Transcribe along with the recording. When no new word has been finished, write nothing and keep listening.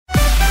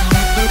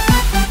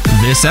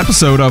This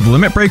episode of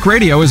Limit Break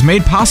Radio is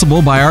made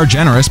possible by our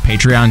generous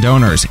Patreon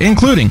donors,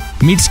 including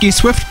Mitski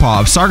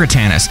Swiftpaw of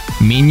Sargatanis,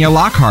 Minya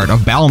Lockhart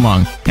of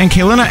Balmung, and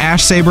Kalina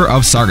Ashsaber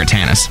of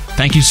Sargatanis.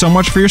 Thank you so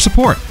much for your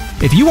support.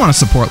 If you want to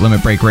support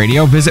Limit Break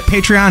Radio, visit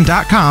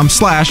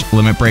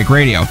patreon.com/Limit Break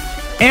Radio.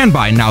 And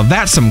by Now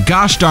That's Some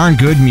Gosh Darn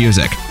Good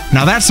Music.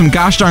 Now That's Some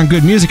Gosh Darn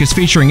Good Music is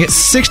featuring its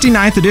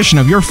 69th edition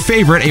of your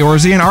favorite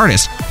Eorzean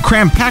artist,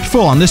 crammed packed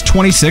full on this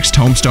 26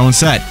 Tombstone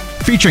set,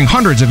 featuring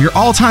hundreds of your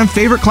all-time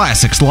favorite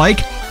classics like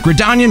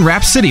Gridanian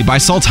Rhapsody by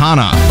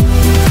Sultana,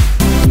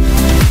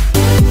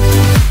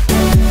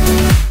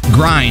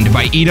 Grind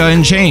by Ida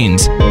in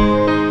Chains,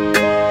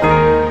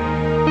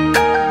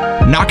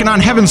 Knockin'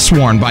 on Heaven's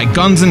Sworn by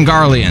Guns and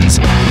Garleans,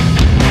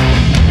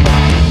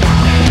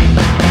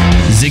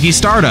 Ziggy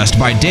Stardust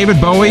by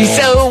David Bowie,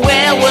 So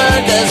where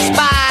were the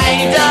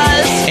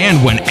spiders?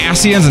 and When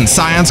Ascians and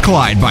Scions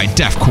Collide by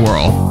Deaf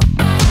Quarrel.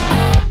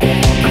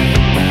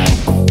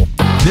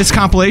 This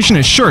compilation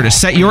is sure to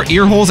set your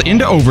earholes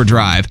into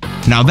overdrive.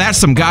 Now That's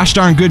Some Gosh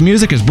Darn Good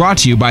Music is brought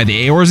to you by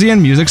the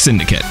Eorzean Music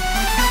Syndicate.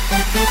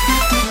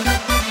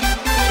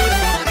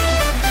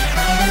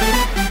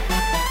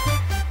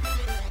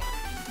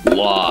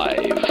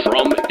 Live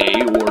from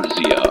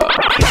Eorzea.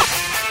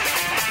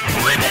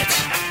 Limit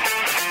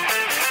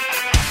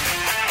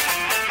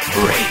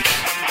Break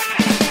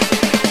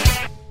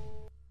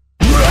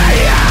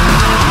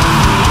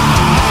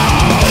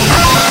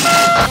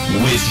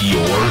with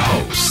your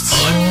hosts,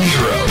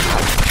 Unhero.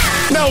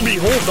 Now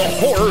behold the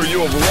horror you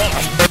have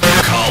wrought.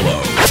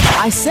 Kahlo.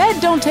 I said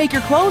don't take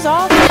your clothes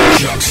off.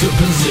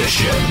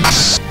 Juxtaposition.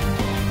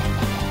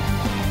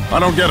 I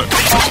don't get it.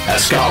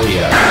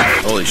 Ascalia.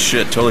 Holy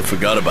shit, totally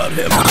forgot about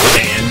him.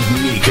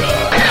 And Mika.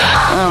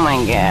 Oh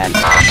my god.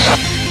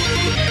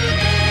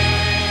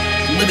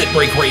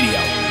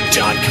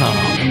 LimitBreakRadio.com.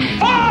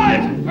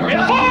 5,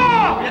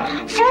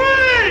 4, 3,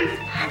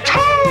 2,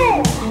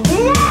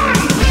 1.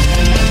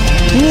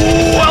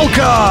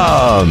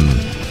 Welcome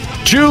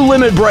to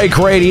Limit Break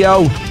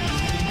Radio,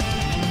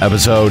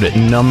 episode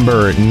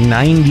number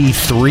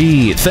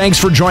 93. Thanks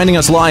for joining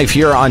us live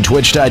here on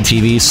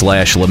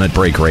twitch.tv/Limit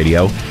Break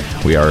Radio.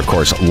 We are, of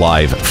course,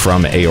 live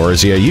from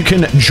Eorzea. You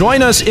can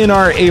join us in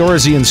our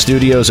Eorzean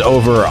studios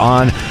over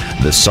on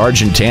the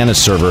Sergeant Tannis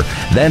server.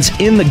 That's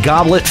in the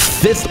Goblet,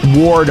 5th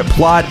Ward,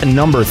 plot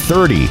number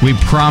 30. We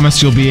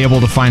promise you'll be able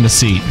to find a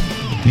seat.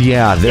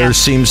 Yeah, there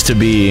seems to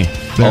be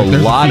a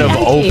lot of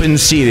open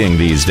seating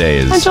these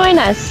days. Come join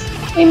us.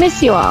 We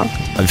miss you all.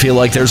 I feel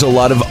like there's a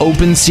lot of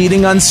open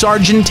seating on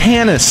Sergeant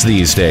Tannis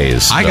these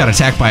days. I got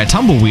attacked by a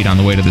tumbleweed on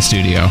the way to the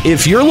studio.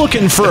 If you're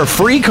looking for a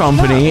free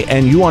company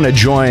and you want to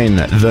join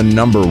the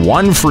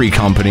 #1 free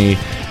company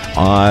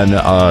on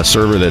a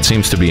server that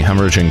seems to be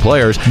hemorrhaging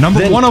players,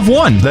 Number one of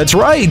one. That's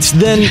right.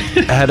 Then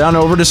head on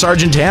over to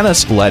Sergeant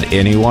Tannis. Let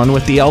anyone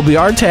with the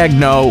LBR tag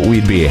know.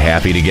 We'd be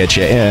happy to get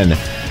you in.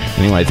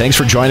 Anyway, thanks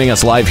for joining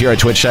us live here at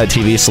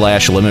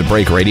twitch.tv/Limit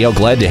Break Radio.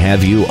 Glad to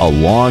have you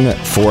along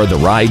for the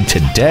ride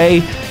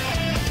today.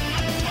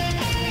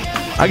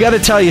 I got to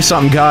tell you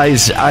something,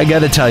 guys. I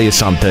got to tell you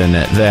something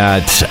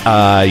that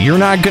you're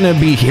not going to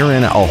be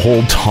hearing a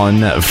whole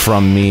ton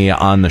from me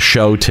on the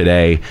show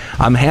today.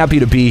 I'm happy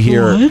to be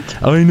here. What?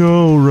 I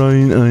know,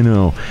 right? I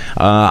know.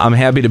 I'm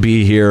happy to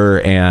be here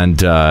and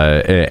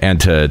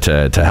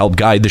to help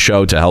guide the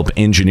show, to help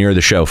engineer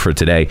the show for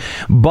today.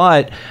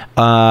 But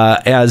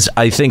as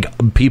I think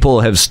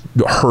people have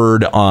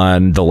heard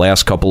on the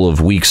last couple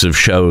of weeks of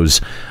shows,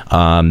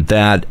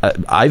 that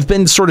I've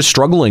been sort of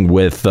struggling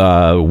with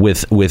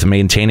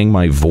maintaining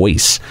my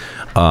voice.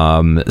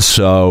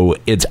 So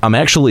I'm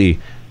actually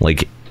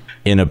like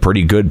in a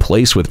pretty good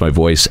place with my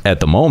voice at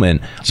the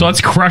moment. So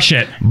let's crush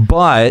it.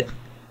 But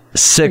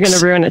You're going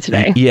to ruin it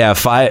today. Yeah,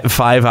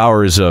 5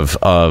 hours of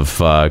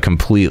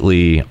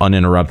completely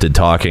uninterrupted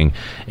talking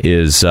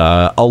is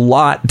a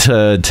lot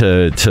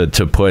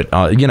to put.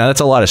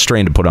 That's a lot of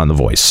strain to put on the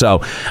voice.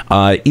 So,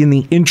 in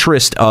the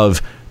interest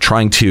of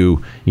trying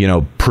to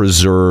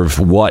preserve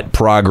what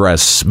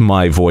progress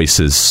my voice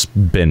has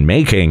been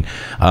making,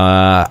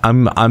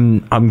 I'm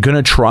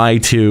gonna try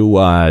to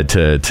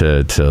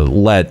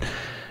let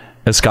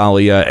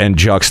Ascalia and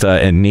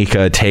Juxta and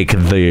Nika take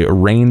the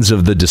reins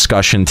of the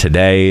discussion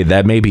today.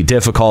 That may be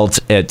difficult.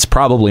 It's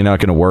probably not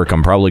going to work.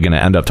 I'm probably going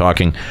to end up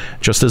talking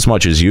just as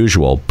much as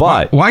usual.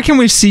 But why can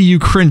we see you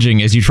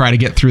cringing as you try to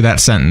get through that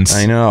sentence?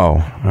 I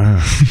know.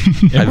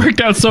 It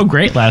worked out so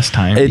great last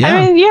time. I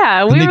mean,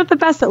 we were the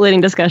best at leading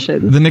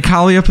discussions. The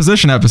Nikalia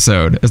position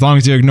episode, as long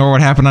as you ignore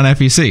what happened on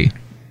FEC.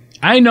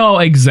 I know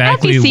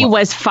exactly. FEC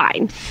was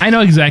fine. I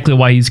know exactly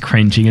why he's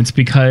cringing. It's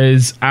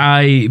because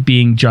I,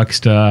 being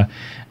Juxta,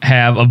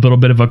 have a little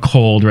bit of a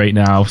cold right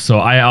now, so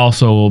I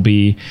also will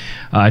be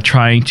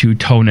trying to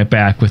tone it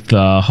back with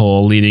the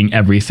whole leading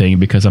everything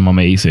because I'm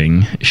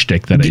amazing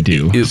shtick that I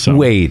do. So.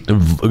 Wait,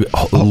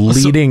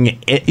 leading?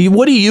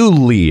 What do you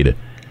lead?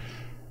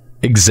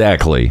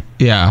 Exactly.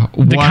 Yeah.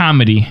 The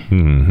comedy.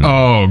 Mm-hmm.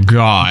 Oh,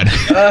 God.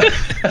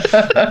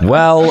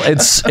 Well,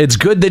 it's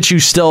good that you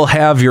still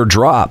have your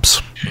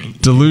drops.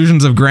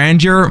 Delusions of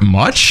grandeur,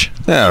 much?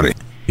 Howdy.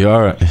 You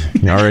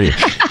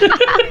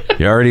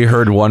already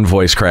heard one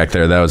voice crack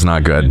there. That was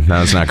not good.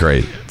 That was not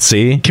great.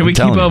 See? Can we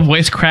keep a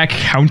voice crack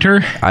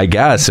counter? I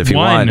guess if you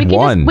want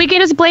one. We can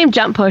just blame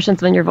jump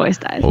potions when your voice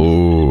dies.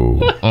 Ooh.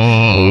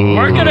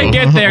 We're gonna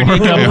get there,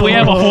 Nico. But we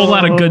have a whole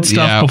lot of good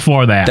stuff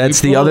before that.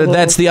 That's the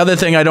other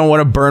thing. I don't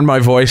want to burn my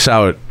voice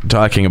out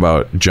talking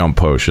about jump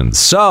potions.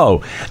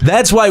 So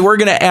that's why we're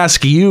gonna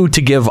ask you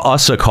to give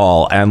us a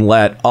call and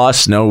let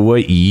us know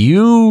what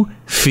you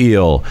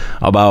feel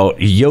about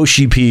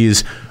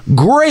Yoshi-P's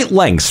great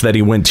lengths that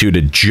he went to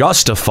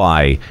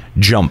justify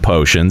jump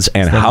potions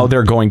and how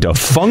they're going to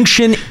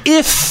function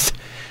if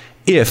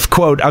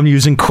quote, I'm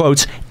using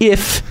quotes,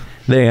 if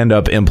they end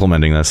up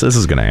implementing this. This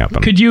is going to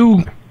happen. Could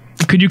you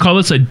call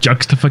this a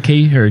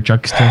juxtification or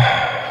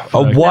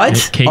a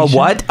what?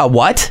 A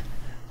what?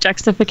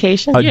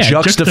 Juxtification? A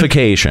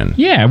juxtification.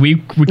 We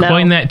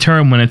coin that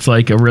term when it's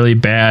like a really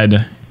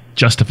bad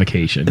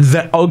justification.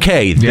 Then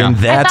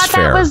that's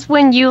fair. That was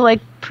when you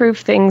like prove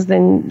things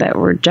that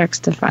were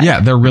juxtified. Yeah,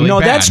 they're really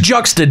bad. That's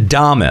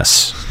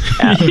juxtadomus.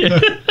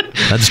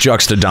 That's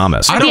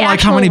juxtadomus. I don't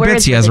like how many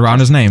bits he has around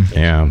his name.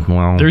 Yeah,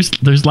 well,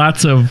 there's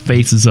lots of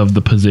faces of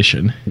the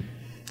position.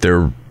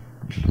 There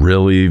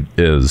really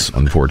is,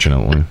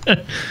 unfortunately.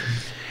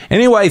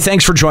 Anyway,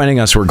 thanks for joining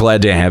us. We're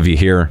glad to have you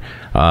here.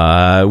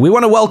 We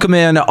want to welcome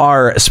in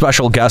our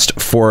special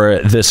guest for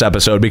this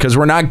episode because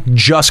we're not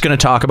just going to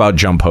talk about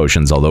jump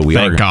potions, although we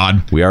are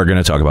going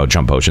to talk about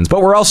jump potions,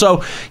 but we're also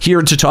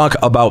here to talk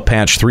about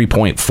patch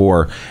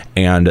 3.4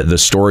 and the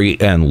story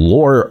and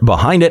lore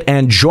behind it.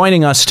 And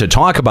joining us to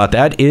talk about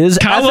that is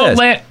Ethys.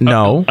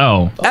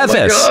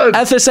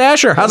 Ethys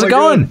Asher. How's it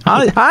going?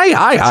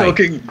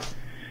 Hi.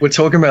 We're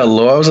talking about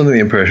lore. I was under the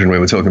impression we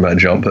were talking about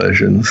jump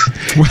potions.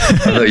 I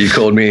thought you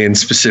called me in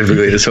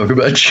specifically to talk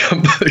about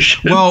jump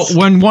potions. Well,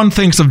 when one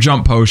thinks of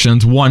jump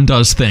potions, one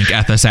does think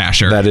Ethys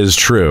Asher. That is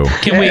true.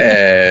 Can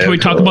we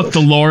talk about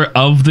the lore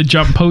of the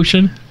jump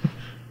potion?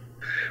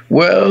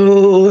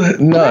 Well,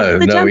 no,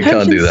 we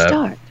can't do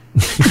that.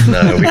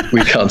 No,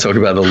 we can't talk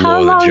about the lore of the jump potions.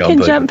 How long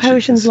can jump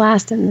potions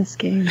last in this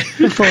game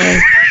before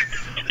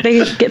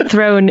they get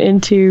thrown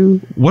into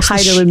what's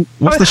the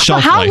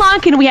shelf How life? long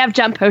can we have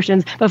jump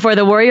potions before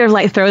the warrior of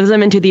light throws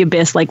them into the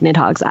abyss like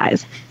Nidhogg's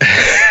eyes?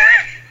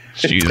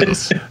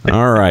 Jesus.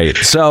 All right.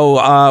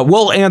 So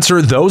we'll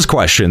answer those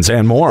questions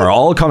and more,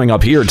 all coming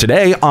up here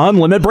today on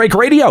Limit Break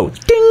Radio.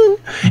 Ding.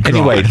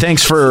 Anyway,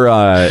 thanks for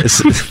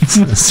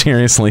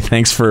seriously,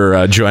 thanks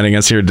for joining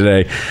us here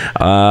today.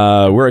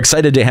 We're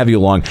excited to have you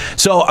along.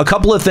 So a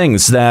couple of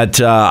things that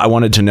I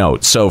wanted to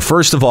note. So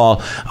first of all,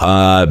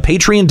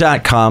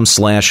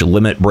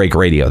 patreon.com/Limit Break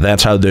Radio.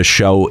 That's how this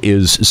show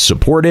is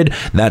supported.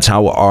 That's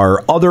how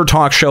our other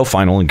talk show,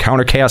 Final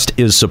Encountercast,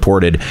 is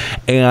supported.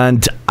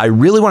 And I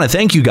really want to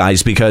thank you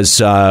guys because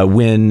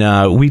when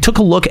we took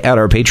a look at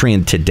our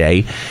Patreon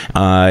today,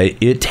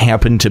 it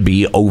happened to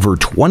be over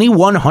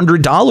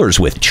 $2,100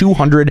 with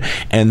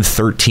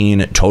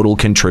 213 total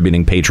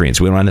contributing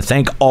patrons. We want to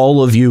thank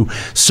all of you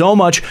so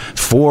much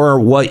for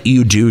what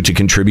you do to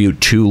contribute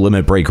to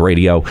Limit Break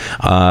Radio.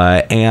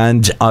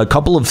 And a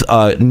couple of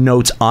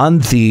notes on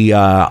the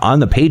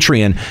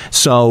Patreon.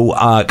 So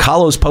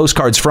Kalos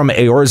postcards from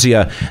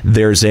Eorzea,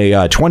 there's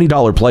a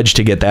 $20 pledge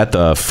to get that.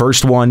 The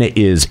first one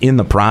is in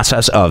the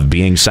process of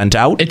being sent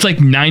out. It's like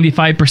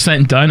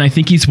 95% done. I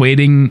think he's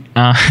waiting.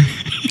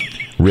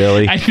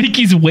 Really? I think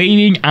he's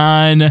waiting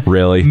on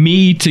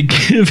me to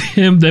give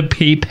him the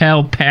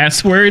PayPal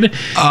password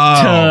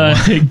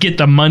to get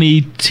the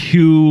money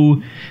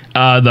to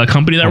the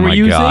company that we're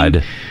using. Oh my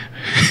God.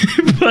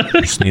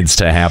 This needs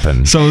to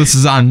happen. So this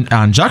is on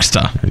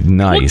Juxta.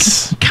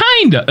 Nice. Well,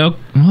 kind of.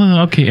 Well,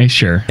 okay,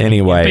 sure.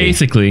 Anyway.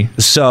 Basically.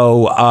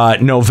 So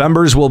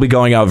November's will be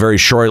going out very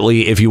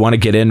shortly. If you want to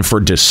get in for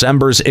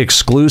December's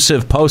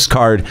exclusive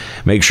postcard,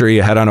 make sure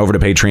you head on over to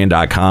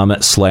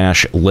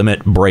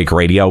patreon.com/Limit Break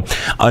Radio.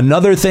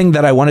 Another thing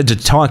that I wanted to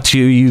talk to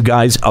you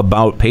guys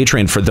about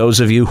Patreon, for those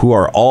of you who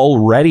are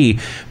already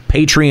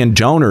Patreon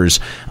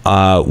donors,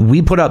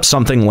 we put up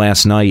something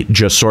last night,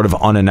 just sort of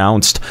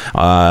unannounced,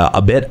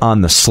 a bit on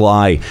the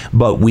sly,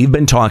 but we've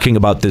been talking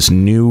about this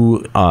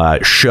new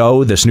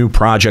show, this new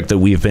project that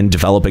we've been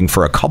developing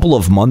for a couple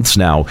of months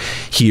now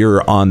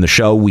here on the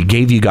show. We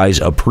gave you guys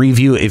a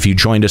preview if you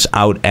joined us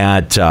out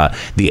at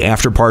the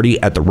after party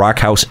at the Rock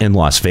House in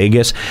Las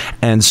Vegas,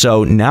 and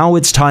so now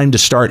it's time to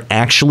start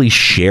actually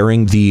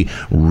sharing the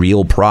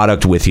real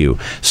product with you.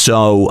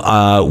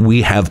 So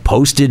we have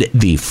posted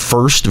the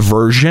first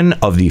version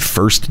of the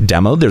first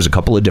demo. There's a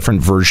couple of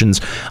different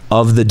versions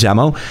of the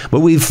demo,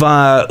 but we've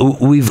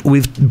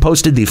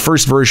posted the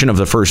first version of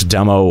the first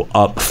demo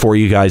up for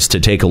you guys to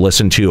take a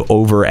listen to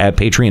over at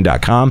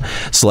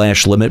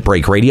patreon.com/Limit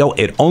Break Radio.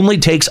 It only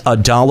takes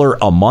 $1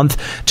 a month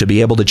to be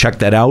able to check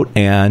that out,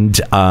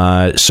 and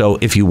so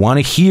if you want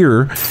to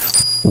hear.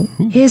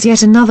 Here's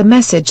yet another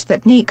message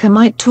that Nika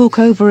might talk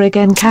over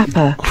again,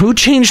 Kappa. Who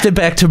changed it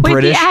back to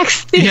British? The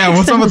accent. Yeah,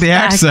 what's up with the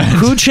accent?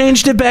 Who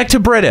changed it back to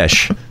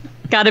British?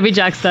 Gotta be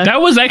Juxta.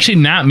 That was actually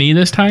not me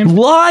this time.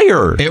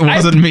 Liar! It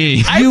wasn't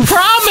me. I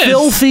promise.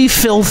 Filthy,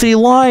 filthy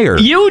liar.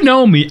 You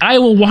know me. I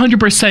will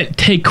 100%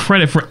 take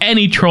credit for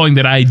any trolling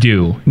that I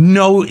do.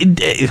 No,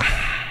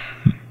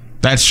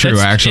 That's true,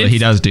 actually. He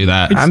does do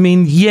that. I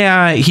mean,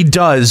 yeah, he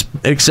does,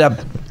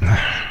 except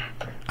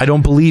I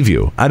don't believe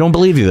you. I don't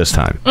believe you this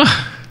time.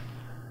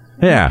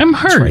 Yeah. I'm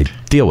hurt. That's right.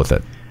 Deal with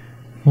it.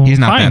 Well, He's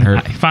not that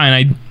hurt.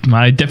 Fine.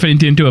 I definitely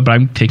didn't do it, but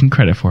I'm taking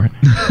credit for it.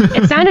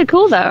 It sounded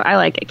cool, though. I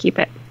like it. Keep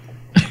it.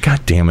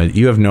 God damn it.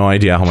 You have no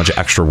idea how much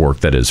extra work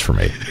that is for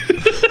me.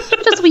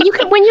 Just when you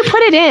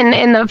put it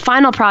in the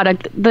final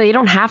product, you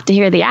don't have to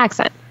hear the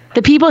accent.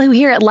 The people who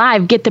hear it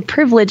live get the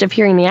privilege of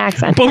hearing the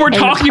accent. But we're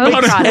talking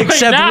about it right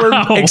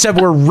now.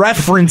 Except we're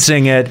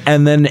referencing it,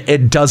 and then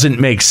it doesn't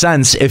make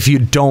sense if you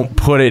don't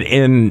put it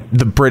in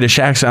the British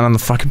accent on the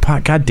fucking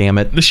pot. God damn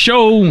it. The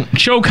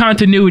show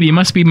continuity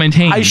must be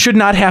maintained. I should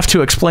not have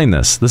to explain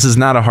this. This is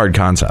not a hard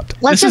concept.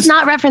 Let's just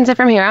not reference it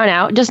from here on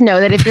out. Just know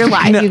that if you're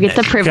live, you get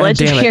the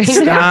privilege of hearing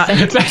the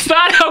accent. That's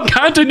not how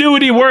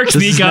continuity works,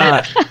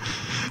 Nika.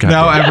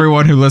 Now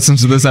everyone who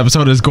listens to this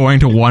episode is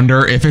going to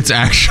wonder if it's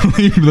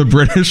actually the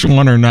British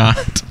one or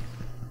not.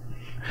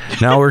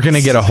 Now we're going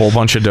to get a whole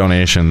bunch of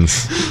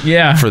donations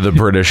for the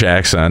British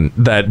accent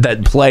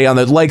that play on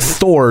the, like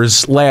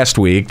Thor's last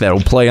week, that'll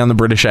play on the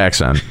British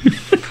accent.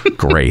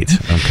 Great.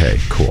 Okay,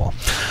 cool.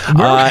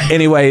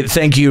 Anyway,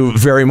 thank you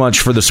very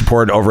much for the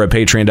support over at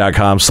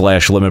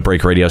patreon.com/Limit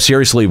Break Radio.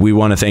 Seriously, we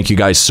want to thank you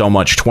guys so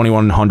much.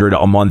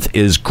 $2,100 a month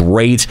is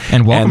great.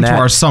 And welcome to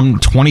our some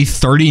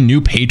 20-30 new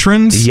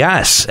patrons.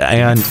 Yes.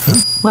 And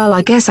well,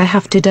 I guess I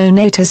have to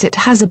donate as it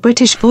has a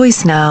British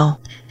voice now.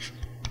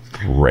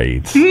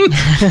 Great.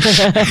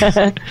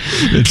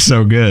 It's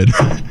so good.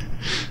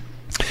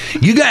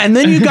 You guys, and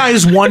then you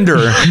guys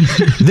wonder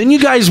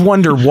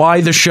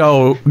why the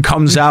show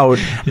comes out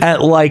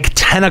at like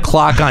 10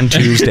 o'clock on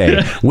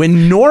Tuesday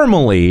when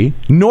normally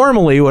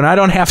when I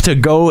don't have to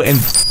go and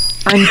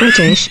I'm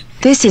British.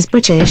 This is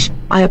British.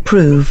 I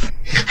approve.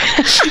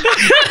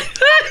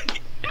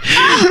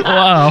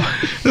 Wow.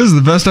 This is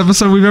the best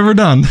episode we've ever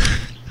done.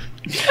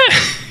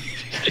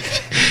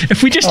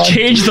 If we just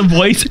change the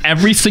voice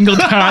every single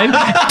time,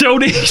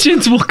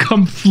 donations will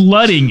come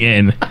flooding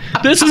in.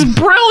 This is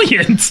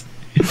brilliant.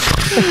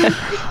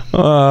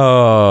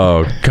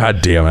 Oh,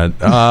 God damn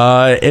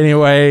it.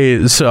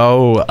 Anyway,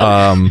 so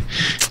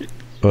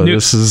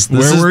this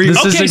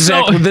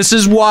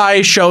is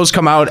why shows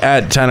come out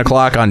at 10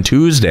 o'clock on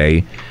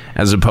Tuesday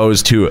as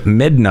opposed to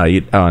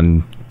midnight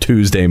on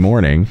Tuesday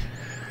morning.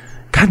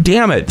 God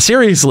damn it.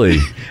 Seriously.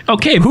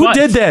 Okay, who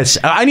did this?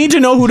 I need to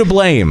know who to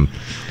blame.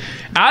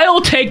 I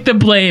will take the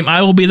blame.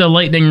 I will be the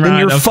lightning rod. Then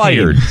you're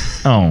fired.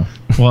 Oh,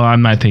 well,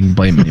 I'm not taking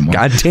blame anymore.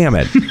 God damn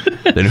it.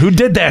 Then who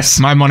did this?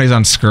 My money's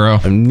on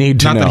Skuro. I need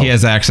to know. Not that he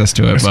has access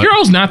to it.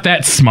 Skuro's not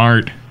that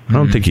smart. I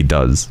don't think he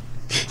does.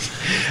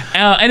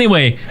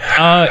 Anyway,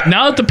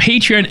 now that the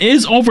Patreon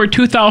is over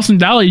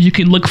 $2,000, you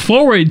can look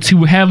forward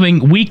to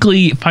having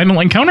weekly Final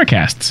Encounter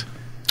casts.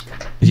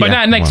 But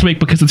not next week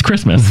because it's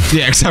Christmas.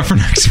 Yeah, except for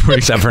next week.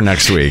 Except for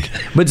next week.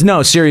 But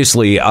no,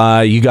 seriously,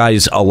 you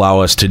guys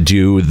allow us to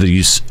do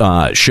these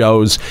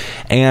shows.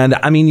 And,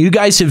 I mean, you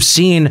guys have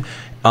seen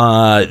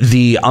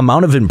the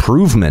amount of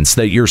improvements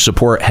that your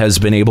support has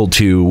been able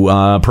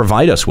to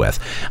provide us with.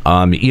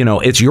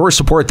 It's your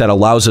support that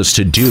allows us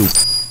to do.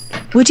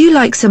 Would you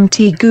like some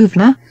tea,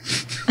 Governor?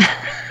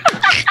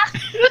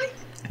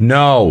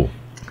 No.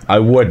 I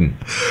wouldn't.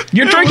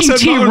 You're drinking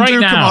tea right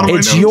now.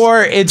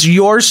 It's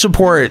your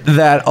support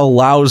that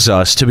allows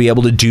us to be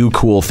able to do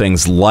cool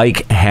things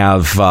like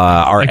have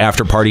our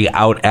after party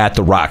out at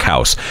the Rock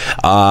House.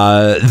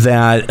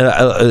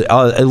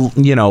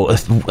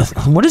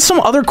 What is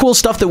some other cool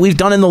stuff that we've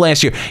done in the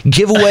last year?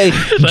 Giveaway.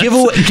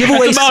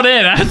 That's about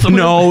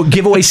it.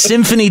 Giveaway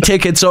symphony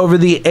tickets over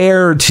the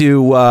air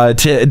to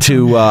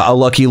a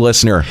lucky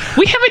listener.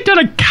 We haven't done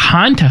a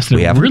contest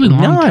in a really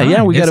long time.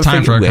 Yeah, we got to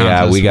time for a contest.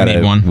 Yeah, we got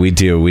one. We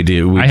do. We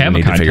I have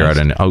need to figure out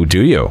an. Oh,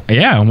 do you?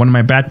 Yeah, one in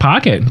my back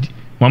pocket.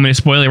 Want me to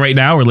spoil it right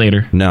now or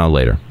later? No,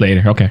 later.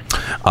 Later, okay.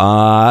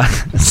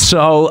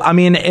 So, I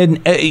mean,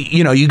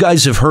 you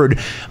guys have heard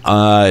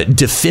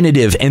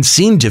definitive and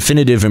seen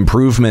definitive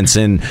improvements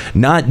in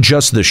not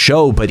just the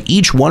show, but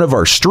each one of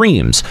our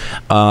streams.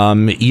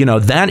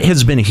 That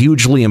has been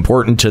hugely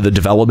important to the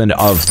development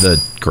of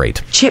the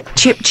great. Chip,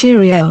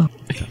 cheerio.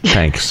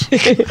 Thanks. I'm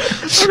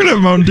gonna have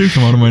Mountain Dew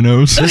come out of my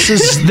nose.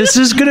 This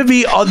is gonna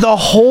be the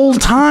whole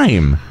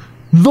time.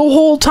 The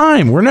whole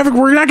time. We're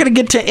not gonna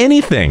get to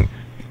anything.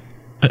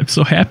 I'm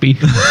so happy.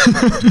 This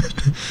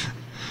is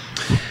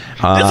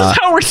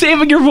how we're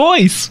saving your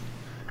voice.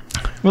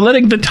 We're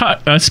letting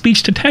the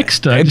speech to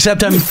text.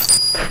 Except I'm.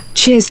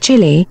 Cheers,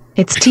 Chili.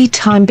 It's tea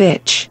time,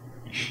 bitch.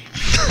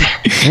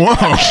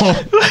 Whoa.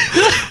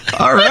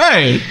 All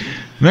right.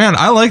 Man,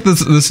 I like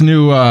this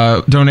new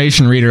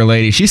donation reader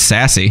lady. She's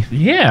sassy.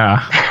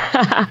 Yeah.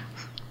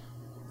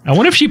 I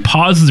wonder if she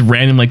pauses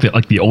random like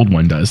the old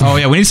one does. Oh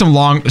yeah, we need some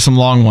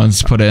long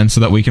ones put in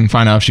so that we can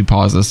find out if she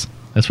pauses.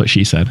 That's what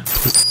she said.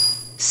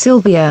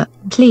 Sylvia,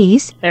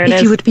 please, There it if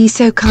is. you would be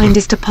so kind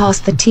as to pass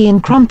the tea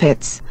and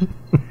crumpets.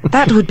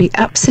 That would be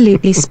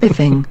absolutely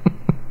spiffing.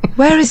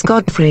 Where is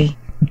Godfrey?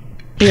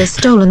 He has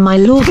stolen my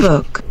lore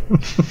book.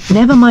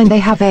 Never mind, they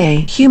have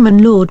a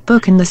human lord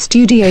book in the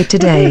studio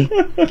today.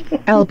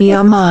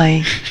 LBR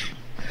my.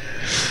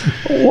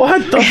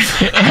 What the?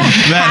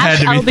 That had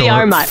to be LBR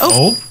Thor. my.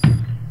 Oh.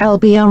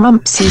 LBR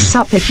Rumpsy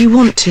Sup if you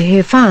want to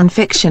hear fan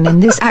fiction in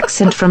this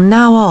accent from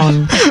now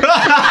on.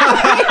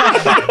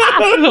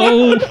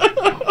 Oh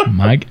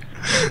my.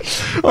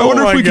 I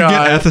wonder if we could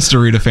get Ethys to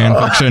read a fan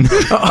fiction.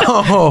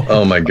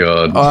 Oh my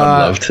god, I'd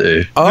love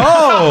to.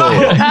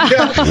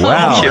 Oh,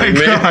 wow! Kidding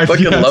me? God,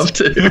 Fucking yes. love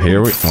to.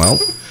 Here we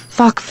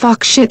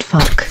Fuck, shit,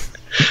 fuck.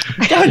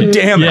 God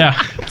damn it! Yeah,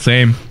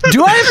 same.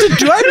 Do I have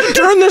to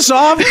turn this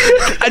off?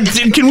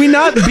 Can we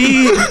not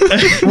be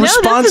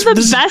responsible? No, this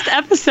is the best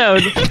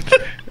episode.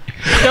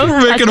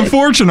 We're making a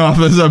fortune off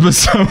this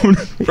episode.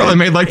 Probably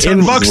made like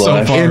 $10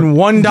 so far. In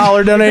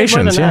 $1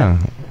 donations. More than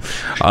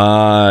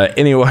Yeah.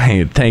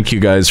 Anyway, thank you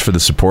guys for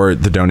the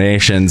support, the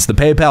donations, the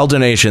PayPal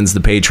donations, the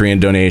Patreon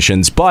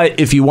donations. But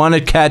if you want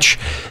to catch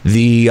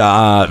the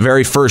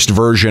very first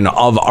version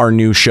of our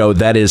new show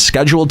that is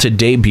scheduled to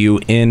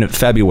debut in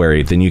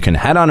February, then you can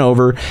head on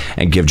over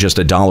and give just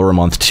 $1 a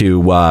month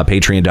to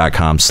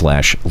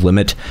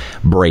patreon.com/Limit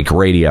Break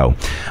Radio.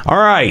 All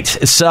right.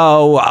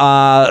 So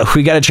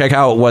we got to check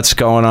out what's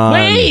going on.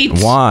 Wait!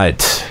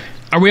 What?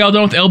 Are we all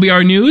done with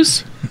LBR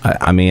news?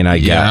 I mean, I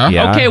guess.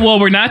 Yeah. Okay, well,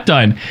 we're not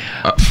done.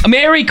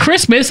 Merry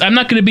Christmas. I'm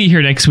not going to be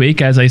here next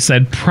week, as I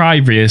said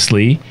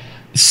previously.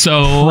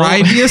 So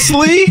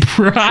Previously?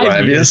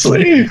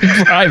 Previously.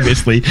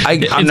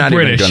 I'm not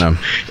British. even gonna.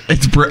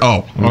 It's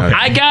Oh, okay.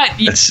 I got.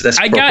 That's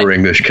proper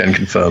English, can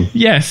confirm.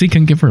 Yes, he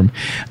can confirm.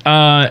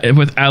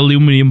 With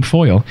aluminum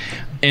foil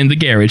in the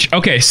garage.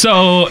 Okay,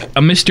 so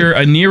Mr.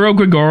 Aniro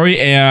Grigori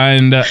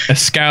and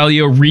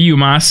Ascalio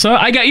Ryumasa,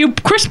 I got you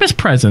Christmas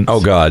presents. Oh,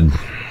 God.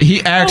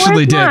 He actually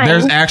where's did. mine?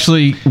 There's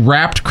actually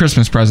wrapped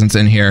Christmas presents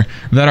in here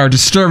that are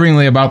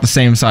disturbingly about the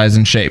same size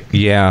and shape.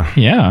 Yeah.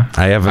 Yeah.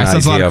 I have an That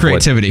says a idea lot of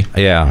creativity.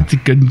 Yeah. It's a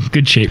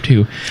good shape,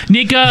 too.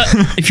 Nika,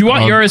 if you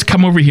want yours,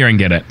 come over here and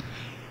get it.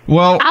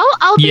 Well,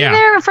 I'll be Yeah.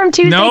 there from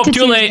Tuesday Nope, to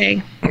too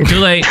Tuesday. late. Too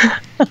late.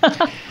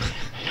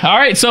 All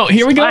right, so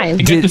here we go. Fine. I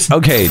got this-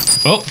 Okay.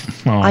 Oh.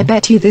 I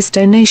bet you this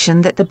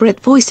donation that the Brit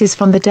voice is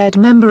from the dead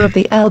member of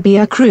the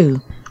LBR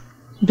crew.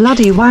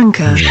 Bloody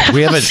wanker.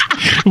 We have a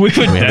we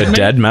have a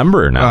dead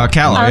member now.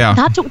 Callow, yeah.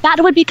 That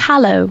would be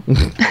Callow.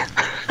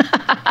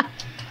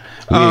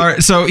 All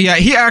right, so yeah,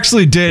 he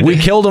actually did. We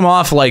killed him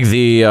off like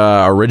the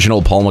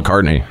original Paul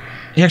McCartney.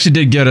 He actually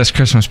did get us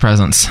Christmas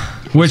presents.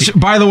 Which,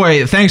 by the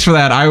way, thanks for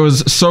that. I was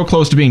so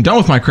close to being done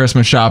with my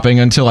Christmas shopping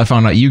until I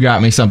found out you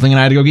got me something, and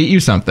I had to go get you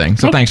something.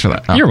 So thanks for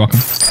that. You're welcome.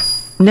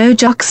 No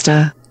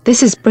Juxta.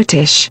 This is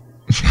British.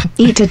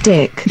 Eat a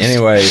dick.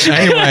 Anyway,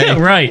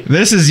 Right.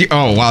 This is.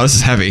 Oh wow, this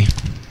is heavy.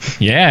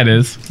 Yeah, it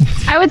is.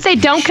 I would say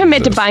don't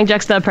commit to buying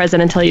Juxta a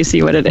present until you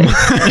see what it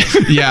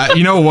is. Yeah,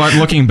 you know what?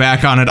 Looking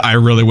back on it, I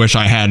really wish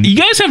I had. You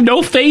guys have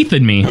no faith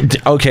in me.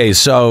 Okay,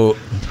 so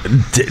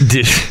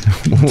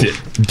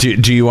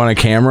do you want a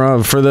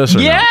camera for this?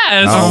 Or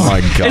Yes. No? Oh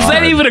my god! Is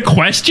that even a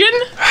question?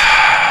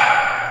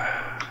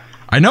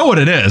 I know what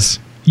it is.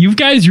 You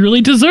guys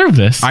really deserve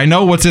this. I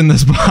know what's in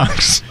this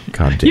box.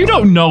 God damn. You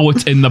don't know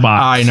what's in the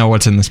box. I know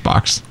what's in this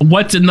box.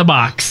 What's in the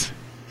box?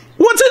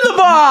 What's in the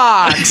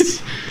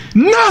box?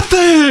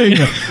 Nothing!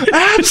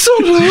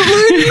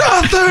 Absolutely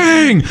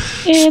nothing!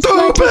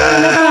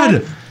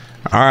 Stupid!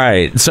 All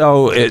right,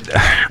 so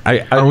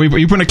are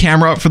you putting a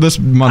camera up for this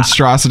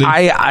monstrosity?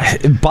 I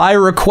by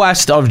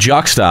request of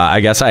Juxta,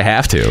 I guess I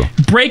have to.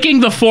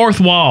 Breaking the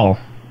fourth wall.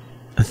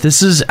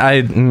 This is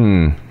I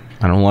don't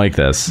like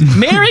this.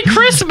 Merry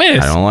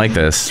Christmas! I don't like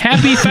this.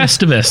 Happy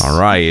Festivus. All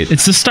right.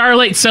 It's the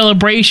Starlight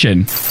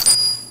Celebration.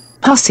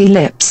 Pussy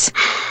lips.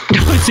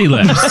 Pussy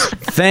lips.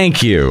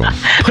 Thank you.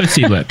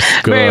 Pussy lips.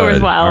 Good. Very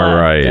worthwhile. All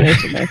right.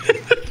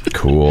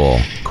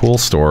 Cool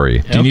story.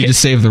 Do you need to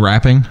save the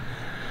wrapping?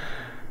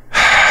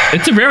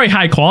 It's a very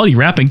high quality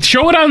wrapping.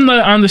 Show it on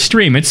the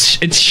stream.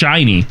 It's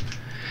shiny.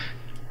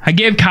 I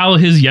gave Kyle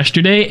his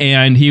yesterday,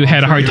 and he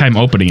had a hard time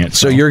opening it.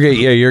 So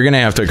you're gonna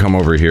have to come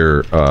over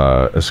here.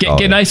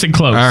 Get nice and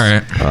close. All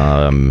right.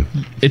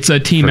 It's a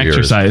team for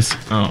yours. exercise.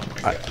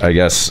 I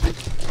guess.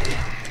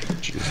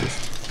 Jesus.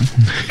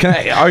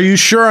 Are you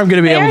sure I'm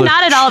gonna be They're able to?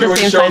 not at all the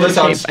same size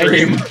as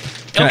tape.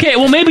 Okay,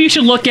 well maybe you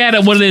should look at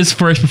it what it is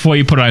first before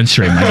you put it on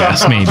stream. I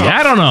guess maybe.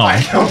 I don't know.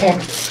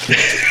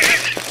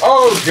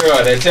 Oh,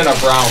 good. It's in a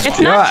brown box. It's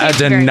not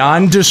It's a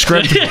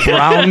nondescript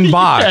brown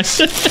box.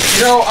 You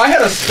know, I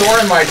had a store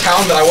in my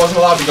town that I wasn't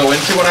allowed to go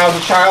into when I was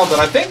a child that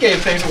I think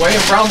gave things away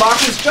in brown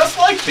boxes just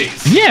like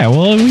these. Yeah,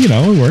 well,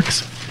 it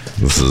works.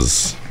 This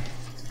is.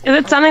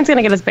 Something's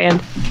gonna get us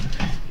banned.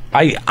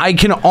 I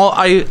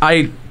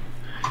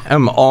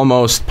am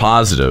almost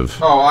positive.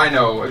 Oh, I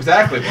know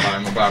exactly what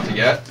I'm about to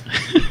get.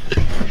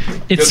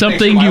 It's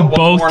something you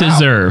both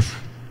deserve.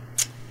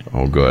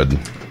 Oh, good.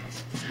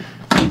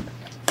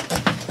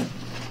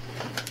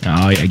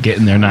 Oh, yeah,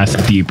 getting there nice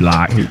and deep,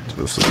 like.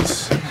 This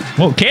is.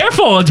 Well,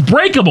 careful, it's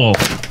breakable.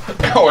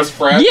 Oh, it's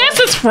fragile? Yes,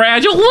 it's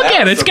fragile. Look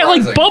at it. It's got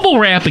like bubble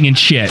wrapping and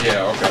shit.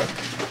 Yeah, okay.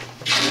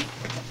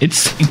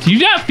 Do you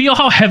not feel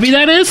how heavy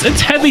that is?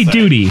 It's heavy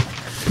duty.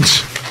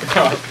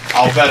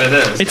 I'll bet it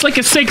is. It's like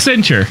a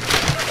 6-incher.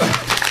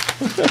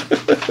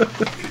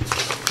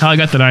 I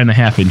got the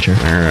 9.5-incher.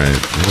 All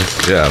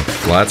right. Yeah,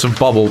 lots of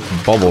bubble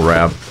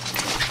wrap.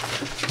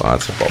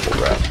 Lots of bubble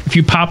wrap. If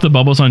you pop the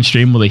bubbles on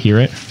stream, will they hear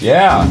it?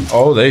 Yeah.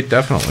 Oh, they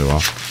definitely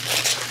will.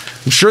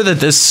 I'm sure that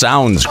this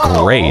sounds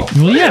great.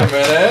 Well, yeah. Wait a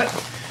minute.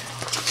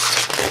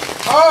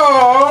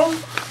 Oh!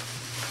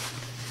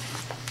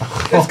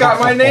 It's got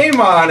my name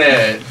on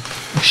it.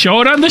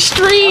 Show it on the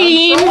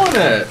stream. I'm showing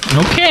it.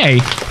 Okay.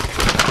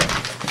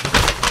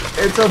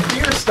 It's a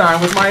beer stein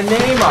with my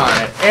name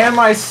on it and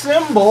my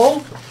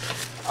symbol.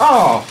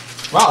 Oh,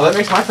 wow! That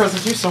makes my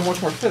present to you so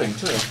much more fitting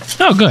too.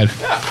 Oh, good.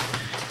 Yeah.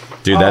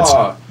 Dude,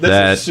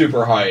 this is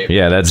super hype.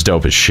 Yeah, that's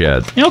dope as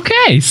shit.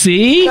 Okay,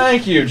 see?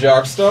 Thank you,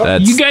 Juxta.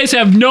 You guys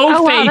have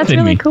no faith that's in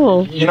really me.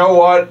 cool. You know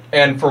what?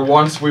 And for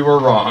once, we were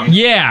wrong.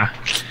 Yeah.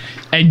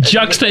 And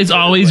Juxta is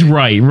always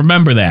right.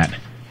 Remember that.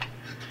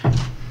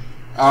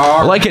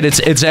 I like it.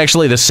 It's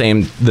actually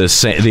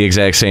the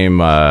exact same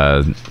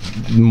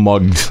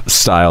mugged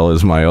style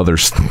as my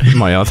others.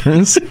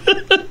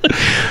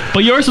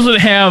 But yours doesn't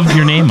have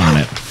your name on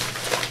it.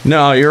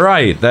 No, you're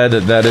right. That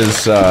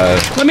is.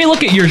 Let me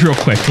look at yours real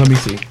quick. Let me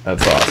see.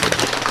 That's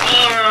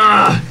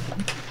awesome.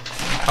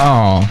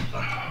 Oh.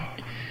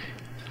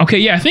 Okay,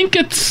 yeah, I think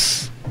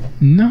it's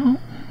no.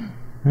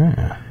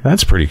 Yeah,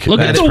 that's pretty cool.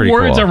 Look at the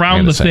words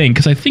around the thing,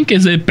 because I think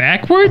is it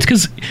backwards?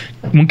 Because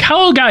when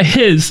Kyle got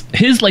his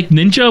like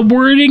ninja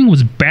wording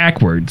was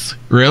backwards.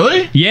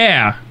 Really?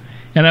 Yeah,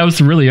 and that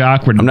was really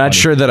awkward. I'm not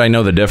sure that I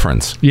know the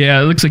difference. Yeah,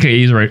 it looks like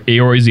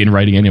Eorzean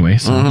writing anyway.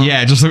 So.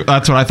 Yeah, that's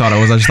what I thought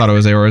it was. I just thought it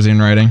was Eorzean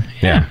writing.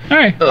 Yeah. All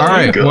right. All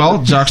right.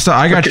 Well, Juxta,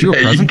 I got you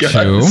a present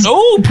too.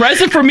 Oh,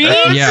 present for me?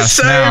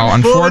 Yes. Now,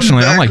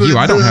 unfortunately, unlike you,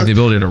 I don't have the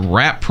ability to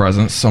wrap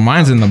presents, so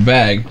mine's in the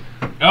bag.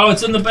 Oh,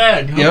 it's in the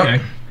bag. Yep.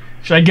 Okay.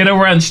 Should I get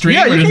over on the street?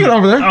 Yeah, you can get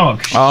over there.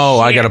 Oh,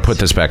 I got to put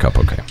this back up.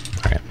 Okay.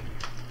 All right.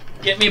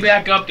 Get me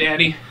back up,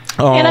 Daddy.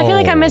 Oh. And I feel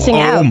like I'm missing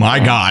out. Oh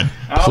my God!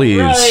 Please.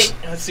 All right.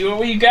 Let's see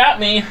what you got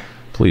me.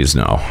 Please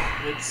no.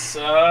 It's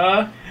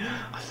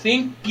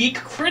Think Geek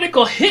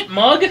Critical Hit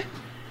mug.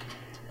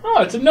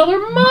 Oh, it's another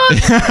mug.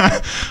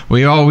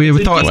 we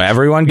thought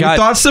everyone got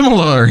thought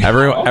similar.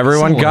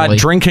 Everyone got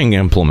drinking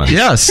implements.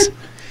 Yes.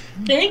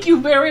 Thank you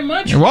very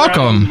much. You're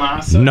welcome.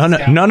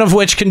 None of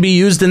which can be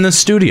used in the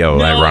studio,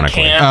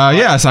 ironically.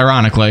 Yes,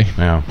 ironically.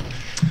 Yeah.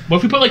 What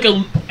if we put like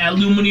a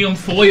aluminum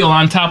foil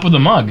on top of the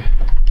mug?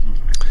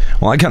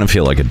 Well, I kind of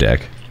feel like a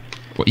dick.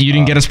 What, you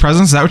didn't get us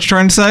presents? Is that what you're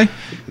trying to say?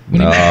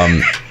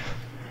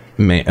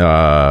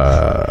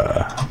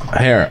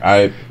 Here,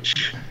 I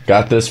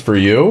got this for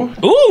you.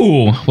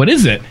 Ooh, what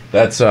is it?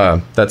 That's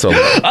a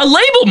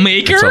label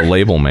maker. It's a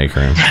label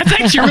maker. That's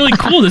actually really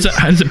cool. Is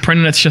it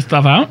printing that shit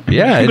stuff out?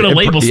 Yeah, I'm gonna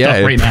label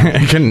stuff right now.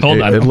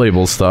 It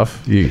labels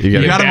stuff.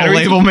 You got a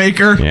label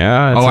maker?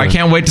 Yeah. I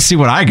can't wait to see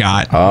what I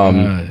got.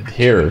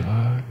 Here.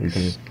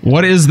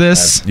 What is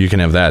this? You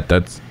can have that.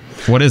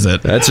 What is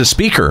it? That's a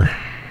speaker.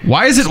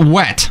 Why is it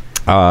wet?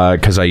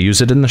 Because I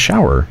use it in the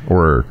shower.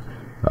 Or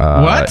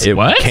what?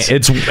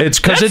 It's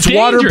because it's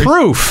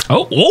waterproof.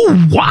 Oh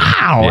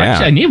wow! Yeah.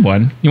 Actually, I need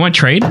one. You want to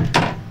trade?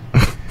 I'm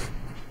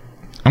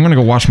gonna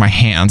go wash my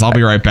hands. I'll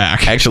be right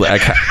back. Actually, I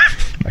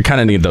kind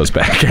of need those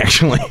back.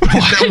 Actually,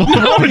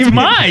 no, it's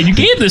mine. You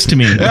gave this to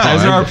me. Yeah,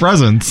 those are our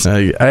presents.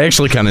 I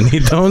actually kind of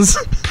need those.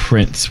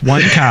 Prints,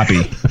 one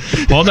copy.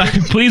 Hold on,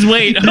 please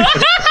wait.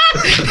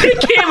 It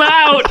came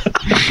out.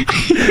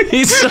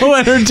 He's so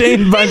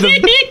entertained by the.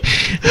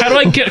 How do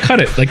I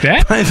cut it like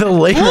that? By the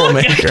label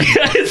maker.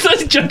 It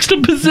says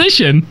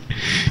juxtaposition.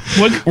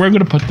 Where am I going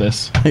to put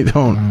this? I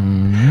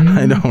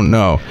don't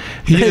know.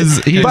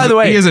 By the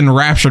way, he is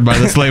enraptured by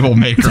this label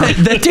maker.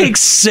 That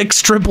takes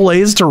 6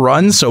 AAAs to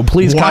run, so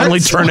please kindly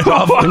turn it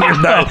off when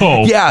you're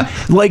done. Yeah,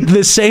 like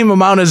the same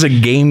amount as a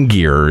Game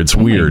Gear. It's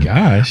weird.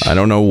 Gosh, I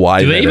don't know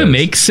why. Do they even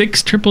make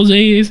 6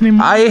 AAAs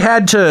anymore? I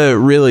had to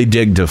really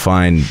dig to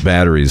find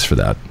batteries for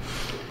that.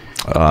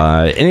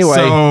 Anyway,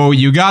 so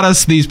you got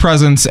us these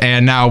presents,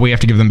 and now we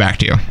have to give them back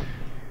to you.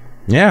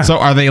 Yeah. So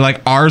are they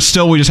like ours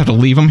still? We just have to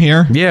leave them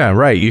here? Yeah,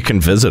 right. You can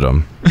visit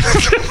them.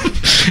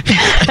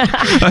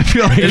 I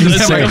feel like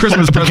it's like a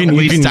Christmas present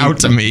leased out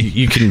to me.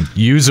 You can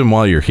use them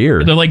while you're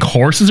here. They're like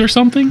horses or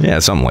something? Yeah,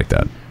 something like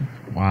that.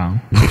 Wow.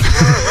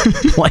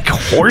 Like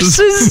horses?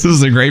 This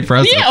is a great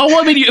present. Yeah,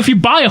 well, I mean, if you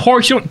buy a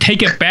horse, you don't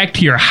take it back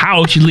to your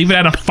house. You leave it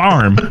at a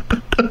farm.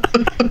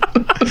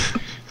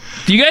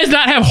 Do you guys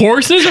not have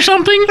horses or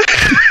something?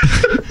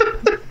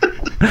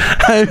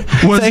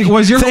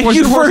 Thank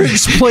you for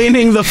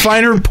explaining the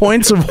finer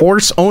points of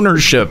horse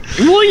ownership.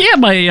 Well, yeah,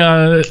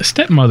 my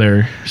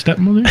stepmother.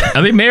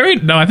 Are they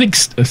married? No, I think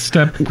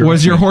step.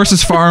 Was your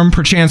horse's farm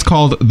perchance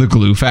called the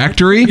Glue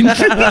Factory?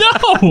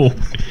 No.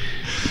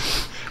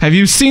 Have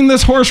you seen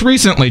this horse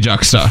recently,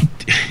 Juxta?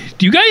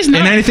 Do you guys know?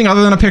 In anything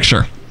other than a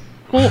picture?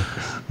 Well,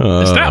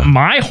 it's not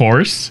my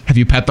horse. Have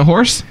you pet the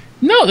horse?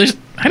 No, there's.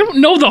 I don't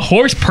know the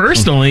horse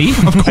personally.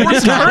 Of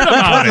course, heard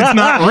about it. It's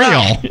not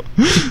real.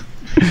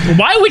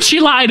 Why would she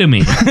lie to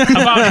me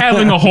about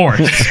having a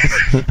horse?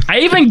 I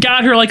even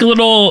got her like a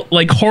little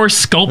like horse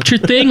sculpture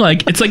thing.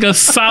 Like it's like a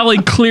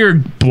solid clear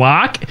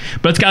block,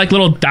 but it's got like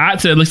little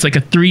dots and it looks like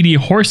a 3D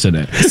horse in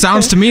it.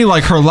 Sounds to me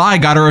like her lie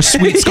got her a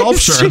sweet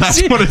sculpture.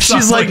 That's what it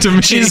sounds like to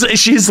me.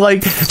 She's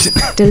like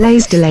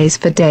Delays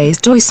for days,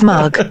 Joy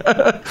Smug.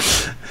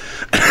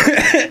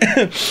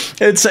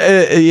 it's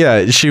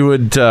yeah. She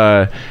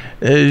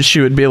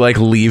would be like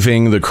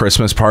leaving the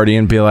Christmas party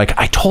and be like,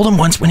 I told him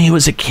once when he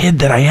was a kid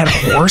that I had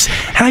a horse,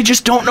 and I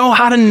just don't know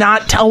how to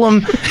not tell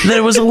him that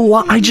it was a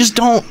lie. I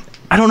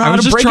don't know how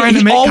to break it.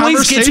 He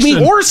always gets me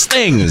horse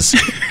things.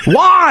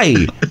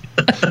 Why?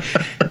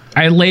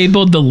 I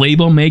labeled the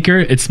label maker.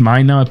 It's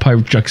mine now. I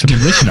put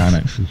juxtaposition on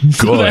it.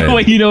 So that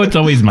way you know it's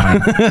always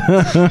mine.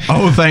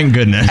 Oh, thank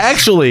goodness.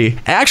 Actually,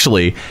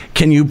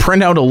 can you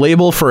print out a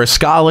label for a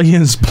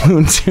Scalian's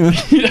Bluetooth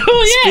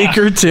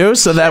speaker too?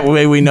 So that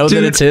way we know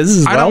that it's his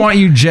as well? I don't want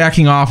you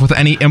jacking off with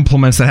any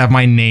implements that have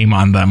my name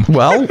on them.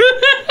 Well,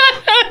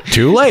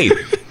 too late.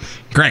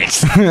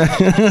 Great.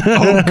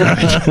 Oh,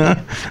 good.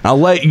 I'll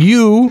let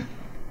you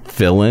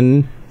fill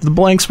in the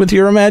blanks with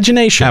your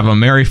imagination. Have a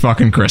Merry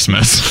fucking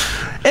Christmas.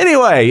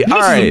 Anyway, this all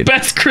right. is the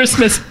best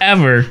Christmas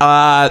ever.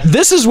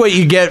 This is what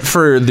you get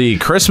for the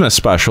Christmas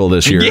special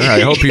this year. I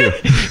hope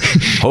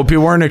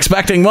you weren't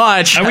expecting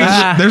much.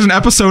 There's an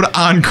episode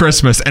on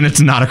Christmas, and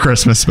it's not a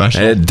Christmas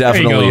special. It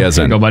definitely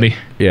isn't. There you go, buddy.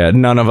 Yeah,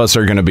 none of us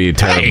are going to be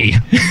terrible. Hey.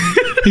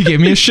 He gave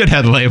me a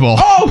shithead label.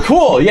 Oh,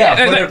 cool.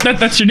 Yeah.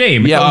 That's your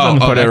name. Yeah,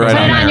 put it right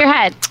on your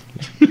head.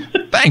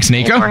 Thanks,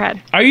 Nico.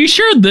 Are you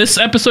sure this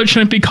episode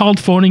shouldn't be called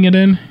Phoning It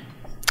In?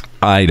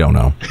 I don't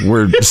know.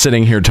 We're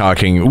sitting here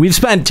talking. We've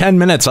spent 10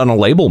 minutes on a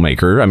label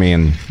maker. I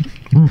mean,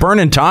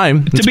 burning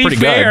time. It's to be pretty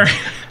fair, good.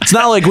 It's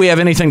not like we have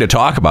anything to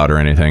talk about or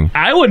anything.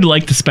 I would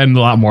like to spend a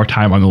lot more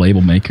time on the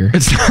label maker.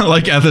 It's not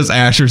like Ethys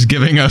Asher's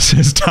giving us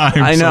his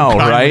time. I know,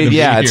 right?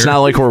 Yeah, it's not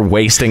like we're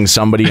wasting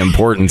somebody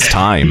important's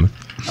time.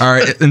 All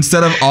right,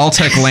 instead of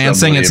Alltech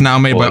Lansing, it's now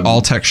made by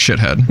Alltech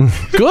Shithead.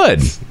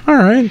 Good. All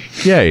right.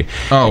 Yay.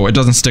 Oh, it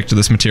doesn't stick to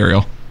this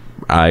material.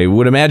 I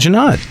would imagine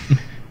not.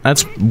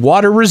 That's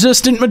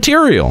water-resistant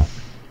material.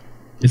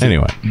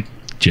 Anyway.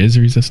 Jizz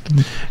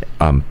resistant?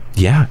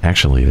 Yeah,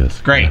 actually it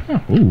is. Great.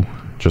 Oh, ooh.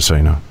 Just so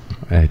you know.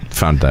 I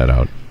found that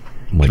out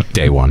like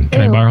day one.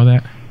 Can I borrow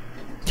that?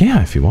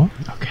 Yeah, if you want.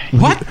 Okay.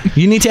 What?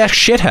 You need to ask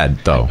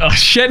Shithead, though.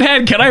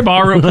 Shithead, can I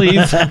borrow it,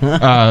 please?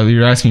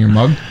 You're asking your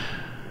mug?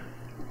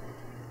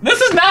 This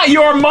is not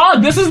your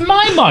mug. This is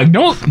my mug.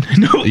 No.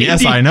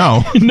 Yes, I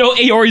know. No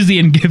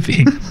Eorzean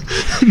giving.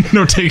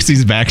 No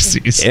takesies,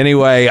 backsies.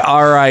 Anyway,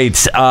 all right.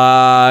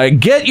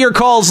 Get your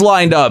calls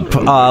lined up.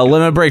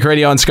 Limit Break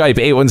Radio on Skype,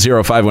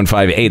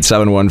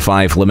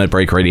 810-515-8715,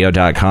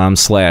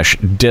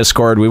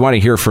 limitbreakradio.com/Discord. We want to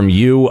hear from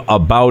you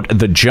about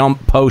the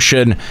jump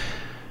potion.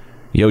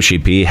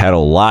 Yoshi-P had a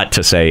lot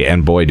to say,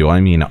 and boy, do I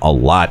mean a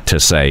lot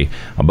to say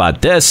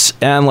about this.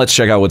 And let's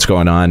check out what's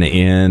going on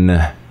in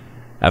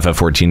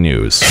FF14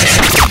 News.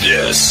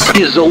 This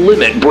is a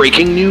Limit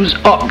Breaking News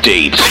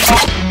Update.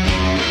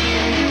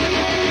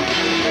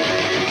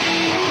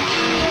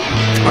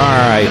 All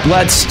right,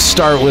 let's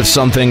start with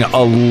something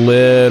a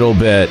little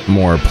bit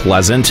more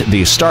pleasant.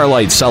 The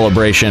Starlight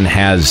Celebration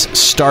has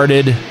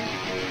started.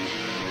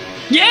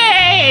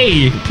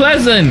 Yay!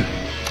 Pleasant!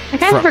 I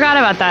kind of forgot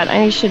about that.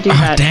 I should do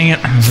that. Dang it.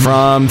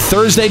 From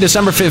Thursday,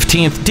 December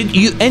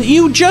 15th.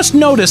 You just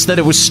noticed that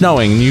it was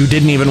snowing and you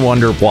didn't even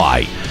wonder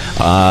why.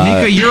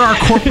 Nika, you're our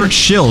corporate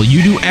shill.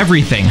 You do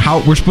everything. How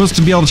we're supposed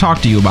to be able to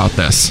talk to you about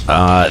this?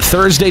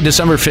 Thursday,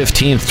 December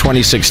 15th,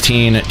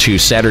 2016 to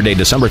Saturday,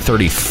 December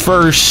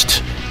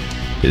 31st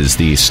is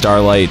the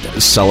Starlight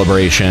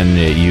Celebration.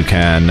 You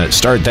can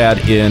start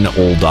that in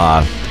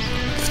Ul'dah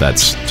if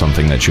that's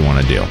something that you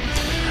want to do.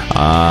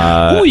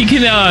 You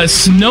can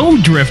snow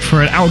drift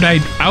for an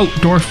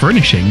outdoor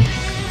furnishing.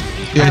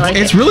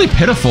 It's really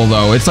pitiful,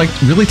 though. It's like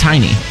really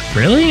tiny.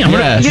 Really?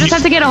 You just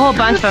have to get a whole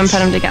bunch of them and put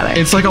them together.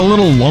 It's like a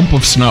little lump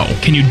of snow.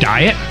 Can you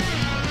dye it?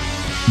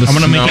 I'm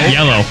going to make it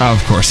yellow. Oh,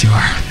 of course you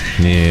are.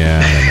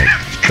 Yeah.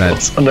 I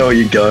know where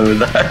you're going with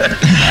that.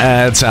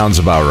 That sounds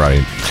about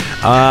right.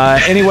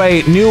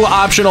 Anyway, new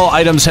optional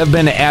items have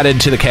been added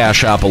to the cash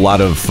shop. A lot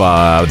of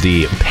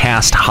the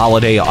past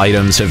holiday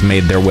items have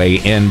made their way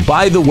in.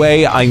 By the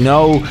way, I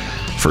know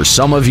for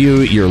some of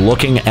you, you're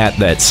looking at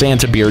that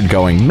Santa beard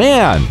going,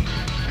 man,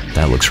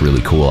 that looks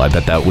really cool. I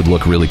bet that would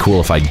look really cool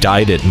if I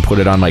dyed it and put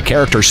it on my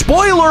character.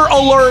 Spoiler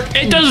alert!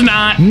 It does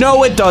not.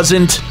 No, it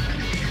doesn't.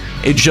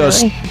 It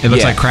just... It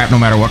looks like crap no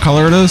matter what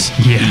color it is?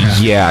 Yeah.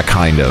 Yeah,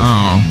 kind of.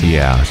 Oh.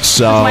 Yeah,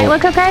 so... Does white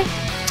look okay?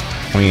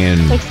 I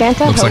mean... Like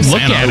Santa? Looks like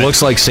Santa. It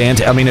looks like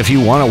Santa. I mean, if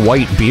you want a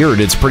white beard,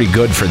 it's pretty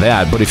good for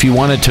that. But if you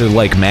want it to,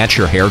 like, match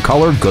your hair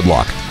color, good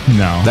luck.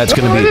 No. That's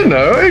going to I be... don't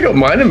know. I got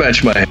mine to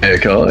match my hair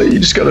color. You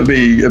just got to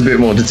be a bit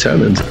more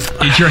determined.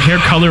 Is your hair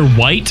color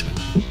white?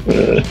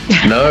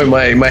 No,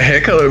 my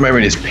hair color at the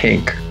moment is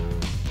pink.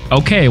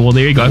 Okay, well,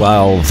 there you go.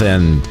 Well,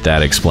 then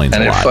that explains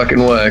And a it lot.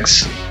 fucking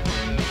works.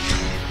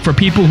 For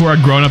people who are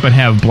grown up and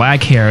have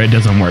black hair, it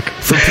doesn't work.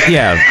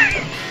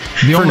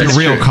 The only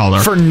real color.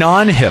 For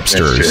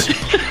non-hipsters.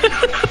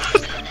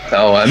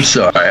 Oh, I'm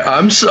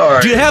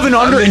sorry. Do you have an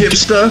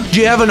hipster?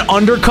 Do you have an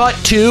undercut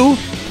too?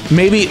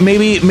 Maybe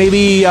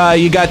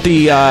you got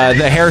the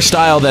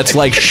hairstyle that's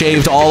like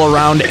shaved all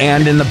around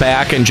and in the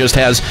back and just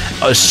has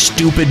a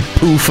stupid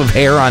poof of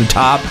hair on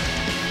top.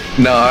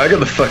 No, I got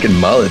the fucking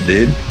mullet,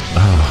 dude.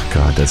 Oh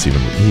God, that's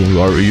even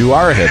you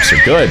are a hipster.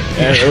 Good.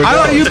 I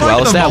thought you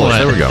liked the mullet.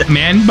 There we go.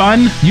 Man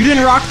bun. You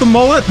didn't rock the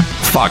mullet?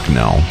 Fuck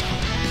no.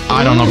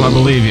 I don't know if I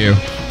believe you.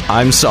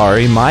 I'm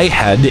sorry, my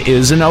head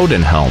is an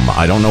Odin helm.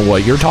 I don't know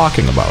what you're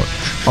talking about.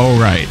 Oh,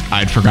 right.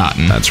 I'd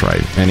forgotten. That's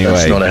right. Anyway.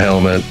 That's not a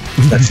helmet.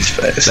 That's his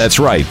face. That's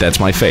right.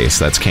 That's my face.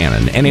 That's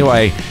canon.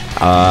 Anyway,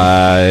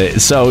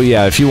 so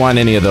yeah, if you want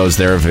any of those,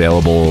 they're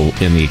available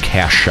in the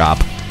cash shop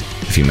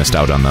if you missed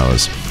out on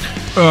those.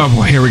 Oh,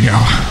 boy. Here we go.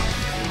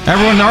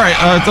 Everyone, all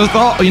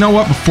right. You know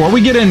what? Before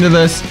we get into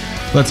this,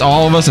 let's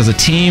all of us as a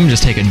team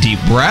just take a deep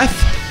breath.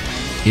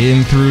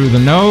 In through the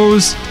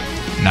nose,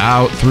 and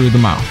out through the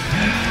mouth.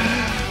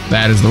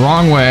 That is the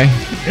wrong way.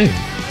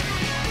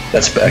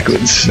 That's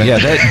backwards.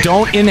 Yeah,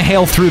 don't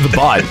inhale through the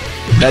butt.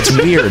 That's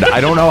weird. I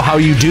don't know how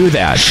you do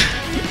that.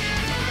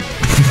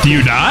 Do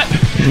you not?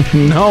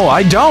 No,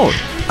 I don't.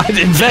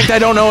 In fact, I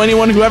don't know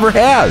anyone who ever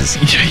has.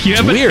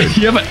 It's weird.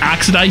 You haven't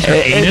oxidized your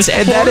anus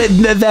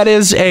before? That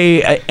is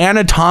a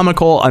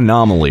anatomical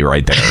anomaly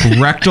right there.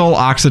 Rectal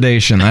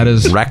oxidation. That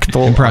is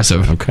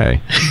impressive.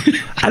 Okay.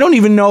 I don't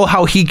even know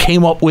how he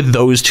came up with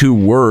those two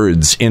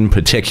words in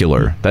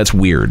particular. That's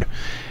weird.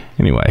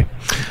 Anyway,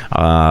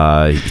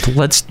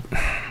 let's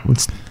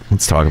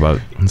talk about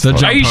the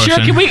jump. Are you sure?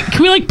 Can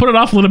we like put it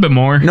off a little bit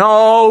more?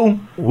 No,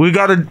 we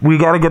gotta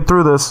get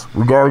through this.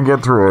 We gotta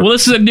get through it. Well,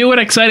 this is a new and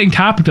exciting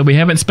topic that we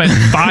haven't spent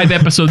 5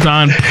 episods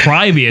on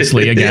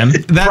previously. Again,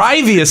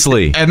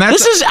 previously, and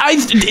that's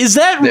is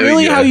that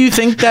really how you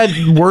think that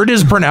word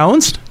is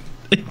pronounced?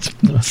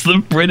 It's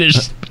the British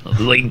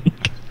spelling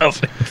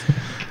of it.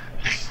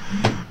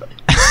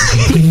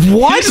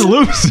 What? He's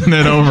losing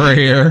it over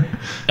here.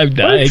 I'm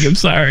dying. I'm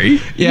sorry.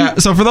 Yeah,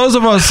 so for those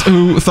of us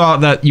who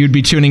thought that you'd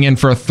be tuning in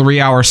for a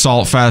 3-hour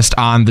salt fest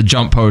on the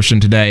jump potion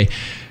today,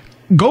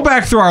 go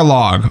back through our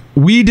log.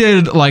 We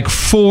did like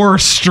 4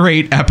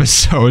 straight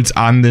episodes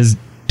on this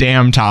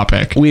damn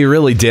topic. We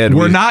really did.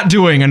 We're not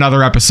doing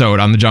another episode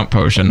on the jump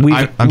potion.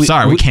 I'm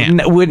sorry, we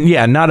can't.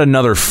 Yeah, not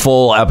another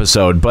full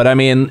episode. But I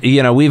mean,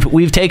 you know,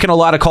 we've taken a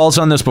lot of calls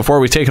on this before.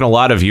 We've taken a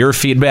lot of your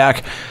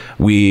feedback.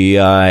 We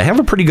have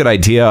a pretty good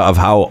idea of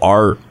how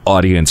our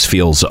audience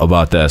feels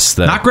about this.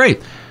 That not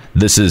great.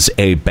 This is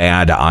a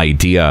bad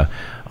idea.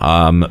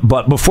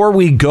 But before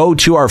we go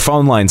to our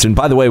phone lines, and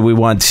by the way, we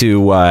want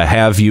to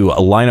have you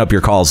line up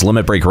your calls.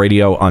 Limit Break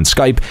Radio on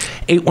Skype,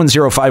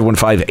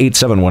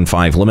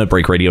 810-515-8715,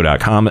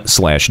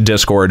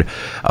 limitbreakradio.com/Discord.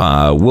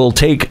 We'll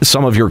take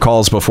some of your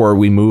calls before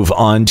we move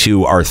on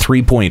to our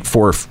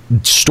 3.4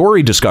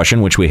 story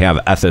discussion, which we have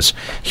Ethys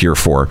here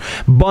for.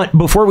 But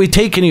before we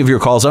take any of your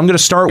calls, I'm going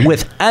to start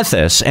with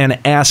Ethys and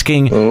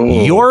asking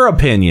your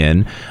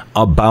opinion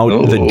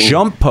about the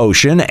jump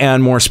potion,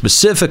 and more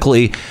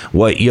specifically,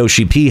 what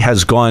Yoshi-P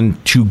has gone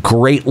to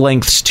great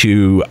lengths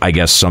to, I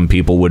guess some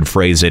people would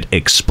phrase it,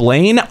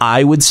 explain.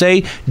 I would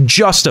say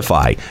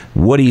justify.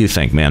 What do you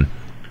think, man?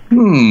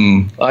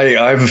 I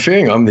have a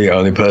feeling I'm the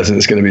only person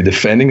that's going to be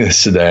defending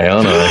this today,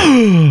 aren't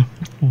I?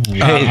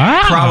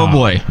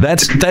 Probably.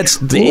 That's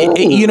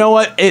you know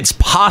what? It's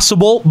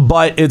possible,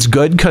 but it's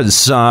good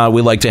because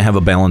we like to have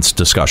a balanced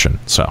discussion.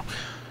 So.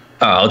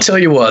 I'll tell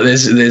you what.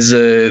 There's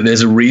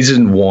a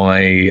reason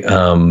why.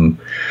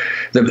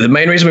 The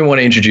main reason we want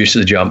to introduce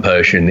the jump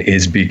potion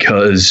is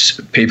because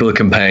people are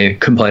complaining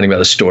about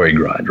the story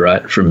grind,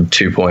 right, from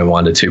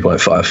 2.1 to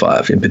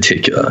 2.55 in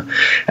particular.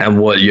 And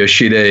what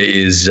Yoshida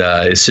is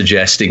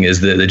suggesting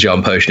is that the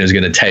jump potion is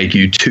going to take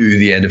you to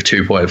the end of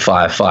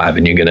 2.55,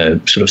 and you're going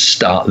to sort of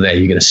start there.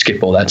 You're going to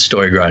skip all that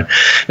story grind.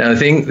 Now,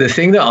 the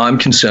thing that I'm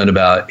concerned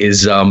about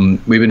is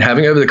we've been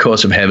having over the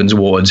course of Heaven's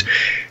Wards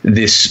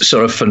this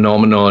sort of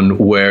phenomenon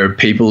where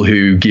people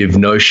who give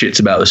no shits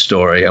about the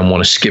story and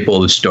want to skip all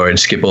the story and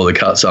skip all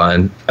the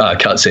cutscenes,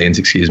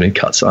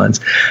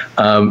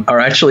 are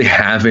actually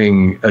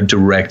having a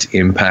direct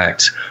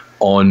impact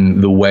on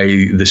the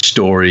way the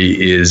story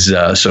is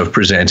sort of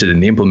presented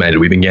and implemented.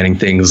 We've been getting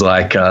things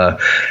like the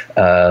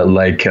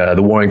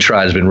Warring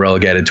Tribe has been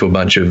relegated to a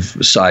bunch of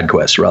side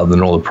quests rather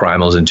than all the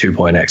primals and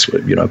 2.x,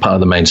 part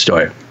of the main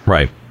story.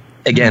 Right.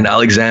 Again,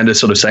 Alexander,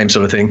 sort of same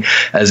sort of thing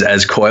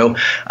as Coil.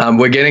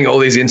 We're getting all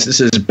these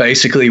instances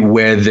basically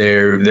where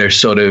they're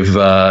sort of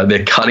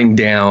they're cutting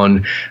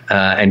down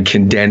and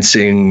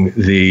condensing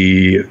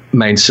the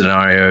main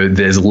scenario.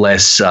 There's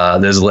less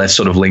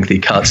sort of lengthy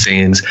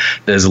cutscenes.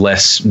 There's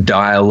less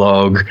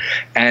dialogue,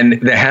 and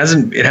it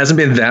hasn't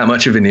been that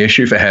much of an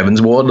issue for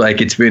Heaven's Ward. Like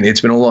it's been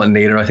a lot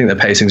neater. I think the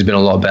pacing's been a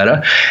lot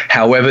better.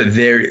 However,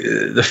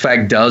 the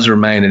fact does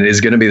remain, and it is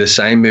going to be the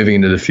same moving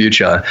into the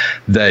future,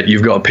 that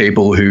you've got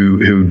people who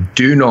who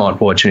do not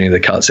watch any of the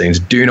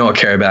cutscenes, do not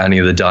care about any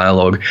of the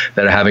dialogue,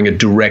 that are having a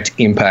direct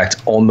impact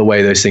on the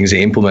way those things are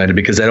implemented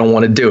because they don't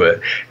want to do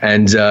it.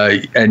 And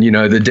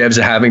the devs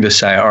are having to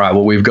say, all right,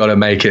 well, we've got to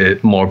make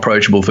it more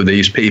approachable for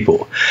these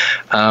people.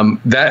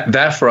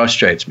 That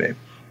frustrates me.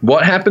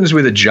 What happens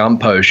with a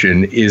jump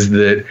potion is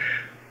that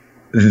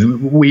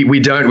we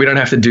don't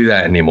have to do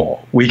that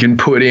anymore. We can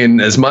put in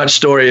as much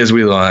story as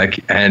we like,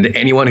 and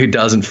anyone who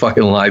doesn't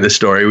fucking like the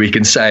story, we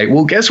can say,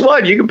 well, guess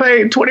what? You can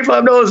pay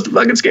 $25 to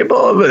fucking skip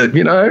all of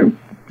it,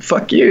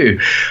 fuck you.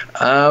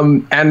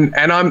 And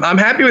I'm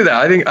happy with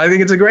that. I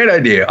think it's a great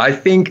idea. I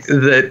think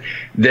that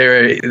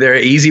there are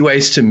easy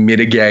ways to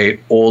mitigate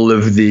all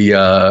of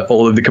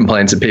the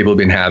complaints that people have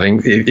been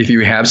having. If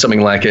you have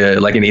something like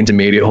an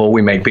intermediate haul,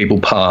 we make people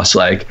pass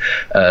like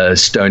a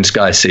Stone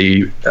Sky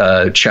Sea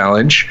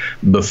challenge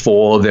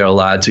before they're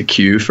allowed to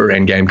queue for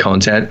endgame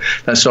content.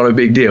 That's not a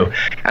big deal.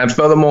 And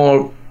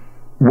furthermore,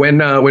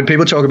 when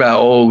people talk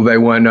about they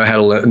won't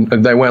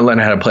learn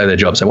how to play their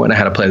jobs, they won't know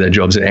how to play their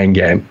jobs at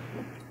endgame.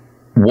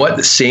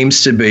 What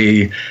seems to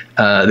be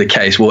the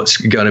case, what's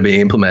going to be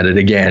implemented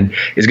again,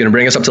 is going to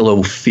bring us up to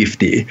level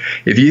 50.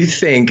 If you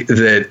think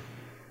that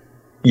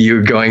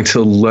you're going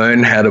to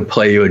learn how to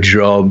play your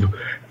job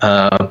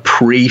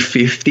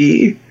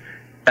pre-50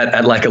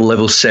 at like a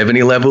level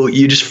 70 level,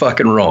 you're just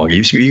fucking wrong.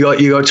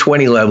 You got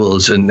 20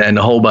 levels and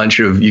a whole bunch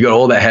of, you got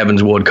all that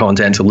Heaven's Ward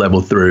content to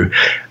level through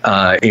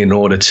in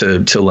order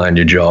to learn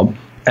your job.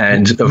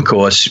 And of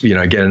course,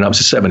 getting up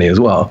to 70 as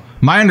well.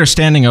 My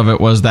understanding of it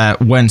was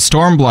that when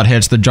Stormblood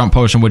hits, the jump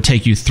potion would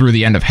take you through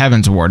the end of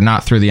Heaven's Ward,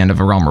 not through the end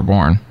of A Realm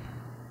Reborn.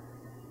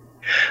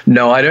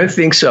 No, I don't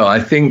think so. I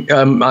think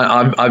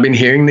I've been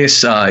hearing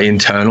this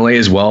internally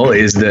as well,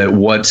 is that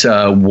what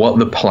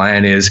the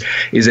plan is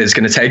it's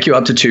going to take you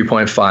up to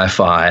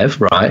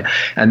 2.55, right?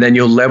 And then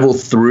you'll level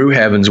through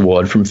Heaven's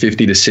Ward from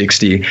 50 to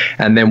 60.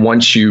 And then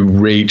once you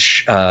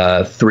reach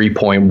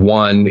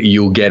 3.1,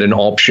 you'll get an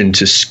option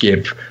to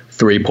skip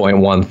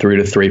 3.1 through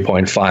to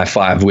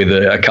 3.55 with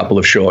a couple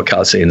of short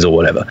cutscenes or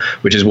whatever,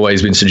 which is what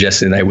he's been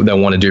suggesting they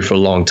want to do for a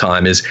long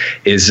time, is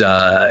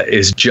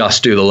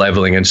just do the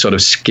leveling and sort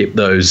of skip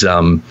those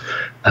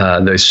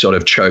sort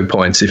of choke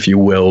points, if you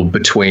will,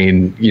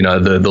 between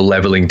the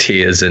leveling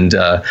tiers and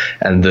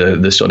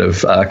the sort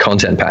of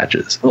content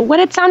patches.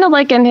 What it sounded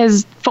like in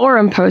his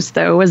forum post,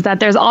 though, was that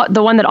there's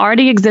the one that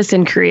already exists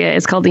in Korea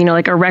is called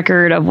like a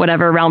record of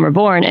whatever Realm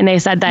Reborn, and they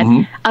said that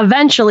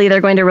eventually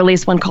they're going to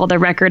release one called a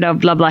record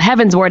of blah blah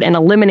Heaven's Ward and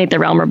eliminate the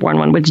Realm Reborn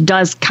one, which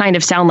does kind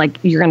of sound like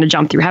you're going to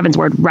jump through Heaven's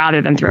Ward rather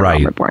than through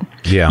Realm Reborn.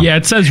 Yeah,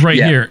 it says right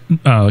here.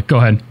 Go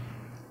ahead.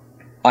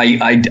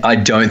 I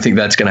don't think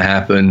that's going to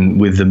happen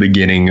with the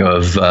beginning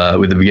of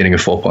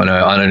 4.0.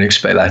 I don't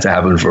expect that to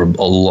happen for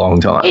a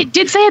long time. It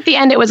did say at the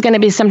end it was going to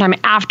be sometime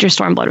after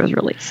Stormblood was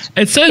released.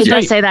 It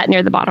does say that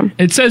near the bottom.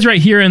 It says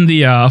right here in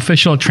the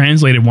official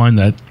translated one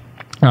that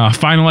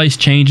finalized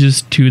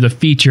changes to the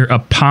feature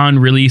upon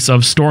release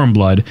of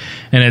Stormblood,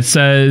 and it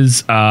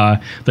says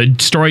the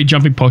story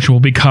jumping potion will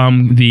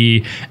become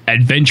the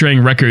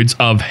adventuring records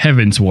of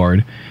Heaven's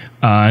Ward.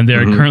 And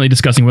they're currently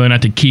discussing whether or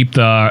not to keep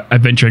the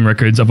adventuring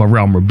records of A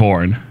Realm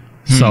Reborn.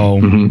 So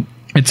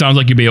it sounds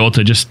like you'll be able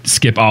to just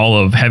skip all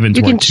of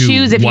Heaven's Ward. You can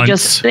choose if you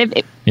just...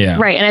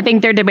 Right, and I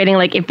think they're debating,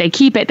 like, if they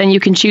keep it, then you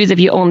can choose if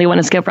you only want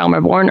to skip Realm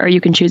Reborn, or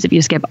you can choose if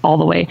you skip all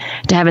the way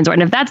to Heaven's Ward.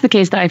 And if that's the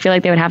case, then I feel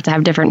like they would have to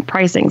have different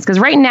pricings. Because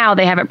right now,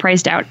 they have it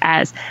priced out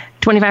as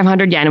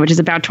 2,500 yen, which is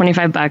about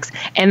 $25,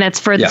 and that's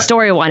for the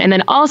story one, and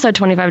then also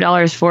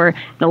 $25 for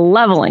the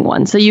leveling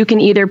one. So you can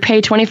either pay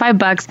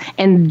 $25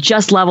 and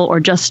just level or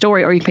just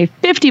story, or you can pay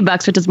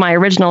 $50, which is my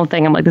original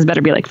thing. I'm like, this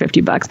better be like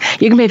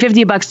 $50. You can pay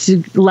 $50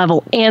 to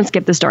level and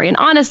skip the story. And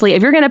honestly,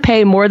 if you're going to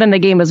pay more than the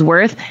game is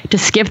worth to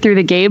skip through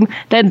the game,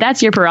 then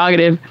that's your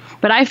prerogative.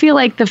 But I feel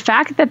like the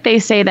fact that they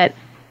say that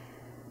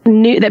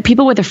that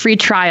people with a free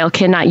trial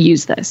cannot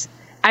use this,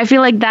 I feel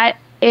like that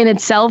in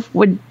itself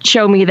would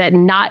show me that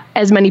not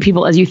as many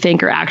people as you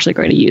think are actually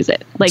going to use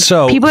it. Like,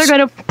 people are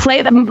going to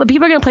play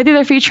through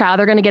their free trial.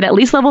 They're going to get at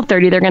least level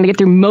 30. They're going to get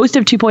through most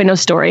of 2.0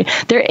 story.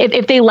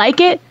 If they like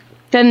it,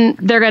 then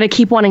they're going to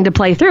keep wanting to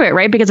play through it,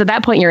 right? Because at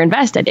that point you're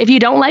invested. If you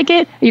don't like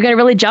it, you're going to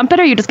really jump it,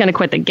 or you're just going to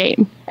quit the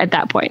game at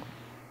that point.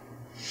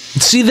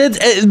 See,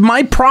 that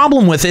my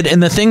problem with it,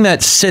 and the thing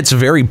that sits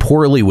very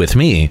poorly with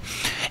me,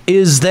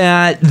 is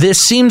that this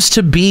seems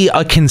to be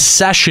a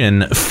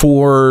concession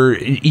for,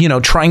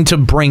 trying to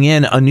bring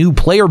in a new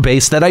player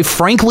base that I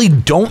frankly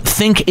don't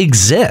think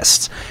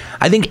exists.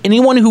 I think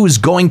anyone who is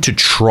going to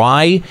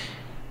try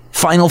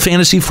Final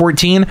Fantasy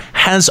XIV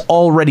has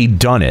already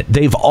done it.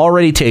 They've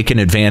already taken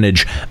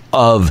advantage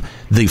of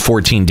the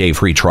 14-day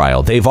free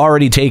trial. They've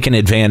already taken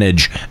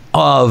advantage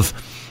of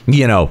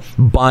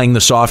buying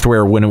the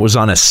software when it was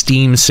on a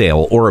Steam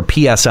sale or a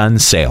PSN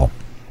sale.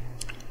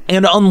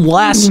 And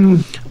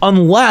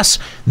unless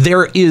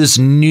there is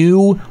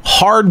new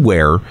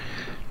hardware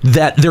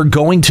that they're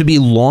going to be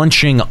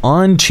launching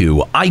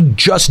onto. I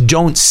just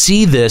don't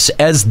see this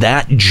as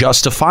that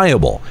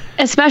justifiable.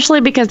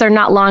 Especially because they're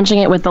not launching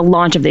it with the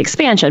launch of the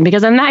expansion.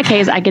 Because in that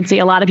case, I could see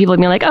a lot of people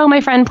being like, oh,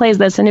 my friend plays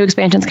this, a new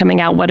expansion's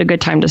coming out, what a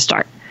good time to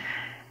start.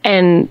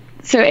 And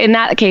so in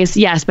that case,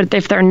 yes, but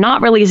if they're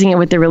not releasing it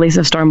with the release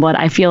of Stormblood,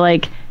 I feel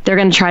like they're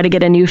going to try to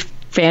get a new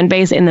fan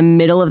base in the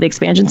middle of the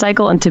expansion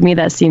cycle, and to me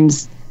that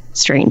seems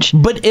strange.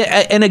 But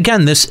and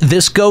again, this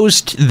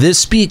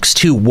speaks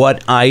to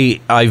what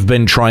I've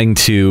been trying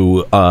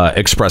to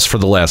express for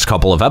the last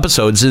couple of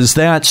episodes, is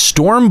that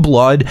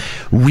Stormblood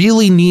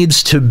really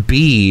needs to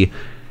be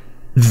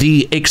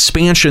the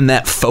expansion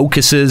that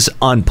focuses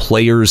on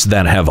players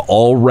that have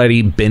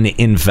already been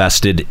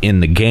invested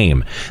in the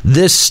game.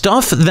 This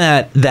stuff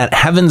that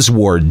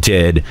Heavensward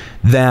did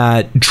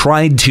that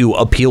tried to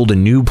appeal to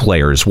new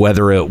players,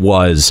 whether it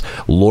was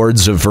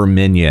Lords of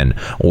Verminion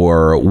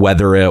or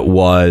whether it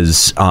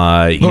was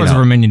Lords of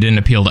Verminion didn't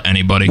appeal to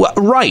anybody. Well,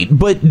 right,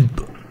 but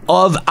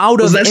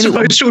was that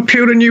supposed to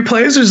appeal to new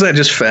players, or is that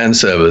just fan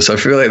service? I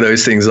feel like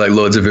those things like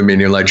Lords of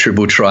Verminion, like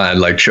Triple Triad,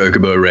 like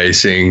Chocobo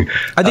Racing,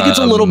 I think it's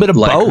a little bit of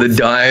like both. The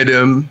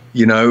Diadem,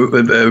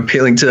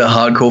 appealing to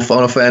hardcore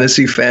Final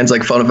Fantasy fans,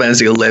 like Final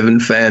Fantasy XI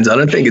fans. I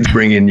don't think it's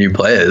bringing in new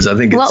players. I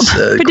think it's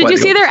but did you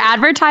see their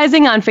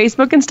advertising on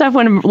Facebook and stuff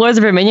when Lords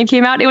of Verminion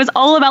came out? It was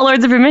all about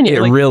Lords of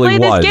Verminion. It really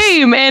play was. This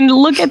game and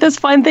look at this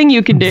fun thing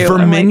you can do.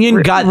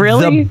 Verminion got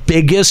the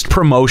biggest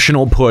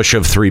promotional push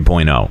of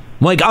 3.0.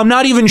 Like, I'm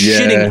not even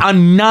shitting.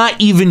 I'm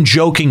not even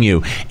joking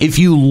you. If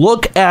you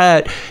look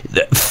at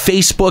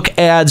Facebook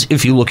ads,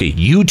 if you look at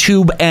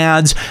YouTube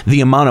ads, the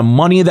amount of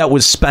money that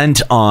was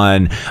spent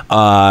on,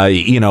 what do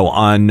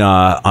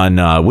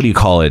you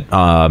call it?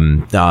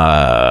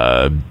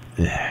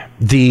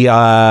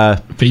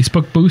 The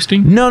Facebook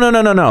boosting?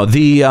 No.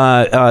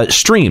 The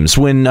streams,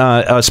 when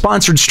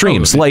sponsored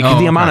streams,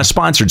 the amount of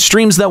sponsored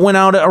streams that went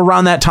out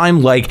around that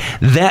time, like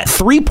that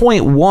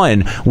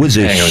 3.1 was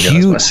a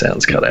huge. My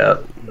sound's cut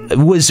out.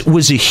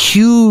 Was a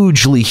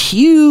hugely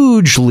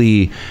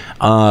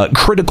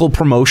critical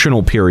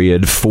promotional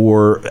period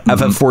for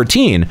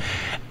FF14.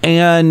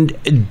 And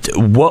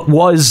what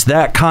was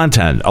that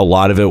content? A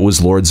lot of it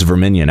was Lords of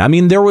Verminion. I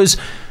mean, there was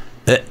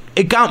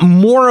it got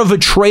more of a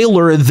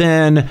trailer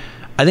than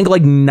I think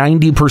like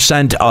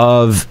 90%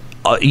 of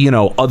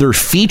other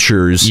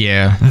features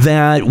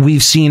that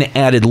we've seen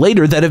added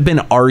later that have been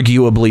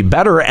arguably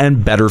better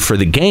and better for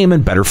the game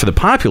and better for the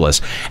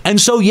populace. And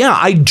so,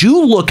 I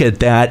do look at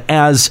that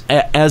as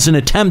an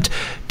attempt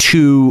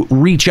to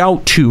reach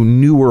out to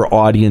newer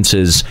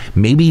audiences,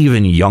 maybe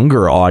even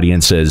younger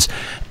audiences.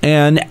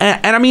 And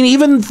I mean,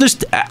 even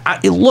this,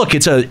 look,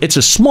 it's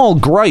a small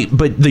gripe,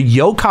 but the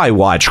Yokai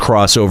Watch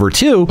crossover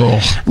too,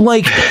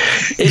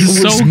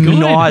 it was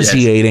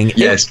nauseating.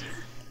 Yes.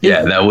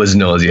 Yeah, that was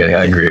nauseating.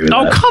 I agree with that.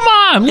 Oh, come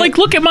on.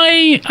 Look at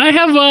I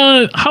have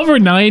a Hover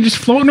Knight just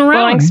floating around.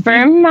 Flowing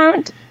sperm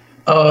mount?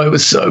 Oh, it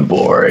was so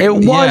boring. It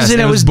was,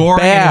 and it was boring.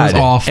 Bad. It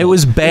was awful. It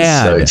was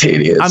bad. It was so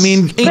tedious. I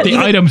mean, the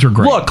items were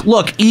great.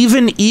 Look,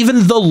 even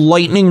the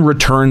Lightning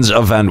Returns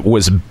event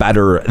was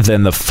better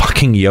than the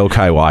fucking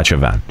Yokai Watch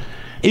event.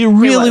 It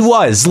really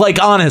was.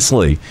 Like,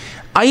 honestly.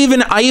 I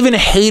even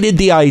hated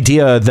the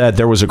idea that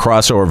there was a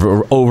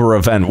crossover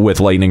event with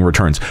Lightning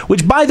Returns,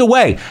 which, by the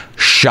way,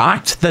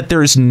 shocked that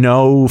there's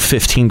no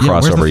 15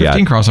 crossover yet.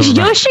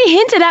 Yoshi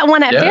hinted at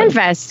one at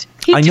FanFest.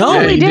 He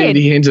totally did.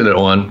 He hinted at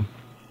one.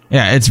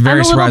 Yeah, it's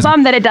very surprising. I'm a little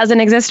bummed that it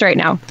doesn't exist right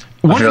now.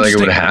 I feel like it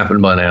would have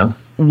happened by now.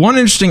 One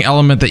interesting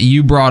element that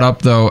you brought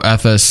up, though,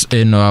 Ethys,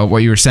 in what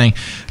you were saying,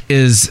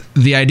 is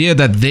the idea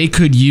that they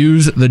could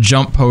use the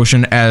jump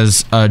potion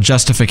as a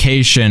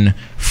justification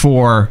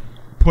for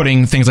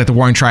putting things like the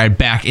Warring Triad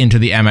back into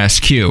the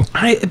MSQ.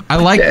 I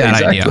like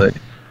that idea.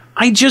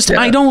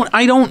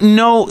 I don't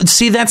know.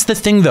 See, that's the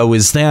thing, though,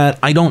 is that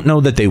I don't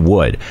know that they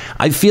would.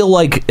 I feel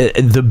like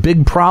the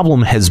big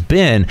problem has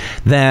been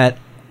that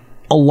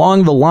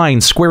along the line,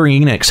 Square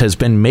Enix has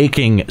been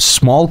making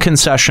small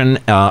concession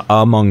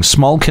among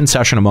small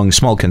concession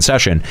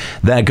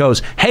that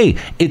goes, hey,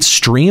 it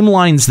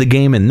streamlines the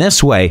game in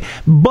this way,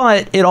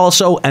 but it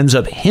also ends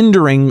up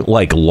hindering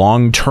like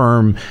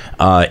long-term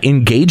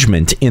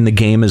engagement in the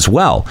game as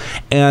well.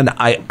 And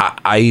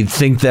I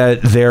think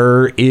that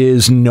there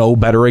is no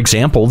better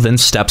example than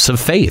Steps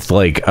of Faith,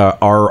 like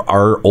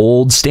our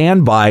old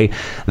standby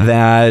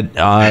that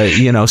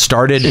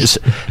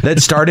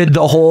started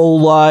the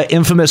whole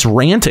infamous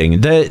ranting.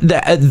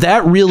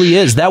 That really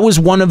is. That was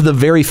one of the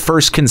very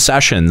first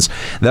concessions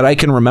that I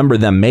can remember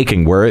them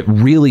making, where it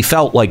really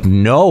felt like,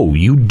 no,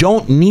 you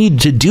don't need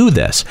to do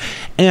this.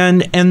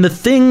 And the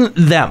thing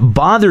that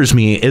bothers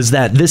me is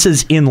that this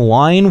is in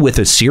line with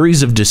a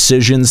series of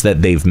decisions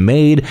that they've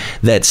made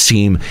that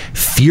seem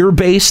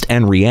fear-based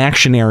and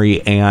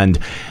reactionary, and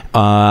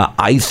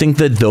I think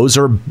that those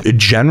are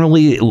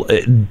generally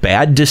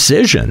bad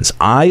decisions.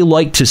 I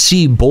like to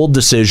see bold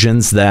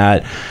decisions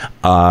that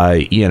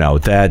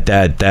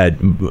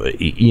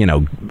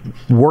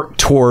work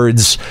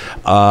towards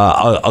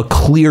a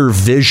clear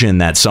vision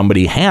that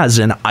somebody has,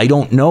 and I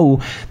don't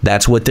know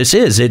that's what this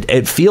is.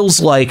 It feels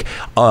like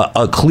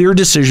a clear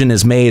decision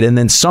is made, and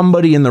then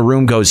somebody in the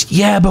room goes,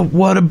 yeah, but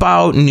what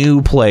about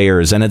new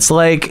players? And it's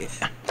like,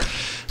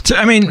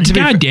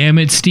 God damn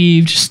it,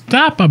 Steve! Just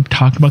stop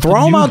talking about.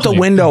 Throw them out the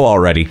window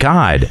already.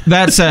 God.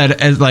 That said,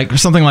 as like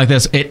something like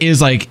this, it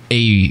is like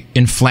a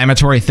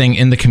inflammatory thing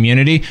in the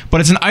community, but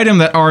it's an item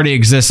that already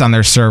exists on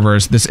their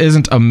servers. This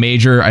isn't a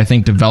major, I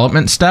think,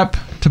 development step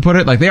to put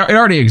it. Like it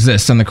already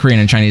exists on the Korean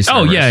and Chinese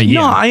servers. Oh yeah.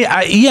 No,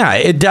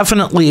 it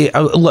definitely.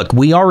 Look,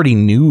 we already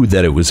knew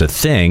that it was a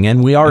thing,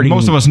 and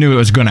most of us knew it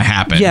was going to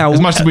happen. Yeah, as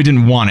much as we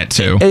didn't want it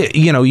to.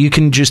 You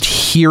can just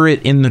hear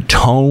it in the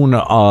tone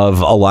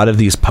of a lot of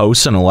these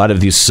posts and a lot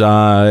of these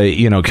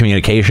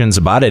communications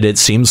about it. It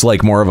seems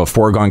like more of a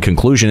foregone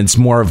conclusion. It's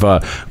more of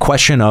a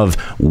question of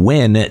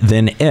when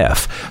than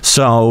if.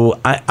 So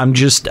I'm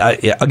just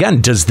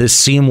again, does this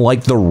seem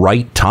like the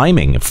right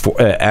timing at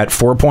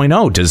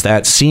 4.0? Does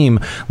that seem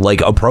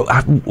like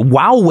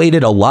WoW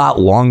waited a lot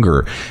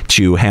longer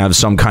to have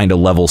some kind of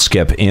level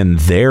skip in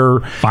their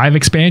 5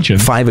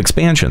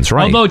 expansions,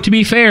 right? Although to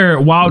be fair,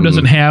 WoW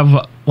doesn't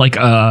have like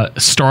a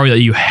story that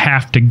you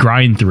have to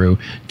grind through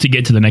to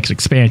get to the next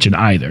expansion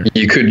either.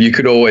 You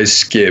could always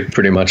skip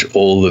pretty much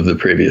all of the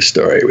previous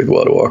story with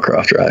World of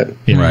Warcraft, right?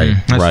 Yeah.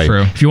 That's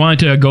true. If you wanted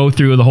to go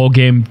through the whole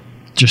game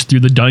just through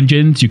the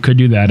dungeons, you could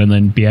do that and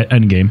then be at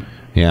endgame.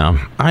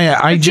 Yeah,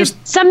 I just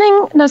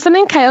something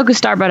Kyoku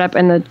Star brought up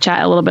in the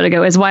chat a little bit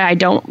ago is why I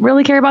don't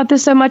really care about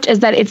this so much is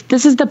that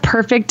this is the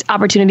perfect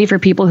opportunity for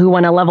people who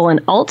want to level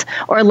an alt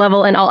or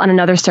level an alt on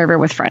another server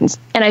with friends.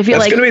 And I feel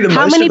that's like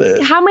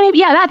how many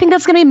yeah, I think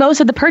that's going to be most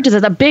of the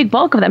purchases, a big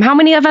bulk of them. How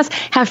many of us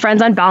have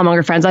friends on Balmung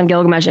or friends on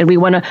Gilgamesh and we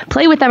want to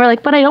play with them? We're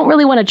like, but I don't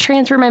really want to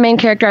transfer my main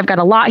character. I've got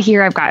a lot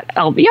here. I've got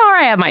LBR.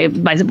 I have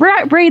my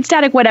raid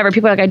static, whatever.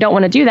 People are like, I don't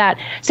want to do that.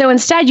 So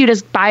instead, you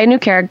just buy a new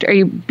character, or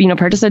you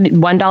purchase a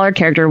 $1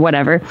 character,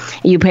 whatever.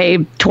 You pay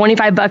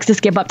 $25 to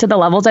skip up to the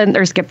levels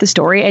or skip the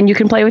story, and you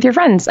can play with your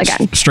friends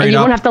again. Straight and you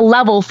up. won't have to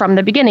level from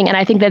the beginning. And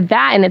I think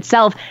that in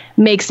itself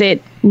makes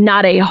it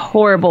not a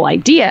horrible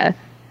idea.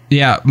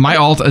 Yeah, my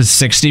alt is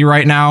 60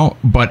 right now,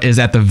 but is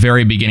at the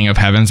very beginning of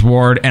Heaven's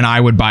Ward, and I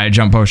would buy a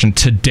jump potion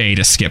today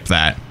to skip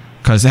that.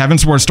 Because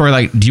Heaven's Ward story,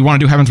 like, do you want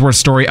to do Heaven's Ward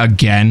story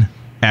again?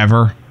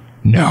 Ever?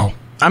 No.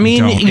 I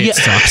mean, it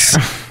sucks.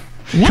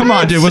 Come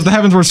on, dude. Was the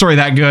Heaven's Word story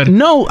that good?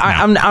 No,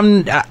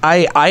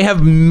 I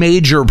have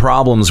major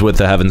problems with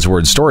the Heaven's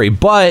Word story,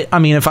 but I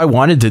mean, if I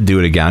wanted to do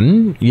it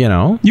again,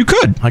 you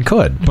could. I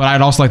could, but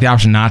I'd also like the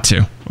option not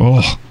to.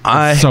 Oh,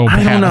 so bad.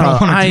 I don't know. I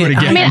don't want to do it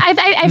again. I mean, I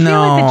feel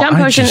like the jump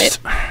potion.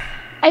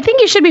 I think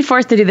you should be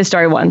forced to do the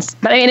story once.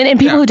 But and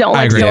people who don't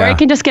like story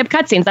can just skip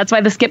cutscenes. That's why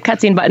the skip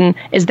cutscene button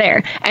is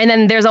there. And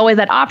then there's always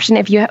that option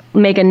if you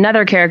make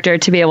another character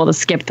to be able to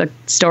skip the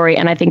story.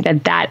 And I think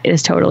that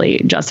is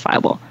totally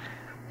justifiable.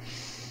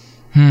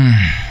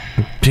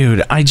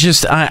 Dude, I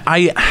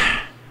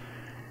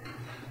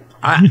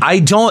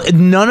don't,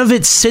 none of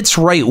it sits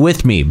right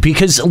with me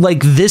because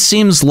like this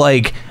seems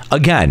like,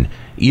 again,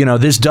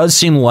 this does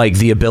seem like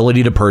the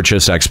ability to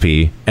purchase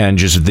XP and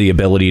just the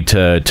ability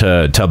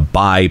to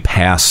buy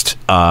past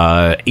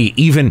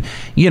even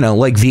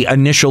like the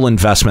initial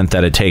investment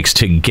that it takes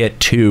to get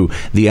to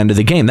the end of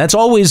the game. That's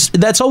always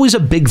a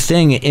big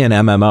thing in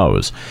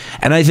MMOs,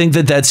 and I think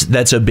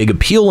that's a big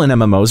appeal in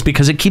MMOs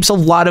because it keeps a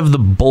lot of the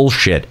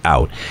bullshit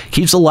out,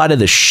 keeps a lot of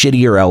the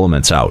shittier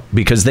elements out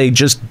because they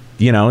just.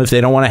 If they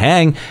don't want to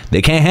hang,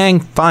 they can't hang.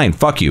 Fine,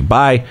 fuck you,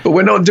 bye. But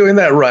we're not doing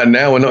that right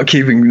now. We're not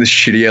keeping the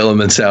shitty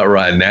elements out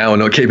right now. We're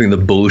not keeping the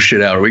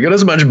bullshit out. We got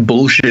as much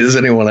bullshit as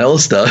anyone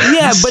else does.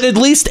 Yeah, but at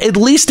least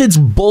it's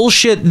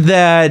bullshit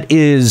that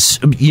is,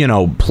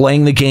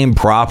 playing the game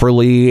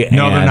properly.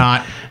 No, they're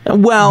not.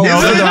 Well,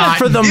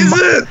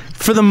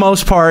 for the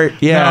most part,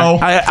 yeah. No.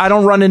 I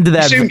don't run into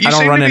that. I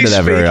don't run into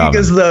that very often.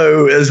 As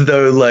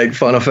though like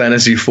Final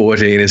Fantasy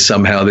XIV is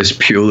somehow this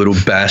pure little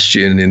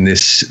bastion in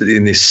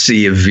this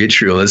sea of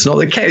vitriol. It's not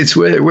the case.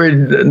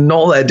 We're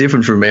not that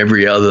different from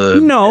every other.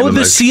 No, MMO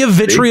the sea of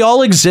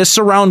vitriol exists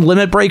around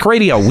Limit Break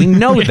Radio. We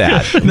know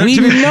that. We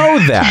know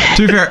that.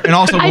 To be fair, and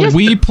also when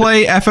we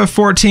play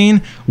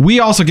FF14, we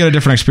also get a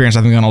different experience,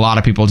 I think, than a lot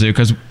of people do.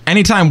 Because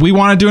anytime we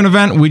want to do an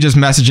event, we just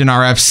message in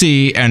our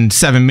FC and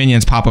 7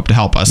 minions pop up to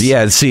help us.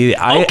 Yeah, see,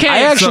 I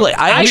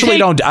actually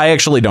don't. Oh,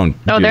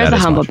 do there's that a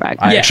as humble much. brag.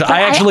 I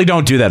actually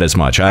don't do that as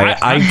much.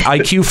 I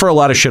queue for a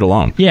lot of shit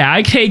alone. Yeah,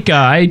 I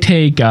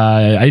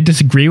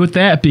disagree with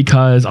that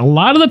because a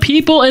lot of the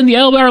people in the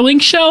LBR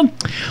Link show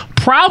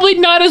probably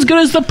not as good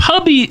as the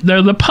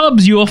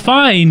pubs you will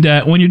find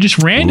when you're just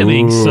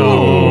randoming.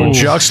 So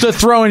Juxta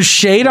throwing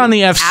shade on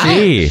the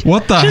FC. Ouch.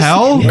 What the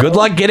hell? Good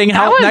luck getting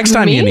help next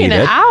time you need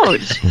it.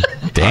 Ouch.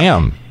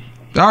 Damn.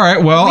 All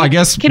right, well, I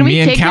guess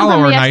me and Callow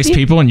are nice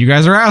people and you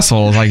guys are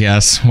assholes, I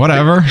guess.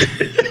 Whatever.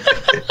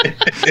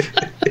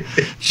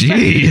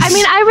 Jeez. I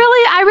mean,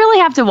 I really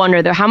have to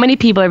wonder though, how many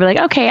people are like,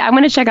 okay, I'm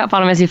going to check out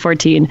Final Fantasy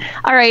XIV.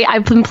 All right,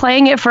 I've been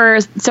playing it for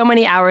so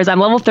many hours. I'm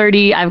level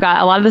 30. I've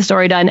got a lot of the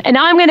story done, and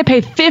now I'm going to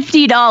pay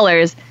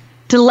 $50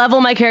 to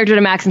level my character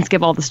to max and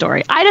skip all the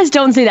story. I just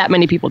don't see that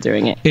many people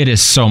doing it. It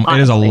is it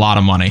is a lot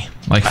of money.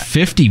 Like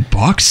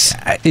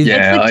 $50.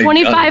 Yeah, it's like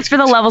 25 for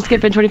the level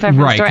skip and 25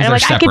 for the story. And I'm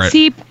like,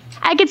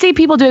 I could see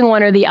people doing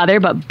one or the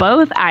other, but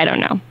both, I don't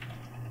know.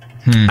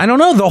 I don't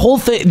know. The whole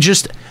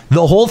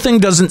thing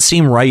doesn't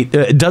seem right.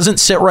 It doesn't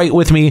sit right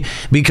with me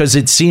because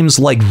it seems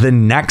like the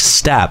next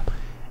step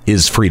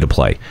is free to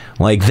play.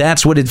 Like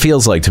that's what it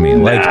feels like to me.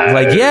 Like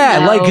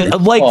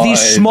these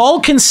small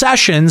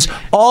concessions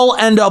all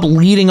end up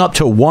leading up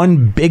to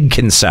one big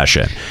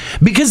concession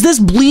because this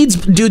bleeds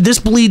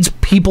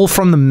people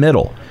from the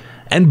middle.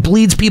 And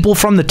bleeds people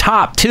from the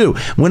top too.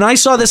 When I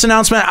saw this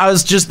announcement, I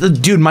was just,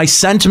 my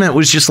sentiment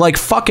was just like,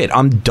 fuck it,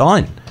 I'm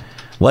done.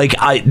 Like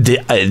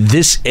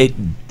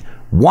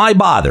why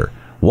bother?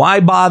 Why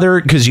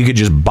bother? Because you could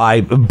just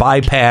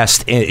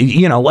bypass,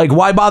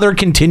 why bother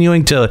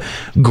continuing to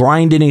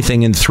grind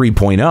anything in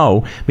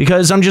 3.0?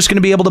 Because I'm just going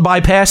to be able to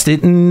bypass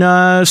it in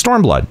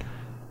Stormblood.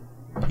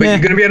 But you're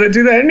going to be able to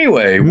do that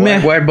anyway.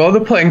 Why bother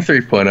playing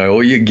 3.0?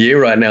 All your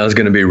gear right now is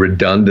going to be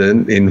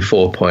redundant in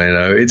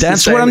 4.0.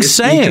 That's what I'm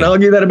saying. You can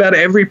argue that about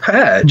every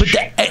patch.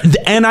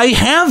 And I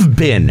have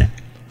been.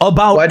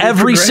 About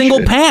every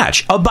single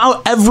patch.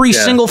 About every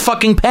single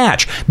fucking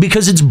patch.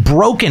 Because it's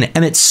broken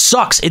and it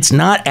sucks. It's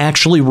not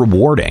actually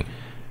rewarding.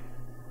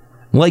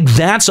 Like,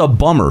 that's a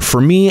bummer for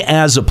me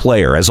as a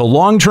player. As a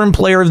long-term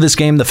player of this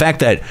game, the fact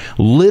that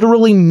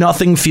literally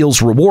nothing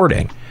feels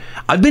rewarding.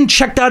 I've been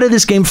checked out of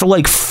this game for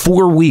like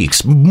 4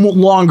 weeks.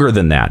 Longer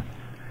than that.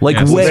 Like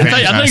way. I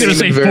thought you were going to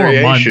say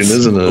 4 months,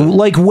 isn't it?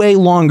 Like way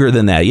longer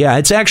than that. Yeah,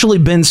 it's actually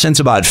been since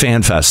about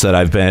FanFest that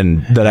I've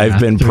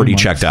been pretty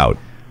checked out.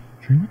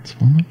 3 months,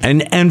 4 months.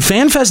 And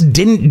FanFest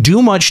didn't do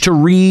much to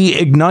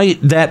reignite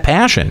that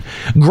passion.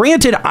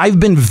 Granted, I've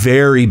been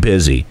very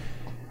busy.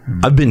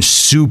 I've been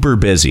super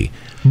busy.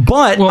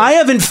 But I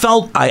haven't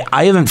felt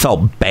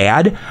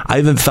bad. I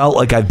haven't felt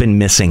like I've been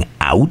missing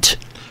out.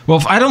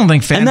 Well, I don't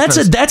think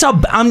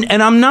FanFest...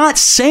 And I'm not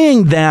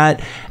saying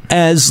that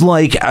as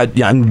like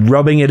I'm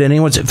rubbing it in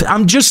anyone's.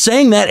 I'm just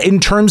saying that in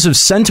terms of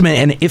sentiment,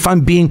 and if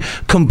I'm being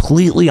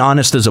completely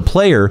honest as a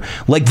player,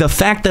 like the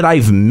fact that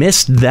I've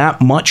missed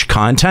that much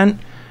content,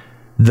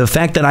 the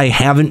fact that I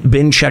haven't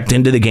been checked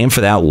into the game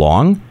for that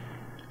long,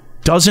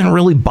 doesn't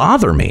really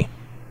bother me.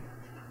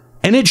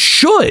 And it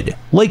should.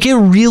 Like it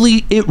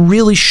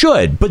really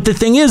should. But the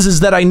thing is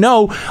that I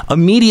know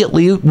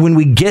immediately when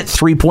we get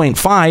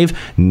 3.5,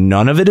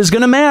 none of it is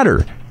going to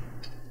matter.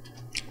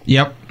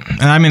 Yep.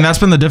 And I mean, that's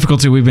been the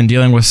difficulty we've been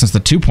dealing with since the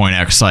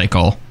 2.x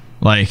cycle.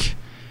 Like,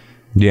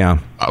 yeah,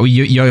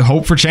 you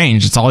hope for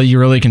change. It's all you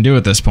really can do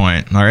at this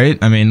point. All right.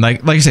 I mean,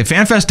 like I say,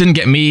 FanFest didn't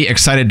get me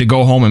excited to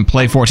go home and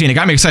play 14. It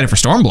got me excited for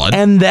Stormblood.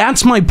 And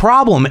that's my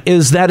problem,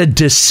 is that a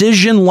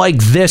decision like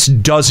this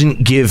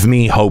doesn't give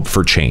me hope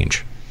for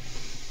change.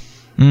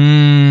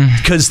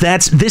 Because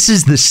this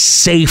is the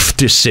safe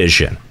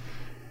decision.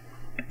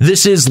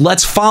 This is,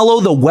 let's follow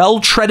the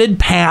well-treaded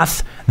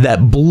path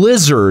that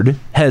Blizzard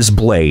has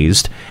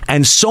blazed,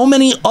 and so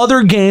many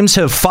other games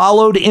have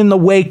followed in the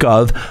wake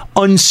of,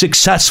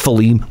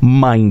 unsuccessfully,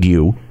 mind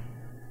you.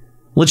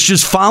 Let's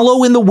just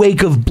follow in the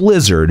wake of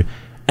Blizzard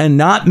and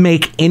not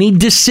make any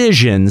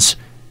decisions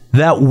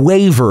that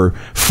waver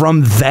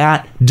from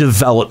that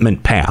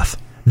development path.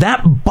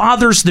 That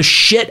bothers the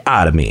shit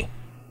out of me.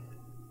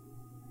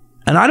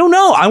 And I don't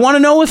know. I want to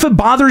know if it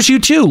bothers you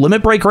too.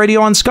 Limit Break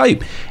Radio on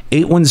Skype.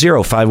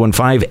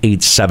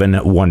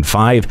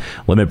 810-515-8715.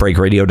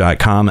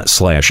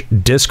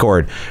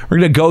 LimitBreakRadio.com/Discord. We're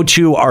going to go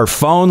to our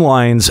phone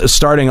lines,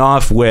 starting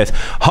off with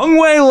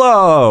Hungwei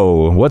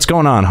Lo. What's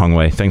going on,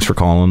 Hungwei? Thanks for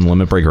calling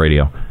Limit Break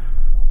Radio.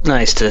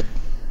 Nice to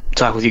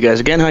talk with you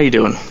guys again. How you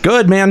doing?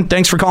 Good, man.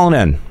 Thanks for calling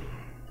in.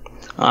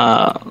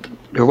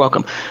 You're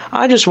welcome.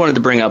 I just wanted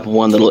to bring up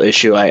one little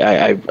issue.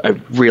 I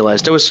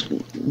realized I was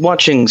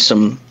watching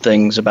some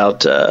things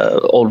about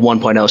old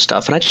 1.0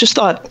 stuff, and I just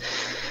thought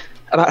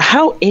about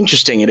how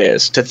interesting it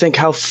is to think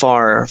how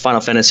far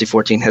Final Fantasy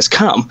XIV has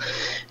come.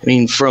 I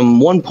mean, from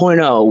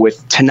 1.0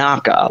 with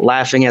Tanaka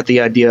laughing at the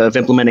idea of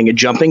implementing a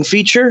jumping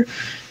feature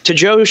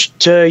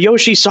to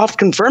Yoshi soft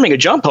confirming a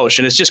jump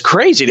potion is just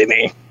crazy to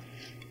me.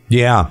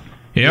 Yeah.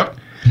 Yep.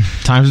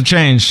 Times have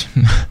changed.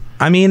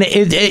 I mean,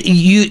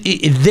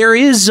 there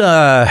is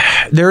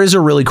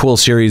a really cool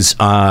series,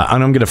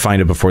 and I'm going to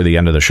find it before the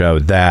end of the show,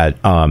 that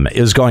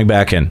is going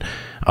back and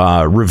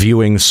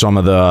reviewing some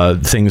of the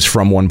things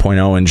from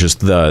 1.0 and just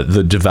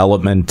the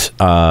development,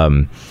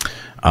 the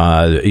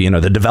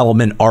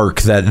development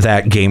arc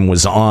that game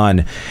was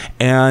on,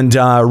 and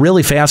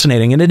really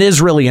fascinating. And it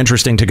is really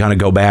interesting to kind of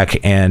go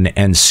back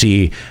and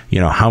see,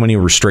 how many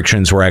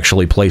restrictions were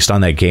actually placed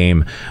on that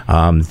game,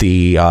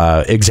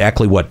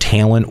 exactly what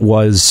talent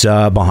was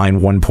behind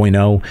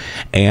 1.0,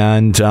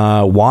 and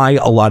why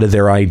a lot of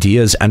their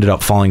ideas ended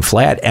up falling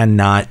flat and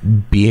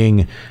not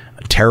being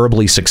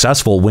terribly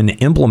successful when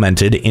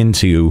implemented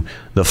into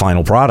the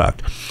final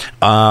product.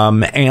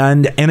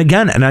 And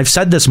again, and I've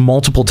said this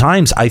multiple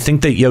times, I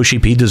think that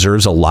Yoshi-P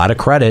deserves a lot of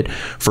credit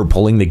for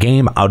pulling the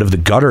game out of the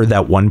gutter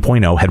that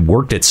 1.0 had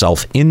worked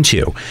itself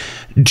into.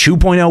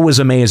 2.0 was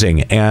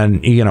amazing,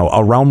 and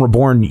A Realm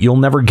Reborn, you'll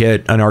never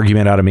get an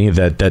argument out of me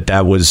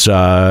that was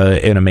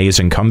an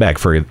amazing comeback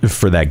for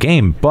that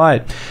game,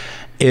 but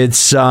it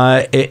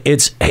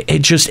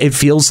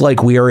feels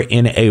like we are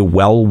in a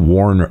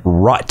well-worn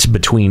rut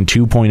between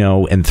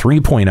 2.0 and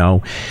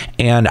 3.0,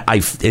 and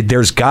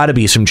there's got to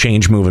be some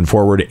change moving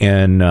forward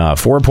in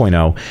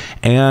 4.0,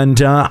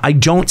 and I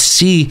don't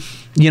see,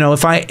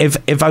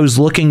 if I was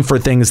looking for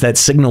things that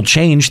signal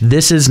change,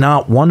 this is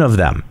not one of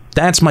them.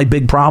 That's my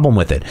big problem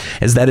with it,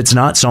 is that it's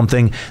not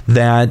something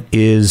that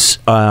is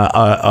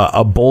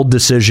a bold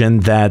decision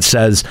that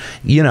says,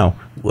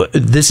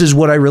 this is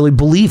what I really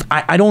believe.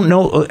 I don't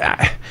know.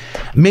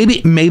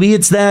 Maybe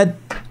it's that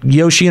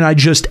Yoshi and I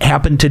just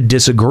happen to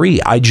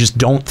disagree. I just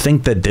don't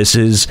think that this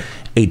is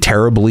a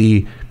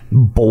terribly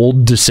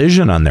bold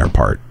decision on their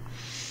part.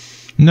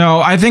 No,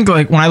 I think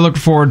like when I look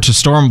forward to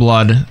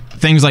Stormblood,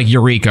 things like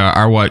Eureka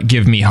are what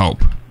give me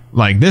hope.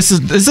 Like this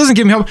doesn't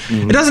give me hope.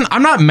 It doesn't.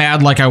 I'm not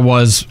mad like I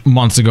was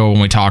months ago when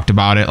we talked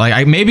about it.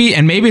 Like maybe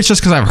it's just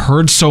because I've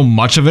heard so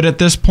much of it at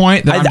this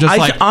point that I'm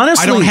just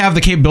honestly, I don't have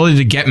the capability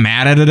to get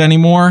mad at it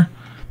anymore.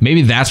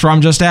 Maybe that's where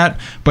I'm just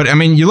at. But I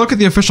mean, you look at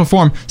the official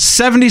forum,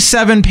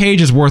 77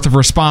 pages worth of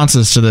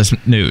responses to this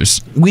news.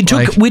 We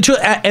took,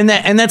 and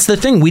that's the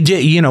thing. We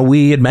did,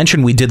 we had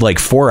mentioned we did like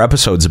 4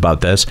 episodes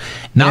about this.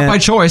 Not by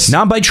choice.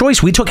 Not by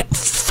choice. We took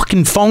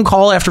fucking phone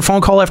call after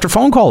phone call after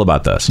phone call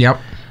about this. Yep.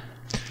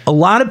 A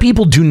lot of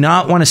people do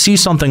not want to see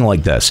something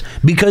like this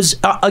because,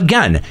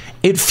 again,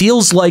 it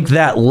feels like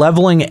that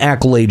leveling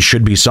accolade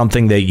should be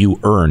something that you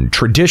earn.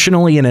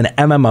 Traditionally, in an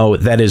MMO,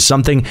 that is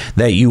something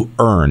that you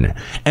earn.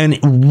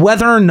 And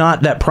whether or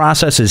not that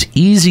process is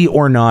easy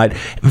or not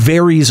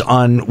varies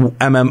on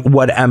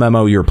what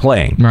MMO you're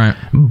playing. Right.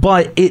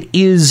 But it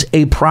is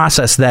a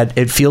process that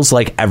it feels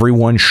like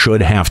everyone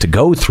should have to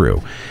go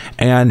through.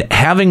 And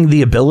having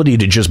the ability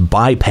to just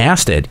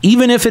bypass it,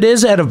 even if it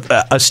is at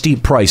a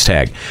steep price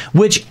tag,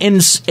 which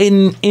in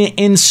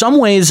some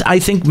ways I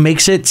think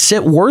makes it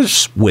sit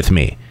worse with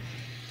me.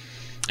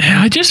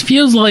 It just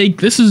feels like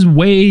this is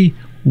way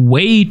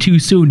too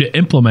soon to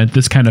implement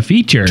this kind of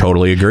feature.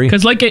 Totally agree.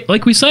 Because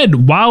like we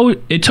said, WoW,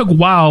 it took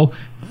WoW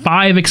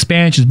 5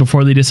 expansions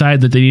before they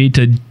decided that they need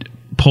to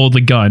pull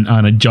the gun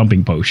on a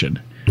jumping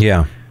potion.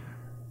 Yeah.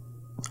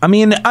 I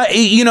mean,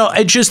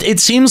 it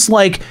seems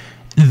like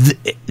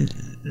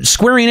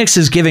Square Enix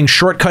is giving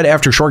shortcut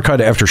after shortcut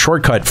after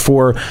shortcut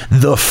for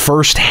the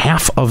first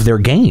half of their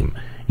game.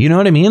 You know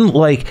what I mean?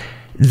 Like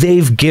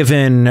they've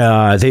given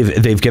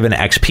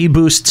XP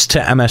boosts to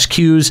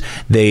MSQs.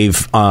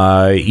 They've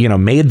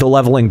made the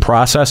leveling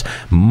process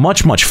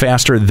much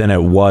faster than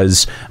it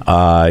was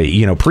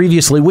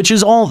previously, which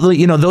is all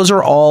those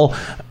are all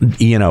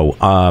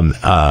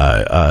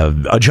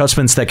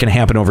adjustments that can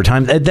happen over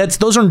time.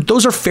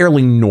 Those are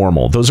fairly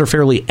normal. Those are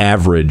fairly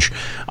average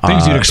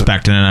things you'd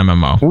expect in an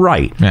MMO.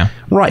 Right. Yeah.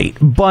 Right.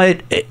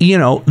 But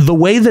the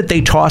way that they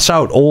toss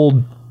out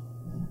old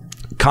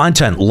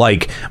content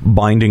like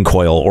Binding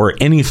Coil or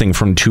anything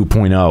from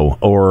 2.0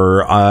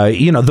 or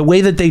the way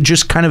that they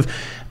just kind of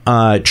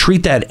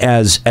treat that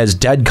as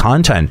dead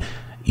content,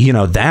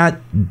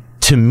 that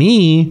to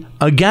me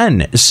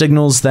again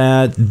signals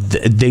that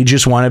they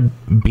just want to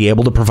be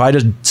able to provide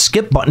a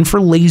skip button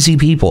for lazy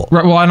people.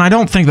 Right. Well, and I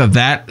don't think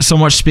that so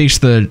much speaks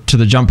to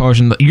the jump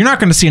potion. You're not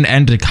going to see an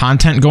end to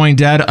content going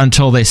dead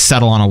until they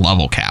settle on a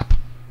level cap.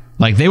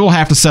 Like they will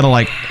have to settle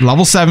like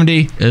level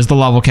 70 is the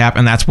level cap,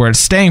 and that's where it's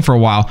staying for a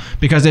while,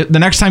 because the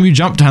next time you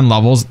jump 10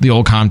 levels, the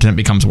old content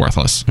becomes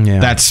worthless. Yeah.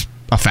 That's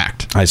a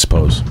fact. I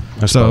suppose.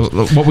 So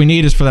what we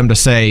need is for them to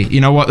say,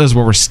 you know what, this is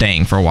where we're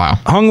staying for a while.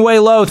 Hung Way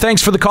Low,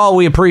 thanks for the call.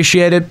 We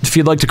appreciate it. If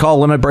you'd like to call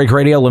Limit Break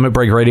Radio on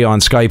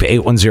Skype,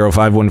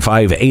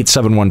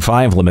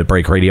 810-515-8715,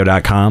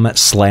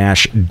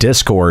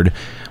 limitbreakradio.com/Discord.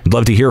 We'd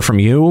love to hear from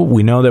you.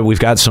 We know that we've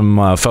got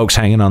some folks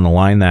hanging on the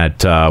line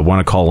that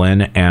want to call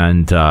in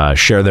and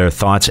share their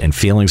thoughts and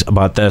feelings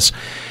about this.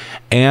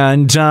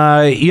 And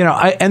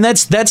and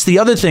that's the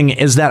other thing,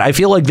 is that I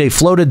feel like they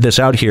floated this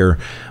out here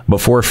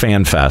before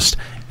FanFest,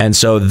 and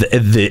so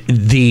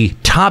the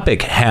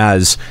topic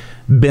has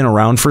been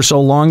around for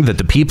so long that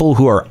the people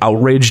who are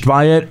outraged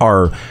by it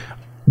are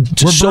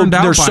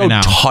they're so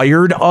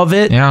tired of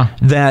it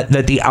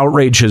that the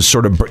outrage has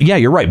sort of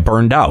you're right,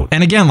 burned out.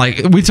 And again,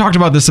 like we talked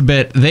about this a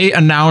bit, they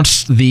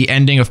announced the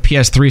ending of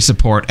PS3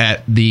 support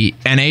at the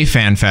NA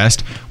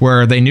FanFest,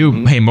 where they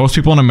knew, hey, most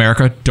people in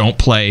America don't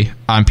play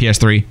on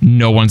PS3.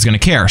 No one's going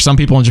to care. Some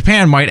people in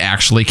Japan might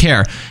actually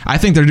care. I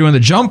think they're doing the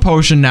jump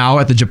potion now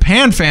at the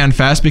Japan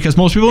FanFest because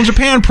most people in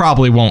Japan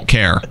probably won't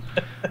care.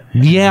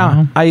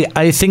 Yeah,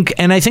 I think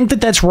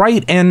that that's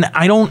right, and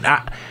I don't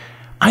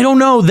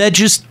know. That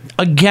just,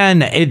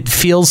 again, it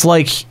feels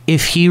like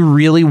if he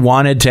really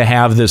wanted to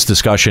have this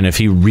discussion, if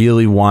he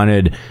really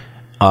wanted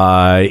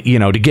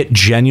to get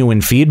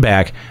genuine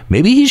feedback,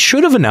 maybe he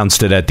should have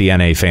announced it at the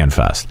NA Fan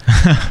Fest.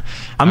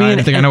 I mean,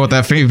 I think I know what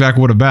that feedback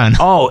would have been.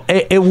 Oh,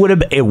 it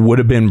would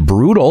have been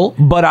brutal,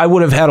 but I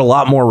would have had a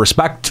lot more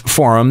respect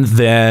for him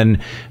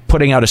than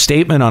putting out a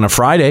statement on a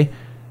Friday.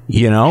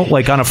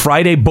 Like on a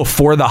Friday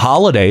before the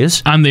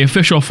holidays on the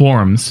official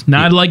forums,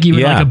 not like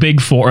even like a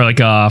big or like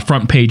a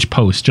front page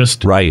post.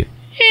 Just right.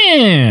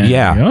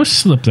 Yeah.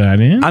 Slip that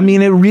in. I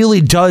mean, it really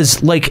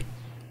does. Like,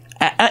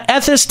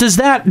 Ethys,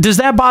 does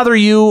that bother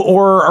you,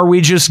 or are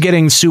we just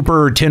getting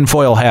super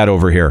tinfoil hat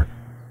over here?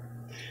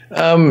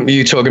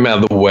 You talking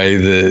about the way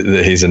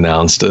that he's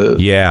announced it?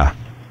 Yeah.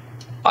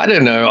 I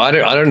don't know. I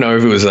don't know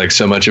if it was like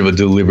so much of a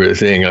deliberate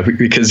thing,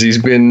 because he's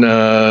been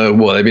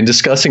they've been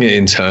discussing it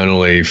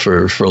internally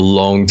for a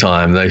long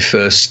time. They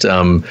first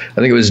I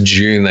think it was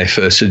June they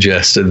first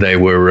suggested they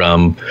were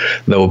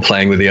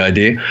playing with the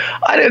idea.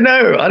 I don't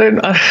know.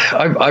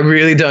 I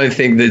really don't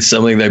think that's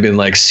something they've been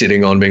like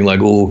sitting on, being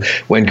like, oh,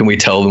 when can we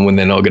tell them when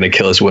they're not going to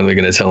kill us? When we're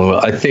going to tell them?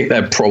 I think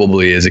that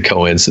probably is a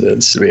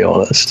coincidence, to be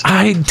honest.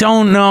 I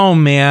don't know,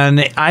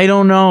 man. I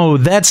don't know.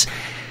 That's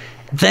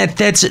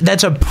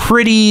a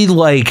pretty PR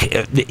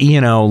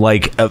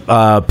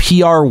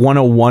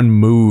 101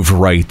 move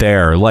right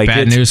there. Like,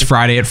 bad news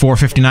Friday at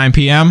 4:59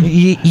 p.m.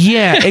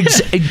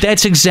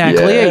 That's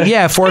exactly it.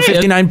 Yeah,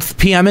 4:59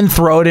 p.m. and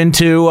throw it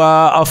into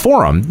a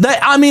forum.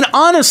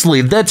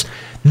 Honestly, that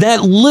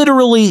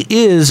literally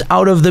is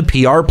out of the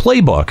PR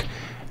playbook.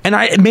 And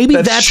maybe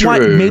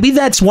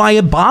that's why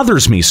it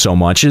bothers me so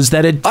much, is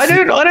that it. I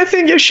don't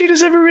think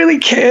Yoshida's ever really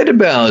cared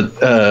about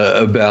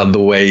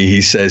the way he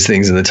says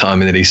things and the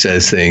timing that he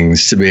says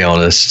things. To be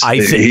honest, I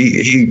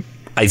think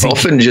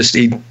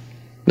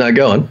No,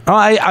 go on.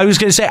 I was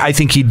going to say, I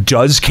think he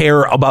does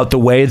care about the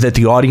way that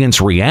the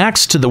audience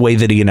reacts to the way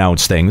that he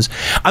announced things.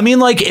 I mean,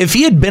 like, if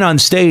he had been on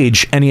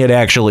stage and he had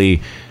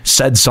actually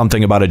said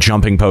something about a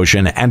jumping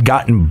potion and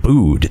gotten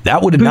booed,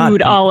 that would have not...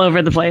 Booed all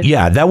over the place.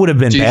 Yeah, that would have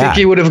been bad. Do you think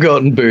he would have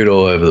gotten booed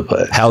all over the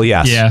place? Hell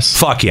yes. Yes.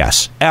 Fuck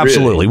yes.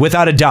 Absolutely. Really?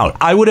 Without a doubt.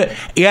 I would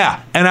have...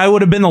 Yeah, and I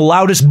would have been the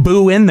loudest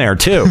boo in there,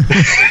 too.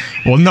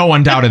 Well, no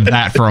one doubted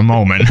that for a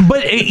moment.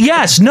 But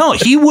yes, no,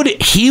 he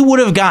would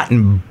have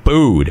gotten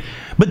booed.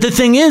 But the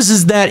thing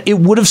is that it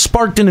would have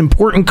sparked an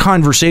important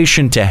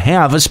conversation to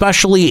have,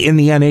 especially in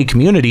the NA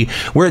community,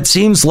 where it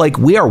seems like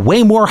we are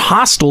way more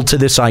hostile to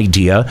this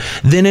idea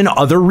than in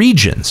other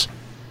regions.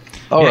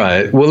 All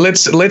right. Well,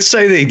 let's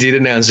say they did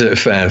announce it at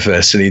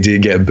FanFest and he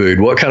did get booed.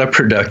 What kind of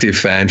productive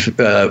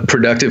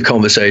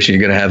conversation are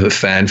you going to have at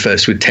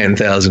FanFest with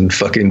 10,000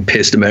 fucking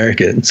pissed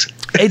Americans?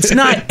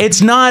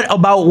 It's not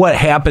about what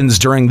happens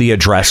during the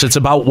address. It's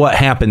about what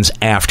happens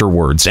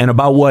afterwards and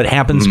about what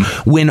happens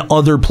when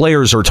other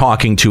players are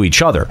talking to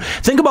each other.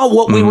 Think about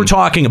what we were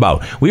talking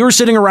about. We were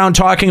sitting around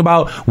talking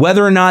about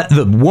whether or not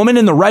the woman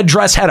in the red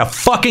dress had a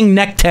fucking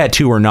neck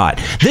tattoo or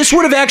not. This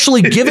would have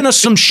actually given us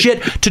some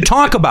shit to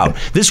talk about.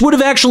 This would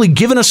have actually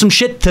given us some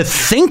shit to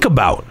think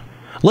about.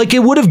 Like, it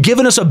would have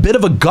given us a bit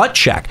of a gut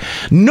check.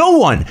 No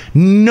one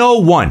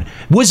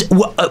was...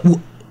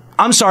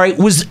 I'm sorry,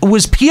 was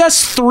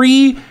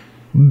PS3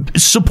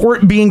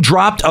 support being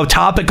dropped a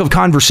topic of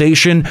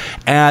conversation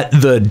at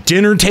the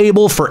dinner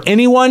table for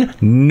anyone?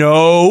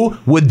 No.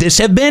 Would this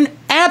have been?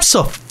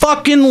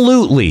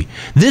 Abso-fucking-lutely.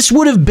 This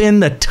would have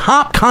been the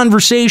top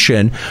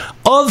conversation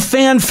of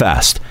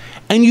FanFest.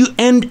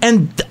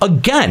 And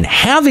again,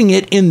 having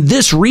it in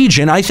this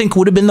region, I think,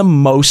 would have been the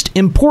most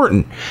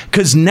important,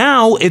 because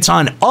now it's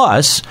on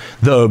us,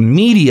 the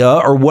media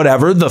or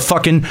whatever, the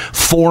fucking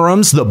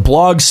forums, the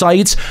blog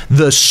sites,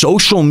 the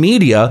social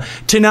media,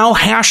 to now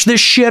hash this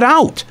shit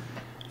out.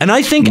 And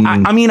I think,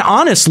 I mean,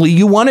 honestly,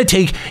 you want to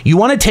take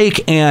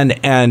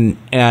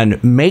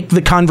and make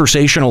the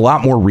conversation a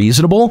lot more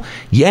reasonable.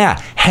 Yeah,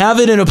 have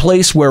it in a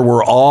place where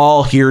we're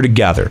all here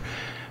together.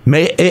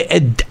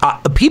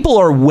 People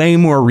are way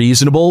more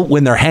reasonable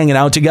when they're hanging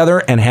out together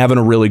and having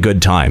a really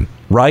good time,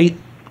 right?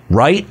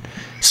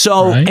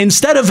 So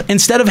instead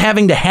of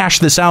having to hash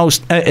this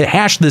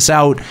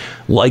out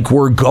like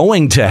we're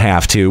going to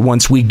have to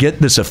once we get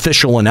this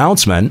official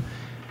announcement,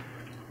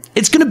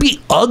 it's going to be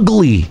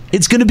ugly.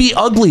 It's going to be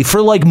ugly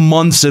for like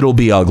months. It'll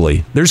be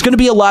ugly. There's going to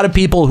be a lot of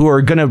people who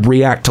are going to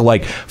react to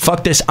like,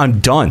 fuck this, I'm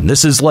done.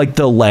 This is like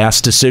the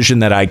last decision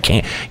that I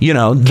can't,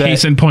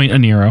 case in point,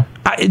 Aniro.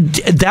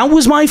 That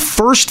was my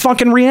first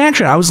fucking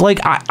reaction. I was like,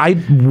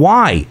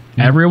 why?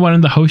 Everyone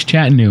in the host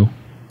chat knew.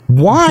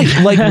 Why?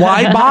 Like,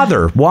 why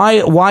bother?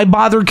 Why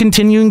bother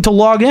continuing to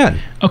log in?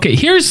 Okay,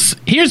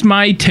 here's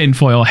my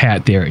tinfoil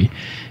hat theory,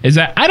 is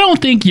that I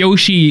don't think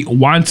Yoshi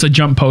wants a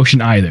jump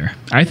potion either.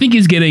 I think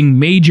he's getting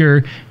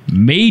major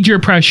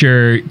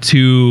pressure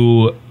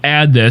to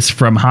add this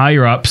from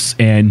higher ups,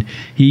 and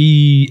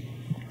he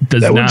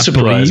does not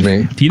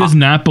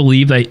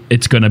believe that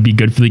it's going to be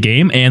good for the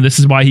game, and this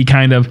is why he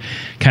kind of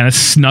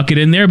snuck it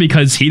in there,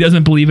 because he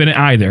doesn't believe in it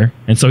either,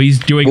 and so he's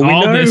doing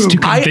all this to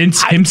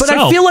convince himself. But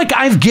I feel like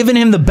I've given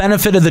him the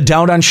benefit of the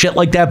doubt on shit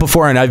like that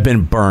before, and I've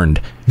been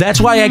burned.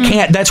 That's why I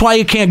can't. That's why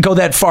you can't go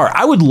that far.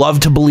 I would love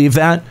to believe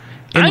that.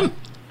 I'm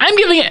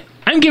giving it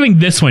I'm giving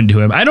this one to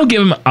him. I don't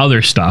give him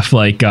other stuff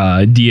like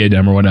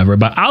Diadem or whatever,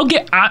 but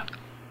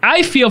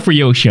I feel for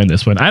Yoshi on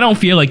this one. I don't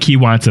feel like he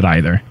wants it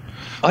either.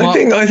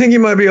 I think you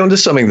might be onto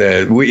something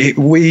there. We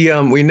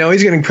know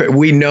he's getting.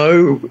 We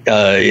know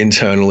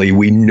internally.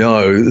 We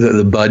know that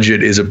the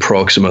budget is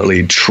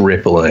approximately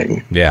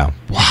tripling. Yeah.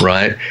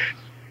 Right.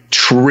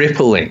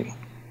 Tripling.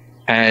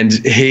 And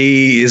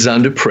he is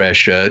under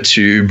pressure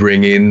to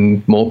bring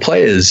in more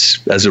players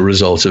as a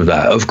result of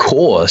that. Of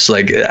course,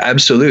 like,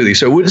 absolutely.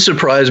 So it wouldn't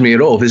surprise me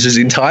at all if this is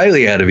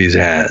entirely out of his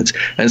hands.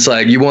 And it's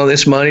like, you want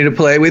this money to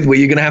play with? Well,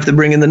 you're going to have to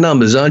bring in the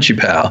numbers, aren't you,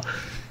 pal?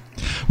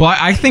 Well,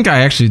 I think I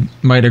actually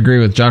might agree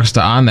with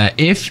Juxta on that.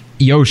 If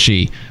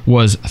Yoshi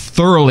was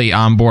thoroughly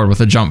on board with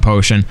a jump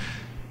potion,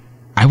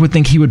 I would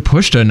think he would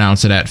push to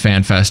announce it at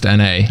FanFest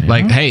NA. Yeah.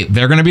 Like, hey,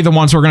 they're going to be the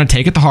ones who are going to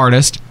take it the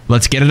hardest.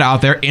 Let's get it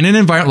out there in an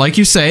environment, like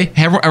you say,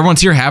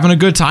 everyone's here having a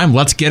good time.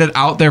 Let's get it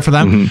out there for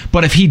them. Mm-hmm.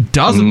 But if he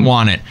doesn't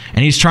want it,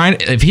 and he's trying,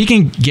 if he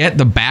can get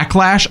the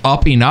backlash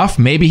up enough,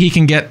 maybe he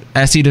can get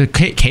SE to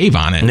cave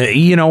on it.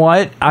 You know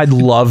what? I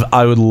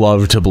would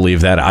love to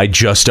believe that. I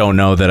just don't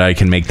know that I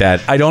can make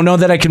that. I don't know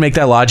that I can make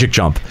that logic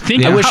jump.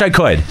 I wish I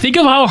could. Think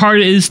of how hard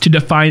it is to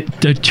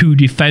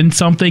defend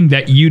something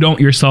that you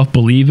don't yourself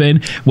believe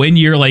in when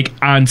you're like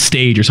on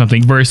stage or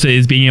something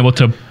versus being able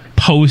to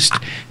post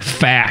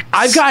facts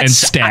and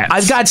stats.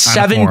 I've got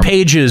 7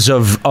 pages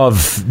of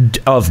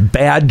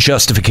bad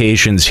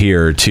justifications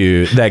here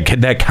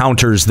that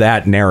counters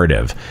that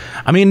narrative.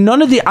 I mean,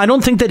 I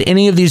don't think that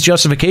any of these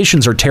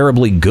justifications are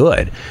terribly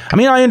good. I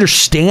mean, I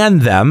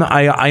understand them.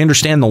 I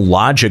understand the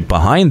logic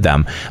behind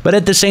them, but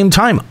at the same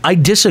time, I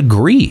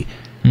disagree.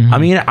 Mm-hmm. I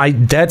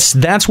mean,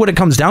 that's what it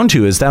comes down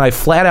to, is that I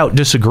flat out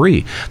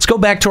disagree. Let's go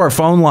back to our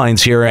phone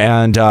lines here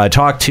and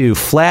talk to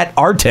Flat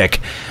Arctic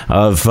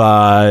of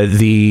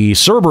the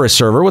Cerberus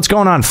server. What's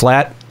going on,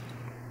 Flat?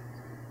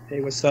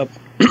 Hey, what's up?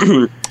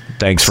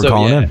 Thanks for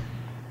calling in.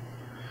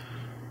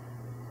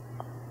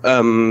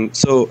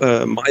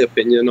 My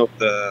opinion of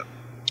the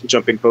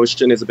jumping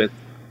potion is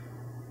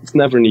it's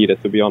never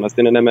needed, to be honest.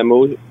 In an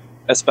MMO,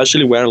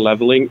 especially where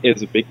leveling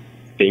is a big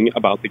thing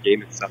about the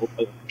game itself,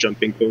 a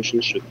jumping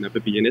potion should never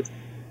be in it.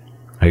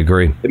 I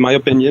agree. In my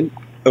opinion,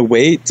 a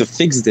way to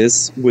fix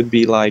this would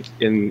be like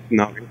in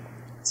now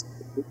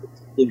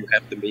you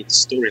have the main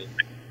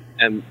storyline,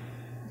 and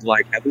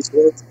like Heaven's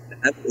Word,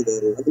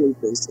 the leveling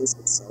process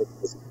itself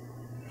is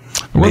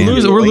We're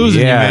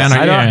losing you,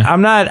 man.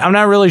 I'm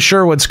not really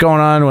sure what's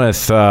going on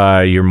with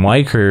your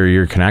mic or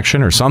your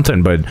connection or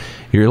something, but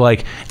you're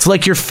like, it's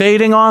like you're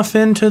fading off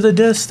into the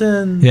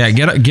distance. Yeah,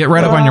 get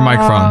right up on your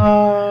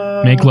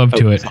microphone. Make love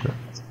to it.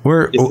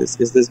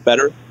 Is this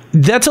better?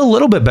 That's a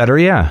little bit better,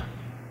 yeah.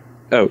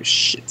 Oh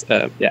shit!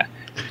 Yeah.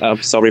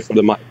 Sorry for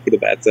the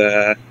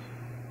bad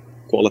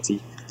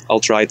quality. I'll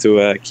try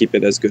to keep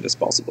it as good as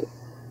possible.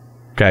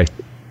 Okay.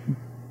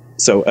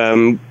 So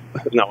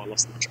now I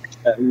lost my track.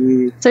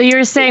 So you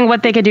were saying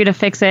what they could do to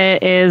fix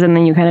it is, and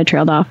then you kind of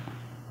trailed off.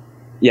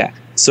 Yeah.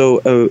 So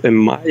in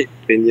my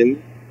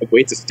opinion, a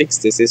way to fix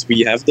this is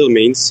we have the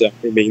main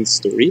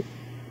story.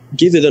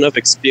 Give it enough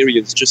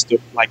experience just to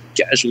like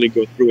casually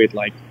go through it.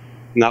 Like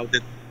now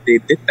that they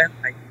did that,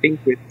 I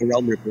think with the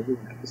Realm Reborn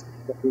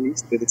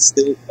released, but it's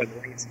still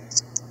annoying.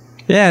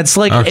 Yeah, it's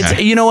like it's,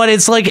 you know what?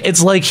 It's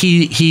like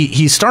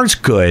he starts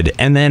good,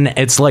 and then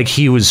it's like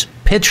he was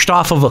pitched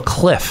off of a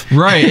cliff.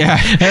 Right, yeah.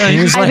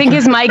 I think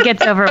his mic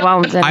gets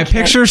overwhelmed. I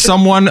picture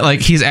someone,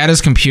 like, he's at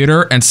his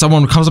computer, and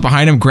someone comes up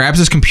behind him, grabs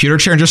his computer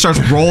chair, and just starts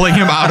rolling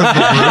him out of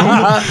the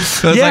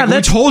room. Yeah, like,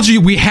 we told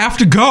you we have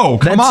to go.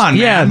 Come on,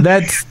 yeah,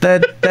 man.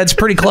 that's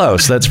pretty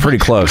close. That's pretty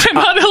close. I'm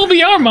on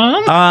LBR,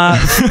 Mom.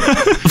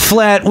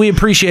 Flat, we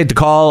appreciate the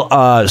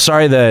call.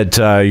 Sorry that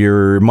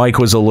your mic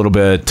was a little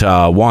bit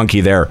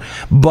wonky there,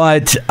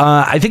 but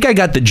I think I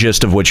got the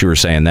gist of what you were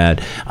saying,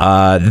 that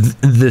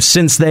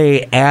since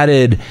they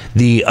added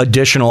the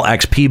additional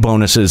XP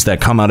bonuses that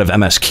come out of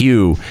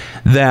MSQ,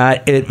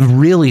 that it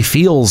really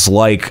feels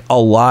like a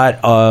lot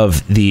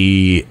of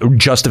the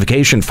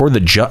justification for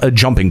the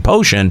jumping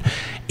potion,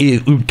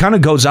 it kind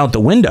of goes out the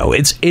window.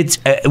 It's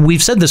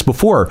we've said this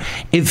before,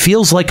 it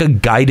feels like a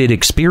guided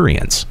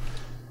experience.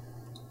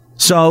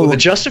 So the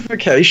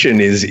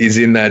justification is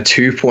in that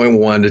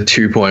 2.1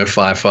 to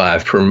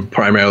 2.55,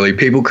 primarily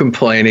people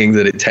complaining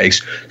that it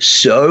takes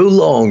so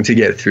long to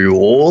get through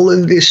all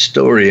of this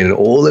story and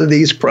all of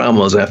these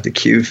promos. I have to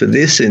queue for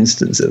this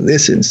instance and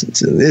this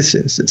instance and this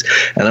instance,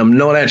 and I'm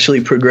not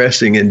actually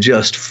progressing, and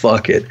just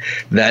fuck it.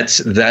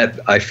 That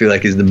I feel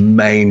like is the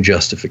main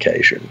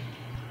justification.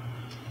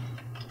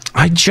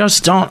 I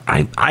just don't.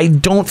 I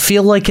don't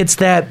feel like it's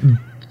that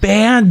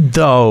bad,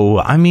 though.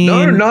 I mean,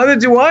 no, neither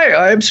do I.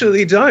 I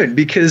absolutely don't,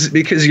 because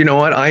you know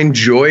what? I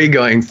enjoy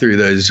going through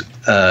those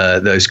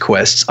those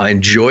quests. I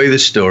enjoy the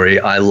story.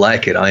 I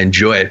like it. I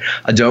enjoy it.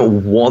 I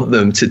don't want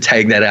them to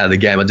take that out of the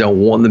game. I don't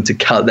want them to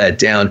cut that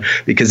down,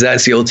 because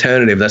that's the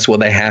alternative. That's what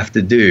they have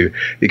to do.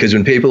 Because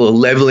when people are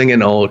leveling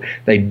an alt,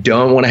 they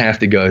don't want to have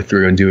to go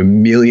through and do a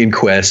million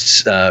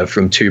quests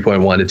from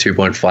 2.1 to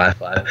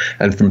 2.55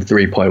 and from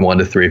 3.1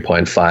 to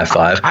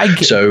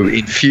 3.55. So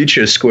in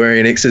future, Square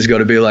Enix has got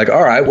to be like,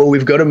 all right, well,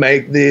 we've got to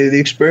make the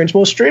experience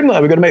more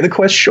streamlined. We've got to make the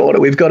quest shorter.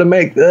 We've got to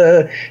make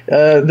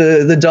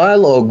the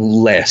dialogue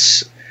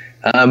less.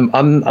 I'm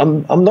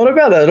not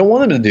about that. I don't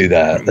want them to do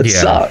that. That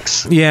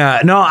sucks.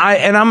 Yeah, no,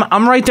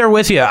 I'm right there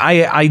with you.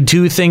 I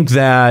do think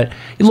that,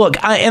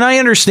 look, I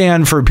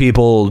understand for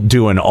people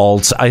doing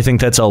alts, I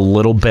think that's a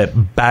little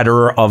bit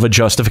better of a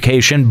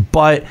justification,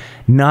 but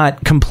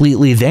not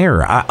completely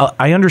there.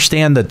 I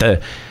understand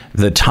that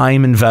the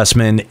time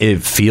investment,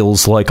 it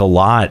feels like a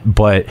lot,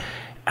 but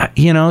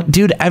you know,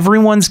 dude,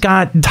 everyone's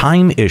got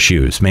time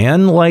issues,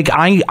 man. Like,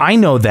 I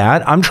know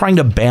that. I'm trying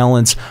to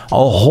balance a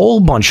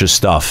whole bunch of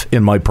stuff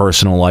in my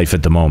personal life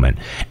at the moment,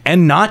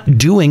 and not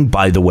doing,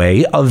 by the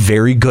way, a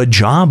very good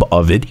job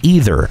of it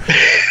either.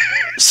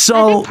 So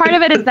I think part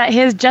of it is that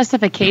his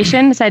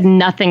justification said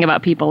nothing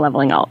about people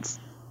leveling alts.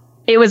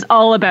 It was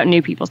all about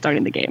new people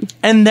starting the game.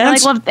 And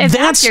that's, like, well, if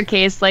that's your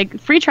case, like,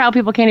 free trial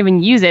people can't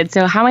even use it.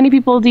 So how many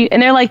people do you,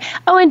 and they're like,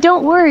 oh, and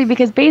don't worry,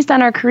 because based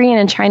on our Korean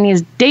and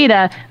Chinese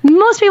data,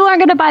 most people aren't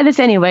going to buy this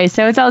anyway.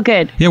 So it's all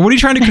good. Yeah. What are you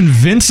trying to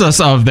convince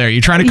us of there?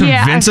 You're trying to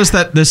convince us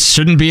that this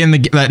shouldn't be in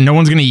that no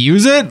one's going to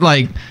use it?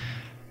 Like,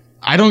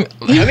 I don't.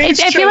 I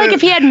feel like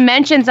if he had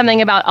mentioned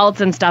something about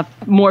alts and stuff,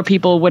 more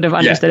people would have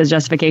understood his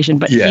justification,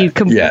 but he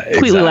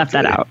completely left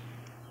that out.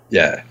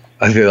 Yeah.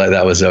 I feel like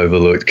that was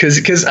overlooked,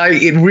 because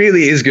it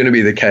really is going to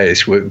be the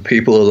case where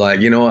people are like,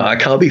 you know what, I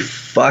can't be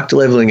fucked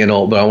leveling an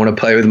alt, but I want to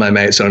play with my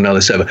mates on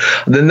another server.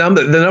 The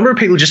number of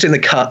people just in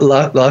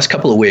the last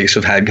couple of weeks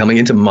have had coming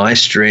into my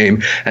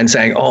stream and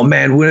saying, oh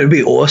man, wouldn't it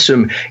be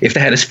awesome if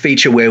they had a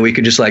feature where we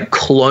could just like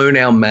clone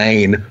our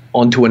main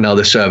onto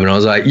another server? And I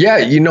was like, yeah,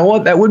 you know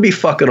what, that would be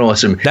fucking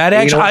awesome. That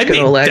actually,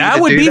 that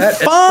would be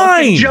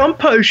fine. Jump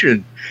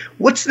potion.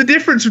 What's the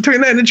difference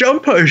between that and a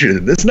jump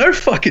potion? There's no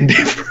fucking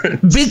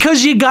difference.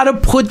 Because you got to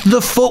put the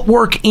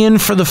footwork in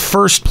for the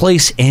first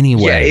place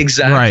anyway. Yeah,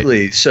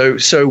 exactly. Right.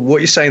 So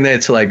what you're saying there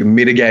to like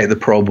mitigate the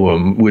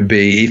problem would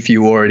be, if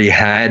you already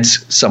had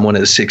someone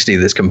at 60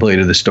 that's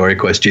completed the story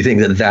quest, do you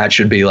think that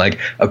should be like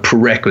a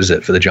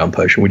prerequisite for the jump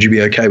potion? Would you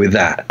be okay with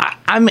that?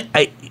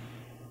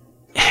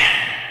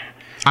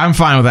 I'm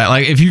fine with that.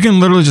 Like, if you can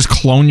literally just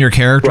clone your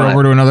character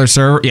over to another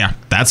server, yeah,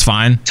 that's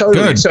fine.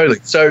 Totally.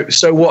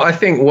 So what I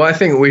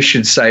think we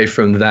should say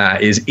from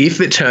that is,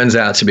 if it turns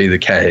out to be the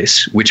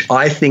case, which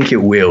I think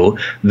it will,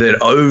 that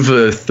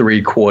over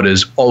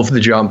 3/4 of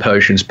the jump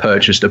potions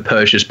purchased are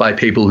purchased by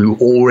people who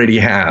already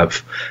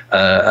have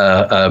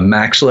a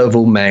max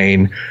level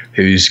main,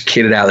 who's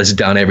kitted out, that's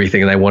done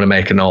everything, and they want to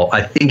make an alt.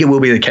 I think it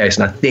will be the case,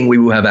 and I think we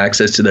will have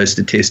access to those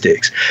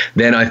statistics.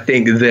 Then I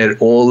think that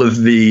all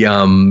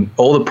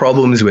the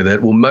problems with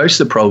it, well, most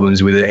of the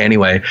problems with it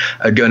anyway,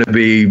 are going to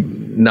be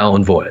null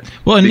and void.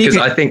 Well, and because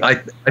I think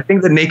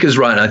that Nika's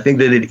right, and I think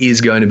that it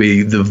is going to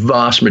be the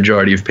vast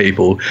majority of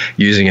people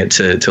using it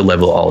to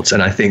level alts,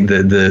 and I think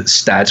that the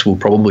stats will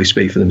probably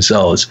speak for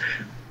themselves.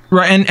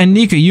 Right, and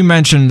Nika, you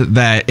mentioned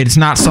that it's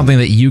not something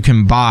that you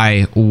can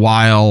buy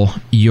while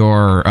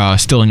you're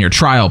still in your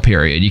trial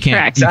period. You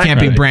can't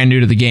be brand new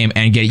to the game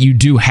and get it. You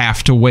do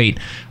have to wait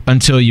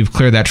until you've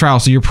cleared that trial.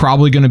 So you're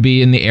probably going to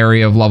be in the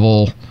area of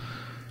level.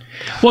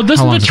 Well,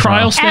 doesn't the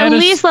trial status at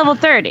least level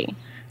 30?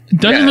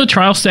 Doesn't the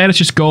trial status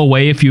just go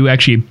away if you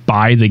actually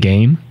buy the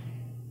game?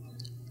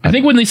 I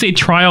think when they say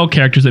trial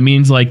characters, it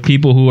means like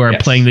people who are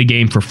playing the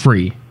game for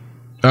free.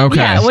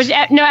 Okay.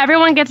 Yeah, no,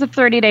 everyone gets a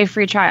 30-day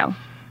free trial,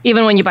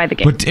 even when you buy the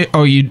game. But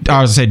I was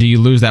going to say, do you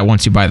lose that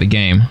once you buy the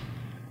game?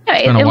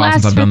 Yeah, it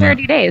lasts for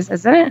 30 days,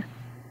 isn't it?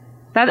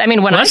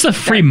 That's a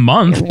free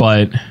month,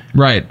 but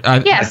right.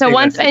 So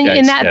once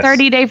in that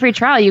 30-day free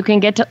trial, you can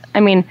get to,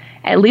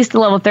 at least the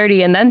level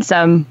 30 and then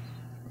some.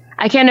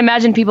 I can't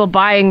imagine people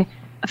buying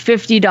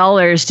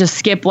 $50 to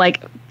skip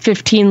like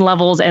 15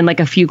 levels and like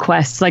a few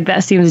quests. Like,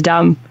 that seems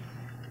dumb.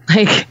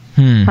 Like,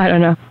 I don't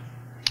know.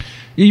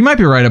 You might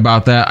be right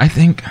about that.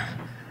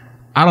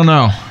 I don't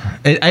know.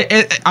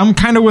 I'm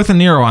kind of with a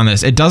Nero on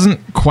this. It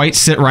doesn't quite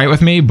sit right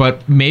with me,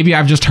 but maybe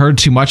I've just heard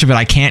too much of it.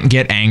 I can't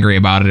get angry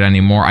about it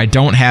anymore. I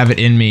don't have it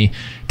in me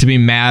to be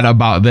mad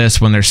about this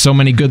when there's so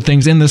many good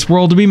things in this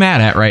world to be mad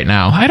at right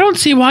now. I don't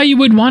see why you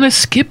would want to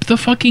skip the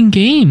fucking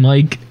game.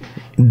 Like,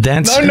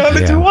 that's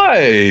neither do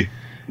I.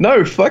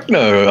 No, fuck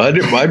no.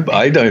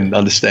 I don't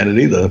understand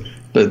it either.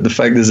 But the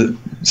fact is that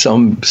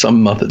some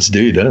Muppets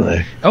do, don't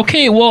they?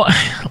 Okay, well,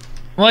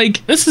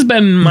 like, this has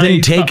been my... They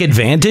take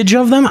advantage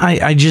of them?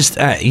 I just,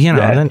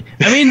 Then,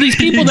 these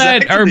people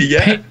that are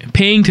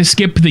paying to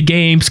skip the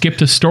game, skip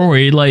the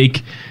story,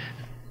 like,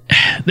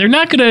 they're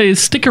not going to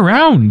stick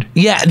around.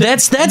 Yeah,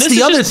 that's the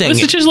other thing.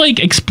 This is just like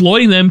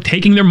exploiting them,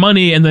 taking their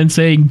money, and then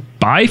saying,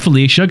 bye,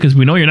 Felicia, because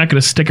we know you're not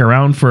going to stick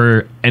around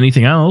for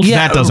anything else.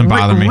 Yeah, that doesn't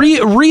bother me.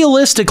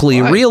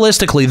 Realistically,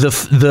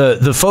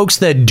 the folks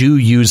that do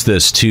use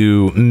this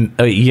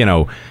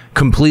to,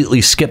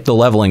 completely skip the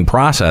leveling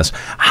process,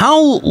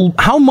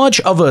 how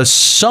much of a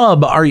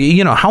sub are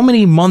you, how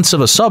many months of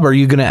a sub are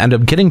you going to end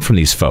up getting from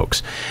these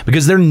folks?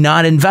 Because they're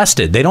not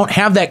invested. They don't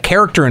have that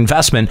character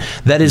investment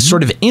that is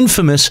sort of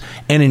infamous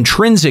and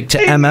intrinsic to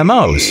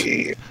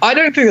MMOs. I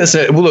don't think that's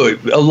it. Well,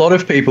 look, a lot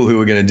of people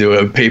who are going to do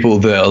it are people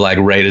that are like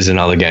raiders in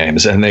other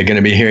games, and they're going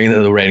to be hearing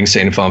that the raiding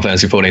scene in Final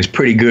Fantasy XIV is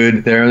pretty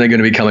good. They're only going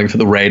to be coming for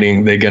the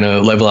raiding. They're going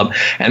to level up,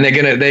 and they're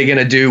going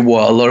to do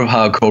what a lot of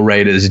hardcore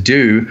raiders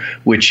do,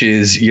 which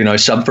is,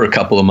 sub for a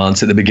couple of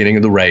months at the beginning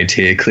of the raid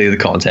tier, clear the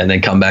content,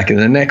 then come back in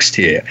the next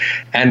tier.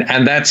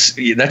 And that's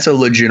a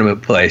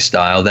legitimate play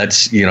style.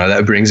 That's,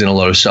 that brings in a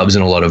lot of subs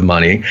and a lot of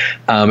money.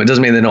 It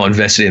doesn't mean they're not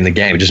invested in the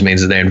game. It just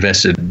means that they're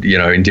invested,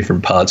 in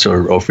different parts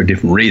or for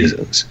different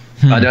reasons.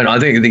 I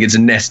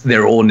think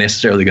they're all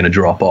necessarily going to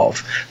drop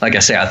off. Like I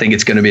say, I think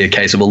it's going to be a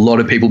case of a lot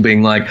of people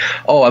being like,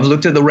 oh, I've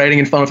looked at the rating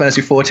in Final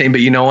Fantasy XIV,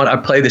 but you know what? I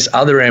play this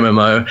other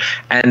MMO,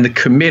 and the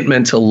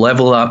commitment to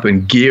level up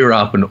and gear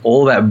up and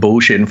all that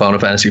bullshit in Final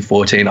Fantasy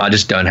XIV, I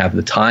just don't have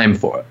the time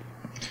for it.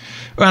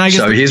 Well,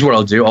 so here's what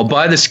I'll do. I'll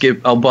buy the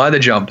skip. I'll buy the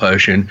jump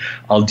potion.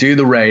 I'll do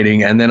the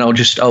raiding, and then I'll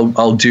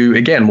do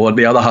again what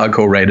the other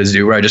hardcore raiders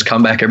do, where I just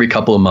come back every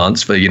couple of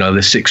months for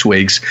the 6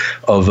 weeks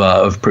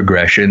of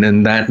progression,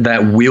 and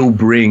that will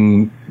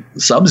bring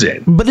subs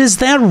in. But is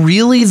that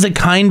really the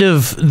kind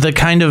of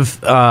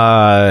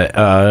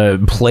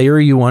player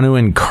you want to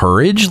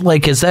encourage?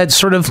 Like, is that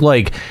sort of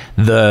like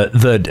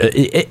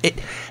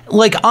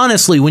like,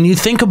 honestly, when you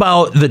think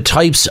about the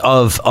types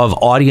of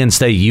audience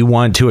that you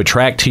want to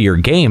attract to your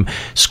game,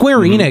 Square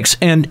Enix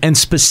and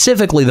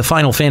specifically the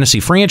Final Fantasy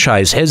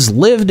franchise has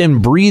lived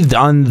and breathed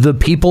on the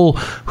people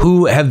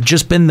who have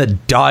just been the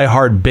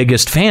diehard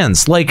biggest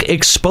fans. Like,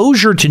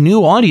 exposure to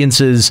new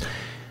audiences,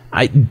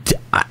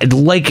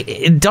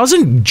 it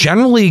doesn't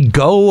generally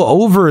go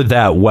over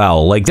that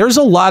well. Like, there's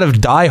a lot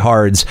of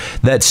diehards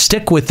that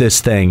stick with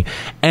this thing,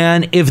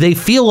 and if they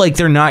feel like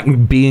they're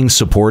not being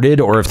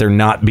supported or if they're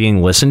not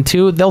being listened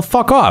to, they'll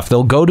fuck off.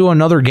 They'll go to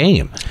another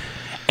game.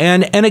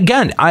 And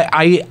again,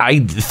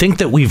 I think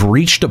that we've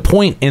reached a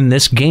point in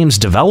this game's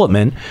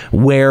development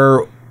where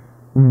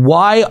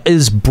why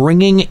is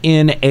bringing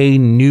in a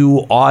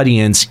new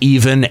audience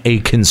even a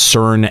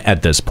concern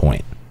at this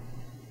point?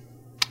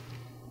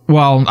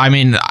 Well, I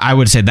mean, I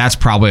would say that's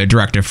probably a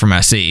directive from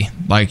SE.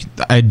 Like,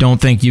 I don't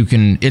think you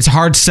can... It's a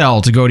hard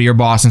sell to go to your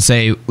boss and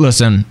say,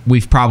 listen,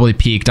 we've probably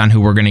peaked on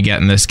who we're going to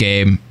get in this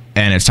game,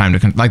 and it's time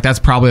to... Like, that's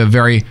probably a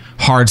very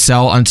hard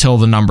sell until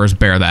the numbers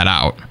bear that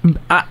out.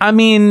 I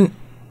mean...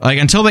 Like,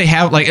 until they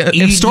have... Like,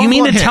 if you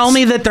mean to tell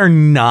me that they're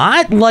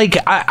not? Like,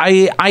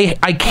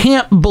 I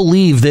can't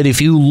believe that if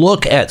you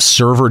look at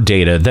server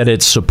data that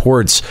it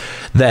supports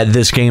that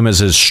this game is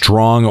as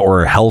strong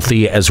or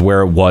healthy as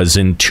where it was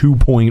in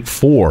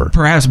 2.4.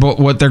 Perhaps, but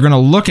what they're going to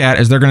look at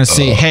is they're going to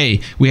see,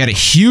 hey, we had a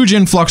huge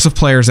influx of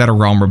players at A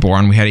Realm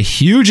Reborn. We had a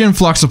huge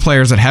influx of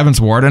players at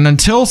Heaven's Ward. And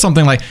until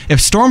something like... If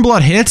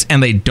Stormblood hits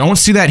and they don't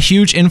see that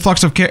huge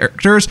influx of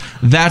characters,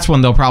 that's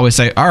when they'll probably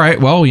say, all right,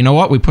 well, you know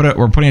what? We're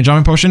putting a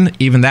jumping potion.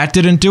 Even that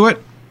didn't do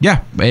it.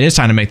 Yeah, it is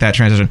time to make that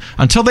transition.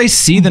 Until they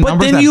see the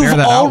numbers that bear that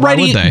out, why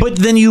would they? But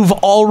then you've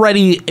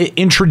already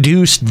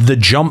introduced the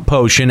jump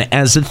potion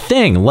as a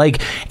thing. Like,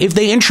 if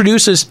they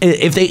introduce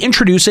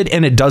it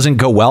and it doesn't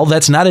go well,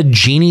 that's not a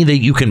genie that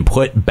you can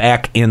put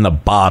back in the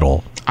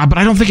bottle. But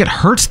I don't think it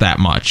hurts that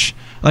much.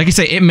 Like you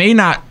say, it may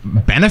not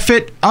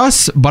benefit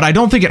us, but I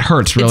don't think it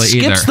hurts really either.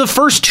 It skips the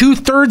first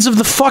 2/3 of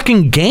the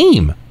fucking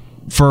game.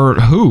 For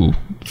who?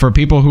 For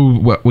people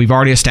who we've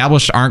already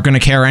established aren't going to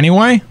care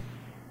anyway?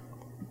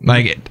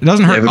 Like, it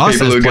doesn't hurt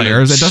us as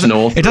players. It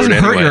doesn't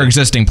hurt your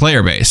existing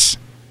player base.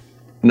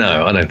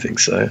 No, I don't think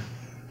so.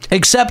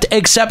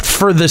 Except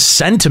for the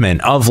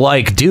sentiment of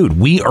like, dude,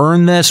 we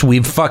earned this.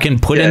 We've fucking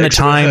put in the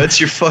time. That's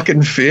your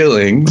fucking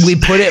feelings. We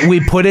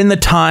put in the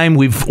time.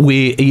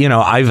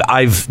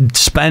 I've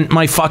spent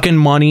my fucking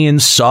money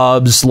in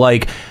subs.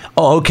 Like,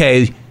 oh,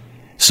 okay.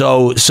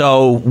 So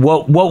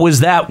what was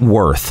that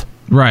worth?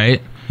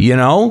 Right.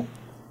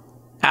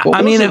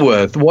 What was it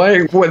worth?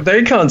 Why?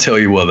 They can't tell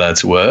you what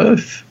that's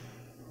worth.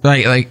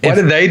 Like, why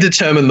do they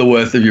determine the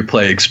worth of your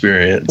play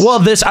experience?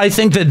 Well, I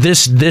think that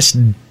this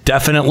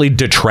definitely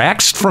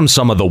detracts from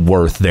some of the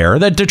worth there.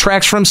 That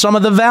detracts from some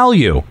of the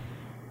value.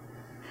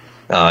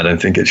 I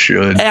don't think it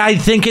should. I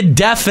think it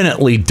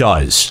definitely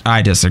does.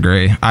 I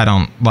disagree. I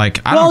don't.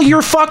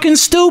 You're fucking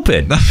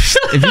stupid.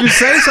 If you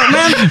say so,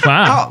 man.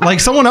 Wow. Like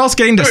someone else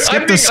getting to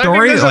skip the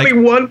story. I think there's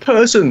only one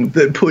person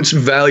that puts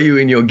value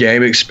in your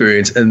game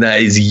experience, and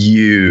that is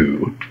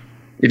you.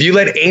 If you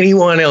let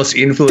anyone else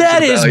influence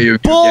that the is value of your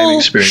gaming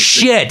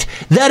experience, bullshit.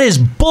 That is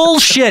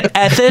bullshit,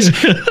 Ethys.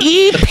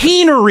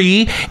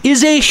 E-penery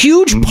is a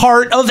huge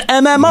part of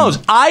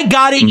MMOs. I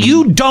got it.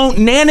 You don't.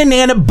 Nana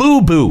nana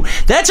boo boo.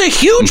 That's a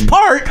huge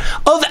part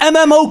of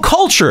MMO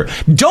culture.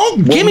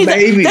 Don't give me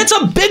that. That's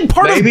a big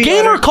part of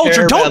gamer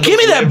culture. Don't give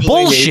me that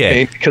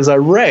bullshit. Because I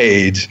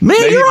raid. Man,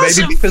 you're on maybe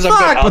some because I've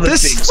got other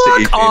things to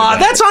eat.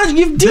 That's on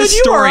you, dude.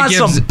 You are on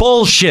some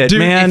bullshit, dude,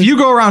 man. If you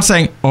go around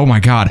saying, "Oh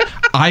my god,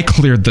 I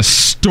cleared the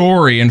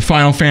story in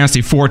Final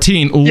Fantasy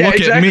XIV.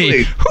 Look at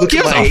me." Who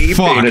gives a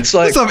fuck? It's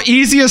like the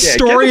easiest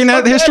story in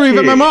the history of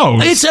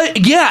MMOs.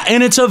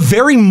 And it's a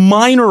very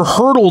minor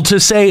hurdle to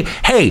say,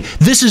 "Hey,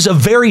 this is a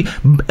very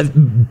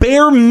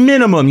bare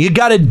minimum. You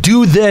got to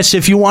do this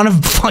if you want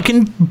to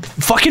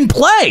fucking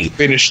play."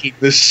 Finishing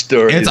this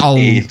story.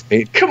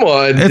 Come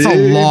on, it's dude.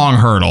 a long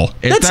hurdle.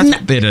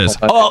 It is.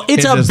 Oh,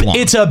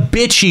 it's a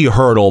bitchy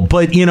hurdle,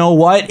 but you know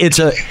what?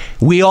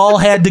 We all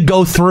had to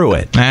go through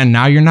it. And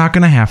now you're not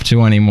going to have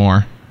to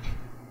anymore.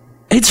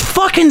 It's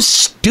fucking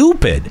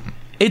stupid.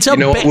 It's a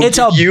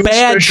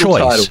bad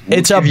choice.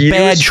 It's a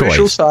bad choice.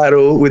 Special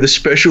title with a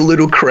special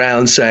little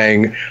crown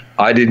saying,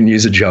 "I didn't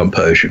use a jump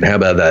potion." How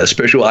about that? A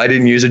special "I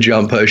didn't use a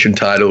jump potion"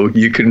 title.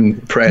 You can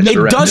prance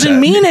around. It doesn't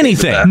mean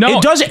anything. No,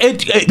 it doesn't.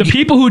 The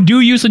people who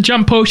do use a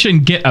jump potion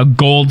get a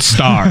gold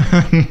star.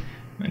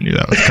 I knew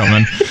that was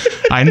coming.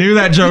 I knew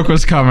that joke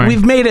was coming.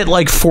 We've made it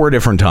like 4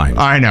 different times.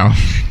 I know.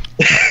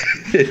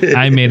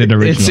 I made it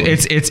originally.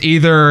 It's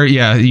either,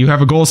 you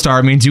have a gold star.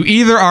 It means you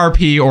either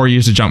RP or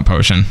use a jump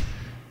potion.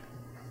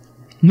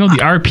 No, the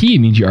RP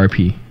means you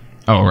RP.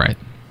 Oh, right.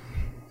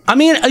 I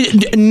mean,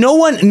 no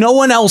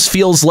one else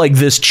feels like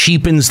this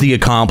cheapens the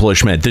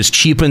accomplishment. This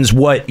cheapens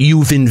what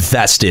you've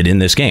invested in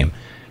this game.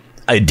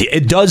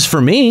 It does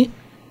for me.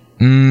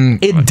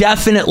 It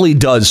definitely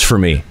does for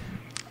me.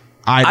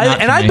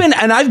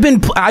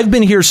 I've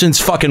been here since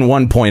fucking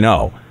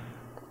 1.0.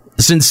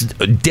 Since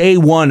day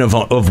one of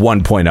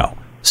 1.0.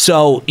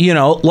 So,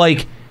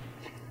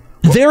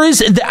 there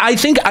is, I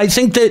think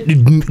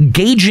that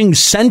gauging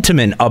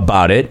sentiment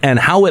about it and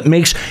how it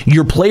makes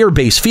your player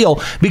base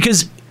feel,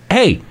 because,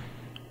 hey,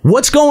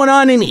 what's going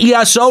on in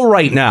ESO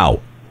right now?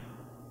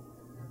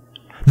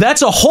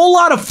 That's a whole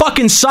lot of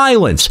fucking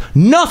silence.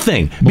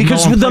 Nothing.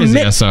 Because no one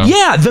plays ESO.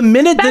 The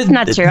minute that's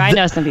not true. I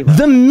know some people.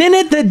 The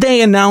minute that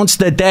they announced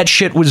that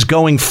shit was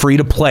going free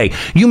to play,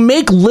 you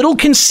make little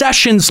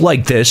concessions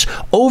like this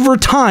over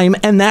time,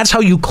 and that's how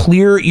you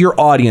clear your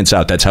audience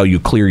out. That's how you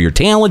clear your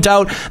talent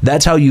out.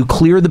 That's how you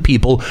clear the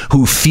people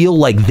who feel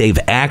like they've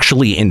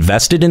actually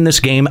invested in this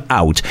game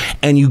out,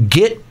 and you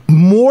get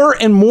more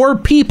and more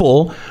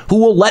people who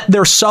will let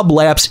their sub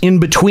lapse in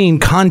between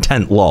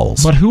content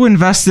lulls. But who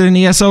invested in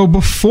ESO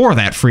before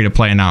that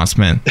free-to-play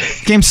announcement?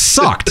 The game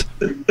sucked.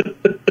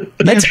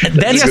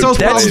 ESO's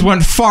problems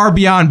went far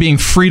beyond being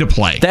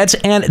free-to-play. That's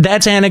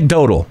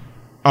anecdotal.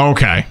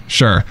 Okay,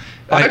 sure.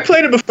 I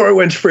played it before it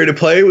went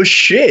free-to-play. It was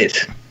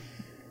shit.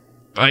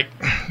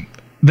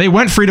 They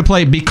went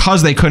free-to-play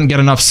because they couldn't get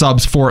enough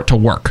subs for it to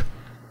work.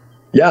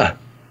 Yeah.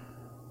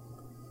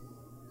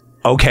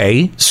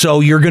 Okay, so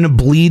you're going to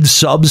bleed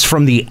subs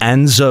from the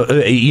ends of,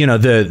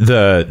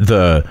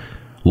 the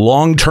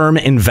long-term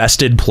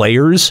invested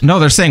players? No,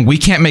 they're saying we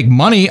can't make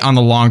money on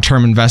the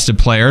long-term invested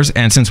players,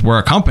 and since we're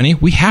a company,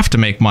 we have to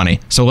make money.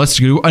 So let's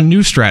do a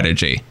new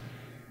strategy.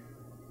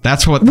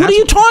 What are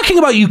you talking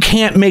about? You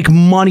can't make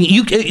money.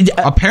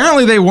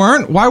 Apparently they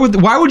weren't. Why would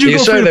you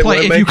go free to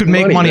play if you could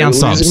make money on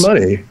subs?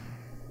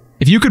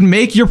 If you could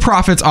make your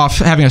profits off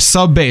having a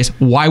sub base,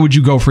 why would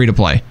you go free to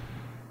play?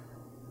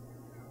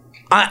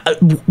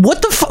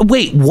 What the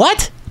wait,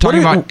 what? Talking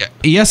about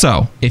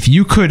ESO. If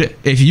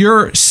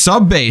your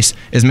sub base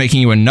is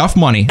making you enough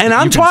money, and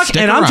I'm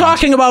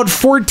talking about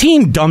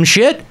 14, dumb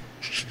shit.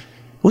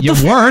 You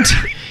weren't.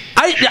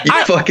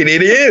 You fucking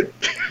idiot.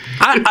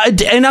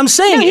 And I'm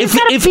saying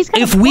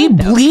if we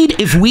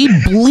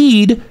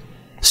bleed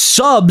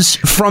subs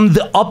from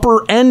the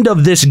upper end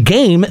of this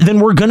game, then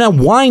we're gonna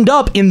wind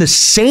up in the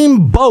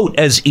same boat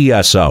as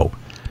ESO.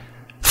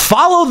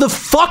 Follow the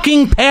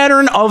fucking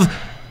pattern of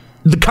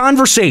the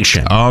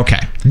conversation.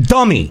 Okay.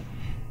 Dummy.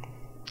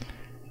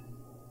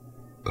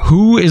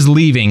 Who is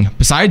leaving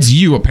besides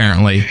you,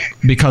 apparently,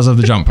 because of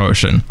the jump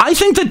potion? I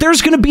think that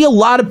there's going to be a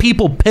lot of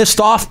people pissed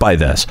off by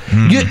this.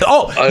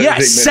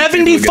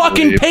 70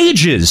 fucking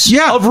pages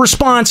of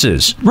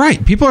responses.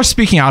 Right. People are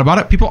speaking out about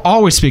it. People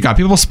always speak out.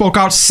 People spoke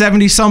out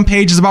 70-some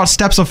pages about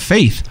Steps of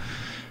Faith.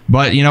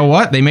 But you know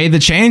what? They made the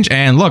change,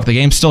 and look, the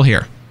game's still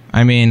here.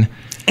 I mean...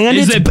 And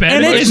it's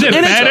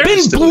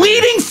been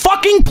bleeding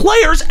fucking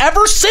players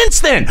ever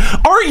since then.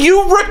 Are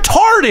you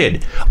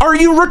retarded?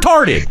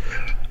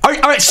 All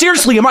right,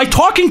 seriously, am I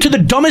talking to the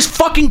dumbest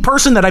fucking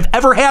person that I've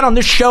ever had on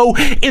this show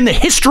in the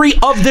history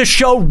of this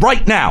show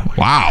right now?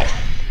 Wow.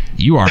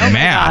 You are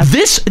mad.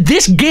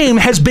 This game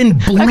has been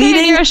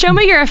bleeding. Okay, show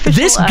me your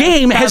official. This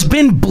game has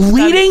been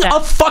bleeding a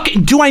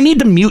fucking... Do I need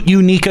to mute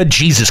you, Nika?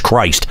 Jesus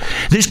Christ.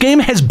 This game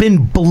has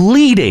been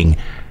bleeding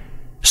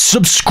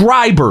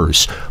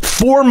subscribers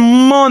for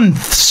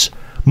months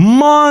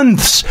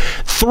Months.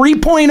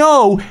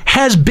 3.0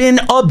 has been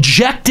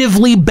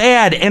objectively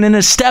bad and in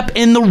a step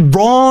in the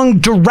wrong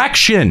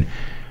direction.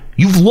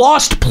 You've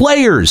lost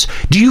players.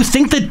 Do you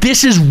think that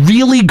this is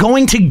really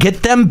going to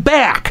get them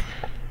back?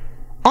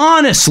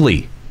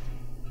 Honestly.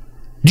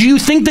 Do you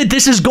think that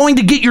this is going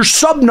to get your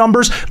sub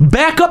numbers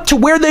back up to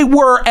where they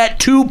were at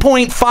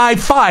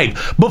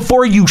 2.55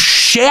 before you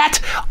shat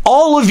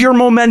all of your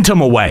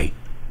momentum away?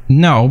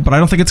 No, but I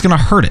don't think it's going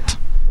to hurt it.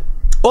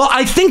 Well,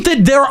 I think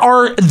that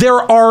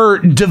there are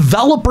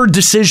developer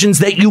decisions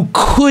that you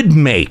could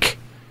make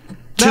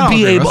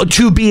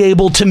to be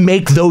able to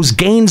make those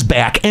gains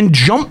back, and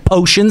jump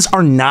potions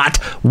are not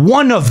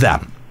one of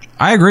them.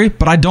 I agree,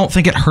 but I don't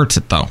think it hurts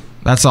it though.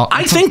 That's all.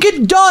 I think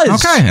it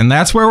does. Okay, and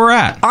that's where we're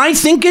at. I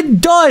think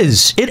it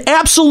does. It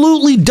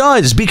absolutely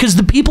does, because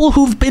the people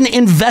who've been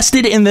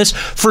invested in this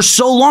for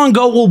so long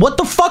go, well, what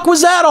the fuck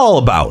was that all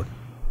about?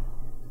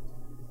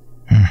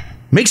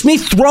 Makes me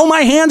throw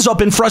my hands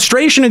up in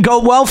frustration and go,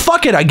 well,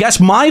 fuck it. I guess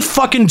my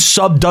fucking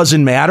sub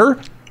doesn't matter.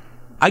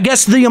 I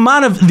guess the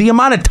amount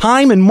of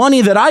time and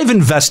money that I've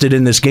invested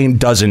in this game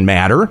doesn't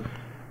matter.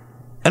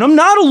 And I'm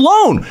not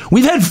alone.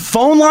 We've had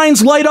phone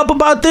lines light up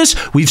about this.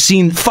 We've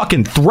seen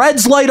fucking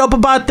threads light up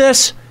about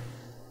this.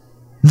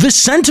 The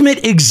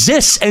sentiment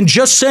exists, and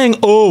just saying,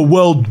 oh,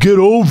 well, get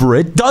over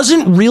it,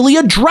 doesn't really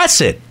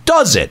address it,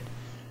 does it?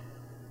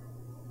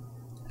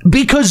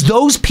 Because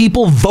those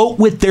people vote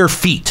with their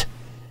feet.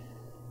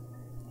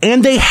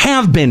 And they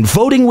have been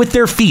voting with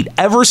their feet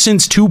ever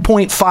since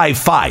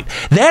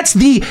 2.55.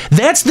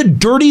 That's the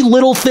dirty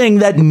little thing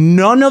that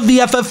none of the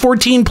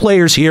FF14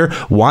 players here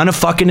want to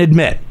fucking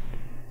admit.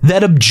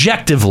 That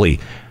objectively,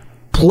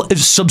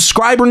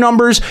 subscriber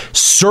numbers,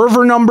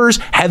 server numbers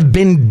have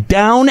been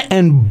down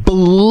and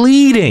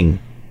bleeding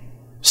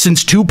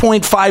since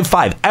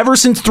 2.55. Ever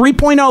since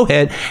 3.0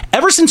 hit,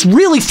 ever since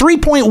really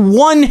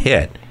 3.1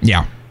 hit.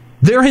 Yeah.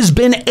 There has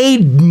been a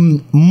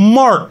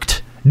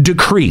marked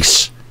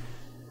decrease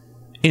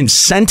in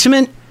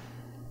sentiment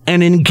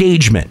and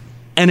engagement,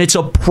 and it's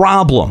a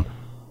problem.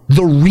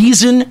 The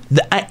reason,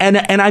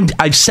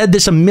 I've said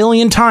this a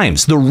million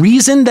times, the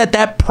reason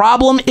that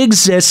problem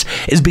exists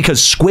is because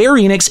Square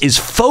Enix is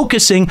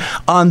focusing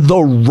on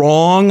the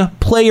wrong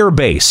player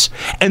base.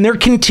 And they're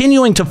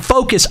continuing to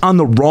focus on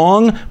the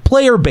wrong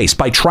player base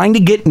by trying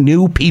to get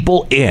new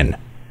people in.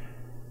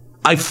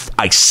 I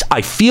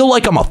feel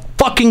like I'm a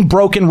fucking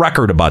broken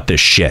record about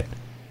this shit.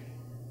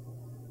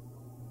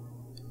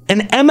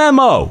 An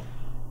MMO,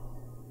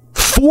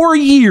 4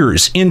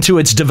 years into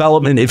its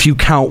development if you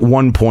count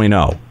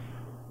 1.0,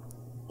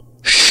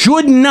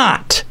 should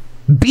not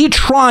be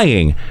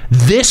trying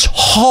this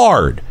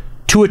hard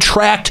to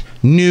attract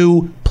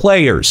new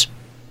players.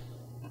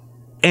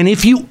 And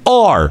if you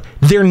are,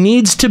 there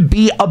needs to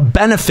be a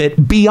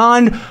benefit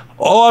beyond,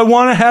 oh, I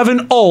want to have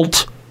an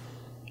alt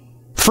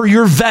for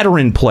your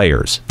veteran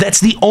players.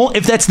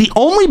 If that's the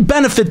only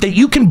benefit that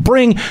you can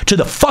bring to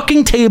the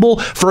fucking table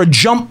for a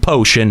jump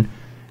potion,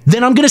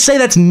 then I'm going to say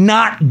that's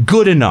not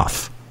good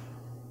enough.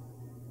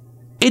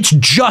 It's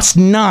just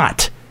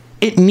not.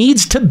 It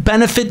needs to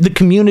benefit the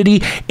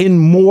community in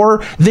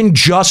more than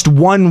just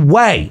one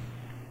way.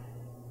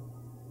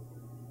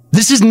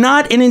 This is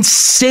not an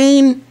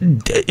insanely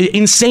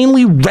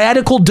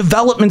radical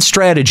development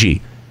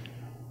strategy.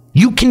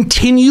 You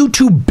continue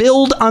to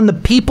build on the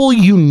people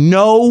you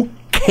know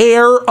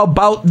care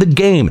about the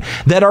game,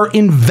 that are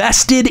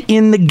invested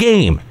in the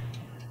game.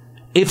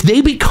 If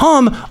they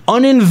become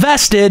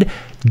uninvested,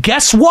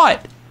 guess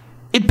what?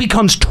 It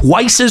becomes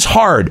twice as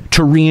hard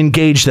to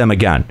re-engage them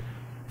again,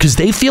 because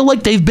they feel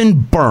like they've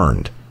been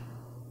burned.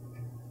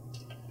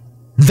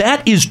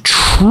 That is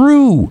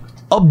true,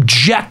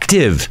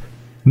 objective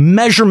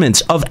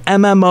measurements of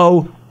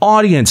MMO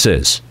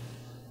audiences.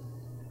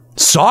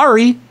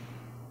 Sorry.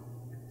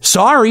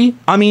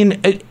 I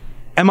mean,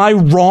 am I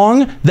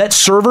wrong that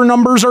server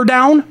numbers are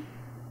down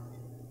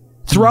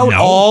throughout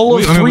all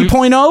of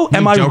 3.0?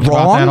 Am I wrong?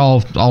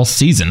 About that all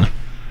season.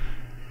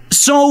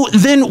 So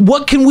then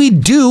what can we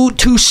do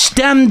to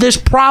stem this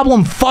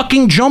problem?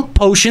 Fucking jump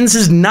potions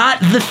is not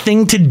the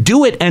thing to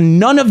do it, and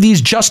none of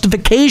these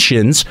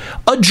justifications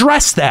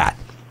address that.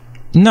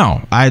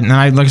 No, like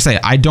I say,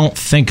 I don't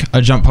think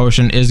a jump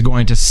potion is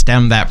going to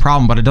stem that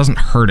problem, but it doesn't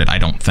hurt it, I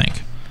don't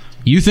think.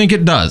 You think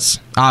it does,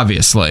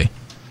 obviously.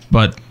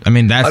 But I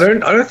mean, that's. I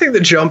don't think the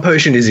jump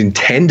potion is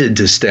intended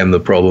to stem the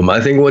problem. I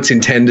think what's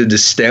intended to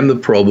stem the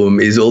problem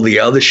is all the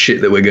other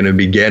shit that we're going to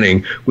be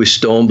getting with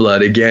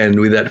Stormblood again,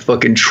 with that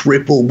fucking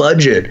triple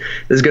budget.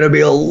 There's going to be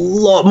a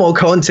lot more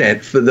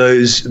content for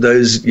those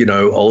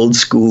old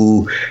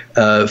school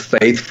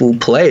faithful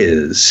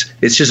players.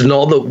 It's just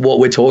not what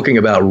we're talking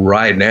about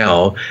right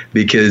now,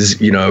 because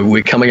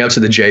we're coming up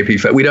to the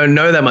JP. We don't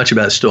know that much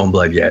about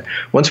Stormblood yet.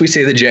 Once we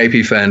see the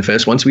JP Fan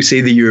Fest, once we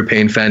see the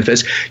European Fan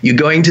Fest, you're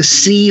going to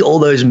see all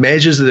those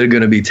measures that are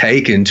going to be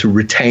taken to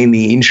retain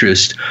the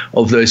interest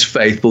of those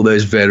faithful,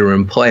 those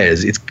veteran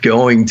players. It's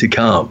going to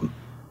come.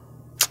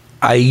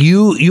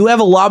 You have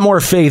a lot more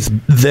faith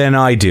than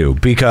I do,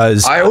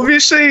 because I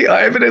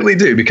evidently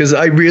do, because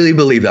I really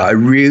believe that. I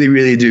really,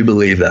 really do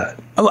believe that.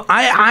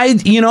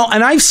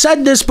 and I've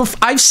said this before.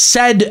 I've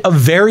said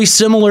very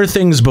similar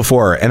things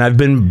before, and I've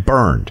been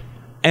burned.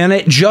 And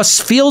it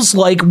just feels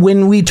like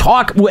when we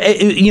talk,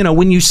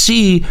 when you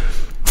see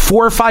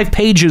 4 or 5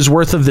 pages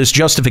worth of this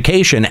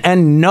justification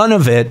and none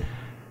of it,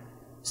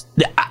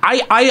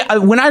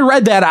 when I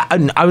read that,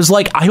 I was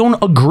like, I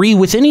don't agree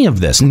with any of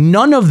this.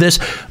 None of this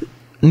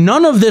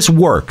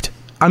worked.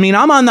 I mean,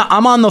 I'm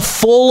on the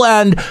full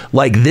end,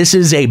 like, this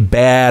is a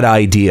bad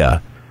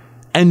idea.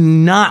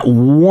 And not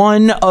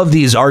one of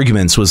these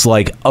arguments was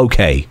like,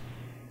 okay,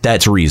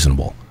 that's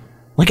reasonable.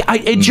 Like,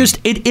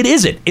 it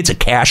isn't. It's a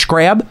cash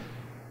grab.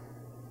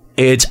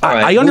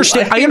 I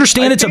understand. I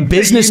understand it's a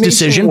business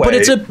decision, but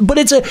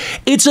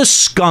it's a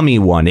scummy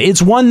one.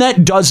 It's one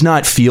that does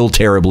not feel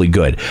terribly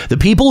good. The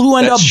people who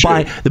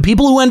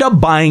end up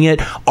buying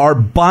it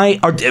are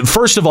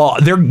first of all,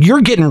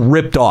 you're getting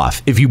ripped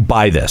off if you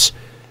buy this.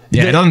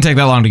 Yeah, it doesn't take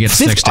that long to get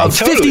to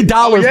 $60.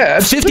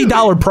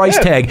 $50 price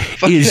tag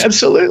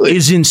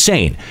is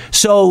insane.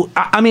 So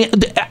I mean,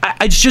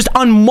 it's just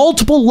on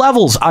multiple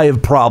levels. I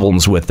have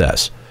problems with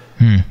this.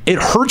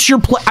 It hurts your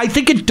play. I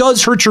think it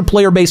does hurt your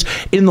player base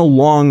in the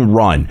long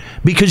run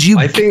because you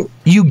end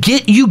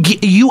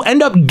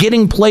up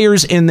getting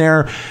players in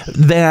there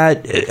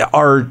that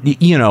are,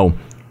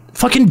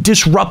 fucking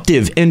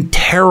disruptive and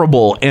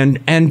terrible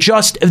and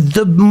just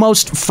the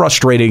most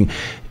frustrating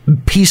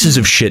pieces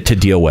of shit to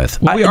deal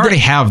with. Well, we already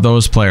have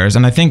those players,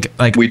 and I think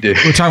we do.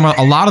 We're talking about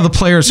a lot of the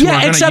players who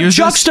are going to use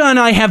Juxta this. And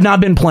I have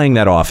not been playing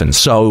that often,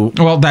 so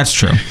well, that's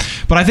true.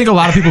 But I think a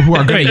lot of people who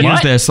are going to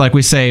use this, like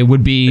we say,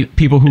 would be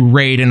people who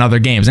raid in other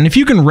games. And if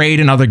you can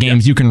raid in other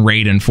games, you can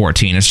raid in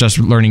 14. It's just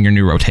learning your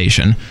new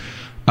rotation.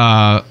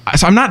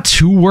 So I'm not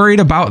too worried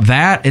about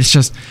that. It's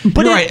just,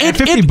 but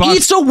it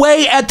eats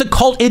away at the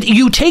cult.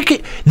 You take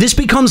it. This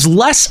becomes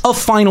less a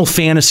Final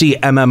Fantasy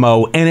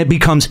MMO, and it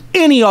becomes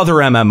any other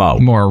MMO.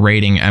 More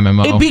raiding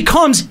MMO. It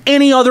becomes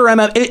any other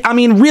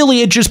MMO.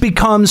 Really, it just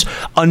becomes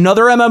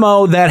another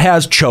MMO that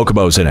has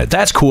chocobos in it.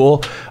 That's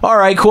cool. All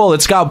right, cool.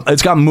 It's got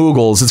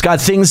Moogles. It's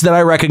got things that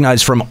I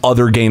recognize from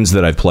other games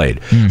that I've played.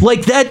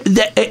 Like that.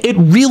 It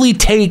really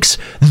takes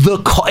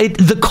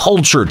the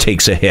culture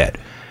takes a hit.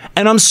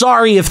 And I'm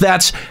sorry if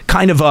that's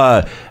kind of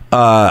a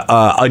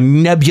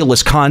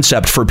nebulous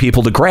concept for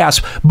people to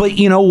grasp, but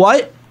you know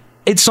what?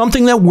 It's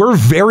something that we're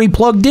very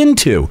plugged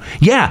into.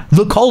 Yeah,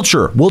 the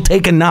culture will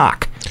take a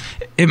knock.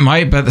 It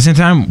might, but at the same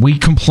time, we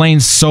complain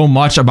so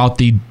much about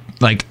the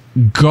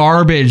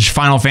garbage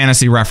Final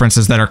Fantasy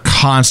references that are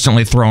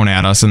constantly thrown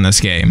at us in this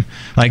game.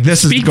 Like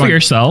this Speak for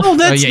yourself. Well,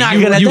 that's not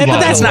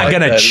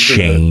gonna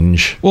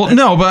change. Well,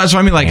 no, but that's what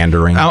I mean. Like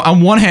pandering.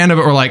 On one hand of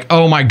it, we're like,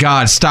 oh my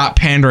god, stop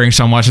pandering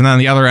so much, and then on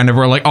the other end of it,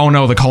 we're like, oh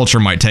no, the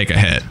culture might take a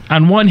hit.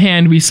 On one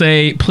hand, we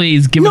say,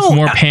 please give us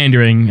more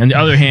pandering, and the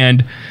other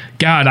hand,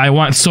 God, I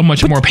want so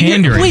much more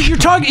pandering. Wait, you're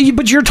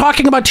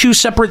talking about two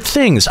separate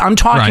things. I'm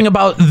talking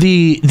about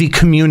the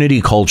community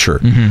culture.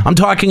 I'm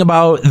talking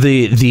about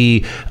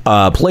the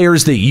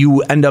players that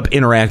you end up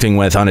interacting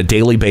with on a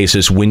daily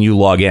basis when you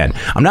log in.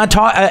 I'm not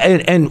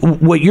talking,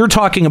 and what you're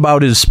talking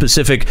about is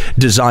specific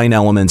design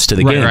elements to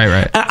the game.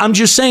 Right. I'm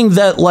just saying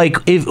that, like,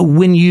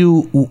 when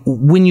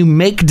you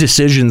make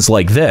decisions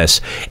like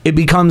this, it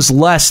becomes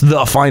less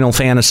the Final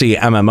Fantasy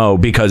MMO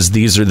because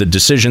these are the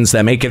decisions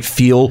that make it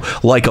feel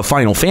like a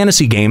Final Fantasy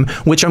game,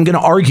 which I'm going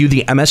to argue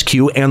the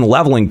MSQ and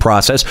leveling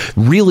process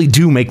really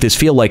do make this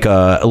feel like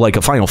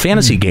a Final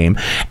Fantasy game,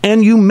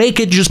 and you make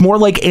it just more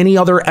like any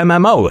other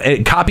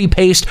MMO. Copy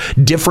paste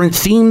different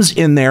themes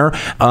in there.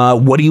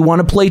 What do you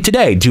want to play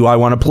today? Do I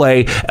want to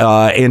play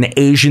an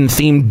Asian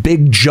themed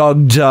big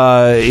jugged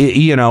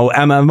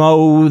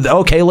MMO?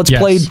 Okay, let's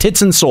play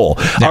Tits and Soul.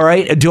 Yeah. All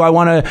right. Do I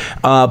want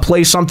to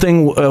play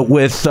something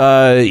with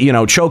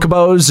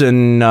chocobos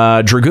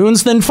and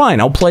dragoons? Then fine,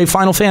 I'll play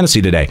Final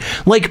Fantasy today.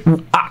 Like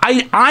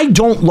I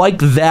don't like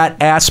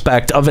that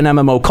aspect of an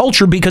MMO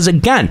culture because,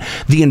 again,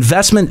 the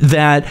investment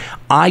that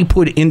I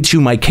put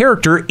into my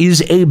character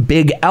is a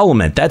big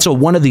element. That's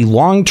one of the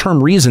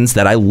long-term reasons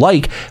that I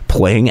like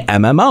playing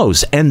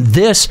MMOs, and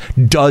this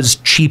does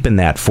cheapen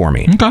that for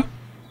me. Okay.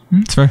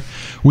 That's fair.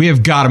 We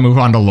have got to move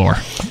on to lore.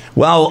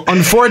 Well,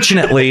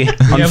 unfortunately,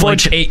 we have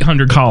like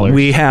 800 callers.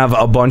 We have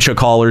a bunch of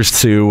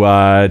callers to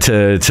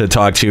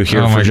talk to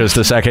here for just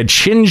a second.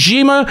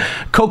 Shinjima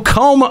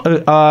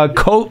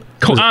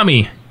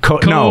Koami.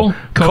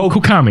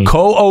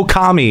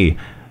 Kookami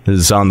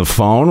is on the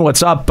phone.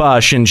 What's up,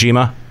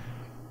 Shinjima?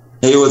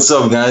 Hey, what's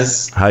up,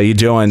 guys? How you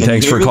doing?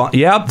 Thanks for calling.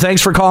 Yep,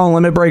 thanks for calling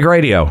Limit Break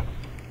Radio.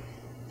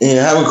 Yeah,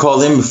 I haven't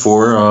called in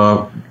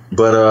before,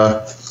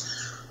 but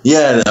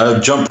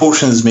Jump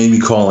Potions made me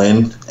call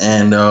in,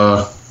 and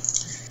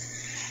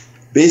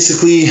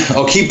basically,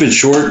 I'll keep it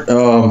short.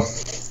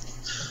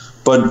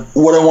 But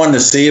what I wanted to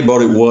say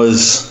about it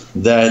was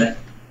that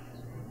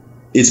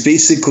it's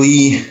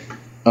basically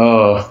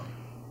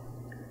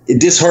it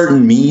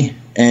disheartened me,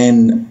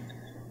 and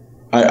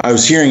I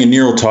was hearing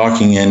Nero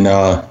talking, and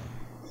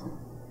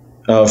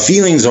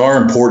feelings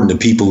are important to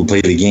people who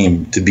play the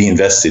game to be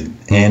invested.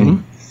 Mm-hmm.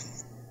 And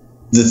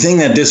the thing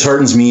that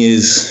disheartens me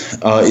is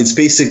it's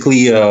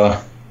basically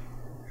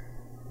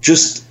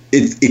just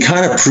it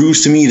kind of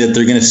proves to me that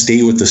they're going to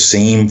stay with the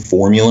same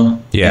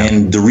formula. Yeah.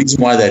 And the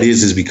reason why that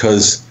is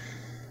because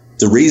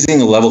they're raising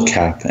the level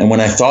cap. And when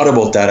I thought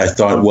about that, I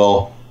thought,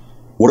 well,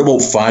 what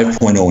about 5.0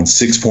 and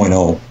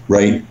 6.0,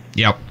 right?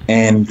 Yep.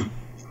 And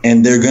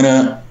they're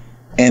gonna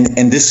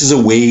and this is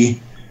a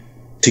way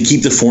to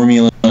keep the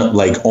formula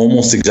like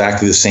almost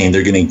exactly the same.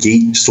 They're gonna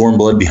gate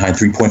Stormblood behind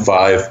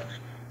 3.5.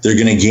 They're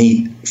gonna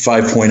gate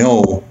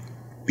 5.0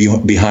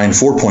 behind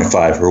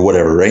 4.5 or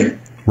whatever, right?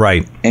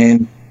 Right.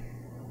 And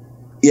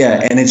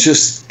yeah, and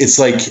it's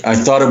like I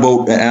thought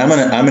about. I'm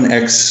an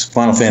ex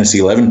Final Fantasy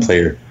XI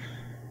player,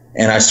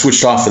 and I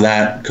switched off of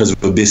that because of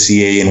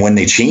Abyssier. And when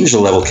they changed the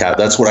level cap,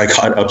 that's what I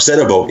got upset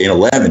about in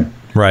 11.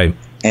 Right.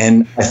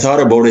 And I thought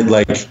about it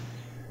like,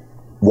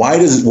 why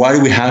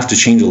do we have to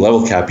change the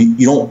level cap?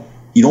 You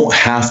don't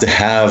have to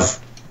have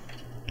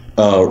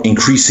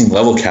increasing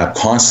level cap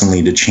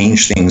constantly to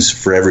change things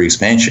for every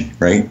expansion,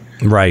 right?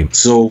 Right.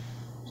 So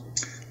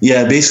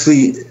yeah,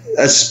 basically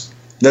that's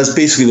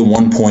basically the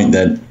one point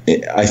that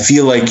I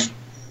feel like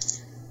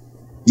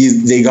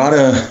they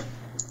gotta,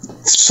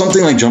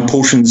 something like jump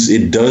potions,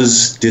 it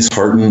does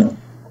dishearten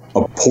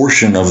a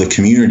portion of the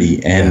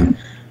community. And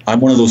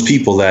I'm one of those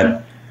people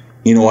that,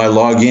 I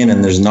log in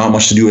and there's not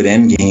much to do at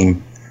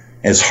endgame.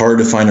 It's hard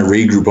to find a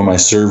raid group on my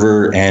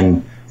server,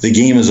 and the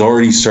game is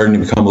already starting to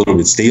become a little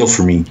bit stale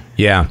for me.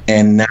 Yeah.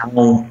 And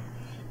now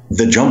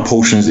the jump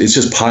potions, it's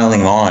just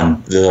piling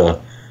on the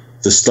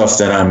stuff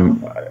that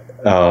I'm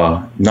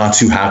not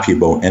too happy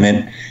about.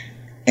 And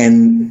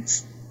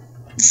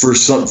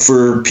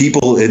for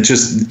people, it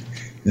just,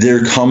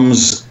 there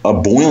comes a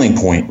boiling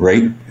point,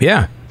 right?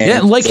 Yeah. And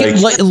yeah,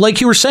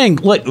 like you were saying,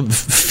 like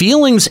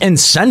feelings and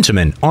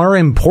sentiment are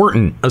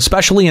important,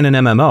 especially in an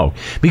MMO,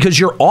 because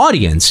your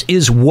audience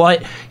is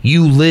what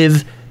you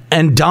live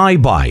and die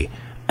by.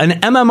 An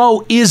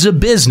MMO is a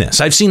business.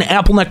 I've seen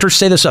Apple Nectar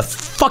say this a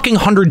fucking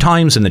 100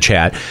 times in the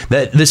chat,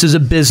 that this is a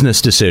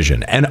business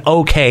decision. And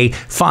okay,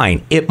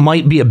 fine, it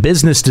might be a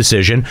business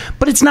decision,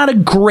 but it's not a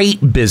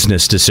great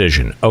business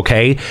decision,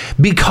 okay?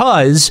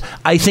 Because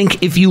I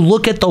think if you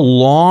look at the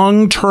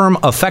long-term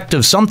effect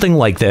of something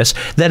like this,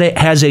 that it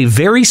has a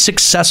very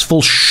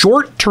successful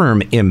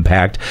short-term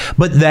impact,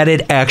 but that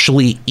it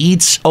actually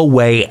eats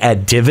away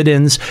at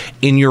dividends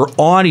in your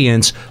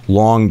audience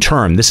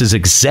long-term. This is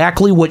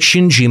exactly what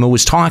Shinjima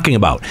was talking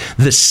about.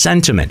 The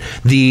sentiment,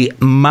 the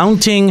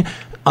mounting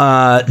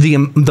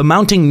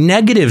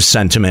negative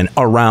sentiment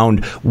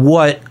around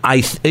what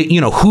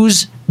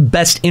whose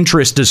best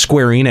interest does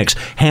Square Enix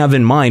have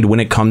in mind when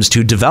it comes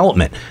to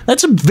development.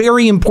 That's a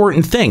very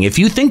important thing. If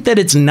you think that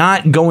it's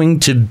not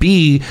going to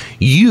be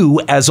you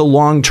as a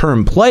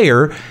long-term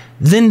player,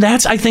 then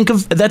that's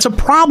a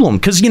problem.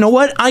 Because you know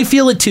what? I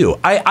feel it too.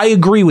 I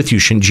agree with you,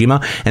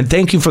 Shinjima, and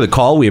thank you for the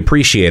call. We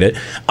appreciate it.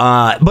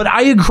 But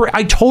I agree.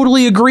 I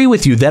totally agree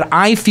with you that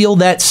I feel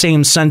that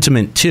same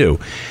sentiment too,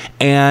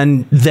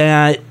 and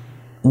that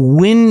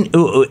when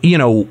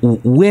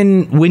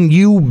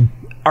you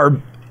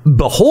are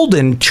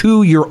beholden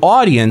to your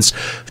audience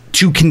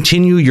to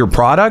continue your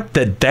product,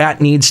 that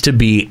needs to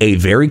be a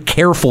very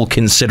careful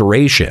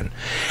consideration.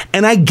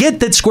 And I get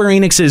that Square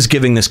Enix is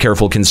giving this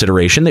careful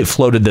consideration. They've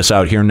floated this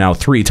out here now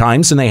 3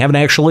 times, and they haven't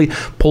actually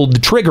pulled the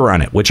trigger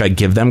on it, which I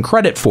give them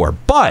credit for.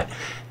 But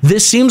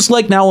this seems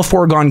like now a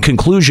foregone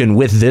conclusion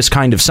with this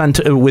kind of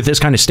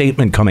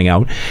statement coming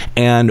out,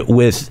 and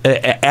with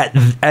at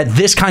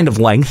this kind of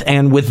length,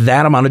 and with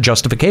that amount of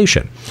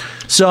justification.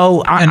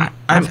 So I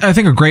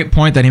think a great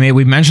point that he made,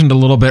 we mentioned a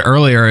little bit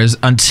earlier, is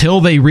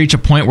until they reach a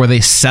point where they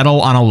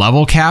settle on a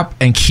level cap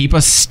and keep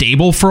us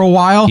stable for a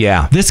while.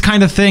 Yeah, this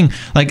kind of thing,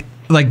 like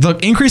the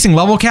increasing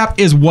level cap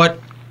is what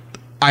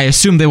I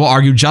assume they will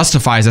argue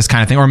justifies this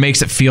kind of thing, or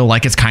makes it feel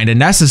like it's kind of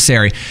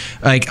necessary.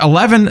 Like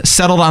 11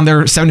 settled on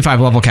their 75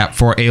 level cap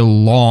for a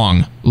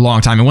long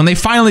time, and when they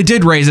finally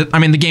did raise it, I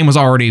mean, the game was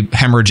already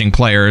hemorrhaging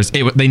players.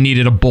 They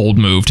needed a bold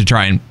move to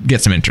try and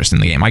get some interest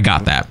in the game. I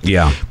got that.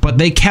 Yeah, but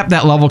they kept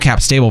that level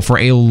cap stable for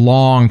a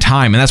long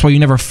time, and that's why you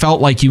never felt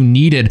like you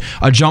needed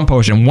a jump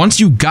potion. Once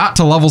you got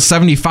to level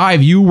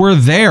 75, you were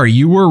there.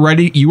 You were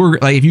ready. You were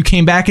like, if you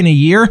came back in a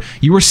year,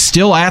 you were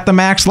still at the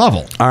max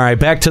level. All right,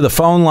 back to the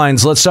phone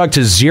lines. Let's talk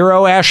to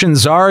Zero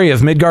Ashinzari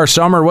of Midgar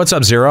Summer. What's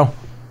up, Zero?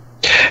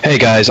 Hey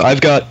guys,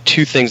 I've got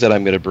 2 things that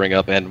I'm going to bring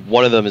up, and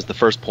one of them is the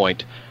first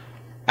point.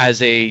 I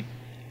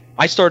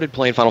started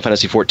playing Final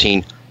Fantasy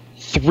XIV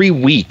 3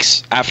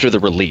 weeks after the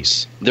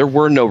release. There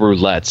were no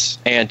roulettes,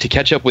 and to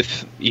catch up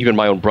with even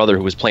my own brother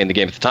who was playing the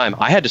game at the time,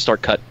 I had to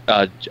start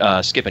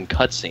skipping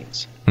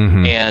cutscenes.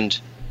 Mm-hmm. And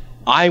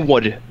I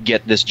would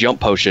get this jump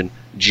potion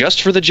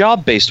just for the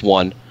job-based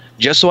one,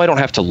 just so I don't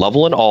have to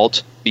level an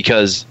alt,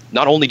 because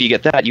not only do you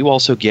get that, you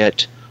also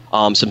get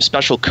some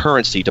special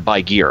currency to buy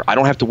gear. I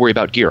don't have to worry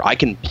about gear. I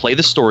can play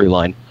the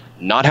storyline,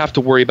 not have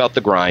to worry about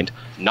the grind,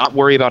 not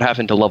worry about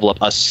having to level up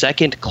a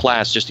second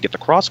class just to get the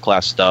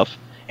cross-class stuff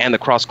and the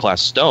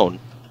cross-class stone.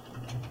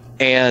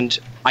 And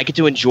I get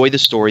to enjoy the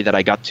story that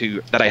I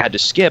had to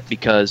skip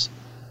because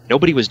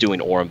nobody was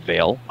doing Aurum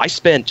Vale. I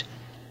spent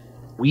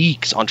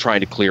weeks on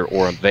trying to clear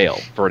Aurum Vale,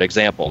 for an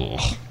example.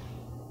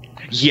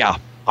 Yeah,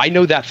 I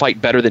know that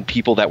fight better than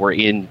people that were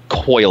in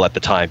Coil at the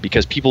time,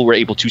 because people were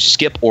able to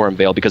skip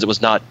Ormvale because it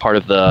was not part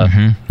of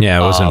the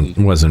it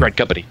wasn't Red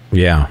Company.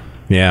 Yeah.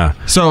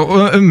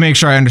 So make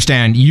sure I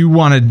understand. You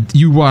want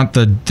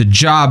the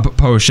job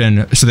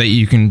potion so that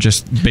you can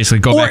just basically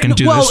go back and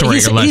do the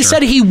story. He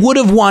said he would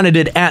have wanted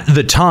it at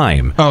the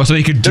time. Oh, so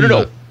he could do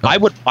No.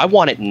 I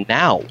want it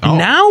now.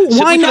 Now?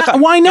 Why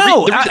not? Why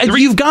now?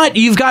 You've got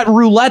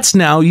roulettes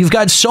now. You've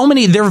got so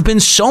many. There have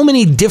been so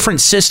many different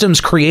systems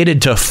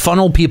created to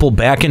funnel people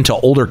back into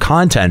older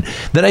content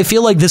that I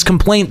feel like this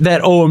complaint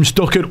that I'm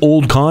stuck at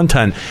old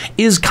content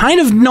is kind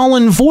of null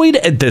and void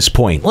at this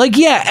point. Like,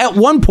 yeah, at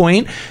one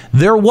point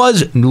there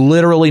was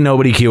literally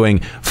nobody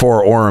queuing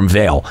for Orem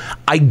Vale.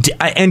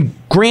 And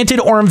granted,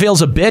 Orem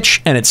Vale's a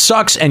bitch and it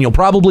sucks, and you'll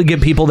probably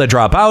get people that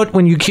drop out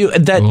when you queue.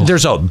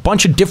 There's a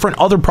bunch of different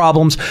other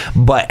problems,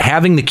 but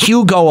having the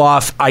queue go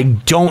off, I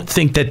don't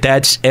think that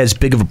that's as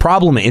big of a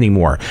problem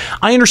anymore.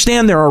 I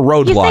understand there are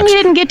roadblocks. He's saying he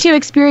didn't get to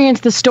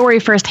experience the story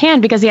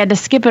firsthand because he had to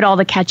skip it all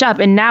to catch up,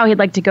 and now he'd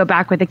like to go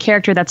back with a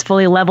character that's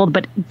fully leveled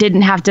but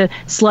didn't have to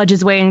sludge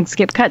his way and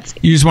skip cuts.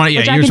 You just want to,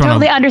 which I can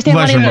totally understand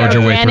wanting an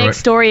organic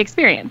story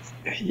experience.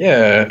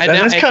 Yeah, and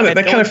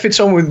that kind of fits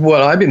on with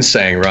what I've been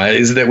saying, right?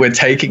 Is that we're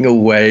taking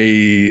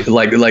away,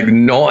 like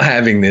not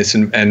having this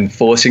and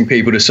forcing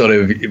people to sort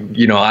of,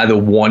 either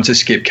want to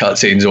skip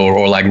cutscenes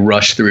or like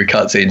rush through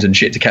cutscenes and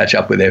shit to catch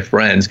up with their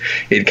friends.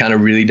 It kind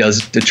of really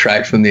does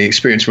detract from the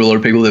experience for a lot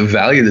of people that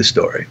value the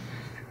story.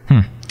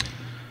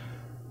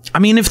 I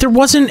mean, if there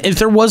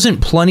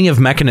wasn't plenty of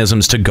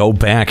mechanisms to go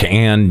back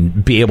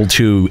and be able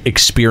to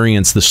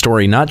experience the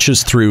story, not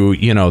just through,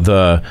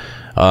 the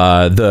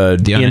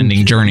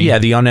unending journey. Yeah,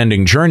 the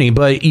unending journey.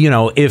 But,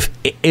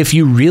 if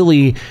you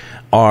really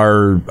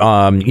are,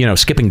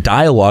 skipping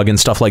dialogue and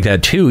stuff like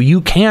that too,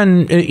 you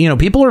can,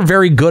 people are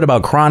very good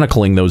about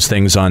chronicling those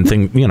things on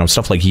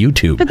stuff like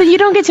YouTube. But then you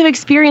don't get to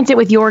experience it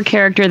with your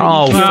character.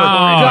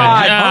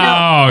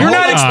 God! You're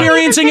not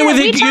experiencing it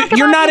with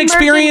you're not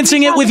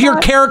experiencing it with your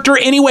character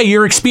anyway.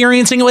 You're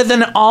experiencing it with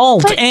an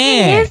alt. But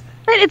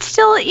it's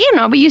still,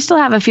 but you still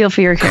have a feel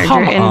for your character.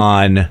 Come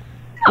on.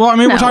 Well, I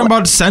mean, we're talking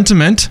about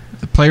sentiment.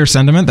 Player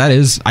sentiment, that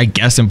is, I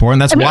guess,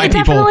 important. That's why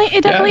people...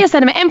 It definitely is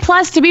sentiment. And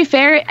plus, to be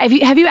fair, have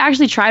you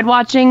actually tried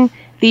watching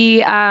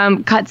the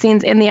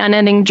cutscenes in the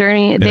Unending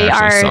Journey? They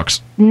are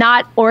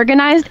not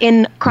organized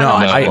in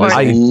chronological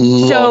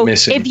order.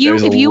 So if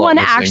you want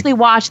to actually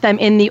watch them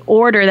in the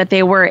order that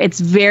they were, it's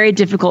very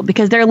difficult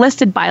because they're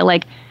listed by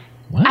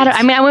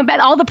I went back,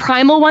 all the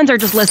primal ones are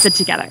just listed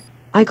together.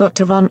 I got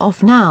to run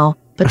off now,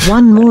 but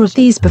one more of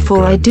these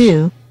before I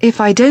do. If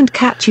I don't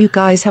catch you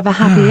guys, have a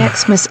happy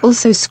Xmas.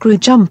 Also, screw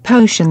jump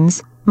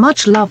potions.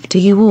 Much love to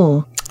you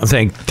all.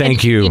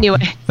 Thank you. Anyway.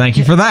 Thank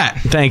you for that.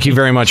 Thank you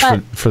very much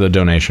for the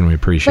donation. We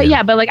appreciate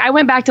it. But I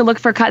went back to look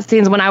for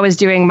cutscenes when I was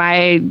doing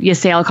my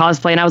Ysael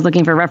cosplay, and I was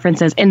looking for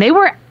references, and they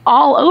were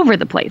all over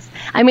the place.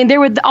 I mean,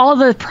 all of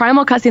the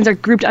primal cutscenes are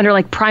grouped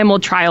under primal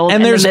trials,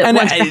 and there's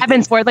ones for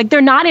Heaven's Sword.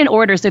 They're not in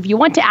order. So if you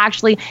want to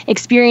actually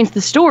experience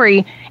the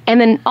story and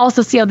then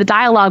also see all the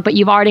dialogue, but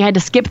you've already had to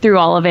skip through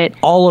all of it.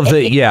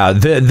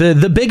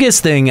 The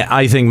biggest thing,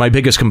 I think, my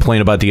biggest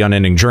complaint about the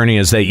Unending Journey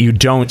is that you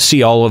don't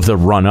see all of the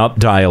run-up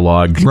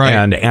dialogue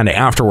and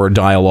afterward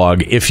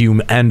dialogue if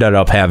you ended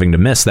up having to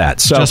miss that.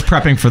 So just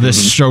prepping for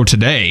this show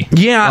today.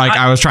 Yeah.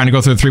 I was trying to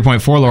go through the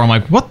 3.4 lore. I'm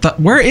like,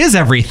 where is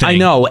everything? I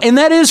know. And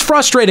that is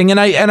frustrating. And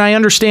I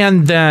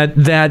understand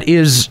that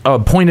is a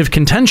point of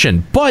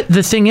contention. But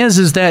the thing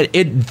is that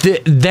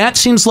that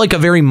seems like a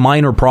very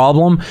minor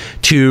problem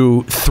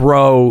to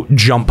throw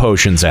jump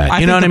potions at.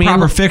 You know what I mean? The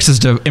proper fix is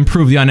to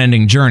improve the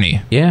Unending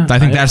Journey. Yeah. I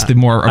think that's the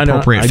more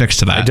appropriate fix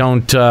to that.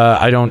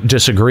 I don't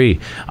disagree.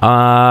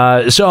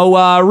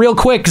 So real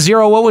quick,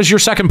 Zero, what was your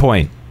second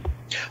point?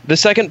 The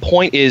second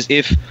point is,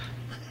 if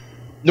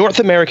North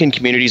American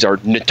communities are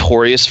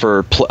notorious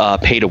for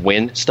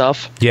pay-to-win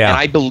stuff, and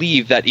I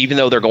believe that even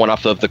though they're going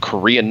off of the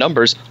Korean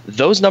numbers,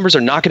 those numbers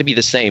are not going to be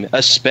the same,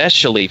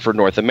 especially for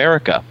North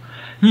America.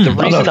 The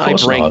reason I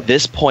bring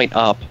this point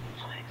up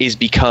is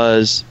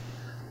because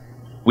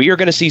we are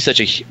going to see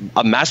such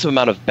a massive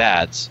amount of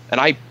bads, and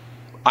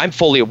I'm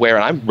fully aware,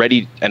 and I'm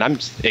ready, and I'm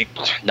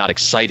not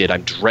excited,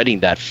 I'm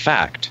dreading that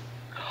fact.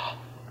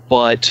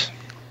 But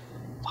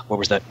what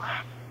was that?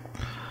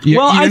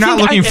 You're not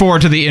looking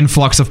forward to the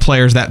influx of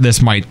players that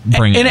this might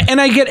bring in. And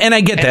I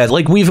get that.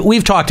 Like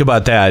we've talked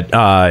about that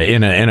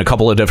in a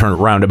couple of different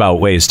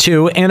roundabout ways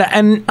too.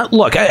 And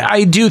look,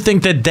 I do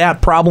think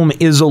that problem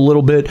is a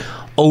little bit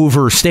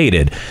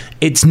overstated.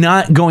 It's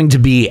not going to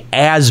be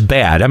as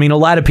bad. I mean, a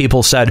lot of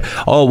people said,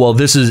 "Oh, well,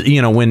 this is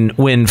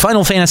when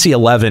Final Fantasy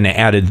XI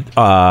added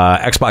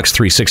Xbox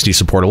 360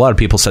 support." A lot of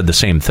people said the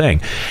same thing,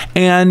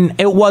 and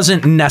it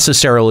wasn't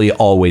necessarily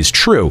always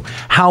true.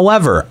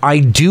 However, I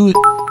do.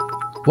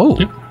 Whoa,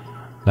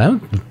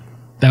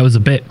 that was a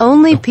bit.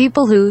 Only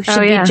people who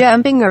should be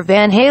jumping are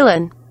Van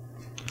Halen.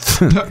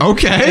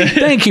 Okay.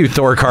 Thank you,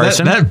 Thor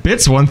Carson. That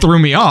bits one threw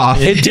me off.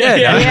 It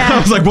did. I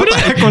was like, what the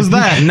heck was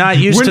that? Not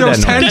used Windows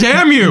to that 10, noise.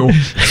 damn you.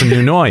 It's a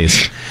new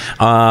noise.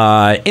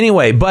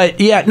 Anyway, but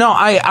yeah, no,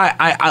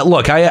 I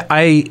look,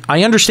 I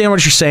understand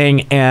what you're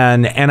saying,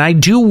 and I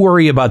do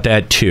worry about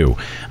that too,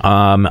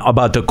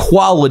 about the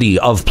quality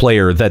of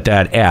player that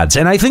adds.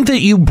 And I think that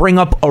you bring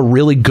up a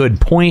really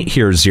good point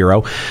here,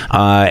 Zero.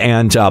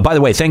 And by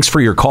the way, thanks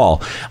for your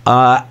call.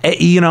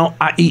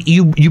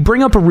 You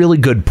bring up a really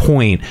good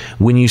point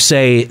when you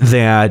say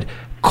that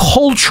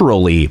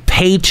culturally,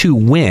 pay to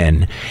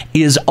win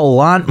is a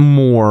lot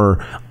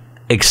more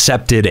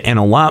accepted and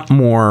a lot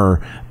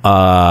more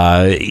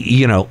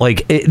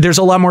there's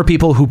a lot more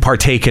people who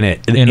partake in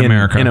it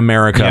in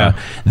America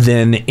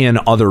than in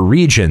other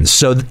regions.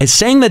 So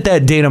saying that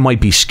data might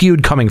be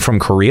skewed coming from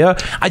Korea,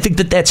 I think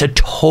that's a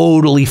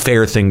totally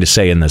fair thing to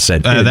say in this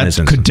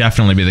instance. Could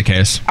definitely be the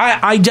case.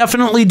 I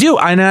definitely do.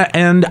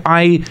 And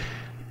I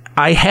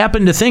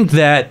happen to think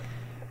that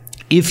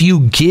if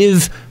you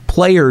give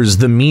players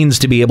the means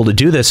to be able to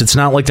do this, it's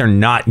not like they're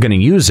not going to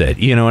use it.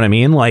 You know what I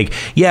mean? Like,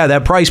 yeah,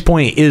 that price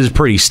point is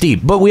pretty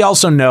steep, but we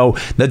also know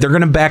that they're going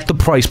to back the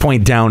price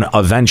point down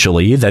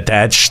eventually,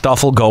 that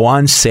stuff will go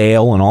on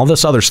sale and all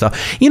this other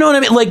stuff. You know what I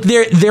mean? Like,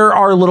 there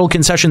are little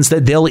concessions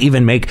that they'll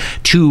even make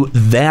to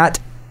that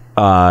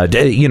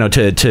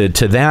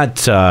to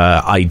that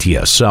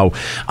idea. So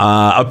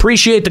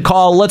appreciate the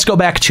call. Let's go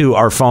back to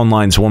our phone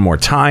lines one more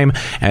time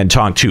and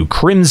talk to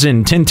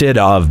Crimson Tinted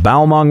of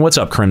Balmung. What's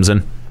up,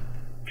 Crimson?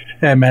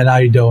 Hey man, how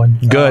you doing?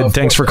 Good.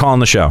 Thanks for calling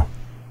the show.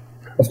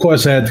 Of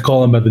course, I had to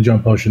call him about the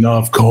jump potion.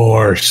 Of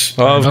course.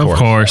 But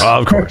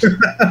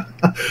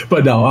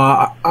no,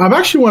 I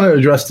actually want to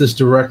address this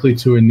directly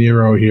to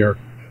Aniro here,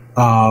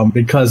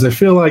 because I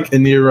feel like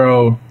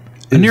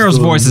Aniro's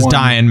voice is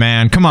dying,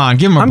 man. Come on,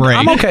 give him a break.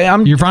 I'm okay.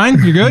 You're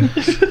fine? You're good?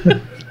 He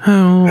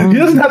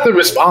doesn't have to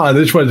respond.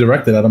 I just want to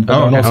direct it at him.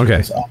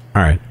 Okay. All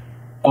right.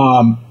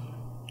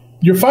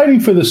 You're fighting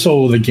for the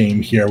soul of the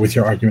game here with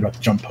your argument about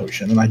the jump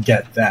potion, and I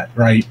get that,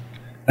 right?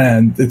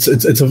 And it's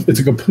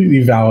a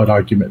completely valid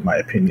argument, in my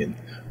opinion.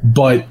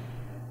 But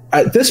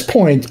at this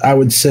point, I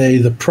would say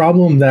the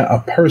problem that a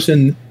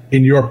person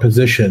in your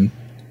position,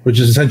 which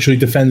is essentially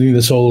defending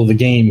the soul of the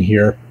game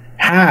here,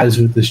 has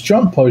with this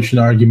jump potion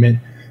argument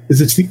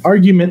is it's the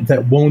argument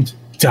that won't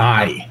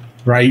die,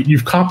 right?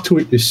 You've copped to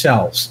it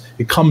yourselves.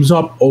 It comes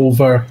up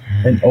over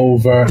and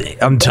over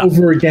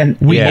over again.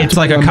 It's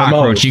like a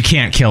cockroach. You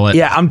can't kill it.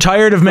 Yeah, I'm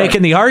tired of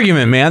making the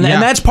argument, man.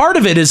 And that's part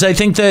of it is I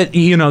think that,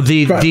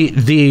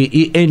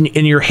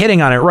 and you're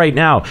hitting on it right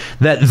now,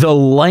 that the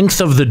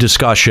length of the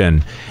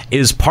discussion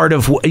is part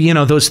of,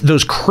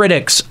 those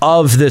critics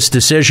of this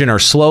decision are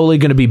slowly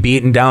going to be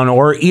beaten down,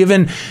 or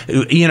even,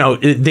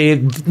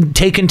 they've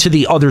taken to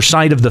the other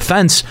side of the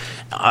fence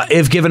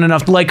if given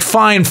enough, like,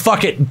 fine,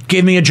 fuck it,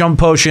 give me a jump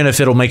potion if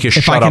it'll make you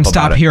shut up about it. If I can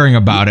stop hearing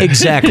about it.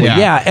 Exactly.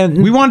 Yeah.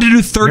 And we wanted to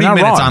do 30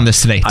 minutes on this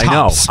today.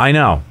 Tops. I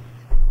know.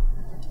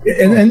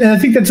 And I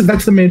think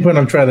that's the main point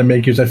I'm trying to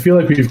make is I feel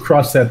like we've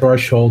crossed that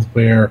threshold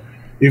where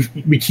if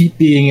we keep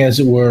being, as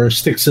it were,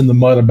 sticks in the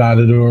mud about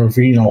it, or if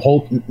we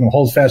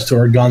hold fast to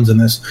our guns in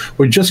this,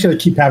 we're just going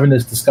to keep having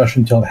this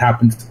discussion until it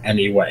happens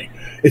anyway.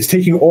 It's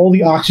taking all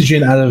the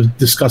oxygen out of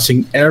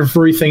discussing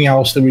everything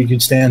else that we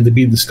could stand to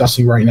be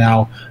discussing right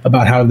now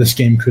about how this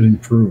game could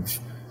improve.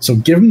 So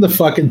give him the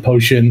fucking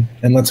potion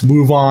and let's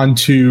move on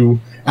to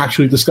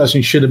actually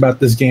discussing shit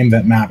about this game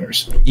that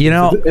matters.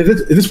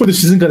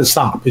 This isn't going to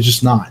stop. It's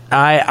just not.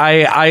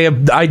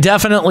 I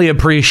definitely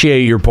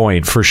appreciate your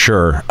point for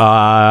sure.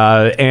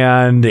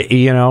 And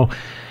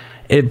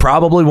it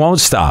probably won't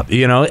stop.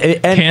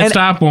 Can't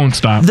stop, won't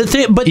stop.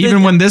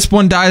 When this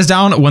one dies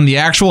down, when the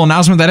actual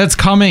announcement that it's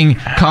coming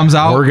comes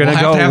out, we're gonna be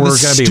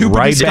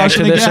right back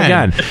to this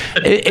again.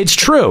 It's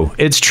true.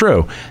 It's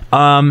true.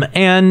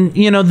 And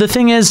the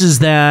thing is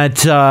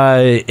that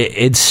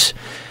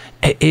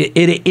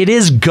it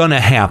is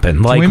gonna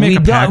happen. Like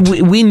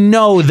we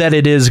know that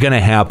it is gonna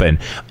happen.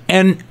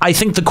 And I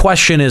think the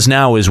question is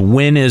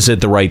when is it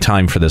the right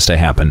time for this to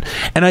happen?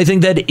 And I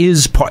think that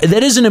is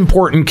an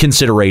important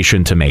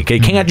consideration to make.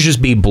 It can't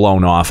just be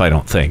blown off, I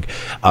don't think.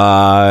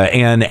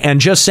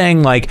 And just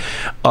saying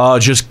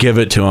just give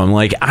it to him.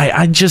 Like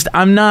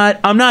I'm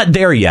not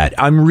there yet.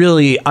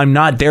 I'm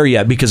not there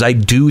yet because I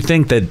do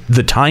think that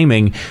the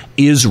timing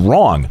is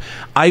wrong.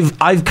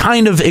 I've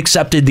kind of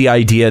accepted the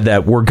idea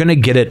that we're going to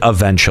get it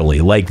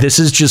eventually. Like this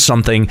is just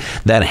something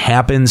that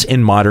happens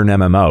in modern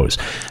MMOs.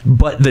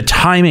 But the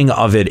timing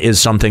of it is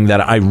something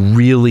that I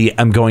really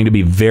am going to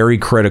be very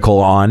critical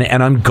on,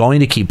 and I'm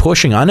going to keep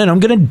pushing on, and I'm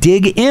going to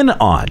dig in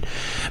on,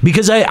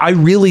 because I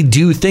really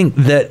do think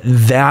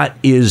that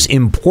is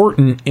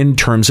important in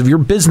terms of your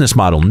business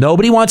model.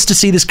 Nobody wants to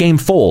see this game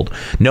fold.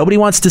 Nobody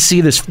wants to see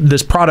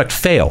this product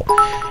fail.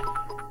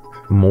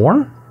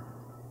 More?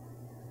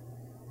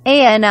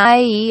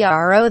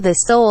 Aniero, the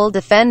sole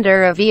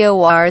defender of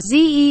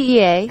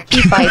EORZEEA.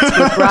 He fights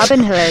with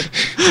Robin Hood.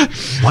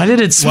 Why did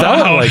it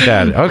spell it like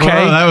that? Okay.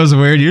 Well, that was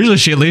weird. Usually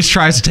she at least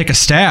tries to take a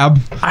stab.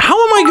 How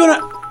am I gonna...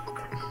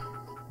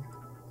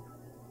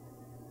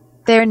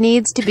 There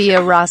needs to be a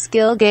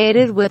Roskilde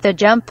gated with a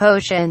jump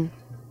potion.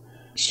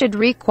 should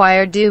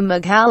require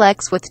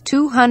Doomagalex with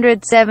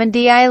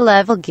 270 eye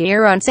level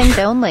gear on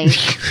synced only.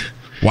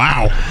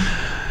 Wow.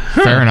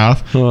 Fair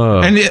enough.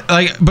 And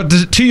but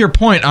to your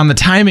point on the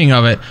timing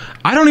of it,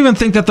 I don't even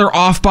think that they're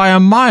off by a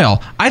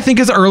mile. I think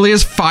as early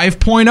as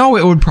 5.0,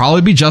 it would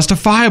probably be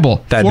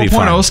justifiable.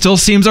 4.0 still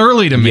seems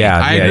early to me.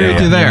 I agree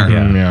with you there.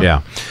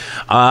 Yeah.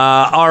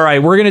 All right,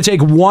 we're going to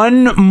take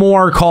one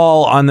more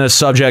call on this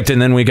subject,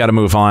 and then we got to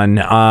move on.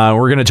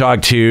 We're going to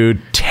talk to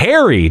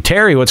Terry.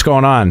 Terry, what's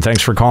going on?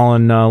 Thanks for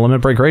calling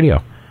Limit Break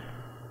Radio.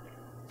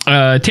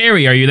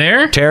 Terry, are you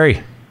there?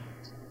 Terry.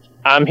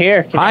 I'm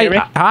here. Can you hear me?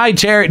 Hi,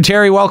 Terry.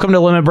 Terry, welcome to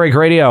Limit Break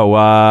Radio.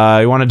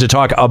 I wanted to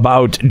talk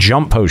about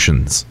jump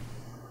potions.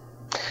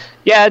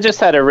 Yeah, I just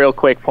had a real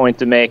quick point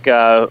to make.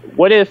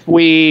 What if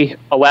we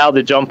allow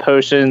the jump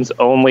potions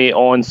only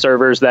on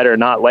servers that are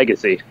not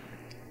legacy?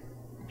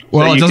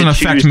 Well, it doesn't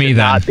affect me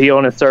then. Not be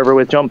on a server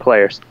with jump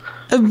players.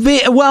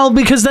 Well,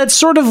 because that's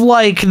sort of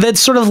like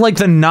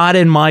the not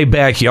in my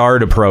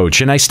backyard approach,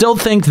 and I still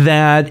think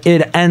that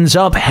it ends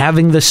up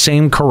having the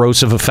same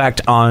corrosive effect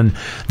on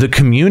the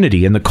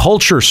community and the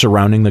culture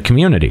surrounding the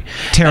community.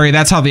 Terry,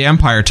 that's how the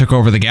Empire took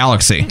over the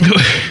galaxy.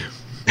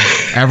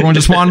 Everyone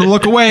just wanted to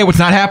look away. What's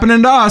not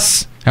happening to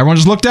us? Everyone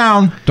just look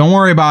down. Don't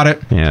worry about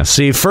it. Yeah.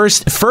 See,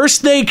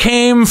 first they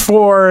came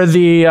for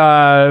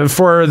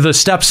the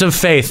steps of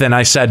faith, and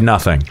I said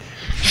nothing.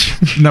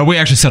 No, we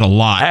actually said a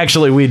lot.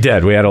 Actually, we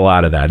did. We had a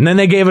lot of that. And then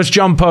they gave us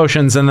jump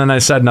potions, and then I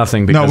said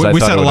nothing because we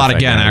said a lot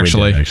again,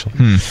 actually.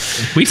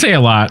 We say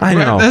a lot. I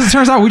know. As it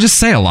turns out, we just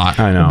say a lot.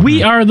 I know.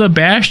 We are the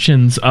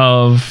bastions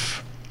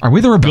of... Are we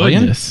the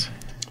rebellion? Goodness.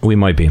 We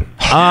might be.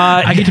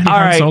 I get to be all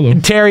right, solo.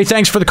 Terry,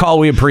 thanks for the call.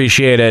 We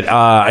appreciate it.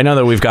 I know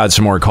that we've got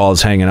some more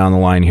calls hanging on the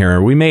line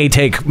here. We may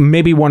take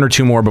maybe one or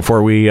two more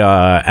before we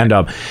end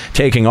up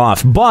taking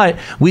off. But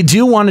we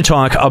do want to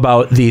talk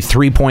about the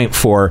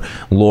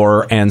 3.4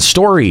 lore and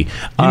story.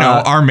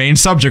 Our main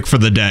subject for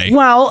the day.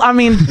 Well, I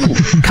mean,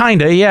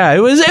 kind of, yeah. It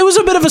was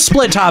a bit of a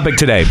split topic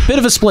today.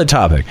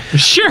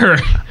 Sure.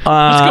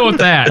 Let's go with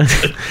that.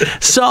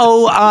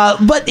 So,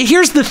 but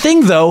here's the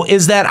thing, though,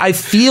 is that I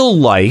feel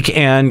like,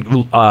 and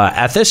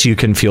Ethys, you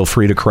can feel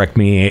free to correct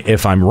me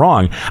if I'm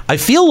wrong. I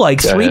feel like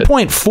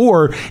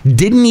 3.4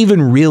 didn't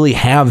even really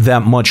have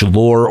that much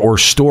lore or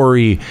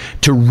story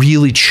to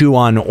really chew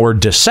on or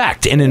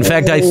dissect. And in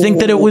fact, I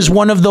think that it was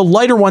one of the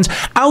lighter ones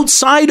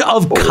outside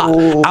of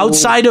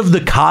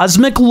the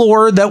cosmic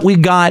lore that we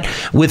got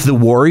with the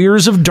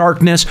Warriors of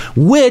Darkness,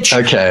 which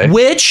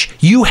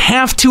you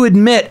have to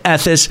admit,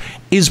 Ethys,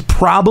 is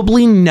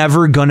probably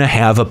never going to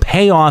have a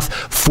payoff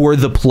for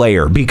the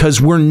player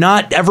because we're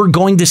not ever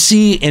going to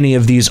see any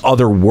of these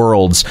other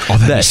worlds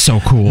is so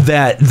cool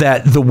that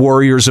the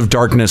Warriors of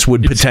Darkness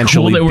would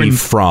potentially be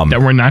from. That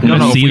we're not going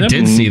to see them. If we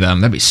did see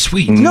them, that'd be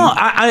sweet. No,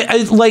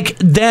 I like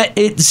that.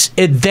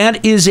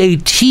 That is a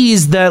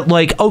tease that,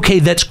 like, okay,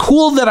 that's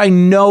cool that I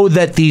know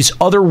that these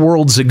other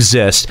worlds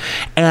exist,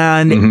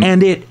 and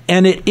it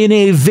in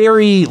a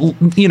very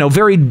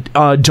very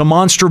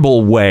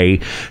demonstrable way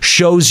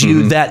shows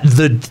you that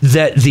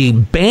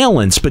the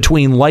balance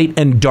between light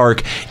and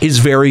dark is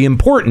very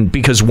important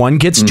because one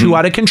gets too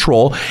out of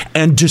control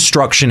and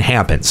destruction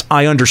happens.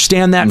 I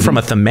understand that from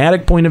a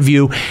thematic point of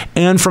view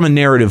and from a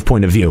narrative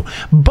point of view,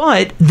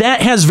 but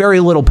that has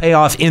very little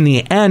payoff in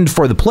the end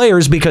for the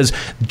players because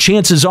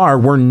chances are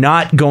we're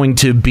not going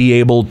to be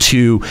able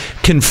to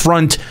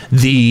confront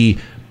the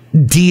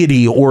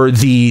deity or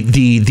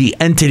the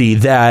entity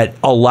that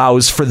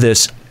allows for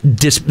this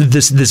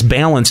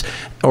balance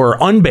or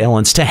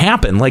unbalance to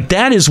happen. Like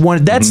that is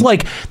one that's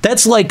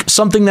like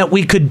something that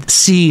we could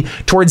see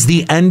towards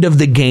the end of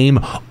the game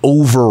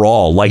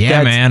overall. Like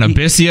man,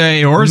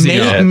 Abyssia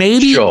Eorzea.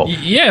 Maybe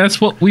yeah, that's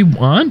what we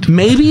want.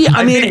 Maybe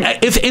I mean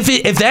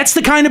if that's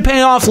the kind of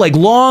payoff, like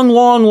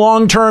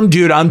long term,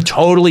 dude, I'm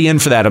totally in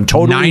for that. I'm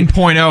totally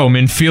 9.0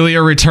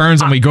 Minfilia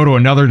returns and we go to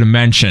another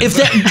dimension. If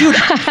that, dude,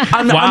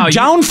 I'm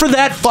down for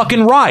that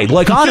fucking ride.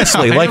 Like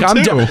honestly, like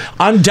I'm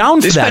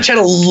down for this that. match had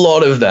a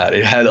lot of that.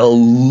 It had a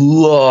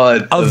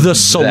lot of the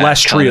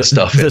celestial kind of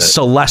stuff, the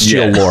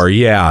celestial lore.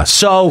 Yeah.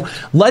 So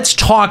let's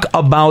talk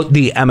about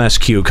the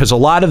MSQ because a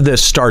lot of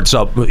this starts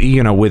up,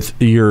 with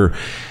your.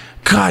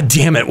 God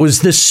damn it,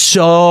 was this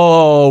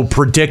so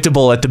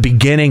predictable at the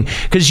beginning?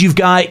 Because you've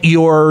got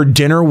your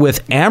dinner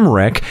with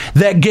Amric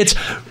that gets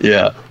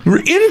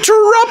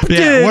interrupted.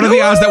 Yeah, what are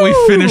the odds that we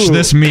finish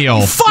this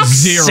meal? Fuck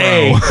 0.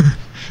 sake.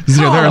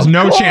 There is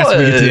no chance we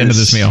get to the end of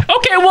this meal.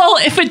 Okay, well,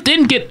 if it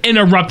didn't get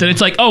interrupted, it's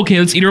like, okay,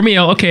 let's eat our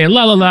meal. Okay,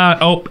 la la la.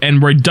 Oh,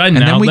 and we're done now.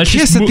 And then we let's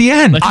kiss just at the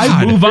end. Let's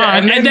just move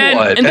on. And then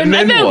what? And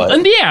then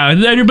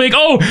you're like,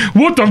 oh,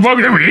 what the fuck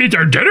did we eat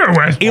our dinner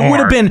with? It would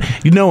have been,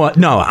 you know what?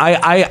 No,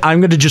 I'm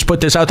going to just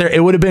put this out there.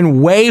 It would have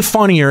been way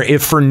funnier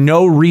if for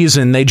no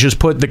reason they just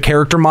put the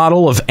character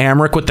model of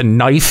Amric with the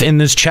knife in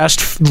his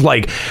chest,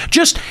 like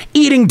just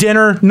eating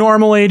dinner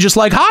normally, just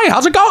like, hi,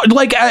 how's it going?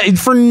 Like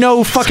for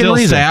no fucking Still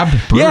reason.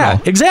 Stabbed? Brutal. Yeah,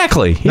 exactly.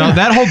 Exactly. No,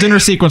 that whole dinner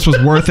sequence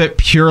was worth it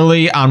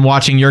purely on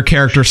watching your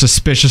character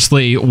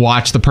suspiciously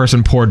watch the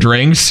person pour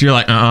drinks. You're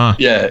like,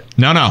 Yeah.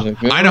 No.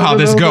 I know how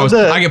this goes.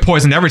 I get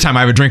poisoned every time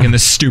I have a drink in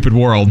this stupid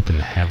world. Been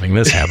having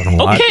this happen a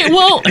lot. Okay,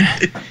 well,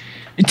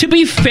 to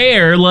be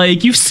fair,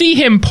 like, you see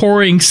him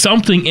pouring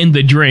something in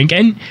the drink,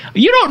 and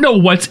you don't know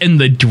what's in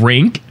the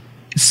drink.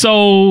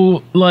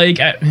 So, like,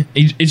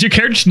 is your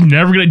character just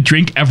never going to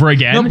drink ever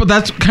again? No, but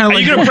that's kind of like... Are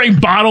you going to bring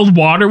bottled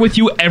water with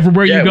you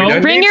everywhere you go?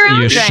 Bring your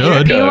own You drink.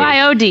 should.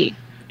 BYOD.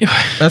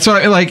 That's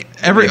what I like.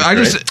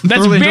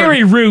 That's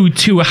very rude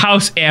to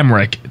House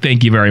Amric.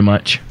 Thank you very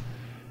much.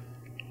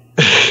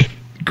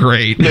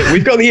 Great. Look,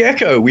 we've got the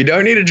Echo. We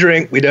don't need a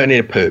drink. We don't need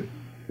a poop.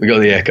 We got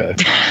the Echo.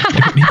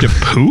 Need to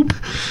poop?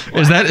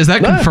 Is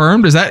that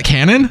confirmed? Is that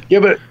canon?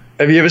 Yeah, but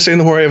have you ever seen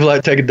the Warrior of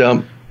Light take a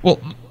dump? Well,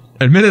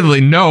 admittedly,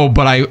 no,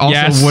 but I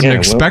also wouldn't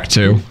expect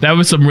to. That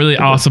was some really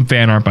awesome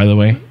fan art, by the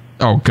way.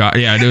 Oh, God.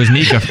 Yeah, it was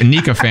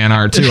Nika fan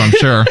art, too, I'm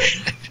sure.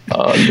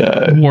 Oh,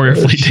 no. Warrior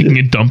Fleet taking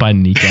a dump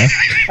on Nika.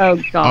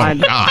 Oh,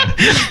 God. Oh, God.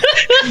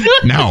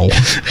 No.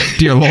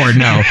 Dear Lord,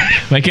 no.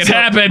 Make it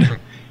happen.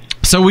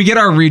 So we get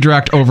our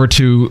redirect over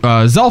to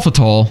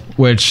Zelphatol,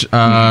 which,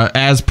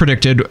 as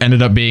predicted,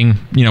 ended up being,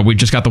 we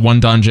just got the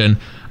one dungeon.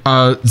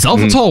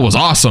 Zelphatol was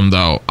awesome,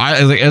 though.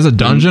 As a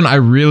dungeon, I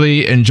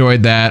really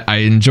enjoyed that. I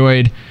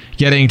enjoyed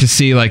getting to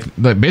see,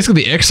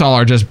 basically the Ixal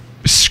are just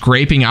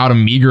scraping out a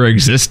meager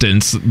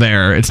existence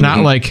there. It's not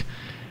like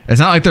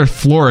they're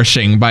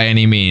flourishing by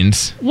any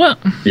means. Well,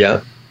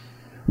 yeah.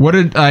 What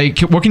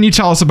can you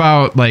tell us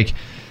about,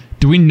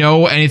 do we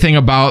know anything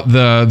about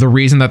the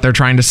reason that they're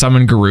trying to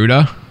summon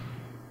Garuda?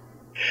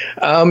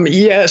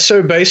 Yeah,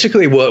 so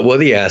basically what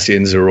the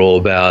Asians are all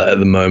about at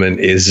the moment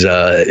is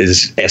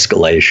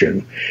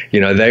escalation.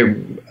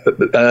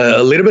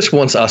 Elidibus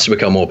wants us to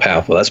become more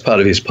powerful. That's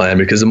part of his plan,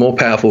 because the more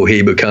powerful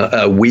we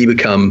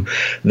become,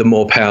 the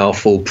more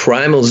powerful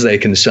primals they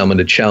can summon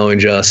to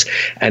challenge us,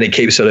 and it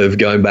keeps sort of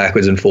going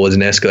backwards and forwards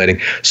and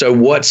escalating. So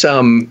what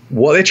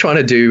they're trying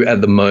to do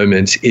at the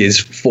moment is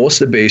force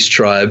the beast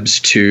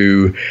tribes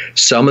to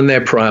summon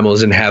their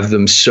primals and have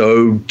them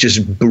so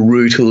just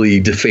brutally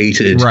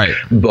defeated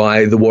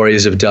by the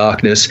Warriors of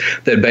Darkness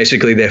that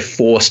basically they're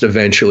forced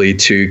eventually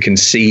to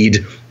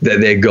concede that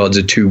their gods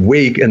are too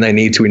weak and they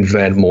need to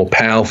invent more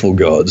powerful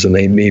gods, and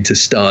they need to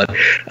start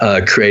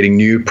creating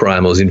new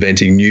primals,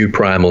 inventing new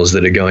primals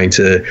that are going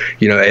to,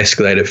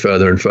 escalate it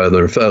further and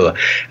further and further.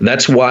 And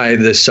that's why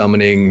the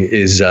summoning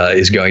is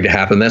going to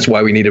happen. That's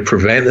why we need to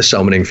prevent the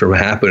summoning from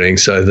happening,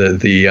 so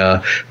that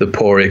the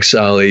poor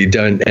Ixali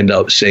don't end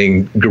up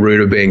seeing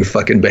Garuda being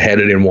fucking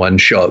beheaded in one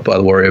shot by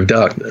the Warrior of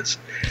Darkness.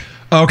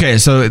 Okay,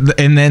 so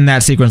and then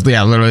that sequence,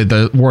 literally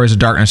the Warriors of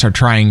Darkness are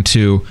trying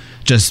to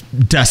just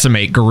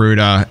decimate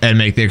Garuda and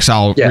make the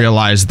Ixal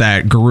realize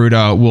that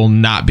Garuda will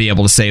not be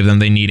able to save them.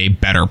 They need a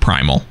better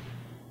primal.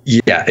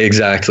 Yeah,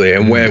 exactly.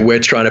 And we're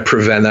trying to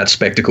prevent that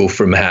spectacle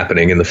from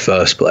happening in the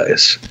first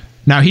place.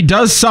 Now, he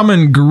does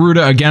summon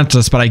Garuda against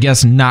us, but I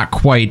guess not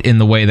quite in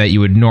the way that you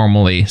would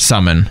normally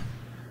summon.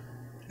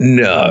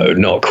 No,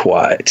 not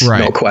quite. Right.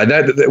 Not quite.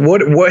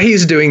 What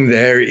he's doing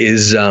there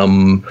is,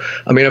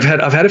 I've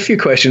had a few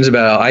questions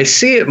about it. I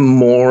see it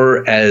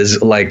more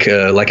as like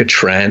a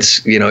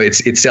trance.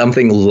 It's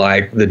something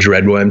like the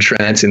Dreadworm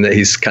trance, in that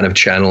he's kind of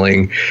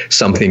channeling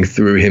something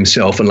through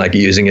himself and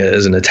using it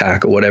as an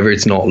attack or whatever.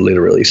 It's not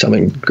literally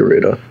summoning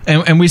Garuda.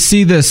 And we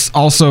see this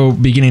also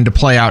beginning to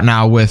play out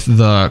now with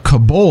the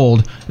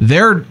Kobold.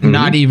 They're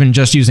not even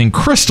just using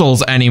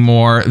crystals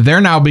anymore.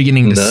 They're now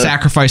beginning to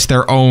sacrifice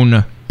their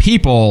own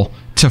people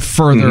to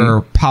further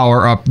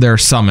power up their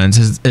summons.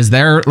 Is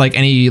there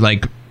any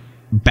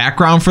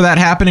background for that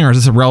happening, or is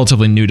this a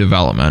relatively new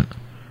development?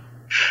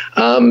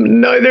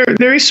 No,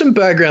 there is some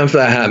background for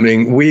that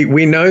happening.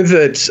 We know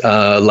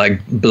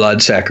that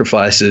blood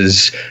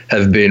sacrifices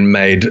have been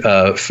made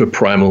for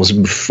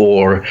primals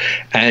before,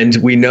 and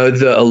we know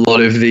that a lot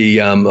of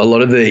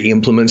the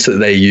implements that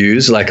they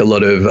use, a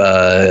lot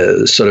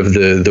of sort of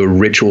the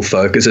ritual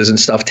focuses and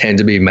stuff, tend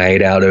to be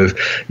made out of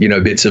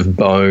bits of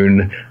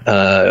bone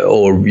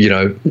or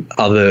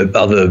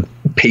other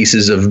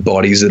pieces of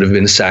bodies that have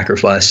been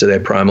sacrificed to their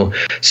primal.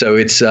 So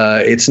it's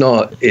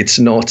not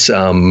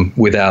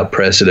without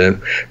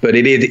precedent, but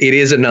it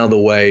is another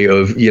way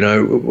of,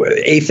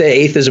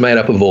 ether's made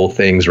up of all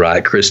things,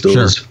 right?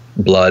 Crystals,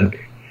 blood.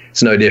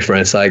 It's no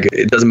different. It's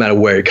it doesn't matter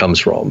where it comes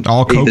from.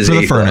 All coke for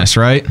the furnace,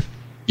 right?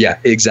 Yeah,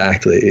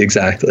 exactly.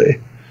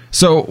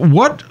 So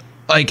what,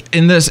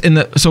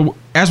 so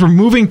as we're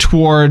moving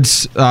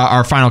towards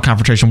our final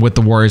confrontation with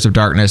the Warriors of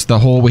Darkness,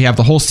 we have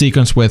the whole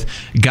sequence with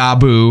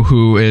Gabu,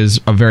 who is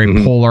a very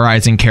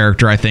polarizing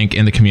character, I think,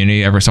 in the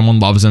community. Someone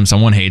loves him,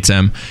 someone hates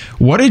him.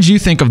 What did you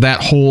think of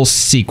that whole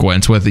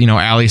sequence with,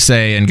 Alice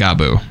and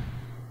Gabu?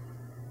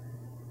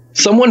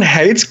 Someone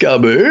hates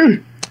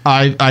Gabu?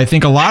 I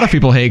think a lot of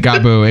people hate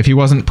Gabu. If he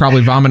wasn't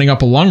probably vomiting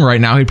up a lung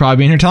right now, he'd probably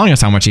be in here telling us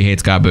how much he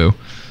hates Gabu.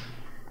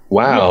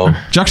 Wow.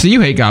 Juxta,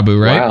 you hate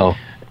Gabu, right? Wow.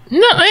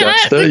 No,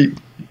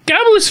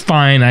 Gabu's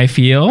fine, I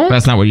feel.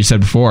 That's not what you said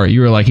before.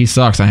 You were like, he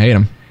sucks, I hate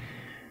him.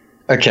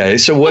 Okay,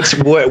 so what's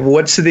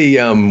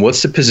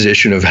the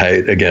position of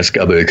hate against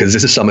Gabu? Because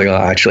this is something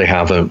I actually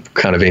haven't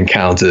kind of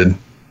encountered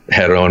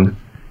head on.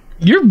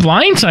 You're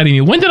blindsiding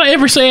me. When did I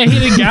ever say I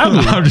hated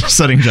Gabu? I'm just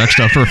setting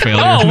Juxta for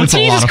failure. Oh, it's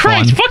Jesus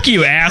Christ! Fuck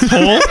you,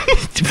 asshole!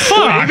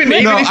 Fuck.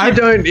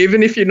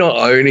 Even if you're not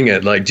owning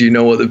it, like, do you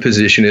know what the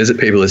position is that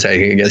people are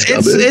taking against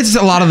Gabu? It's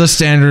a lot of the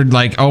standard,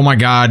 like, oh my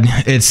god,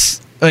 it's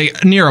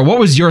like Nero. What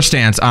was your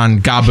stance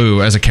on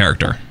Gabu as a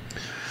character?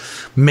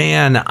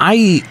 Man,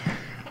 I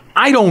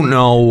don't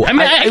know. I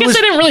mean, I guess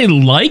I didn't really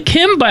like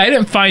him, but I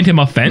didn't find him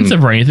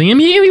offensive or anything. I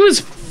mean, he was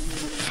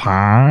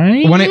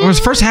fine. When it was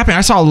first happening,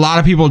 I saw a lot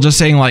of people just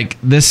saying, like,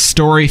 this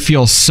story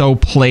feels so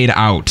played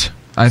out.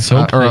 His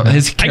character. I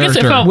guess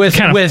it felt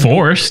kind of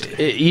forced.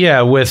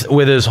 Yeah,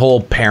 with his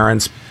whole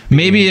parents.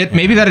 Maybe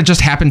that it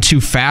just happened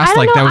too fast.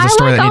 Like that was a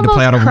story that needed to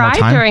play out over more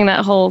time. During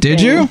that whole Did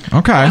thing. you?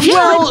 Okay.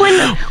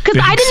 Yeah, because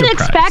I didn't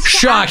expect.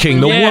 Shocking.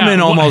 The woman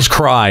almost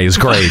cries.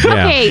 Great.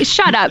 Yeah. Okay,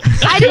 shut up.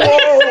 I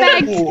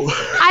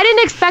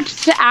didn't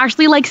expect to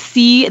actually like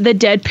see the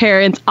dead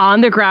parents on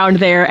the ground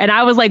there, and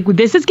I was like,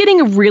 this is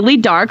getting really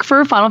dark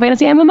for a Final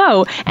Fantasy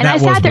MMO. And I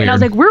sat there and I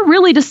was like, we're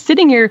really just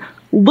sitting here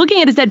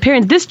looking at his dead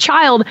parents. This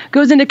child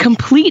goes into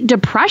complete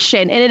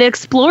depression, and it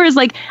explores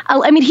like,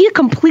 I mean, he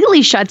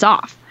completely shuts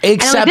off.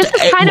 Except, and, like,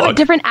 this is kind of a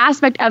different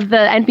aspect of the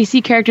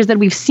NPC characters that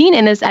we've seen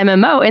in this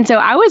MMO, and so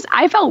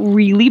I felt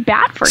really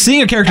bad for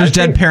seeing a character's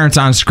dead parents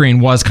on screen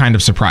was kind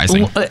of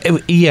surprising.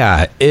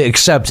 Yeah,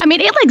 except I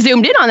mean, it like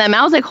zoomed in on them.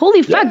 I was like,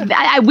 "Holy fuck!"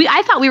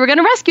 I thought we were going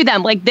to rescue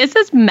them. Like, this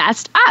is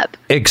messed up.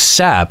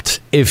 Except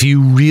if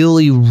you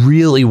really,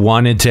 really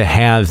wanted to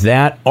have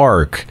that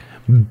arc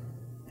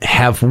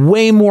have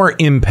way more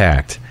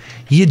impact,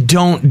 you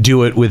don't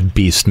do it with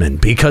Beastmen,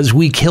 because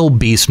we kill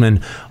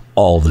Beastmen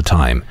all the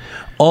time.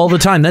 All the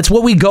time. That's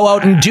what we go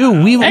out and do.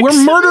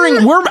 We're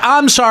murdering.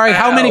 I'm sorry.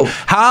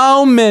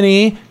 How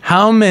many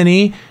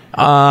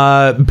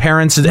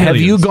parents have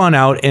you gone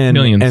out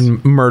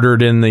and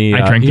murdered in the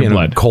I drank your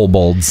blood.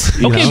 kobolds?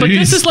 Okay, but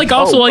this is like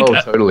also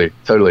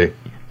totally.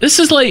 This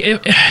is like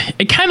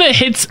it kind of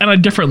hits on a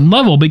different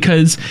level,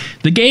 because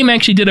the game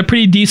actually did a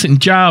pretty decent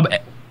job,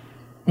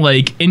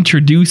 like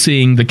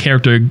introducing the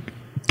character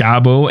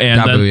Gabu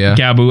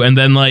and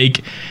then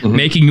like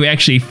making you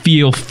actually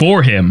feel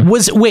for him.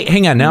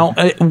 Hang on now.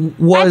 I thought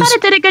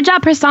it did a good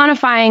job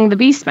personifying the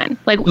Beastmen,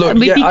 like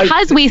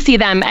because we see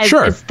them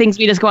as things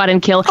we just go out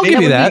and kill. I'll give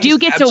you that. We do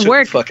get to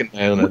work.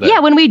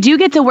 When we do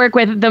get to work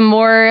with the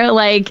more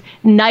like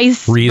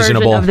nice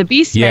reasonable version of the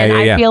Beastmen,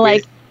 I feel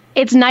like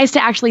it's nice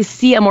to actually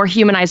see a more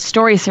humanized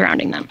story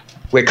surrounding them.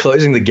 We're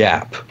closing the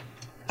gap.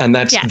 And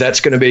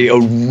that's going to be a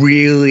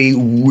really,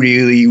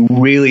 really,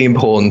 really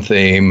important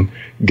theme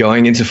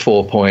going into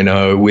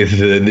 4.0 with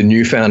the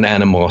newfound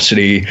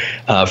animosity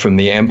from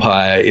the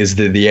Empire, is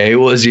that the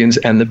Eorzeans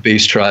and the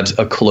Beast Tribes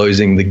are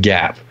closing the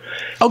gap.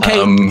 Okay,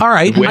 all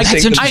right. I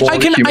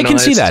can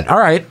see that. All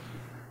right.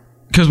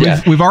 Because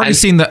we've already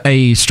seen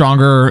a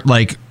stronger,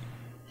 like,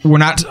 we're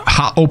not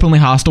openly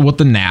hostile with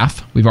the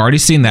NAF. We've already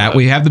seen that.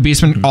 We have the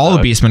Beastmen, all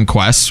the Beastmen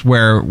quests,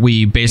 where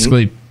we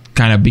basically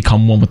kind of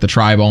become one with the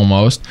tribe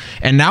almost.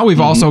 And now we've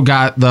also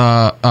got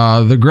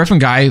the Griffin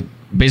guy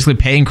basically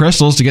paying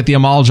crystals to get the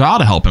Amal Jah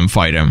to help him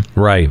fight him.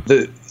 Right.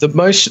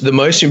 The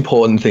most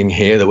important thing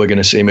here that we're going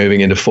to see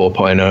moving into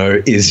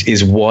 4.0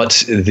 is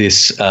what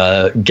this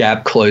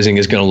gap closing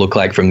is going to look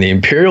like from the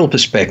Imperial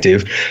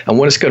perspective. And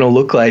what it's going to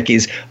look like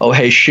is, oh,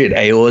 hey, shit,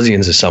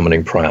 Eorzeans are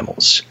summoning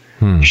primals.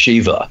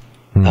 Shiva.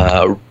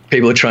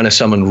 People are trying to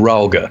summon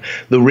Ralga.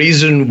 The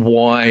reason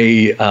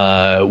why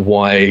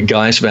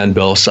Gaius Van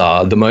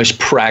Belsar, the most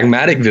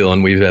pragmatic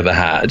villain we've ever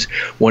had,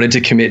 wanted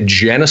to commit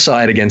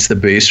genocide against the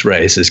beast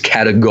races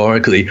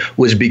categorically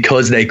was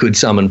because they could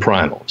summon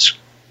primals.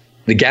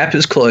 The gap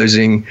is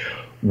closing.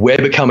 We're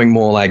becoming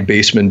more like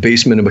Beastmen.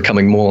 Beastmen are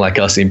becoming more like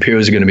us. The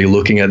Imperials are going to be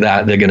looking at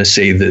that. They're going to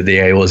see that the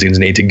Eorzeans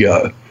need to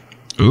go.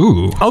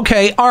 Ooh.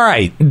 Okay. All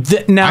right.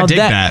 Now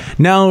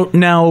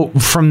Now,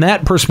 from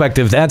that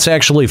perspective, that's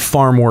actually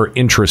far more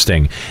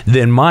interesting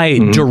than my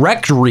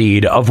direct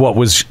read of what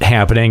was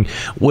happening,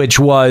 which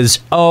was,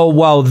 oh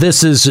well,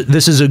 this is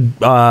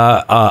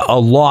a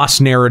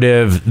lost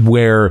narrative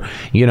where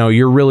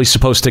you're really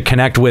supposed to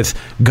connect with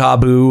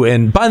Gabu.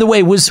 And by the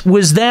way, was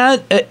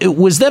that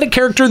a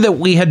character that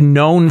we had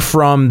known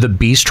from the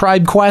Beast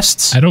Tribe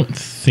quests? I don't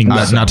think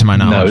not to my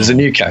knowledge. No, it was a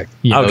new character.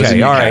 Yeah,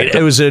 okay. All right.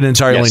 It was an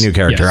entirely new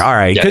character. Yes. All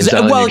right.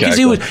 Because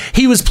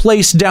he was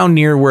placed down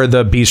near where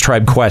the Beast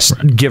Tribe quest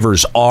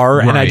givers are,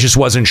 and I just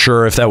wasn't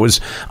sure if that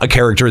was a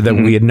character that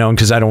we had known,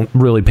 because I don't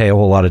really pay a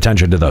whole lot of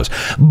attention to those.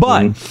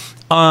 But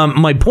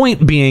my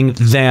point being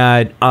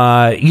that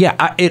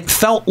it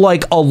felt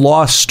like a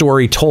lost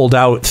story told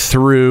out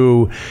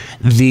through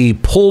the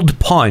pulled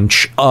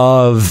punch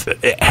of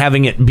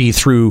having it be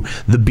through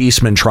the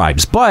Beastmen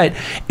tribes. But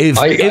if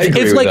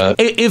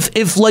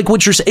like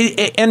what you're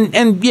saying,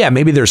 and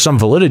maybe there's some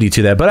validity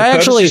to that, but I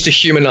actually is to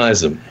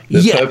humanize them.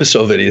 The purpose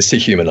of it is to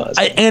humanize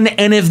them.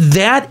 And if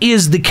that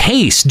is the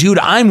case, dude,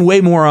 I'm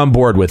way more on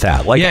board with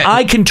that. Like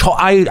I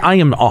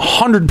am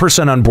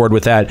 100% on board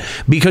with that,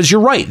 because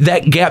you're right,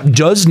 that gap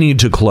does need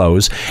to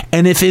close,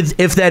 and if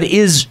that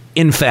is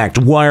in fact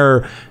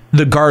where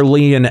the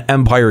Garlean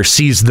Empire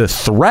sees the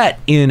threat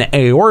in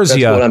Eorzea.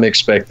 That's what I'm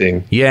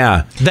expecting.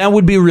 Yeah, that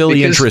would be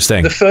really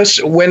interesting. The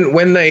first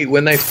when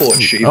they fought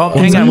Shiva. Oh,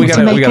 hang on, we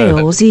got make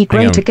Eorzea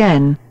great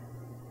again.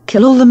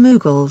 Kill all the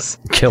Mughals.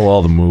 Kill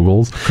all the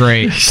Mughals.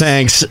 Great.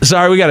 Thanks.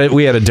 Sorry,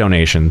 we had a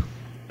donation.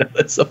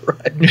 That's all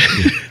right.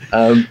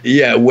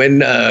 When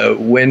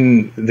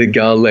the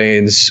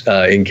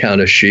Garleans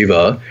encounter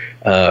Shiva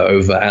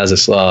over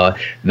Azazlar,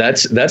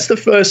 that's the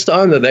first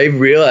time that they've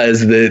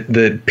realized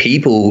that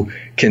people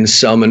can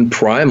summon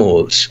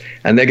primals,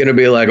 and they're going to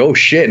be like, oh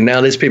shit, now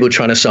there's people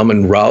trying to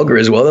summon Ralga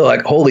as well. They're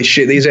like, holy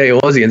shit, these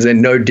Eorzeans, they're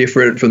no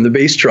different from the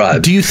Beast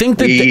Tribe. Do you think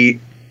that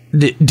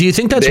do you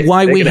think that's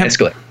why we have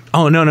escalate?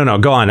 Oh, no,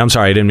 go on. I'm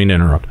sorry, I didn't mean to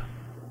interrupt.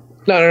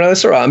 No,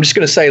 that's all right. I'm just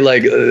going to say,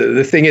 like,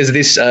 the thing is,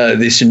 this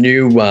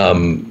new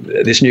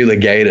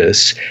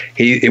Legatus,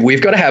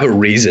 we've got to have a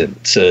reason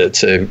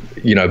to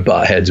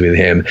butt heads with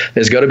him.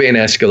 There's got to be an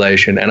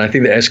escalation, and I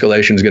think the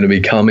escalation is going to be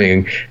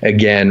coming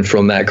again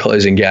from that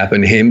closing gap,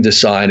 and him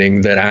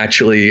deciding that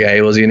actually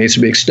Eorzea needs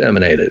to be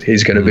exterminated.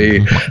 He's going to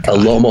be a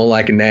lot more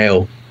like a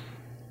nail.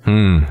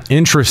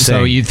 Interesting.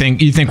 So you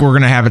think we're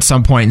going to have at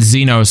some point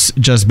Xenos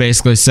just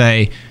basically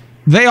say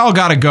they all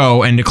got to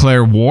go and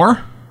declare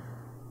war?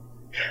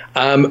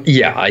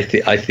 I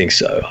think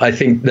so. I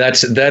think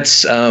that's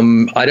I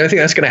don't think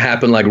that's going to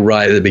happen like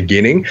right at the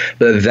beginning,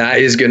 but that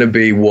is going to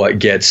be what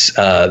gets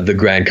the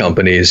Grand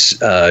Companies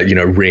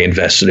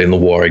reinvested in the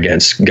war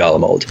against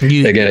Garlemald.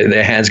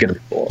 Their hands going to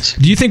be forced.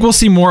 Do you think we'll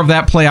see more of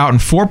that play out in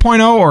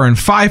 4.0 or in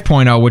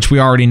 5.0, which we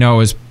already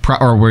know is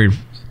we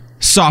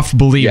soft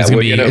believe is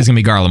going to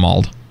be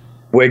Garlemald?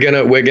 We're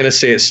gonna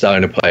see it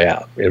starting to play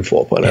out in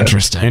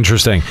 4.0.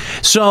 Interesting.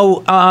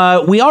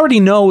 So we already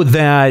know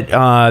that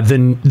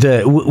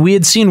we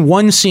had seen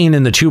one scene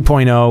in the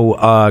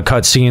 2.0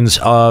 cutscenes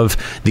of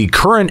the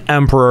current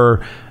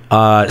Emperor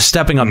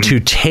stepping up to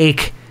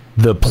take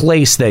the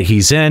place that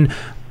he's in.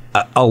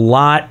 A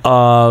lot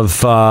of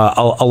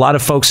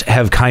folks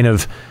have kind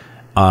of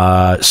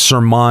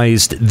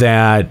surmised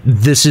that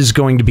this is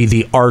going to be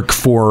the arc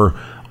for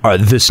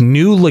this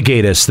new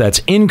Legatus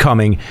that's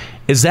incoming.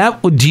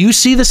 Do you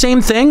see the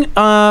same thing,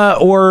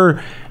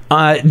 or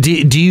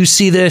do you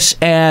see this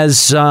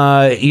as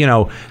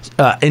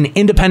an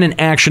independent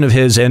action of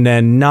his and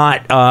then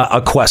not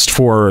a quest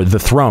for the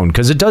throne?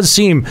 Because it does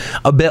seem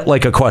a bit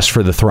like a quest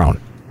for the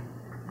throne.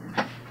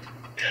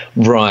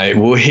 Right.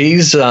 Well,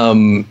 he's what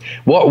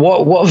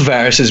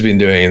Varys has been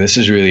doing, and this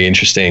is really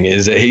interesting,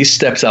 is that he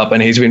stepped up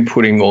and he's been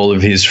putting all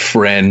of his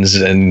friends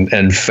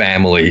and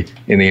family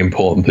in the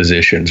important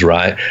positions.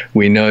 Right.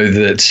 We know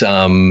that.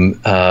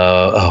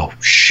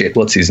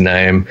 What's his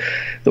name?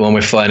 The one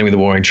we're fighting with the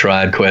Warring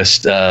Triad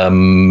quest. The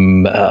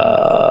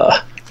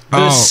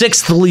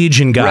 6th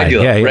Legion guy.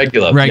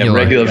 Regular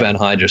Van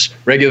Hydrus.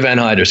 Regular Van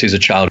Hydrus. He's a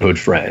childhood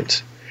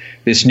friend.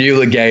 This new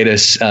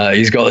Legatus,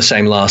 he's got the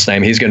same last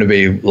name. He's going to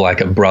be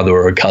like a brother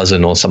or a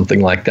cousin or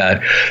something like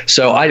that.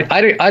 So I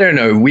don't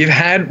know. We've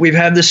had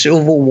the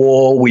Civil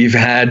War. We've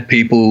had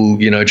people,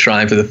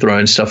 trying for the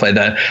throne, stuff like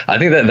that. I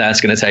think that's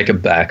going to take a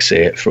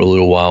backseat for a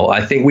little while.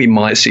 I think we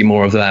might see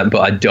more of that, but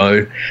I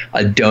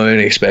don't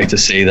expect to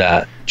see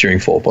that during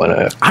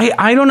 4.0.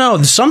 I don't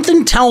know.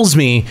 Something tells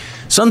me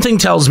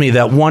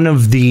that one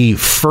of the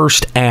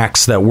first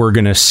acts that we're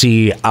going to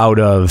see out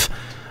of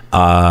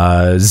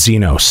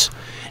Xenos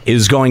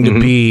is going to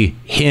be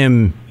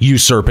him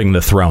usurping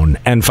the throne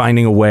and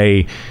finding a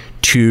way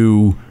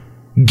to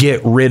get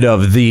rid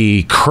of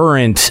the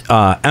current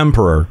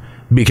emperor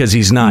because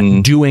he's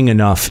not doing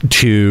enough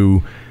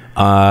to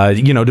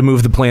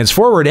move the plans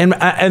forward. And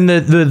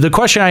the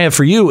question I have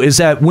for you is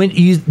that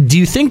do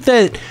you think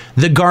that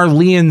the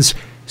Garleans,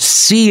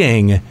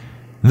 seeing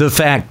the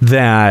fact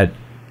that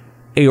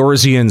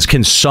Eorzeans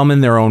can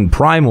summon their own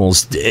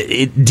primals,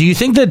 do you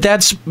think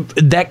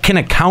that can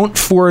account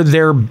for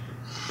their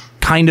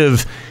kind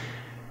of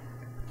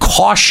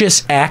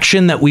cautious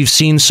action that we've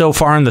seen so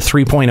far in the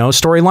 3.0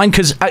 storyline?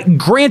 Because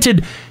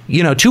granted,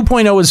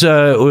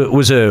 2.0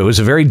 was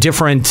a very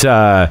different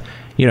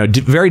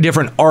very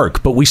different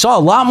arc, but we saw a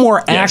lot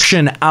more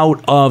action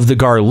out of the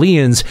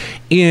Garleans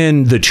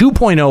in the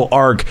 2.0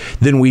 arc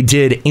than we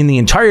did in the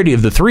entirety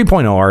of the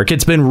 3.0 arc.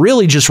 It's been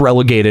really just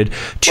relegated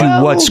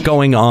to what's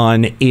going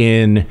on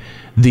in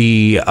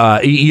the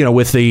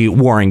with the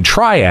Warring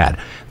Triad.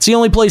 It's the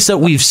only place that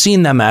we've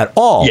seen them at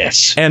all.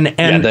 Yes. And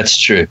that's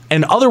true.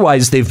 And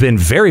otherwise they've been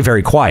very,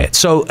 very quiet.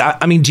 So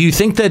I mean, do you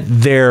think that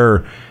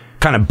they're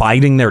kind of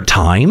biding their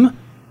time?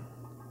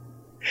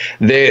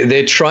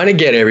 They're trying to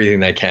get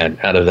everything they can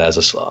out of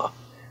Azazlar.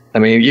 I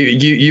mean,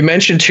 you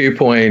mentioned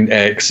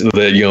 2.x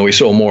that we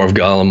saw more of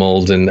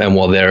Garlemald and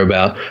what they're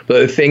about. But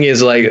the thing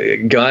is,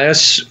 like,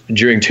 Gaius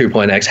during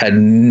 2.x had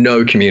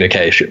no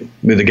communication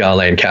with the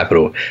Garlean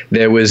capital.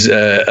 There was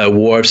a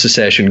war of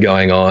secession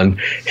going on.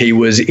 He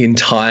was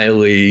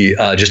entirely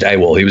just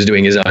AWOL. He was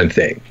doing his own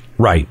thing.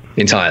 Right.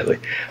 Entirely.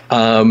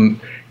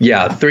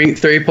 Yeah,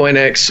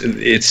 3.x.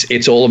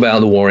 It's all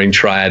about the Warring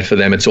Triad for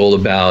them. It's all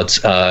about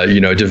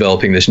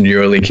developing this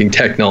neurolinking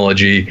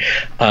technology.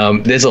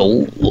 There's a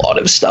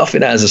lot of stuff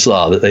in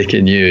Azazlar that they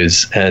can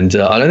use, and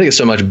I don't think it's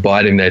so much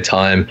biding their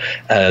time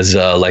as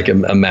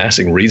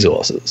amassing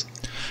resources.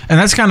 And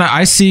that's kind of,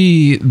 I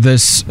see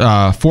this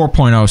 4.0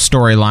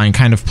 storyline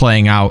kind of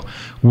playing out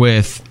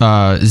with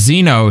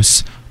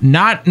Xenos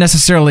not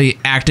necessarily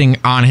acting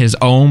on his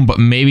own, but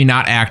maybe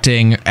not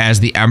acting as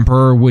the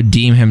Emperor would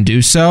deem him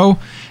do so.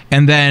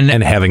 And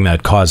having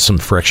that cause some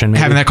friction.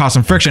 Maybe?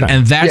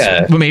 And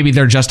that's maybe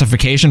their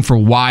justification for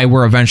why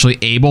we're eventually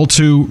able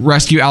to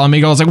rescue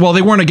Alamigo. It's like, well,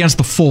 they weren't against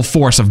the full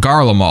force of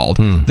Garlemald.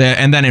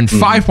 And then in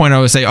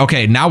 5.0, say,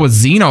 okay, now with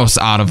Xenos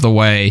out of the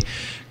way,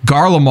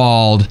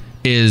 Garlemald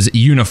is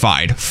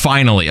unified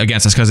finally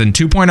against us, because in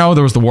 2.0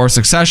 there was the War of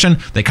Succession.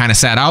 They kind of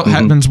sat out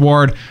Hetman's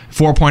Ward.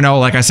 4.0,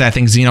 like I said, I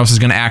think Xenos is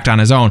going to act on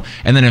his own.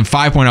 And then in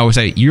 5.0 we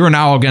say, you're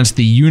now against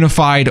the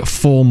unified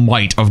full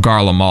might of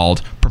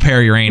Garlemald.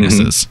 Prepare your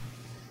anuses.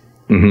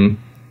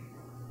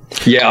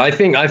 Yeah, I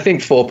think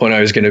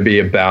 4.0 is going to be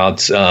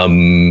about sort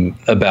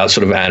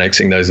of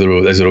annexing those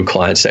little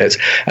client states,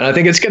 and I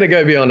think it's going to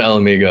go beyond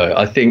Alamigo.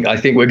 I think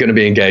we're going to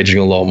be engaging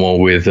a lot more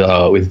with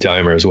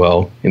Doma as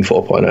well in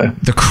 4.0.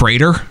 The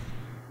crater.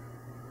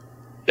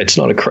 It's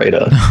not a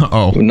crater.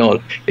 Not.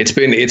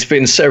 It's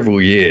been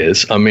several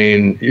years. I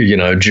mean,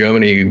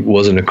 Germany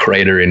wasn't a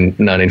crater in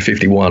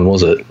 1951,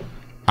 was it?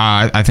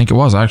 I think it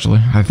was, actually.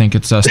 I think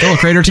it's still a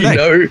crater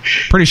today.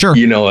 Pretty sure.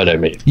 You know what I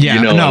mean.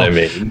 Yeah, what I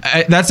mean.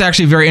 That's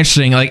actually very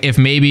interesting. Like, if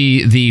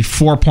maybe the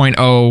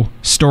 4.0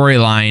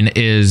 storyline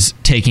is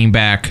taking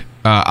back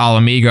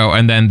Alamigo,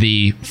 and then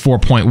the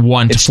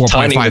 4.1 to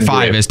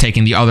 4.55 is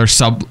taking the other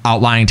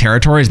sub-outlying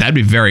territories, that'd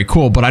be very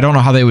cool. But I don't know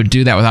how they would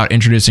do that without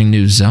introducing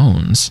new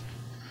zones.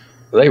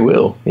 They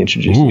will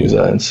introduce new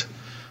zones.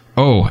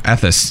 Oh,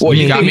 Ethys. Well,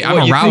 you got me.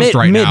 I'm aroused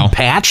right now.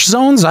 Mid-patch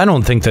zones? I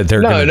don't think that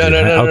they're going to do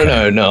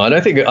that. No. I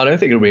don't think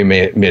it'll be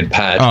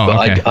mid-patch.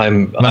 But okay. I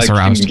can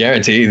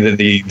guarantee that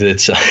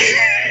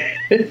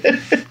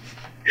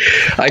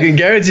I can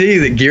guarantee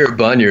that Gira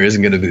Bunya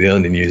isn't going to be the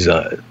only new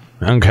zone.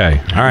 Okay.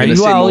 All right.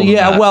 Well,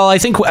 yeah. Well, I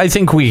think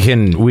we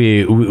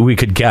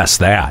could guess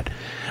that.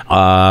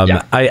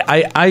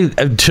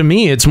 To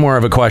me, it's more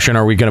of a question: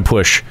 are we going to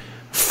push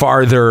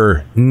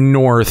farther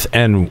north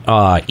and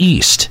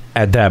east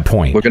at that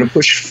point? We're going to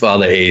push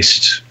farther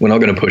east. We're not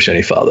going to push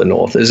any farther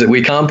north.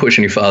 We can't push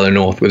any farther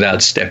north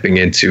without stepping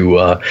into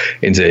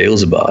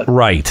Ilzabad.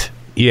 Right.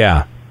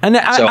 Yeah. And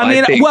I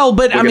mean, we're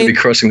going to be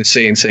crossing the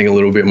sea and seeing a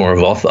little bit more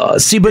of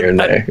Othard. See, but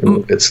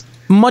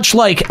much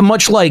like in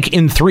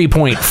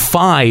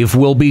 3.5,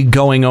 we'll be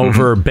going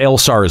over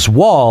Baelsar's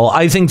Wall.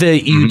 I think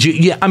that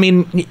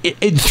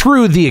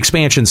through the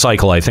expansion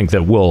cycle, I think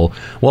that we'll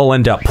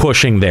end up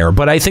pushing there.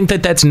 But I think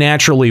that that's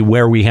naturally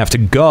where we have to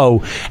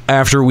go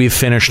after we've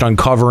finished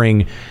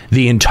uncovering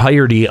the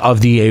entirety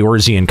of the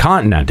Eorzean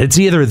continent. It's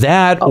either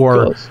that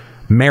or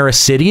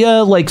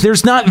Marasidia. Like,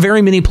 there's not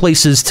very many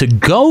places to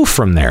go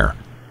from there.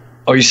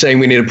 Are you saying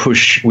we need to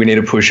push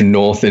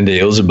north into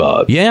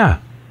Ilzabad? Yeah.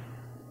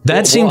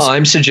 What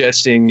I'm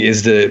suggesting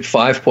is that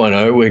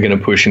 5.0, we're going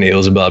to push into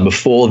Ilzabad.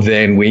 Before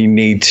then, we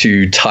need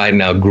to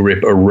tighten our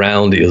grip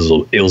around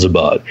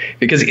Ilzabad,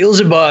 because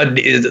Ilzabad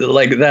is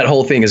like, that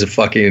whole thing is a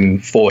fucking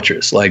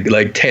fortress, like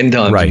 10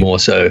 times more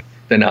so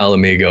than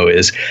Alamigo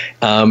is,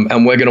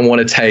 and we're going to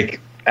want to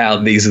take back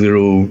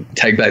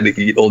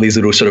all these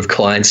little sort of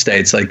client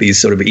states, like these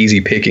sort of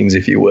easy pickings,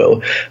 if you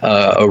will,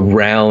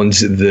 around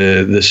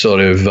the sort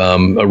of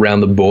around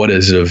the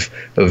borders of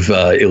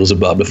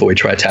Ilzabad before we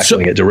try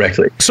tackling it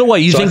directly. So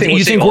what you think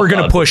we're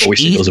going to push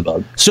east?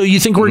 So you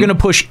think we're going to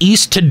push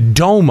east to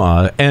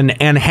Doma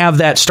and have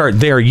that start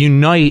there,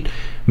 unite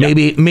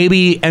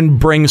maybe and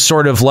bring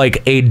sort of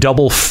like a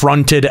double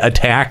fronted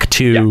attack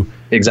to.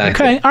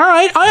 Exactly. Okay. All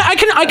right. I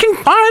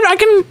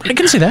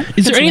can see that.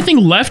 Is there anything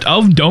left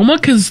of Doma?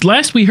 Because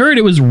last we heard,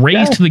 it was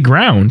razed to the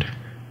ground.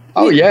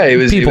 Oh yeah, it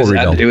was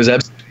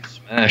absolutely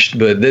smashed.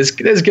 But there's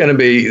still going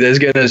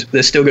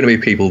to be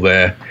people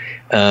there.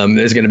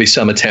 There's going to be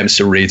some attempts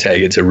to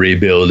retake it, to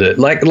rebuild it.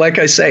 Like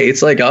I say,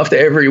 it's like after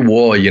every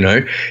war, you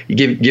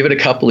give it a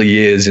couple of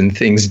years and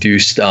things do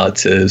start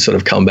to sort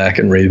of come back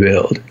and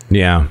rebuild.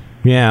 Yeah.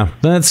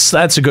 That's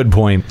a good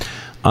point.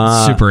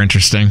 Super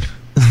interesting.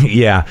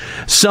 Yeah.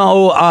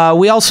 So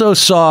we also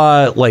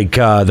saw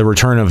the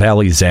return of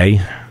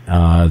Alize.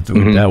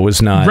 That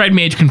was not Red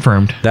Mage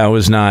confirmed. That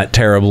was not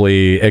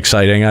terribly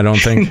exciting, I don't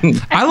think.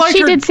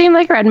 She did seem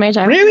like Red Mage.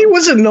 Really?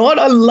 Was it not?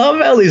 I love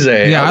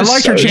Alize. Yeah, I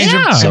liked her change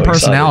of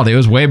personality. It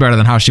was way better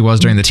than how she was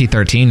during the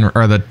T13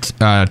 or the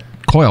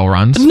coil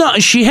runs. No,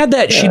 she had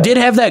that. Yeah. She did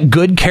have that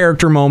good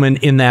character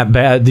moment in that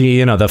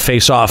the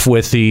face off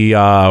with the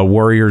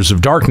Warriors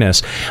of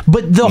Darkness.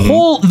 But the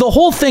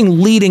whole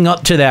thing leading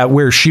up to that,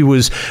 where she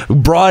was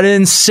brought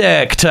in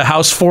sick to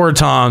House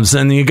Fortoms,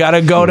 and you got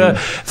to go to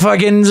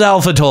fucking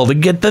Xalphatol to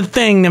get the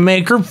thing to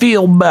make her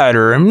feel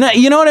better.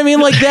 You know what I mean?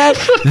 Like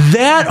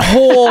that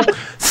whole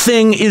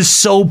thing is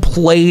so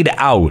played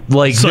out.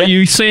 Like, so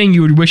you saying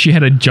you would wish you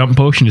had a jump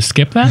potion to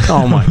skip that?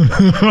 Oh my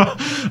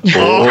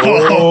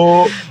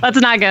God.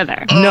 Let's not go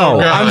there. No,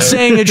 I'm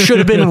saying it should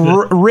have been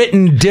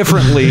written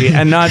differently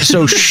and not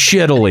so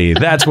shittily.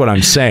 That's what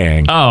I'm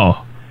saying.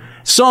 Oh.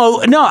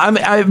 So no,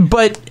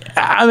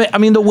 I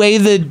mean the way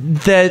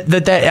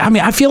that I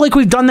mean, I feel like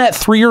we've done that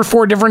 3 or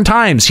 4 different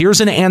times.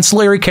 Here's an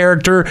ancillary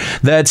character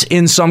that's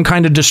in some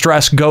kind of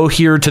distress. Go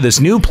here to this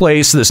new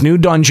place, this new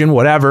dungeon,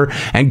 whatever,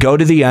 and go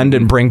to the end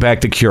and bring back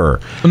the cure.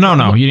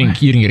 No, you didn't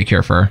get a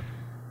cure for her.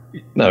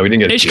 No, we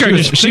didn't get.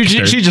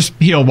 She just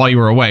healed while you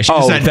were away. She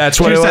said,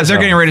 that's what it was. They're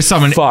getting ready to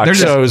summon. Fuck,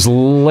 so it was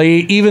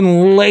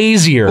even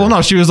lazier. Well,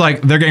 no, she was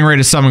like, they're getting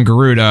ready to summon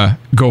Garuda.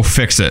 Go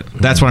fix it.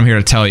 That's what I'm here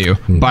to tell you.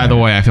 By the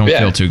way, I don't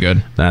feel too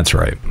good. That's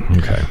right.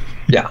 Okay.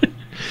 Yeah.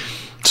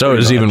 So it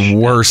was even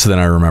worse than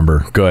I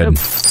remember. Good.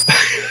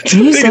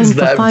 New zone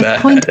for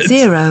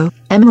 5.0.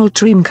 Emerald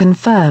Dream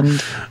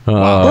confirmed.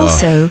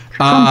 Also,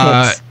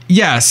 trumpets.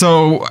 Yeah,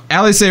 so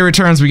Alice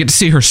returns. We get to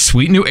see her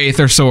sweet new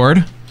Aether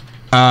sword.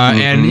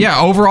 And yeah,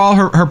 overall,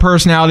 her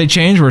personality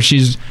changed, where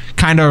she's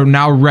kind of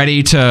now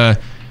ready to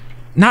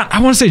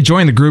I want to say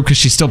join the group, because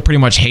she still pretty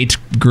much hates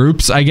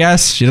groups, I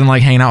guess. She doesn't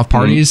like hanging out with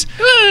parties.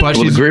 But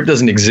the group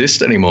doesn't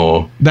exist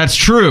anymore. That's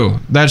true.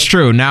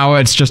 Now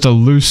it's just a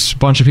loose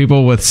bunch of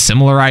people with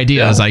similar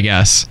ideas, I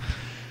guess.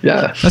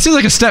 Yeah. That seems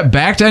like a step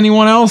back to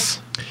anyone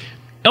else.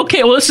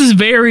 Okay, well, this is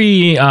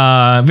very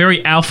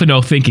Alpha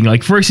No thinking.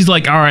 Like, first he's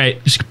like, all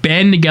right, just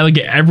band together,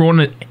 get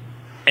everyone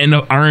in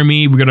the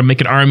army. We're going to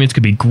make an army. It's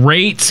going to be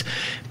great.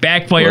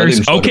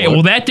 Backfires. Okay,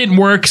 well, that didn't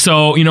work.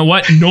 So, you know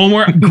what? No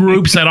more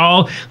groups at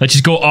all. Let's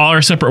just go all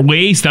our separate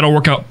ways. That'll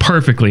work out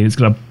perfectly. It's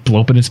going to blow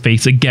up in his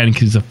face again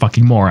because he's a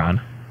fucking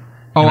moron.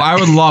 Oh, I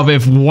would love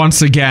if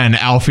once again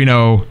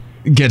Alfino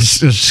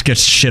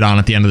gets shit on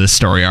at the end of this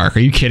story arc. Are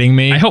you kidding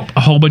me? I hope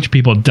a whole bunch of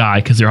people die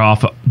because they're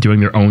off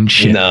doing their own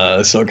shit. No,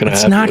 it's not going to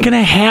happen. It's not going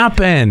to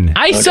happen.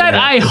 I said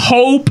I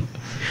hope.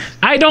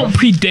 I don't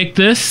predict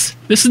this.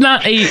 This is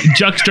not a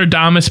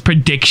Juxtradamus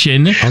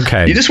prediction.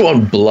 Okay. You just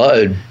want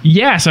blood.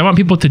 Yes, I want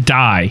people to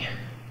die.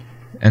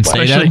 And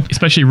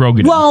especially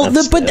Rogan. Well,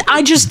 but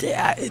I just...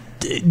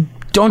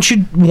 don't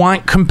you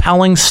want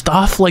compelling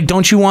stuff? Like,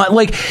 don't you want,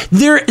 like,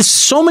 there is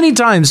so many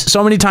times,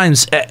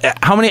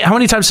 how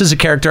many times does a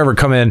character ever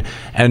come in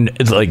and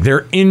it's like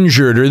they're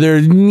injured or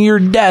they're near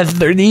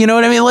death, or, you know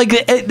what I mean? Like,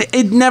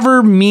 it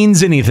never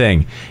means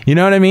anything. You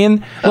know what I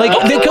mean? Like,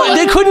 they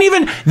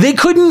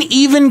couldn't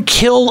even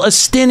kill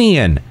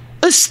Astinian.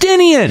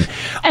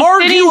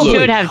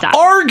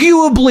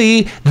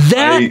 Arguably,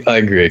 that I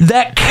agree.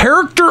 That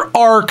character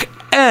arc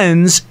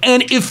ends,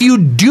 and if you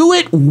do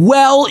it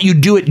well, you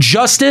do it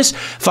justice,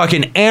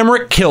 fucking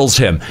Amric kills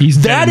him.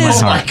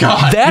 Oh my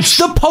God. That's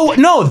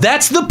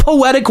the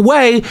poetic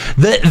way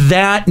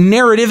that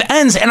narrative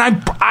ends, and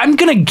I'm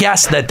gonna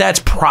guess that that's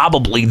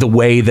probably the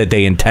way that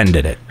they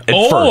intended it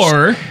at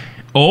first.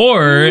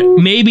 Or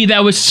maybe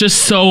that was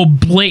just so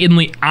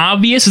blatantly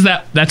obvious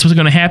that's what's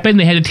going to happen.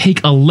 They had to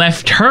take a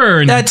left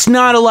turn. That's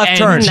not a left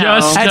turn.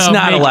 That's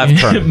not a left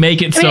turn.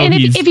 Make it so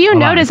if you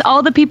notice,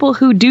 all the people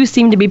who do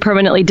seem to be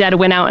permanently dead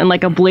went out in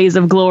like a blaze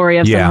of glory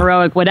of some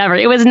heroic whatever.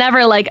 It was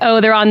never like,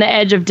 oh, they're on the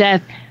edge of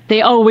death.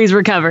 They always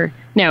recover.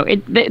 No,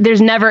 there's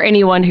never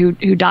anyone who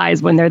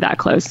dies when they're that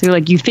close. So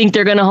like, you think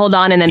they're going to hold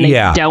on and then they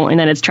don't, and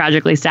then it's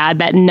tragically sad.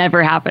 That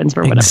never happens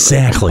for whatever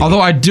reason.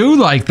 Although I do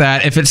like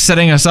that if it's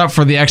setting us up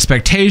for the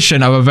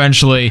expectation of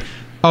eventually,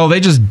 oh, they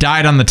just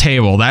died on the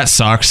table. That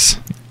sucks.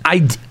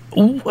 Okay,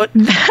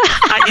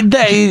 I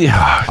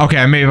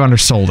may have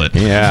undersold it.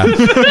 Yeah,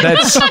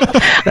 that's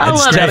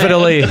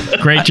definitely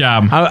great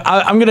job.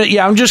 I'm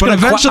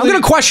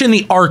gonna question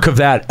the arc of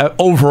that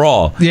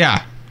overall.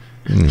 Yeah.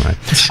 Anyway,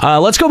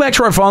 let's go back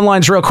to our phone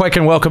lines real quick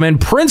and welcome in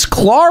Prince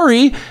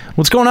Clary.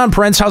 What's going on,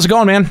 Prince? How's it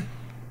going, man?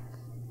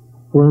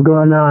 What's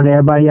going on?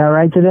 Everybody all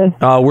right today?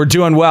 We're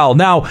doing well.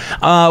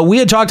 Now, we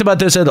had talked about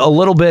this a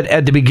little bit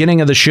at the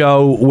beginning of the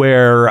show,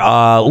 where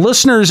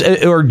listeners,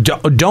 or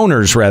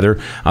donors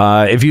rather,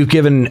 if you've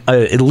given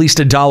at least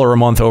 $1 a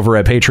month over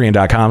at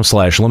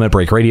patreon.com/Limit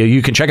Break Radio,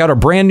 you can check out our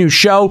brand new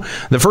show,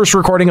 the first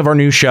recording of our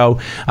new show.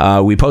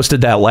 We posted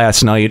that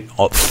last night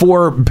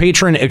for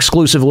patron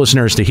exclusive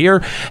listeners to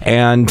hear,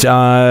 and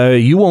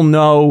you will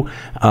know,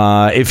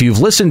 if you've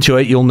listened to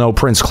it, you'll know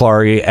Prince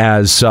Clary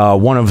as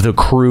one of the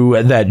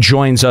crew that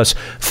joins us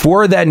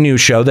for that new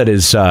show that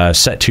is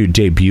set to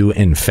debut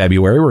in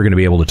February. We're going to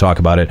be able to talk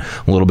about it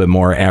a little bit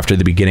more after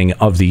the beginning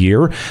of the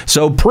year.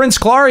 So, Prince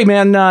Clary,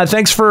 man,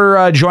 thanks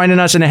for joining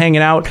us and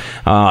hanging out.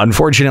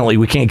 Unfortunately,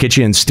 we can't get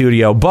you in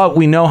studio, but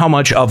we know how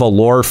much of a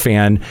lore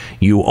fan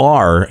you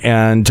are,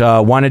 and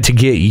wanted to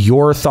get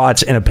your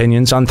thoughts and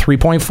opinions on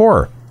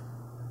 3.4.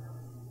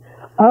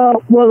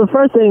 Well, the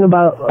first thing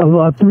about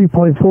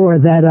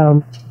 3.4 that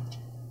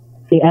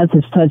the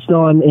Ethys touched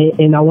on,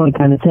 and I want to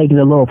kind of take it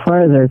a little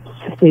further,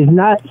 is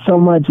not so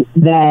much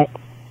that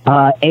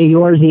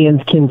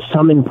Eorzeans can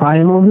summon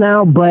primals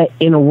now, but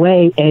in a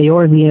way,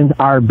 Eorzeans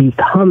are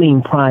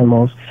becoming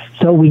primals.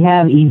 So we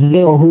have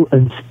Ezreal, who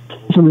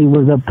essentially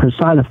was a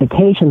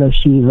personification of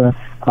Shiva,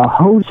 a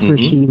host for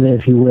Shiva,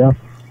 if you will.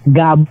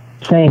 God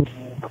saying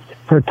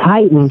for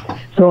Titan.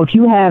 So if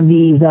you have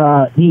these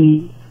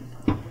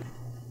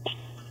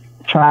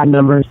tribe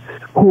members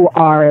who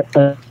are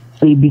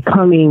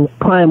becoming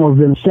primals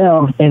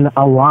themselves and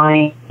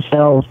aligning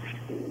themselves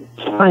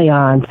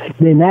Scions,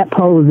 then that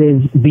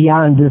poses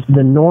beyond just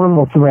the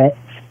normal threat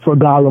for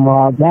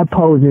Garlemald. That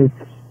poses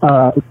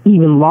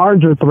even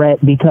larger threat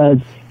because,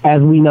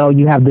 as we know,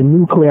 you have the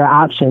nuclear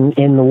option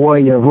in the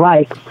Warrior of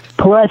Light.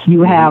 Plus,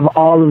 you have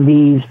all of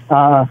these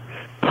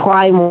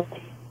primal,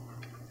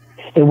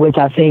 in which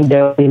I think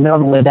there'll be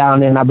another one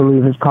down in, I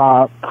believe it's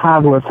called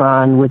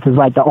Kaglathon, which is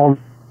like the only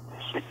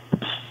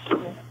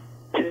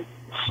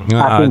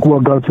I think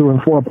we'll go to in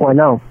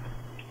 4.0.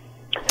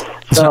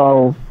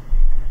 So,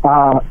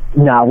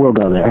 no, we'll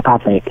go there, I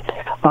think.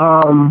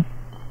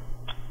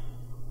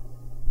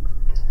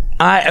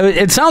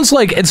 It sounds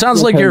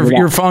like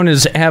your phone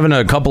is having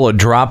a couple of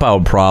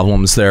dropout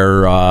problems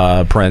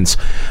there, Prince.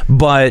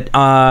 But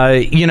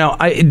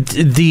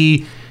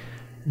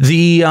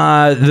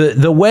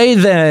the way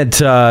that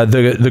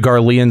the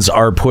Garleans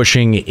are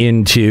pushing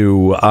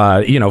into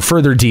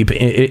further deep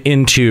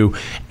into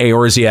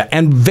Eorzea,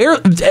 and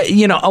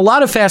a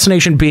lot of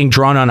fascination being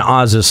drawn on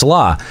Azus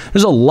Law.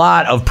 There's a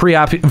lot of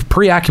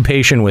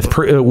preoccupation with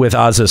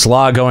Azus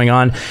Law going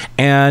on,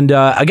 and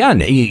again,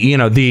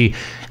 the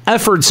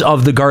efforts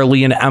of the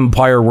Garlean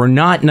Empire were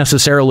not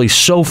necessarily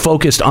so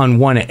focused on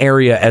one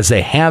area as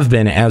they have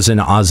been, as in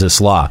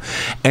Azus Law.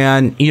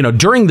 And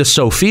during the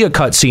Sophia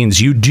cutscenes,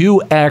 you do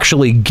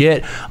actually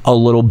get a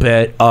little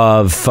bit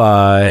of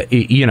a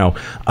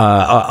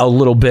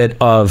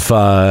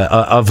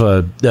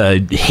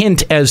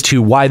hint as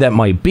to why that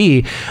might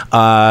be.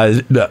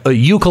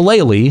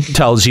 Ukulele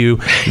tells you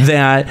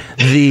that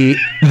the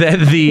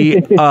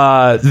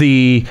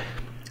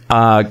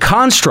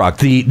construct,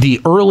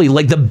 the early,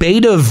 like the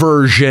beta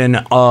version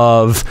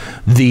of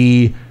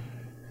the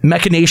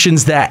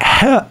machinations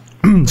that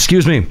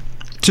excuse me,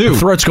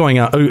 throat's going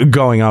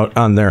out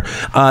on there,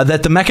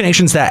 that the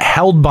machinations that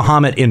held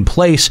Bahamut in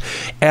place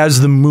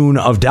as the Moon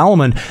of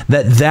Dalaman,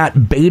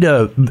 that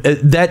beta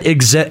that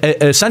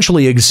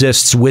essentially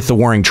exists with the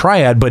Warring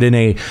Triad, but in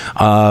a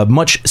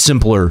much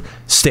simpler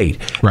state.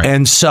 Right.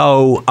 And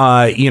so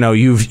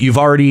you've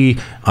already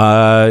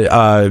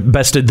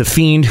bested the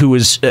Fiend, who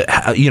is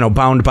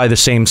bound by the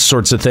same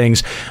sorts of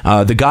things,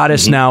 the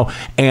Goddess now,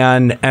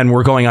 and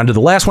we're going on to the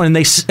last one,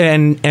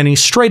 and he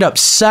straight up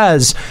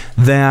says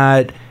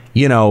that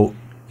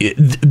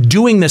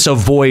doing this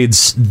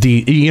avoids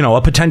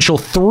a potential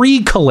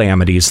 3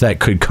 calamities that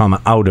could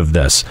come out of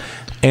this.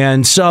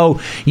 And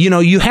so,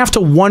 you have to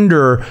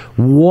wonder,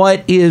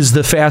 what is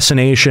the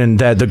fascination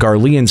that the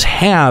Garleans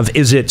have?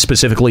 Is it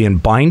specifically in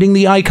binding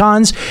the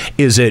icons?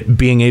 Is it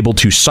being able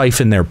to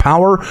siphon their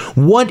power?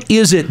 What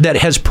is it that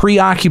has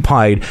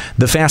preoccupied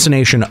the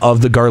fascination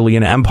of the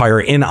Garlean Empire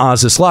in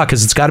Azus Law?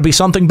 Because it's got to be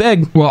something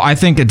big. Well, I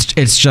think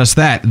it's just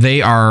that.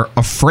 They are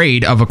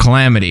afraid of a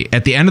calamity.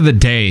 At the end of the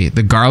day,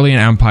 the Garlean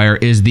Empire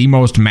is the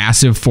most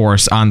massive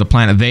force on the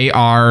planet. They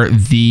are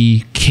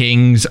the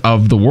kings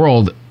of the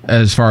world,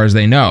 as far as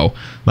they know.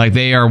 Like,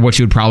 they are what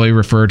you would probably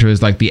refer to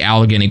as like the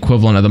Allegan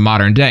equivalent of the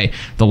modern day.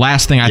 The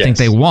last thing I think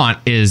they want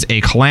is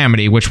a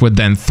calamity, which would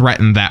then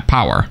threaten that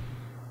power.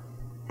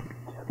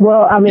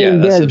 Well, I mean,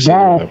 there's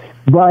that,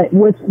 but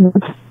what's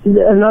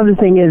another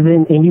thing is,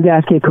 and you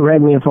guys can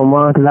correct me if I'm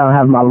wrong because I don't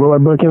have my lore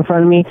book in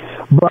front of me,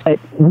 but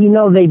we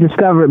know they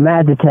discovered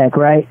Magitech,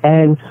 right?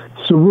 And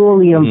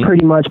ceruleum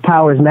pretty much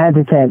powers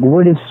Magitech.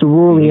 What if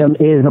ceruleum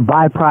is a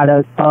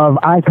byproduct of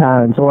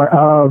icons or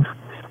of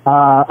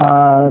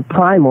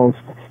primals?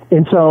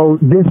 And so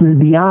this is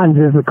beyond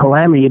just a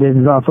calamity. This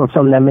is also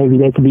something that maybe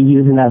they could be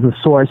using as a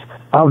source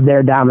of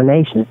their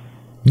domination.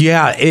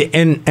 Yeah,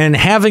 and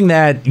having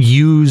that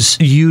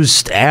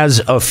used as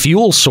a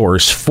fuel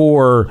source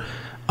for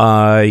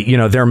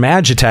their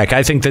Magitech,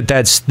 I think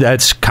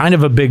that's kind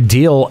of a big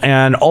deal,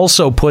 and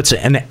also puts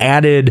an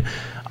added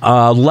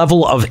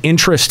level of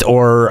interest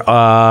or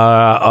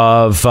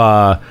of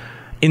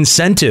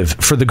incentive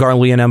for the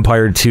Garlean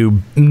Empire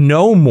to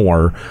know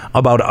more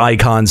about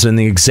icons in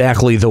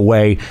exactly the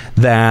way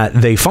that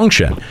they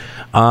function.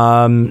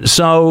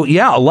 So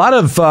yeah, a lot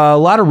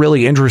of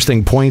really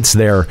interesting points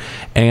there,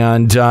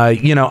 and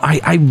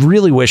I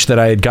really wish that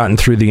I had gotten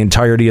through the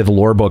entirety of the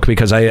lore book,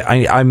 because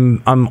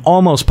I'm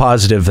almost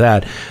positive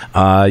that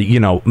a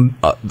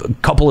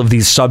couple of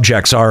these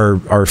subjects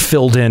are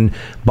filled in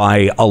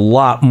by a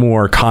lot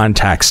more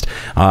context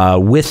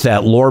with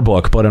that lore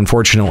book, but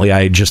unfortunately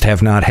I just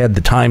have not had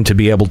the time to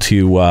be able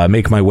to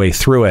make my way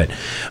through it.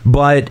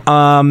 But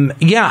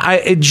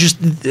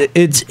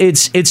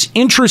it's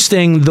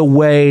interesting the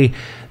way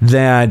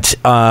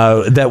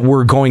that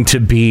we're going to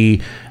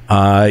be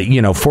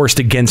forced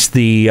against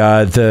the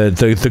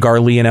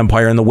Garlean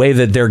Empire, and the way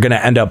that they're going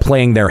to end up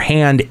playing their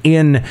hand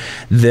in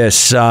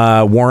this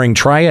warring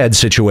triad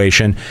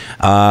situation.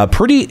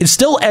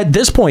 Still at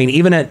this point,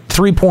 even at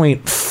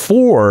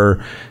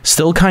 3.4,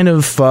 still kind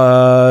of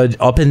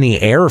up in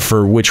the air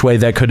for which way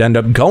that could end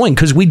up going,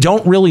 because we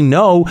don't really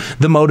know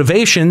the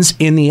motivations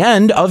in the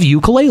end of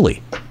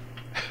Yooka-Laylee.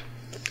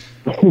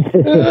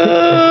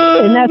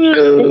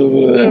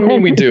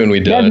 We do and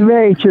we don't. That's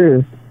very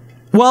true.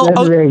 Well,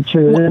 that's very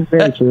true. That's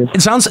very true.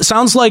 It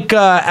sounds like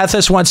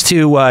Ethys wants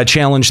to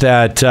challenge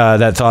that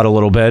thought a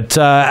little bit.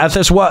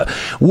 Ethys,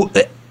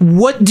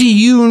 what do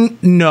you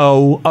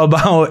know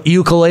about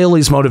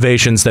Yooka-Laylee's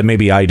motivations that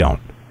maybe I don't?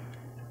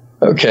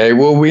 Okay,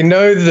 well, we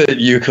know that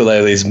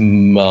Yooka-Laylee's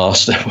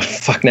master.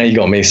 Fuck, now you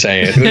got me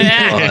saying it.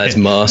 Unakalhai's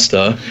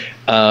master,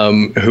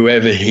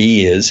 whoever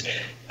he is.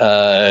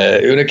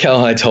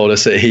 Unakalhai told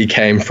us that he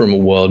came from a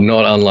world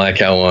not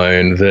unlike our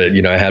own, that,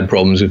 had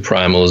problems with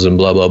primals and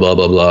blah, blah, blah,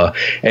 blah, blah,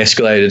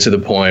 escalated to the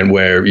point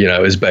where,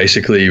 it was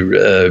basically,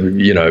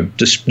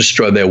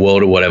 destroyed their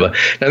world or whatever.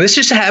 Now, this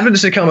just happens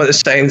to come at the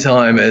same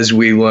time as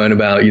we learn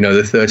about,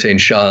 the 13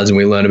 shards, and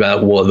we learn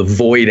about what the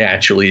void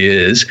actually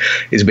is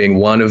being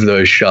one of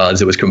those shards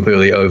that was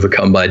completely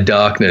overcome by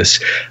darkness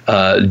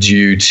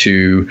due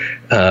to,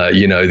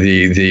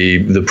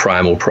 the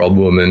primal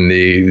problem and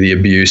the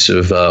abuse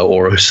of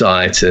aura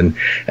sight and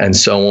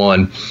so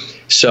on.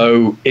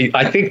 So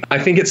I think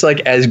it's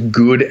like as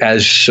good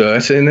as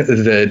certain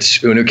that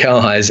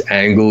Unakalhai's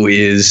angle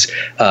is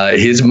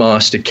his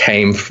master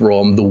came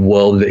from the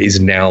world that is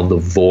now the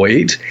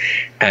void,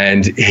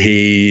 and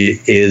he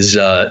is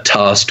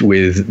tasked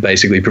with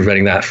basically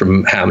preventing that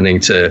from happening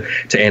to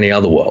any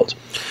other world.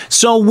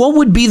 So what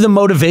would be the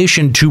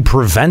motivation to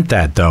prevent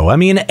that, though? I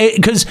mean,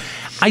 because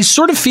I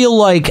sort of feel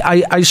like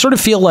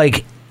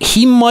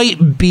he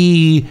might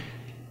be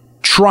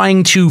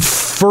trying to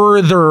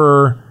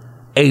further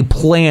a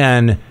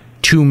plan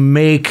to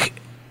make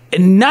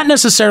not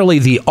necessarily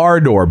the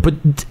Ardor, but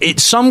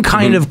some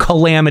kind of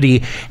calamity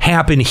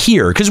happen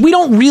here, because we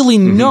don't really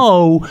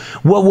know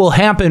what will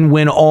happen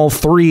when all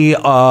three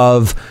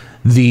of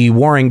the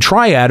warring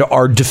triad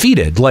are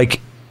defeated.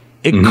 Like,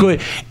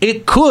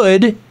 it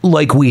could,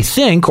 like we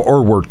think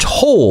or we're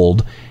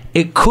told,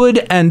 it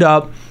could end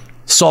up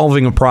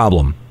solving a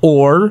problem,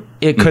 or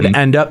it could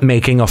end up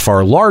making a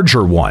far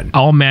larger one.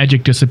 All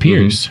magic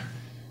disappears.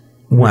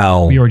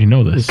 Well, we already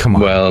know this. Come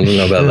on. Well, I don't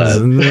know about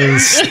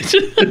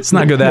that. Let's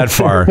not go that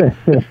far.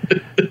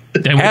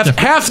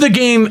 half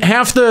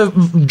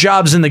the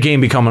jobs in the game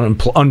become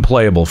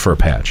unplayable for a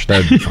patch.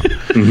 That'd be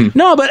fun.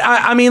 No, but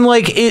I mean,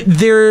 like,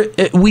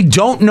 we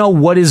don't know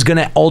what is going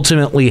to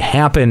ultimately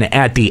happen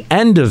at the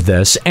end of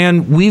this,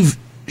 and we've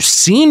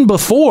seen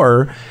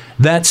before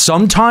that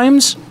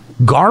sometimes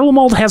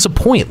Garlemald has a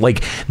point.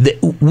 Like,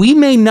 we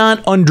may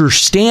not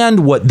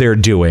understand what they're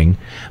doing,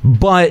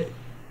 but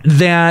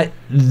that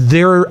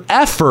their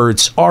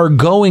efforts are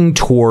going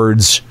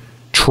towards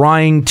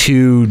trying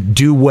to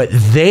do what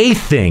they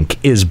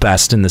think is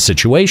best in the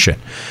situation.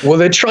 Well,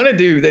 they're trying to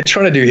do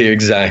here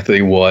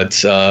exactly what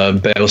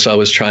Baelsar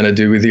was trying to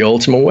do with the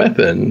Ultima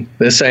weapon.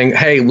 They're saying,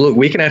 hey, look,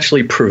 we can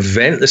actually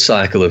prevent the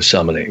cycle of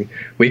summoning.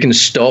 We can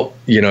stop,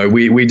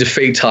 we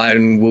defeat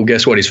Titan. Well,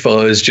 guess what? His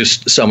followers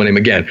just summon him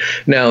again.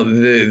 Now,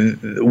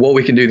 what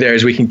we can do there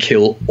is we can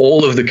kill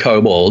all of the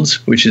kobolds,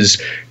 which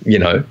is,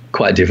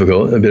 quite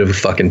difficult, a bit of a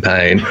fucking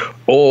pain.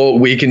 Or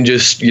we can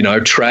just,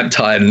 trap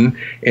Titan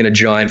in a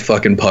giant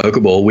fucking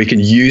Pokeball. We can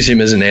use him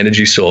as an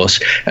energy source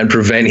and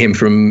prevent him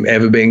from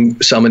ever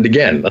being summoned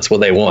again. That's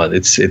what they want.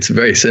 It's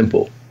very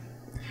simple.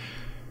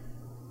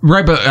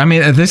 Right, but I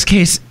mean, in this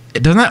case,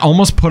 doesn't that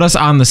almost put us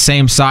on the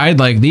same side?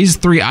 Like, these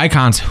three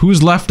icons,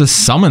 who's left to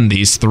summon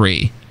these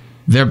three?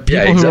 They're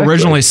people who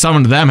originally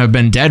summoned them have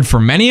been dead for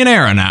many an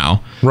era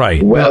now.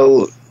 Right.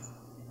 Well,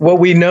 what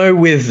we know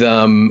with,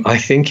 I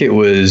think it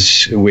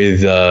was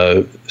with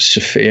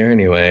Saphir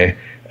anyway,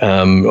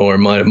 or it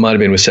might have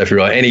been with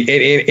Sephiroth.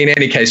 In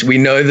any case, we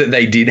know that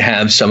they did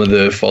have some of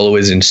the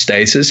followers in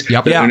stasis.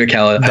 Yep. But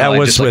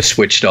Unakalhai just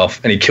switched off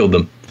and he killed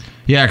them.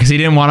 Yeah, because he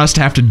didn't want us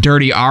to have to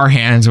dirty our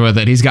hands with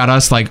it. He's got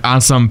us like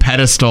on some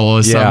pedestal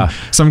as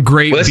some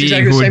great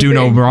being who would do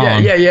no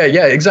wrong.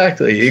 Yeah,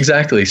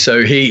 exactly.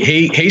 So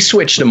he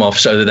switched them off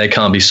so that they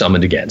can't be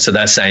summoned again. So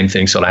that same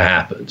thing sort of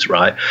happens,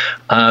 right?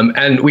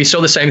 And we saw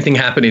the same thing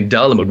happen in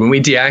Dalamud. When we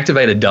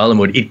deactivated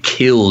Dalamud, it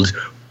killed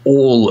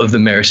all of the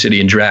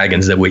Mericidian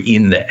dragons that were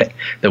in there,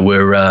 that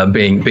were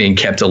being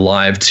kept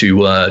alive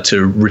to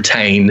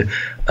retain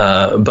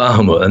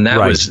Bahamut, and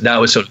that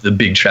was sort of the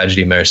big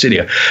tragedy of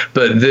Mericidia.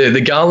 But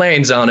the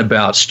Garleans aren't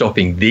about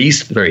stopping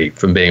these three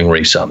from being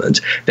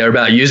resummoned. They're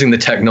about using the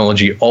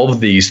technology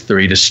of these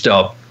three to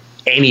stop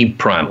any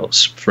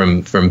primals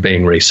from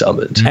being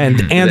resummoned,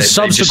 and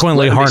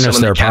subsequently harness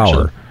their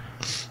power.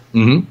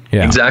 Yeah,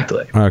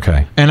 exactly.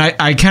 Okay. And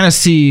I kind of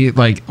see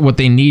like what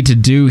they need to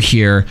do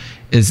here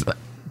is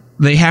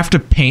they have to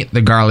paint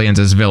the Garleans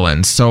as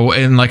villains. So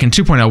in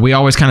 2.0, we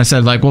always kind of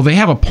said like, well, they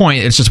have a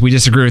point. It's just we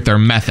disagree with their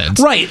methods.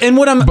 Right. And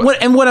what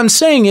I'm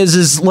saying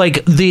is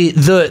like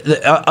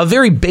a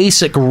very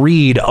basic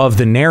read of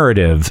the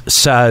narrative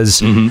says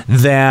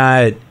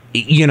that,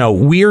 you know,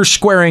 we're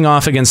squaring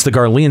off against the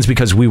Garleans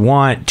because we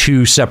want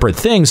two separate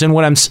things. And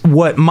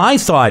what my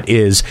thought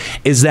is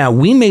that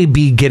we may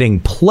be getting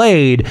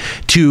played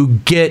to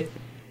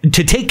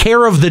take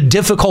care of the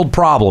difficult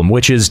problem,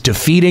 which is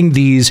defeating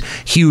these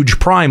huge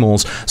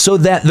primals, so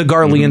that the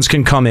Garleans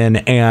can come in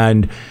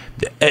and,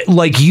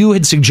 like you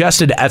had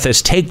suggested,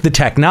 Ethys, take the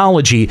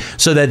technology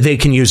so that they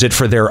can use it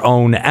for their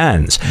own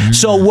ends.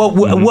 So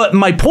what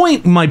my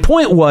point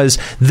was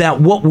that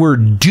what we're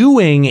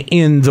doing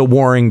in the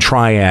Warring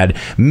Triad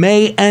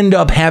may end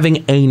up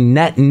having a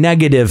net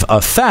negative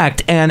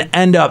effect and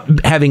end up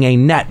having a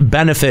net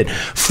benefit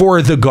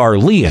for the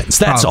Garleans.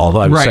 That's all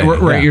I'm saying.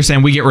 Right. Yeah. You're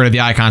saying we get rid of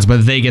the icons,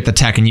 but they get the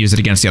tech and use it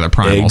against the other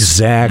primals.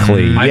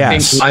 Exactly.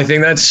 Yes. I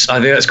think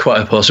that's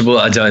quite possible.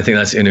 I don't think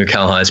that's Inu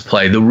Kalhai's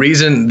play. The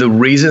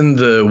reason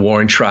the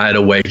Warring Triad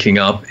are waking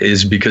up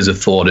is because of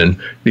Thordan,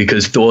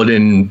 because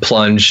Thordan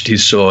plunged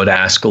his sword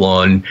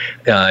Ascalon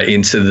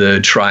into the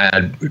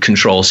Triad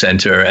control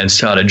center and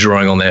started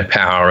drawing on their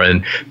power,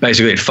 and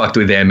basically it fucked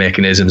with their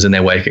mechanisms, and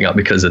they're waking up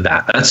because of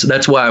that.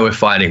 That's why we're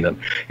fighting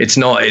them. It's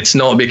not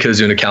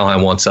because Inu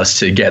Kalhai wants us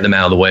to get them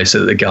out of the way so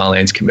that the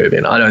Garleans can move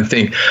in. I don't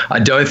think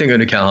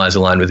Inu Kalhai is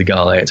aligned with the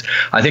Garleans.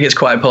 I think it's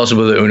quite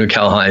possible that Inu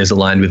Kalhai is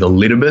aligned with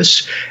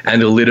Elidibus,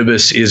 and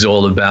Elidibus is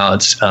all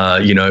about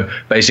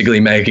basically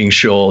making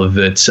sure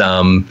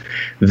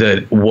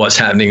that what's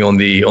happening on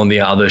the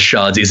other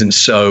shards isn't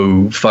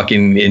so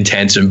fucking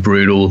intense and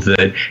brutal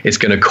that it's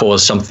going to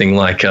cause something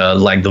like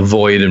the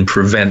void and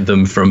prevent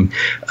them from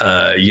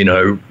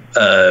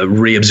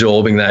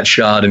reabsorbing that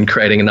shard and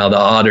creating another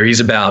Ardor. He's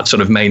about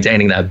sort of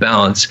maintaining that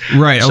balance.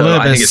 Right. So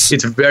I think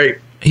it's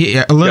very.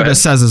 Elidibus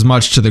says as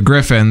much to the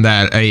Griffin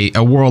that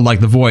a world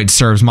like the Void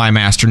serves my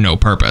master no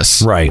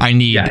purpose. Right. I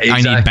need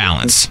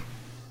balance.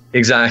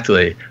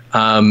 Exactly.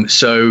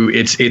 So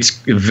it's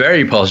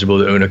very possible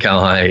that Inu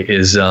Kalhai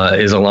is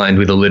aligned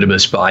with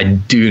Elidibus, but I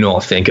do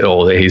not think at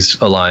all that he's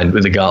aligned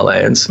with the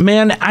Garleans.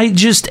 Man,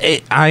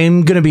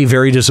 I'm going to be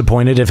very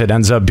disappointed if it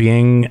ends up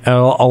being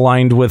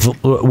aligned with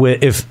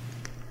if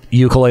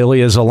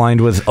Yooka-Laylee is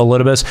aligned with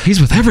Elidibus. He's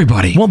with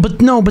everybody. Well, but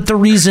the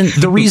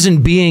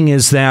reason being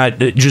is that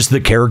just the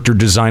character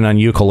design on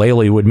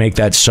Yooka-Laylee would make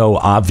that so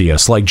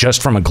obvious. Like,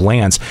 just from a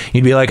glance,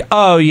 you'd be like,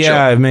 oh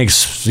yeah,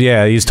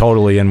 sure. He's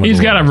totally in with He's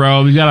got a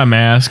robe, he's got a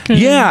mask.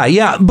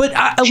 Yeah. But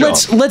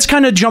let's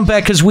kind of jump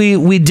back, because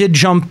we did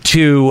jump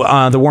to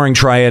the Warring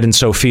Triad and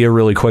Sophia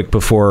really quick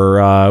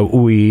before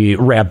we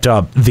wrapped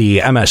up the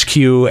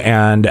MSQ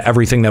and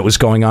everything that was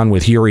going on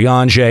with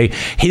Urianger.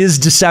 His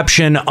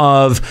deception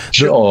of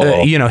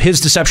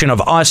his deception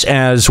of us,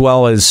 as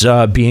well as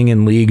being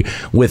in league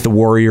with the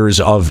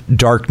Warriors of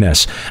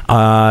Darkness.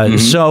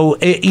 So,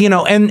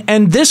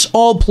 and this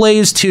all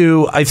plays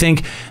to, I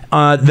think,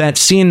 that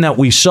scene that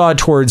we saw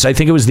towards, I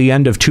think it was the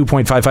end of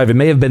 2.55. It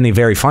may have been the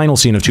very final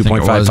scene of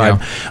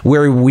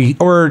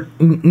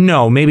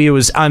 2.55, maybe it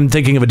was, I'm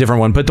thinking of a different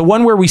one, but the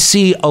one where we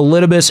see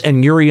Elidibus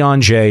and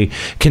Urianger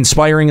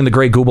conspiring in the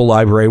Great Google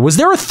Library. Was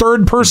there a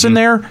third person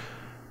there?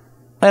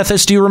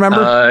 Ethys, do you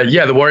remember?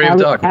 Yeah, the Warrior of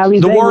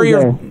Darkness. The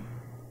Warrior.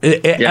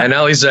 And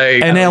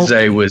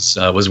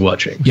Alize was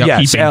watching.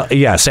 Yes,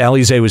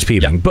 Alize was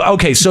peeping. But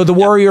okay, so the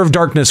Warrior of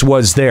Darkness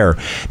was there.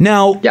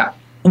 Now,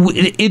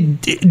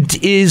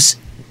 is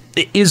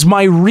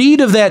my read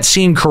of that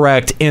scene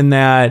correct in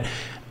that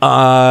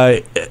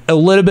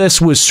Elidibus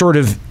was sort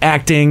of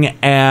acting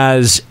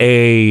as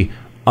a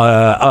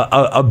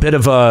bit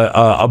of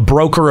a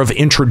broker of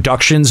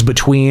introductions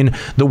between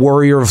the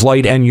Warrior of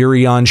Light and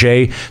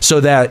Urianger, so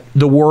that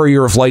the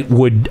Warrior of Light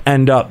would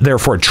end up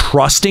therefore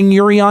trusting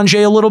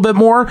Urianger a little bit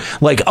more?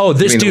 Like, oh,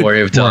 this dude,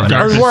 Warrior of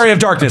Darkness. Warrior of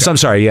Darkness. Okay. I'm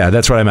sorry. Yeah,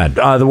 that's what I meant.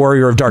 The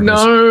Warrior of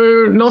Darkness.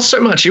 No, not so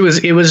much. It was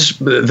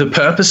the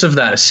purpose of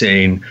that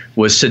scene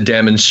was to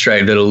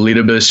demonstrate that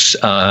Elidibus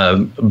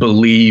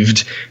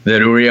believed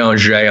that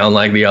Urianger,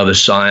 unlike the other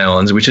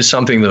Scions, which is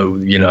something that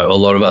a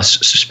lot of us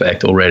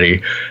suspect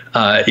already,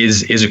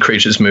 is a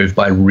creature that's moved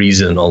by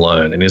reason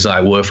alone, and is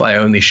like, well, if I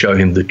only show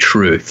him the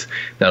truth,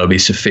 that'll be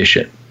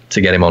sufficient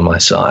to get him on my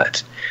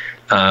side.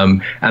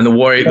 And the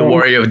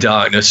Warrior of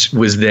Darkness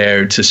was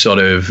there to sort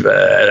of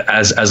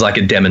as like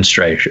a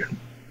demonstration.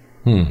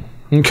 Okay.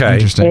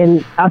 Interesting.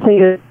 And I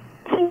think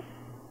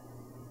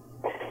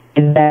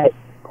that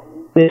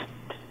this.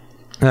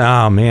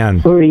 Oh man.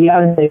 Because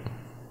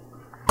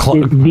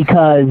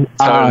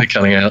totally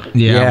coming out.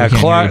 Yeah,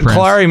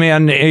 Clary,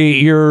 man,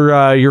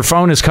 your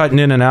phone is cutting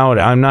in and out.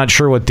 I'm not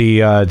sure what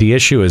the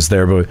issue is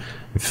there, but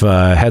We've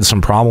had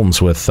some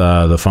problems with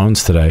the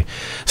phones today.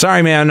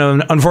 Sorry, man.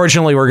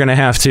 Unfortunately, we're gonna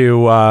have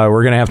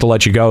to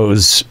let you go. It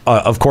was,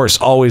 of course,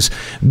 always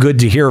good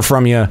to hear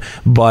from you,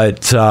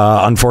 but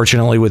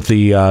unfortunately, with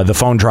the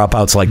phone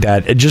dropouts like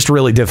that, it's just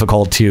really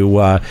difficult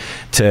to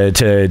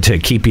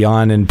keep you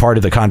on and part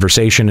of the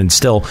conversation and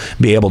still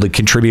be able to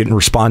contribute and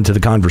respond to the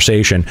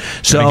conversation.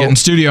 So get in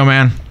studio,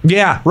 man.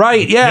 Yeah,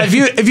 right. Yeah,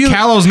 if you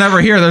Callow's never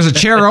here. There's a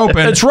chair open.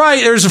 That's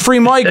right. There's a free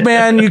mic,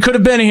 man. You could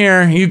have been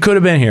here.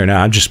 No,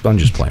 I'm just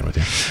playing with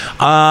you.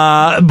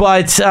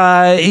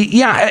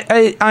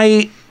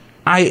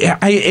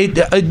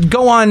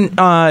 Go on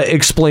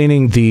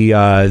explaining the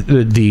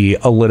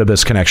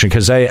Elidibus connection,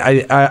 because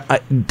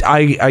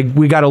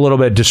we got a little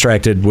bit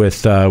distracted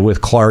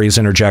with Clary's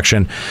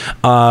interjection,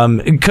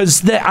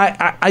 because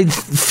I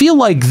feel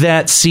like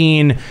that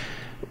scene,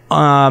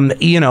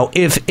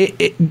 if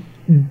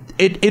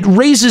it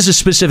raises a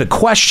specific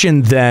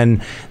question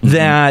then,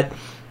 that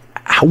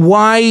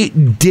why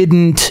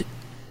didn't,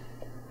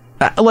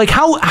 like,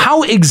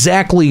 how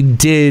exactly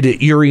did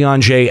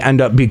Urianger end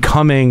up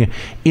becoming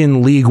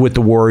in league with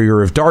the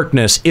Warrior of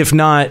Darkness, if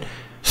not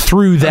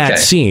through that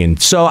scene?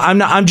 So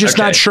I'm just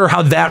not sure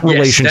how that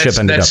relationship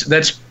ended up.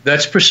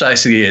 That's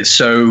precisely it.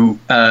 So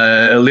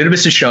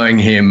Elidibus is showing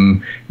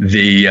him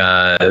the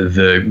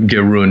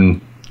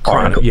Garun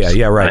Chronicles.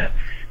 Yeah, right.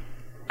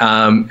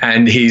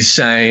 And he's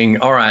saying,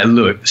 all right,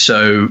 look,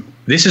 so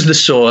this is the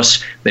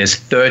source. There's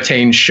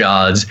 13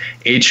 shards.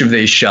 Each of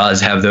these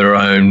shards have their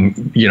own,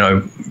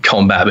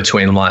 combat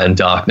between light and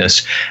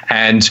darkness.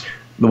 And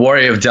the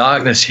Warrior of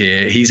Darkness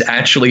here, he's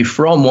actually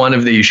from one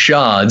of these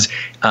shards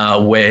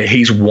where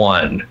he's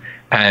one.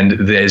 And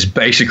there's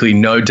basically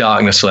no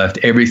darkness left.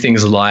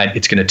 Everything's light.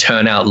 It's going to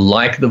turn out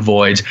like the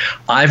voids.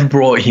 I've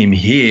brought him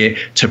here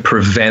to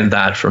prevent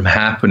that from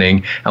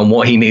happening. And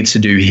what he needs to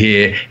do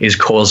here is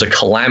cause a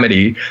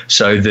calamity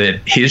so that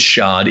his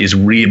shard is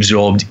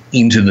reabsorbed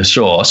into the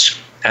source.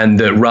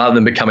 And that rather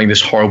than becoming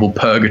this horrible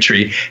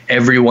purgatory,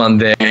 everyone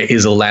there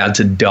is allowed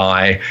to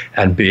die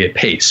and be at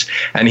peace.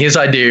 And his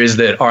idea is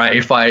that, all right,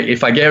 if I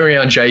get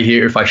Urianger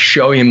here, if I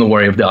show him the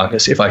Warrior of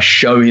Darkness, if I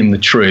show him the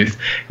truth,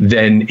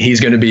 then he's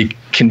going to be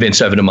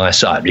convinced over to my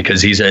side,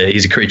 because he's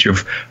a creature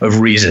of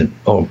reason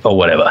or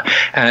whatever.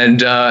 And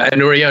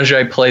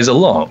Urianger plays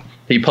along.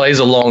 He plays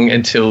along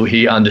until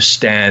he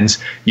understands,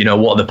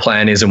 what the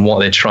plan is and what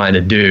they're trying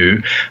to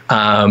do.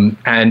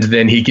 And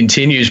then he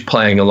continues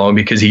playing along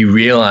because he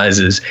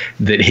realizes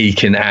that he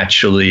can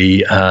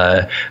actually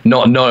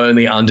not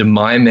only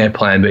undermine their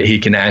plan, but he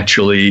can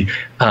actually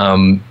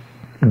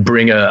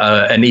bring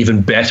an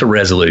even better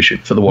resolution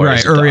for the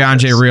Warriors. Right.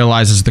 Urianger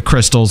realizes the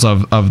crystals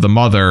of the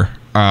mother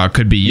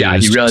could be used. Yeah,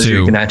 he realizes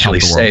he can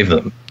actually save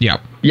them. Yeah.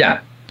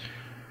 Yeah.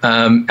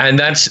 And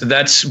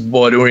that's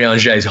what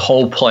Urianger's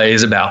whole play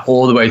is about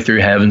all the way through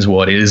Heaven's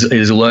Ward,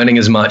 is learning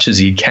as much as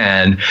he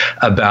can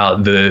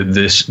about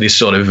this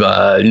sort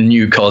of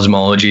new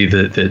cosmology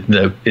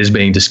that is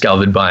being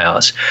discovered by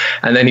us.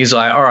 And then he's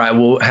like, all right,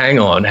 well, hang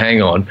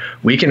on.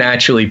 We can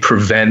actually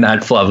prevent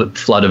that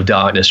flood of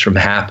darkness from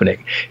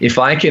happening. If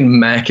I can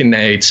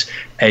machinate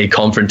a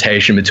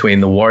confrontation between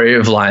the Warrior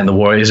of Light and the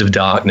Warriors of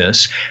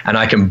Darkness, and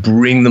I can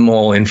bring them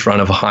all in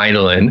front of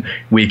Hydaelyn,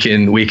 we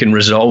can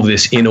resolve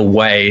this in a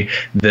way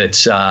that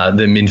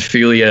the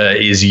Minfilia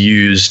is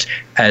used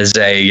as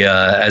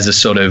a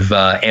sort of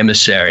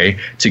emissary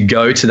to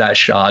go to that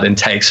shard and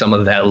take some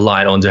of that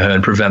light onto her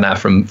and prevent that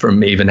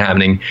from even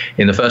happening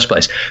in the first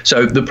place.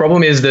 So the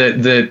problem is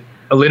that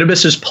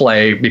Elidibus's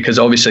play, because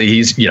obviously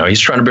he's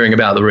trying to bring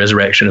about the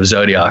resurrection of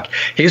Zodiac.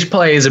 His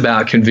play is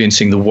about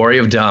convincing the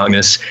Warrior of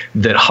Darkness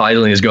that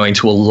Hydaelyn is going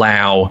to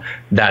allow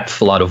that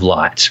flood of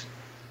light,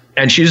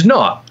 and she's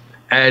not.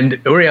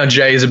 And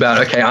Urianger is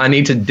about, okay, I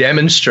need to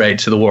demonstrate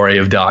to the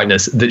Warrior of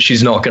Darkness that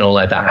she's not going to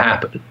let that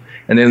happen.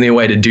 And then the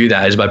way to do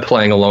that is by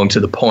playing along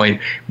to the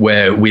point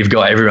where we've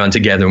got everyone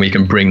together and we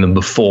can bring them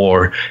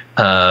before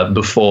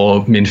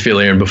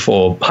Minfilia and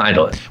before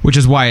Hydaelyn. Which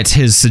is why it's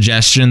his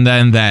suggestion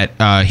then that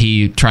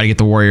he try to get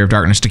the Warrior of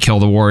Darkness to kill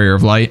the Warrior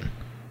of Light.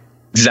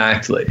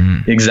 Exactly.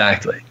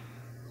 Exactly.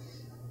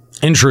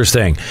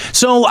 Interesting.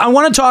 So I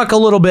want to talk a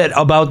little bit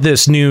about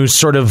this new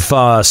sort of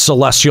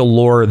celestial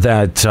lore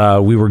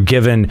that we were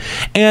given,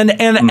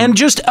 and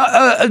just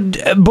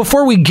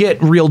before we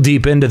get real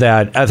deep into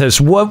that,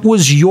 Ethys, what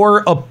was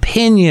your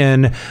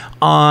opinion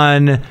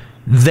on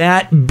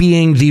that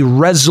being the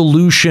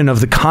resolution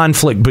of the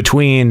conflict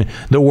between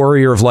the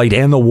Warrior of Light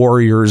and the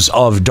Warriors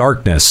of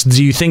Darkness?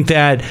 Do you think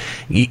that,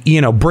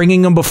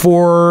 bringing them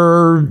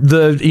before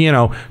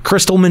the,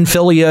 Crystal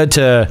Minfilia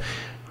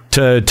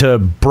to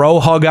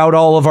bro hug out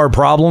all of our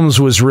problems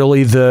was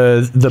really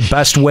the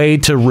best way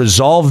to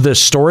resolve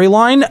this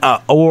storyline,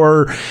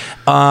 or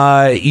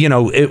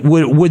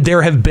would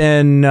there have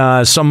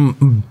been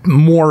some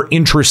more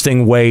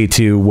interesting way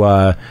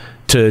to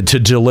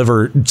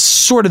deliver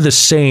sort of the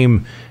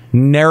same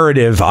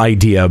narrative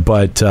idea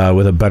but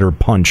with a better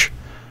punch?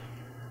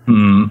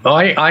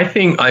 I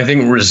think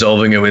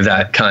resolving it with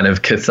that kind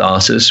of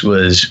catharsis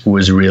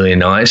was really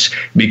nice,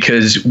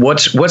 because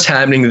what's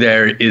happening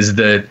there is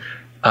that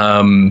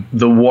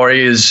The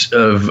Warriors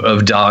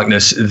of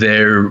Darkness,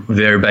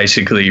 they're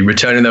basically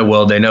returning their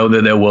world. They know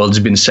that their world's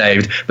been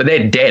saved, but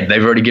they're dead.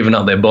 They've already given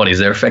up their bodies.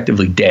 They're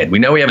effectively dead. We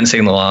know we haven't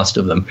seen the last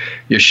of them.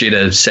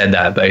 Yoshida said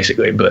that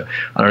basically, but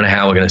I don't know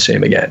how we're going to see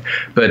them again.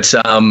 But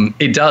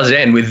it does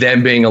end with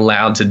them being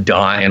allowed to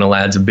die and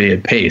allowed to be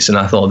at peace, and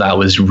I thought that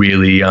was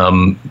really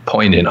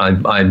poignant.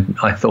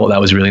 I thought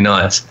that was really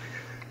nice.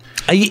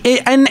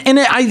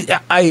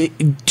 I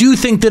do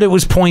think that it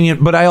was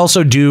poignant, but I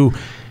also do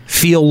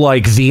feel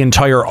like the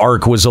entire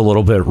arc was a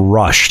little bit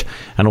rushed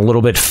and a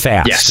little bit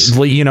fast. Yes.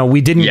 You know,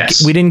 we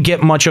didn't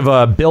get much of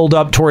a build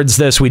up towards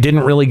this. We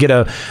didn't really get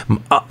a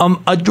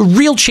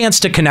real chance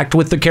to connect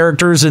with the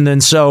characters, and then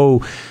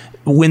so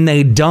when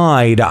they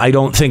died, I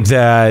don't think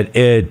that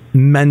it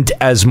meant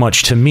as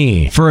much to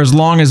me. For as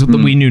long as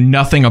we knew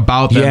nothing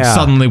about them,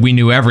 suddenly we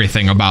knew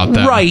everything about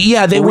them. Right,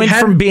 yeah. They went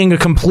from being a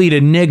complete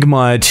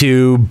enigma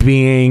to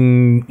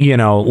being, you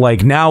know,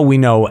 like now we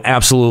know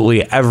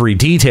absolutely every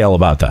detail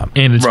about them.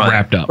 And it's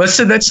wrapped up. Well,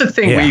 so that's the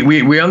thing. Yeah.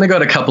 We only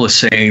got a couple of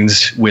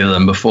scenes with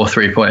them before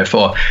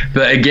 3.4.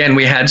 But again,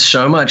 we had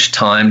so much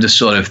time to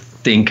sort of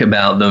think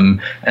about them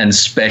and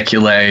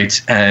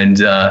speculate and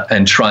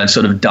try and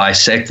sort of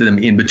dissect them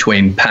in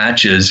between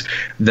patches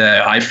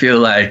that I feel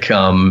like,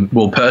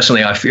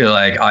 personally, I feel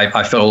like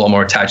I felt a lot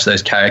more attached to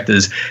those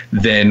characters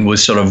than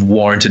was sort of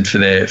warranted for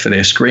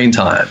their screen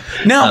time.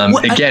 Now, go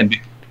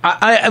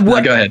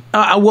ahead.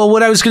 Well,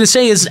 what I was going to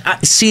say is,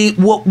 see,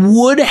 what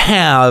would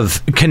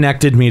have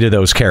connected me to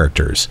those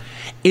characters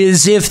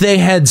is if they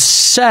had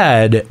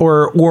said,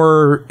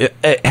 or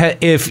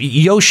if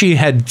Yoshi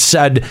had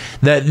said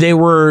that they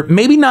were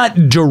maybe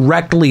not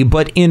directly,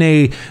 but in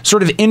a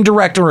sort of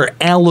indirect or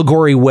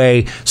allegory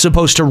way,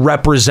 supposed to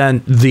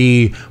represent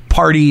the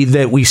party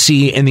that we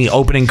see in the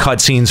opening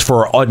cutscenes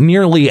for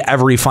nearly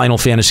every Final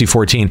Fantasy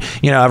XIV.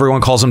 You know,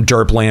 everyone calls them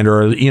Derpland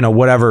or, you know,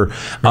 whatever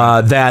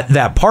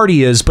that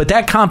party is, but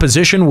that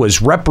composition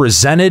was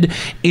represented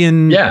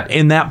in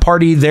that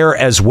party there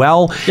as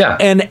well. Yeah.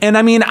 And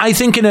I mean, I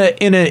think in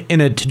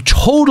a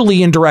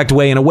totally indirect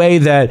way, in a way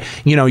that,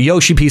 you know,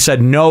 Yoshi-P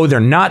said, no, they're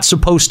not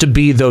supposed to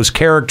be those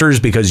characters,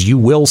 because you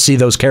will see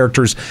those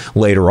characters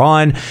later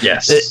on.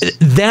 Yes.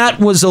 That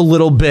was a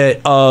little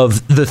bit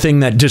of the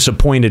thing that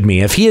disappointed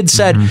me. If he had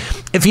said,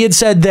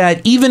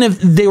 that even if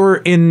they were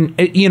in,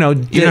 you know,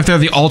 even if they're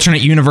the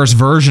alternate universe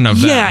version of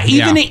them,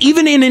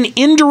 even in an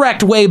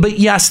indirect way, but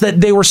yes,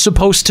 that they were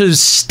supposed to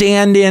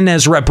stand in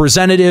as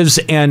representatives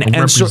and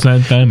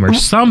represent them or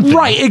something,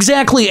 right?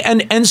 Exactly,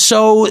 and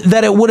so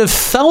that it would have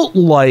felt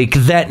like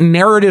that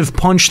narrative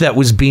punch that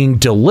was being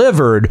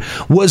delivered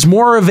was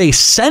more of a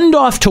send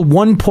off to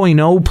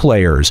 1.0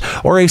 players,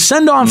 or a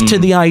send off to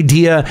the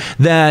idea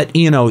that,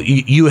 you know,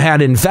 you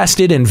had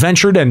invested and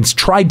ventured and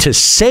tried to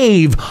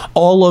save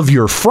all of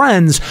your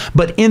friends,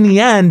 but in the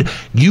end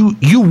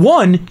you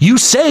won, you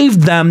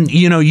saved them,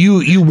 you know,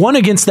 you won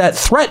against that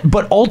threat,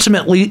 but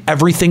ultimately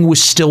everything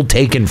was still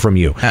taken from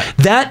you.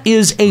 That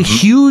is a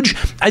huge,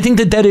 I think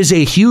that is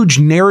a huge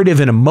narrative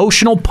and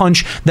emotional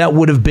punch that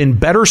would have been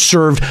better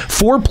served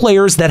for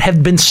players that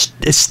have been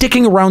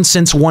sticking around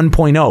since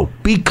 1.0,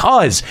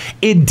 because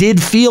it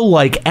did feel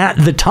like at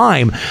the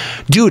time,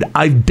 dude,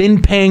 I've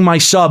been paying my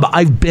sub,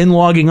 I've been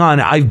logging on,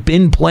 I've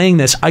been playing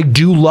this, I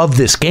do love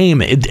this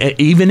game,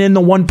 even in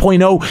the 1.0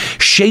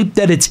 shape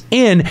that it's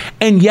in,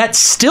 and yet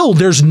still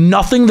there's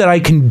nothing that I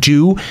can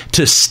do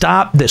to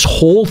stop this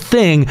whole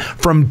thing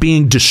from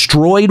being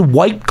destroyed,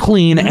 wiped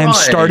clean, and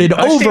started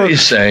over. See what you're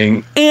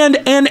saying.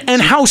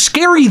 And how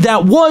scary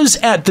that was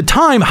at the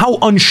time, how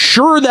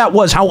unsure that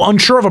was, how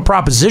unsure of a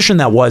proposition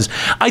that was.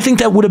 I think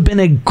that would have been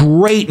a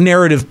great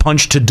narrative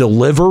punch to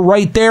deliver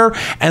right there,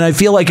 and I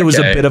feel like it was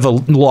a bit of a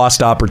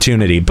lost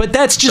opportunity. But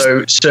that's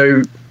just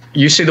so.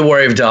 You see the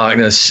Warrior of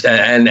Darkness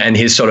and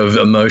his sort of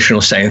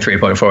emotional state in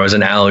 3.4 as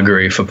an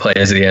allegory for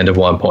players at the end of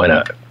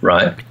 1.0,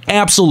 right?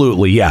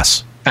 Absolutely,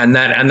 yes. And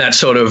that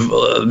sort of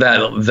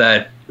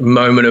that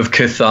moment of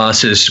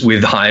catharsis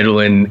with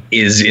Heidelin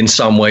is in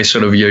some way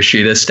sort of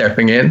Yoshida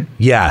stepping in.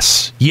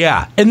 Yes,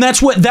 yeah, and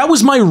that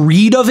was my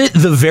read of it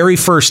the very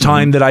first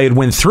time that I had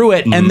went through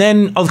it, and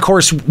then of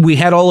course we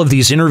had all of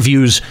these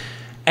interviews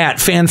at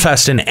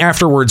FanFest and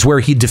afterwards where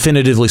he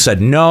definitively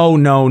said,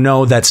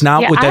 no, that's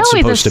not what that's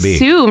supposed to be. I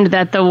always assumed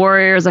that the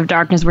Warriors of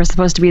Darkness were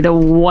supposed to be the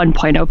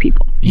 1.0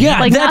 people. Yeah,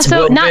 like that's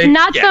so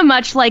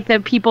much like the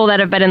people that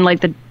have been in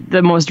like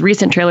the most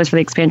recent trailers for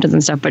the expansions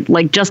and stuff, but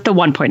like just the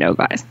 1.0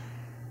 guys.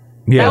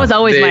 Yeah. That was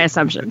always my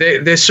assumption.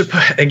 They're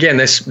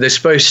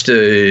supposed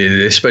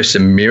to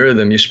mirror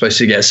them. You're supposed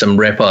to get some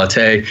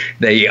repartee.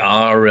 They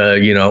are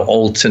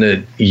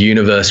alternate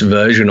universe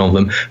version of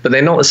them, but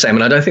they're not the same.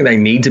 And I don't think they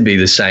need to be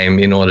the same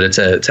in order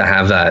to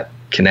have that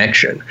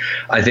connection.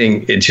 I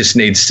think it just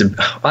needs to.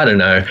 I don't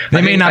know.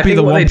 They may not be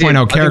the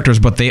 1.0 characters,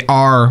 but they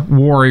are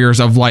warriors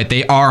of light.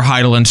 They are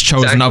Heidelin's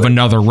chosen of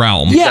another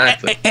realm. Yeah,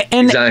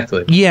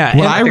 exactly. Yeah,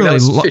 what I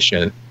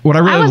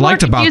really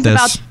liked about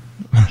this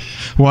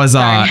was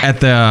at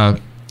the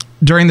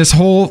during this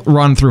whole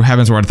run through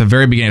Heavensward at the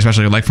very beginning,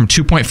 especially like from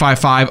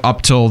 2.55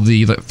 up till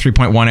the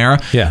 3.1 era,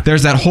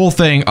 there's that whole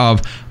thing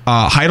of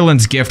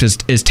Heidelin's gift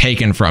is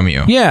taken from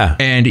you. Yeah.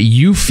 And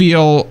you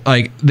feel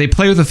like they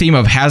play with the theme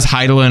of, has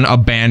Heidelin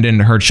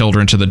abandoned her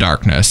children to the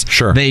darkness?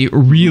 Sure. They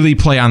really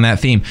play on that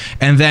theme.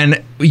 And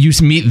then you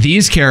meet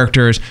these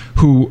characters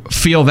who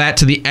feel that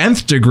to the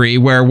nth degree,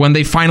 where when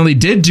they finally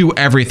did do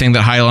everything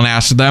that Heidelin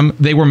asked of them,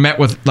 they were met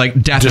with like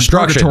death and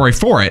purgatory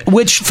for it.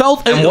 Which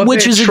felt... And what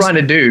they're trying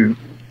to do...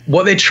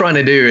 What they're trying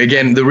to do,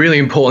 again, the really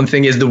important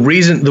thing is the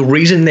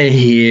reason they're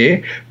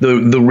here,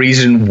 the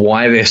reason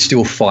why they're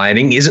still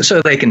fighting isn't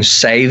so they can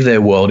save their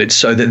world, it's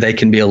so that they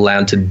can be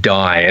allowed to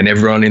die, and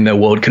everyone in their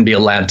world can be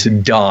allowed to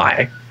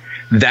die.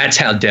 That's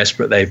how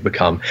desperate they've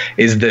become,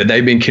 is that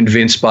they've been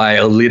convinced by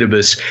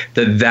Elidibus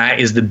that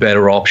is the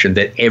better option,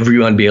 that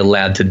everyone be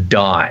allowed to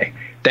die.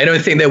 They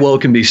don't think their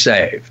world can be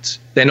saved.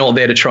 They're not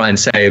there to try and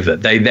save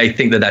it. They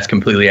think that that's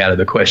completely out of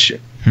the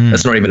question.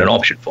 That's not even an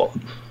option for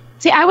them.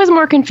 See, I was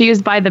more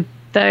confused by the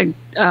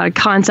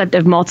concept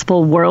of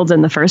multiple worlds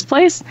in the first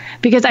place,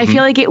 because I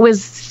feel like it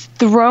was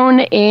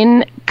thrown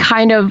in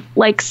kind of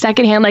like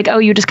secondhand, like, oh,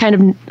 you just kind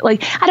of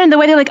like, I don't know, the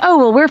way they're like, oh,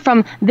 well, we're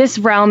from this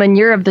realm and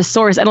you're of the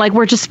source, and like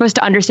we're just supposed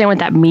to understand what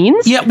that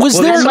means. Yeah, I'm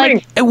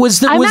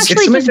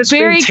actually just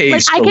very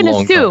like,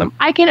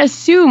 I can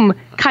assume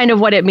kind of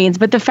what it means,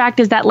 but the fact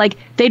is that like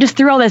they just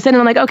threw all this in, and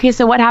I'm like, okay,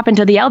 so what happened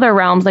to the other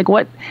realms? Like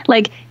what,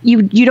 like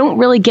you don't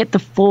really get the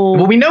full.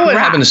 Well, we know what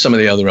happened to some of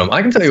the other realms.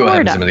 I can tell you what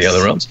happened to some of the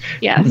other realms.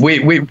 Yeah.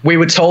 We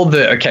were told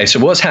that, okay, so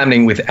what's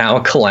happening with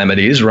our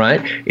calamities,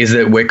 right, is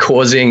that we're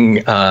causing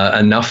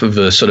enough of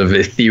a sort of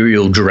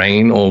ethereal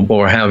drain,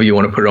 or however you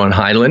want to put it on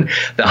Heidelin,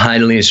 that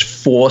Heidelin is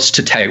forced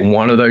to take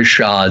one of those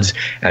shards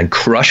and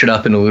crush it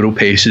up into little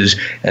pieces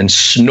and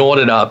snort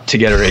it up to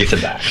get her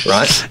ether back,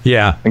 right?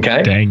 Yeah.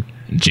 Okay. Dang.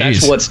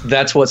 Jeez.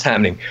 That's what's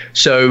happening.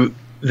 So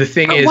the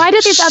thing is, why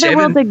do these other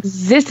worlds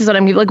exist? Is what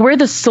I'm like. We're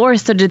the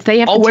source, so did they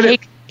have to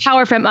take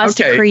power from us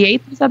to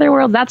create these other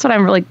worlds? That's what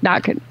I'm really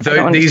not good.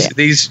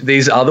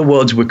 These other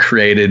worlds were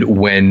created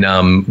when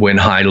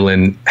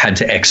Heidelin had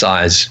to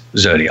excise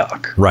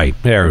Zodiac. Right.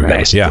 There we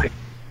go. Yeah.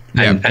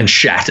 And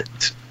shattered.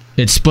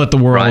 It split the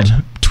world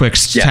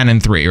twixt 10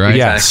 and 3, right?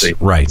 Yes.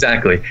 Exactly. Right.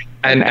 Exactly.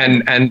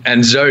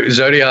 And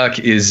Zodiac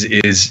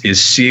is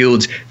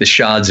sealed. The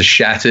shards are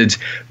shattered.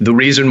 The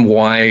reason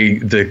why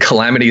the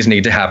calamities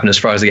need to happen, as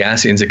far as the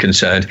Ascians are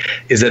concerned,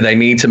 is that they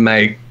need to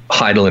make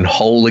Heidelin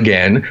whole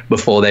again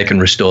before they can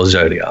restore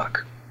Zodiac.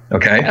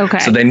 Okay.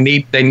 So they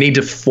need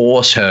to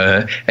force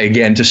her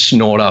again to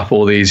snort up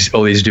all these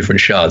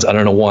different shards. I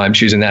don't know why I'm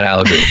choosing that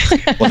allegory.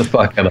 What the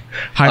fuck ever.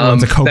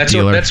 Heidelin's a coke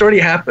dealer. That's already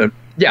happened.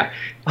 Yeah,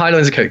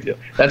 Heidelin's a coke dealer.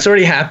 That's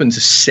already happened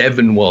to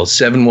 7 worlds.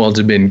 7 worlds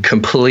have been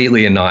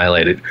completely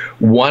annihilated.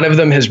 One of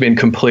them has been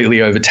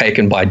completely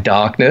overtaken by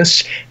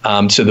darkness,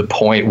 to the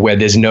point where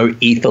there's no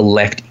ether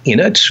left in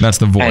it. That's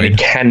the void. And it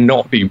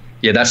cannot be.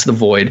 Yeah, that's the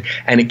void,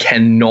 and it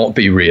cannot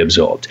be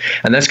reabsorbed.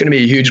 And that's going to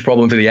be a huge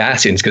problem for the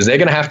Ascians, because they're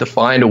going to have to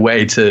find a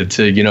way to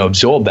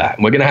absorb that.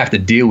 And we're going to have to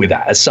deal with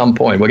that at some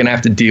point. We're going to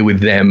have to deal with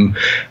them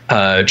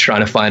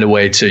trying to find a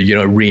way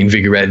to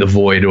reinvigorate the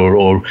void,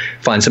 or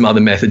find some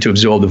other method to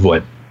absorb the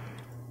void.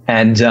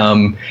 And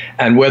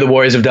where the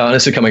Warriors of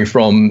Darkness are coming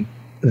from,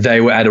 they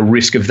were at a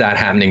risk of that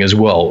happening as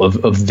well,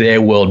 of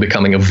their world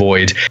becoming a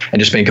void and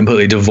just being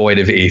completely devoid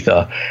of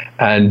ether.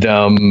 And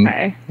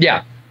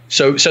yeah.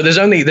 So there's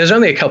only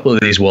a couple of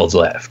these worlds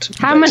left.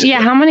 How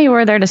many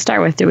were there to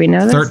start with? Do we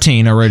know this?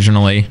 13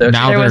 originally.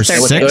 Now there's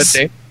 6.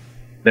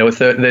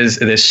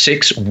 There's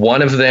 6.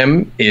 One of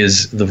them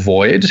is the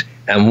void,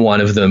 and one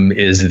of them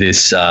is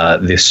this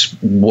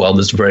world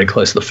that's very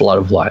close to the flood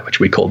of light, which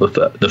we call the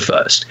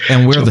first.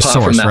 And we're the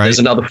source, right? There's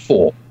another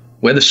 4.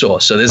 We're the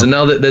source. So there's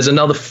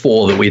another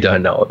 4 that we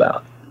don't know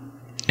about.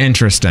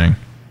 Interesting.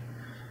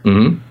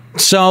 Mm-hmm.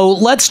 So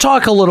let's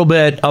talk a little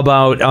bit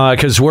about,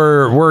 because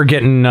we're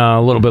getting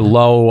a little bit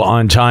low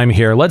on time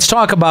here. Let's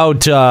talk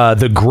about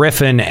the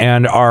Griffin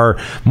and our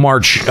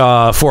march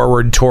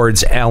forward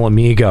towards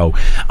Alamigo.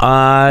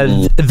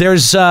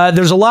 There's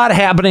a lot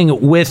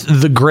happening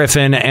with the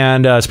Griffin,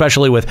 and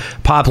especially with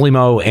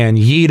Paplimo and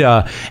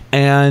Yida,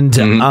 and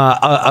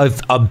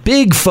a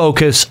big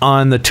focus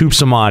on the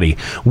Tupsamati.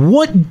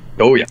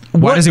 Oh yeah.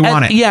 Why does he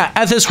want it? Yeah,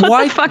 Ethys,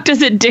 what the fuck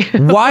does it do?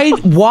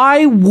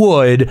 Why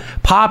would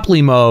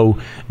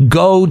Paplimo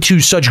go to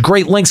such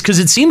great lengths? Because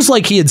it seems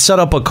like he had set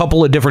up a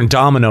couple of different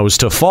dominoes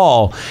to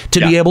fall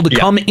to be able to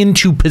come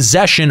into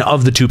possession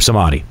of the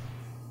Tupsamati.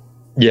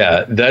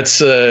 Yeah, that's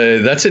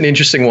an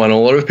interesting one. A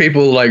lot of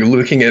people like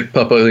looking at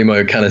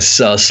Paplimo kind of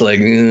sus, like,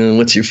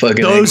 what's your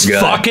fucking those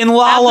fucking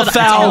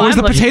Lalafels? Where's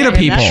the potato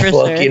people?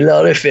 Fucking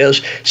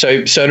Lalafels.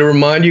 So to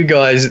remind you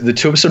guys, the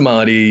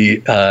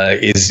Tupsamati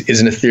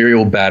is an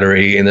ethereal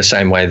battery in the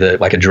same way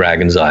that like a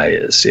Dragon's Eye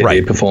is.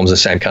 It performs the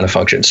same kind of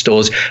function. It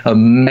stores a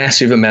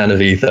massive amount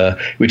of ether,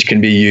 which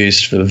can be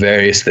used for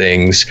various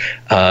things.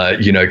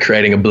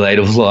 Creating a blade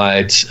of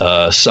light,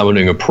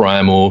 summoning a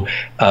primal,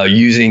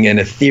 using an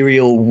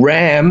ethereal ram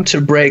ram to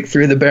break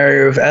through the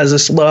barrier of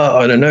Azazlar.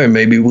 I don't know.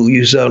 Maybe we'll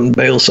use that on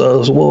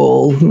Baelsar's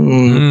wall.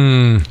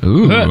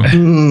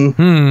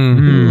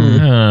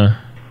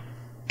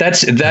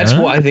 That's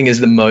what I think is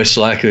the most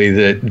likely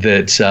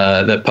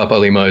that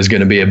Papalymo is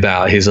going to be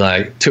about. He's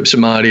like,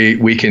 Tupsamati,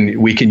 we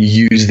can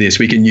use this.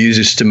 We can use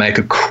this to make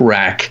a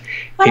crack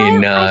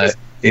in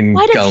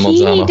why does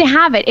he need to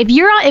have it?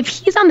 If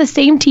he's on the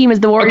same team as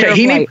the Warrior of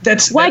Light,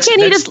 why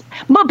can't he just?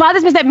 What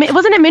bothers me is that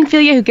wasn't it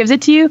Minfilia who gives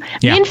it to you?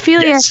 Yeah.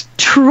 Minfilia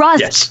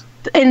trusts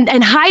and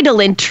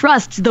Hydaelyn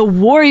trusts the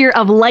Warrior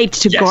of Light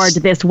to guard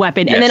this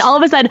weapon, and then all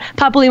of a sudden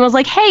Papalymo's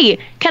like, "Hey,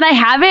 can I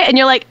have it?" And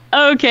you're like,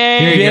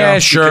 "Okay, yeah,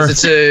 sure."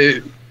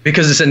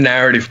 Because it's a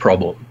narrative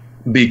problem.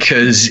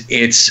 Because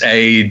it's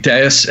a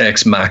Deus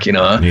Ex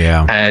Machina,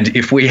 and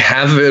if we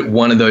have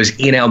one of those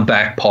in our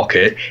back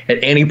pocket at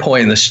any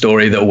point in the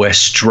story that we're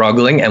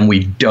struggling and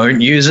we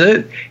don't use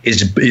it,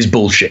 is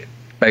bullshit.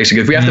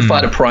 Basically, if we have to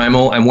fight a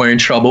primal and we're in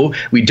trouble,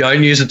 we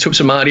don't use the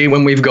Tupsamati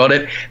when we've got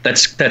it.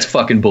 That's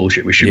fucking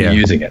bullshit. We should be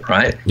using it,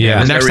 right?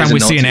 Yeah. Next time we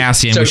see an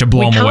Ascian, we should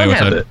blow him away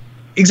with it.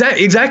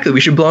 Exactly. We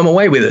should blow them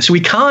away with it. So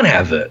we can't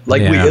have it.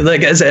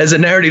 As a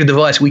narrative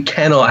device, we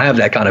cannot have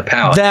that kind of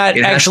power.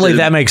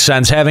 That makes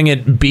sense. Having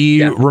it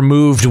be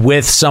removed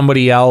with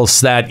somebody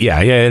else. Okay,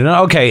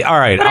 all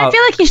right. But I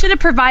feel like he should have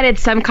provided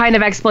some kind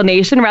of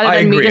explanation rather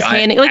than me just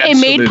handing.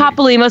 It made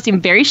Papalymo seem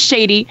very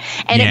shady,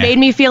 and it made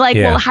me feel like,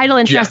 well,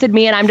 Hydaelyn trusted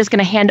me, and I'm just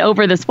going to hand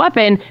over this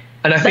weapon.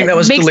 And I think that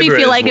was makes me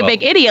feel like a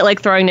big idiot,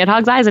 like throwing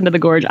Nidhogg's eyes into the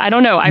gorge. I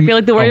don't know. I feel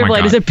like the Warrior of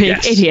Light is a big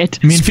idiot.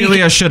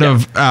 Minfilia should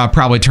have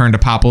probably turned to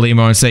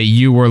Papalymo and say,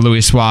 "You were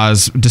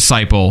Louisoix's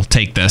disciple.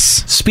 Take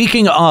this."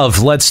 Speaking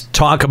of, let's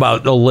talk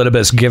about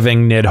Elidibus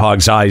giving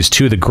Nidhogg's eyes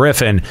to the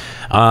Griffin,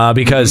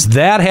 because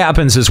that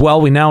happens as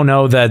well. We now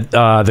know that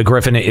the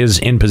Griffin is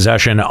in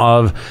possession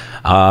of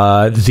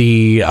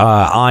the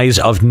eyes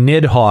of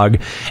Nidhogg,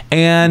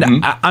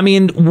 and I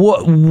mean,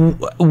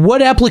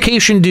 what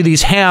application do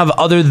these have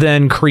other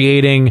than creating, another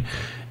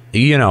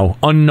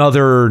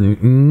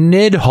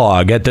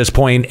Nidhogg at this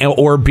point,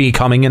 or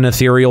becoming an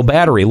ethereal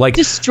battery? Like,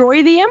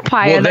 destroy the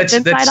Empire that's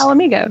inside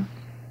Alamigo.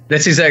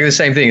 That's exactly the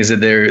same thing. Is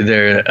that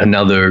they're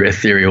another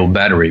ethereal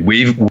battery?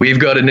 We've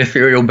got an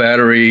ethereal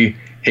battery.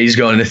 He's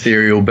got an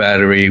ethereal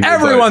battery.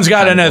 Everyone's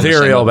got an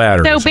ethereal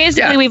battery. So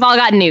basically, we've all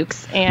got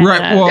nukes. And,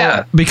 right.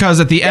 Well, because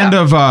at the end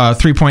of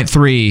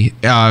 3.3,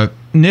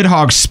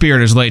 Nidhogg's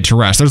spirit is laid to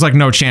rest. There's like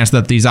no chance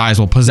that these eyes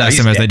will possess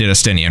him as they did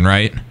Estinian,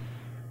 right?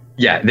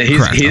 Yeah,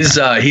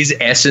 his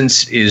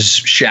essence is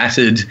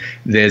shattered.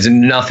 There's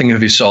nothing of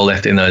his soul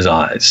left in those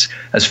eyes.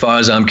 As far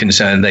as I'm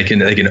concerned, they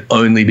can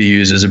only be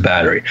used as a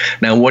battery.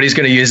 Now, what he's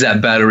going to use that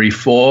battery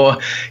for,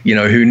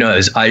 who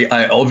knows?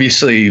 I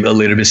obviously,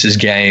 Elidibus's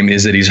game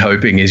is that he's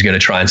hoping he's going to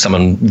try and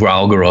summon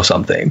Ralga or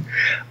something.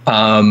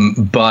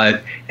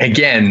 But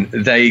again,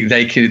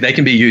 they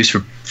can be used for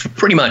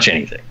pretty much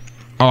anything.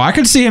 Oh, I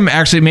could see him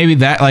actually maybe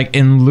that like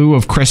in lieu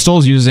of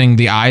crystals, using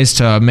the eyes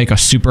to make a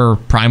super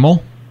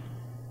primal.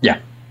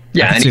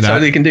 Yeah, and he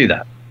totally can do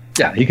that.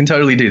 Yeah, he can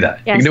totally do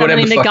that. Yeah, he can do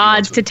summoning the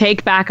gods to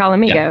take back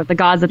Alamigo, the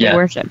gods that they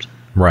worshipped.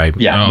 Right.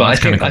 Yeah,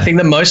 but I think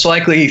the most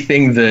likely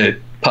thing that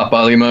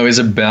Papalymo is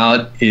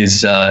about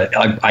is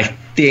I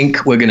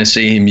think we're going to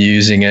see him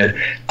using it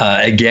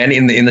again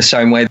in the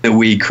same way that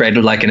we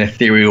created like an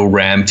ethereal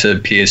ram to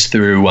pierce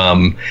through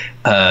the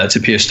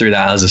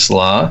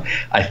Azazlar.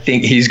 I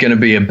think he's going to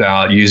be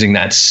about using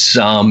that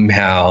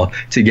somehow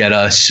to get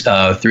us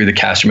through the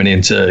Cashman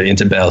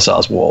into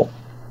Baelsar's wall.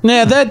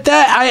 Yeah,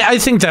 I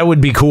think that would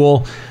be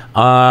cool.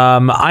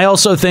 I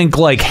also think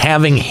like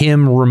having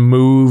him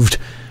removed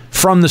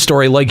from the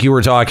story, like you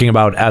were talking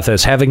about,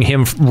 Ethys, having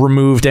him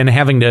removed and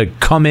having to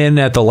come in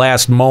at the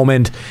last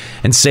moment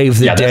and save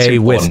the day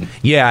with.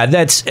 Yeah,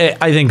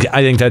 I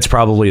think that's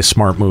probably a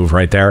smart move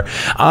right there.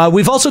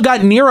 We've also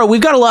got Nero. We've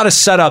got a lot of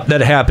setup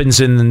that happens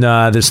in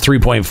this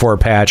 3.4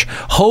 patch.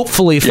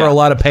 Hopefully for a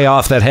lot of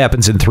payoff that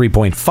happens in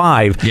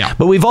 3.5. Yeah.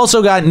 But we've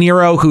also got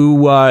Nero,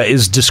 who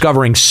is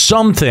discovering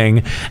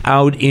something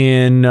out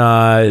in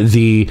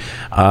the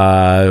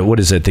what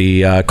is it?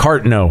 The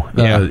Cartno.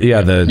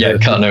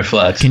 Cartno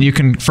Flats. Can you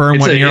confirm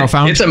what Nero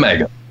found? It's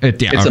Omega.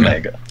 It's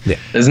Omega. Yeah.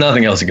 There's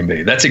nothing else it can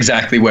be. That's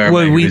exactly where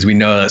Omega is. We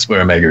know that's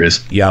where Omega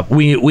is. Yeah,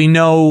 we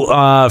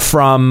know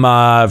from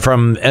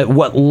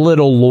what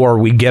little lore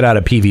we get out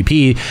of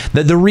PvP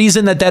that the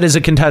reason that is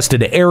a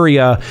contested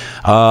area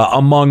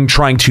among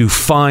trying to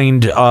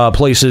find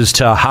places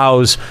to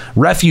house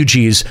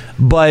refugees,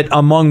 but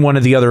among one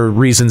of the other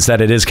reasons that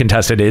it is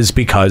contested is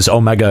because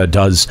Omega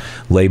does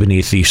lay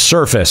beneath the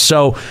surface.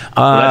 So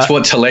that's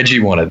what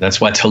Teleji wanted. That's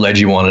why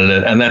Teleji wanted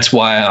it, and that's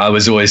why I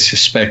was always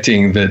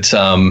suspecting that.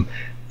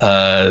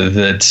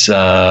 What's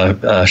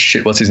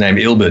his name?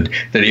 Ilberd.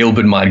 That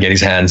Ilberd might get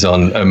his hands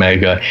on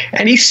Omega,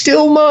 and he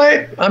still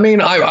might. I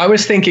mean, I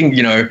was thinking,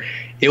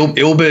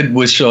 Ilberd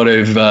was sort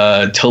of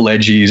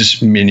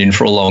Teleji's minion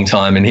for a long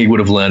time, and he would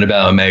have learned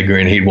about Omega,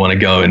 and he'd want to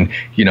go and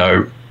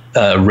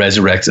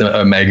resurrect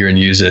Omega and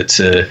use it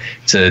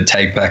to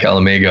take back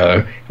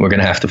Alamigo. We're going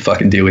to have to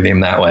fucking deal with him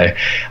that way.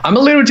 I'm a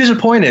little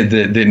disappointed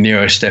that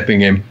Nero's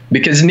stepping in,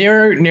 because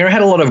Nero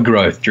had a lot of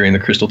growth during the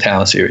Crystal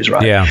Tower series,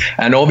 right? Yeah.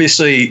 And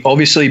obviously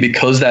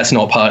because that's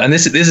not part, and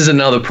this is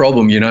another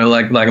problem, you know,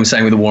 like I'm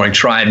saying with the Warring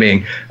Triad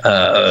being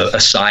a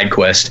side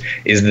quest,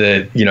 is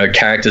that, you know,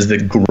 characters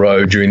that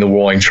grow during the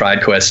Warring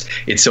Triad quest,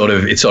 it's sort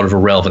of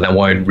irrelevant. That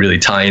won't really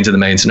tie into the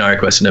main scenario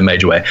quest in a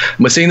major way. And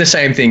we're seeing the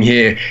same thing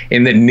here,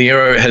 in that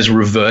Nero has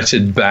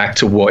reverted back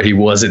to what he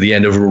was at the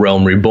end of A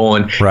Realm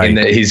Reborn, in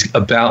that he's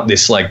about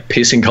this like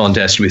pissing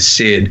contest with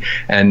Sid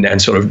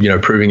and sort of, you know,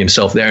 proving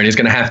himself there, and he's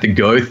going to have to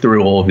go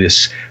through all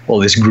this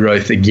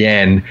growth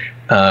again,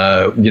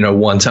 you know,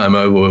 one time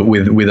over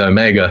with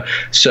Omega.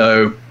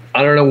 So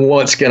I don't know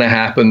what's going to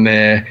happen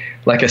there.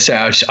 Like I say,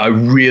 I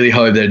really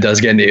hope that it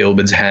does get into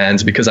Ilberd's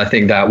hands, because I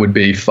think that would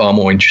be far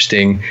more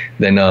interesting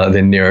than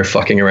Nero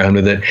fucking around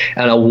with it.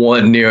 And I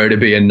want Nero to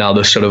be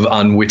another sort of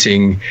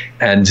unwitting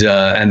and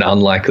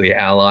unlikely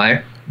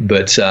ally.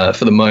 But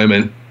for the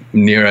moment,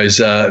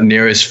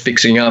 Nero's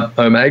fixing up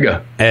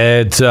Omega.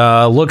 It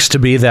looks to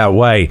be that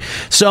way.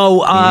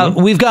 So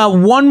we've got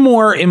one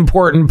more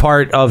important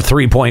part of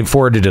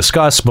 3.4 to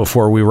discuss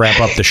before we wrap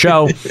up the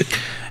show,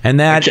 and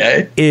that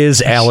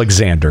is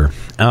Alexander.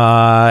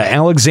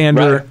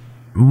 Alexander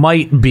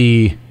might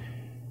be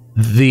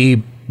the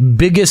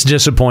biggest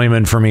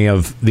disappointment for me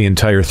of the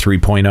entire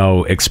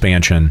 3.0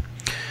 expansion.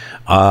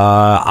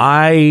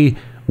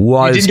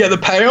 You didn't get the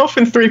payoff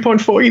in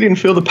 3.4? You didn't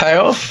feel the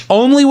payoff?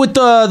 Only with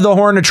the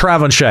Horn of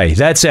Travanchet.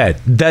 That's it.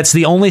 That's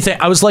the only thing.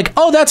 I was like,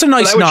 oh, that's a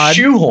nice nod.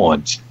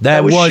 Shoehorned.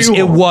 That was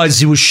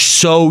shoehorned. It was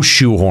so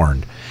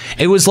shoehorned.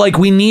 It was like,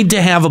 we need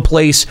to have a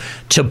place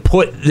to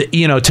put,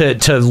 you know,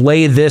 to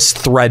lay this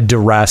thread to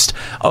rest.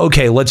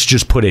 Okay, let's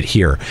just put it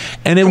here.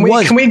 And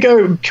Can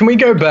we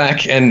go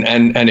back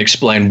and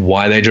explain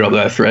why they dropped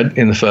that thread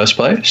in the first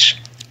place?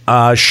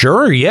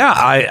 Sure. Yeah.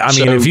 I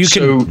mean,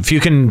 if you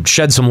can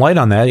shed some light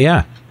on that,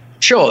 yeah.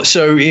 Sure.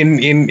 So in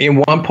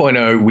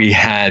 1.0 we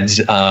had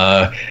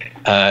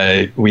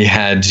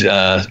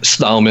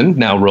Stahlman,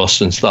 now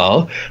Roston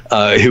Stahl,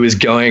 who was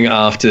going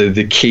after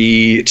the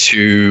key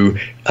to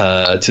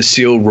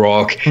Seal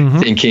Rock,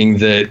 thinking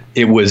that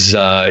it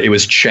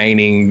was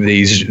chaining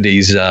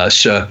these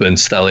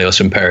serpents, Thalios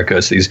and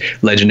Pericos, these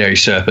legendary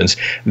serpents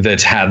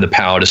that had the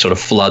power to sort of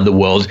flood the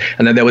world,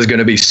 and that there was going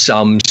to be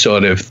some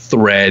sort of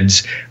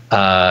threads,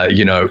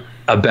 you know,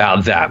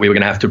 about that. We were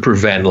going to have to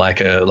prevent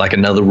like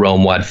another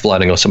realm-wide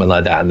flooding or something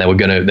like that, and they were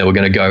going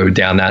to go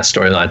down that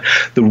storyline.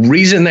 The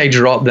reason they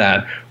dropped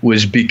that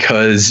was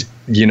because,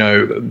 you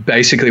know,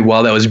 basically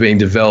while that was being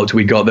developed,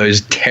 we got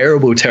those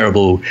terrible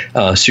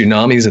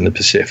tsunamis in the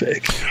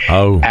Pacific.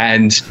 Oh,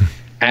 and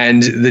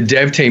the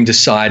dev team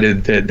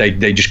decided that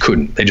they just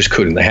couldn't.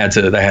 They had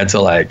to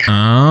like, you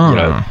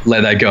know,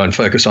 let that go and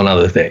focus on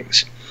other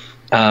things.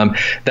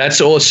 That's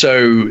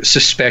also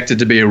suspected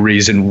to be a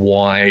reason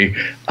why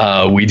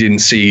we didn't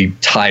see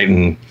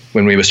Titan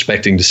when we were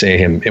expecting to see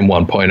him in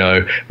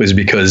 1.0, was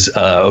because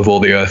of all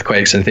the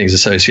earthquakes and things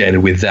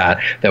associated with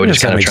that. They were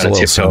just kind of trying to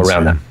tiptoe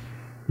around that.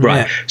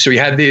 Right. Yeah. So we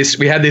had this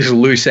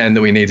loose end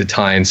that we need to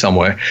tie in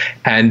somewhere.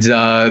 And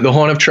the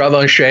Horn of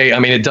Travanchet, I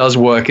mean, it does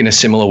work in a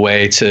similar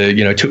way to,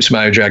 you know,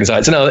 Tupsmayo Dragon's Eye.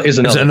 It's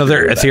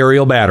another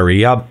ethereal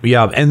battery. Yep.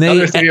 And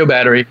another ethereal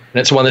battery.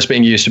 That's the one that's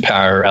being used to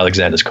power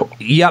Alexander's core.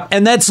 Yep.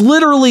 And that's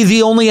literally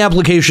the only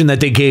application that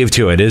they gave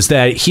to it, is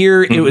that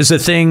here it was a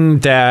thing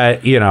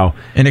that, you know.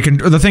 And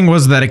the thing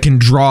was that it can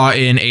draw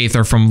in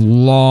Aether from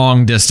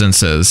long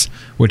distances,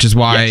 which is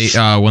why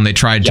when they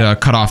tried to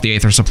cut off the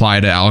Aether supply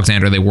to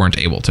Alexander, they weren't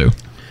able to.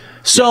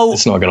 So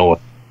it's not going to work.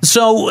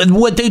 So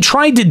what they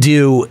tried to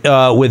do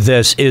with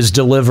this is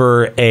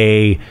deliver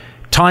a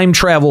time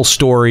travel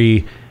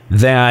story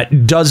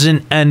that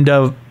doesn't end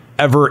up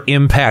ever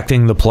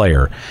impacting the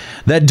player,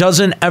 that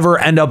doesn't ever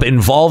end up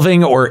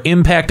involving or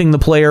impacting the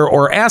player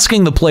or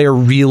asking the player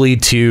really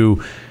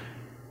to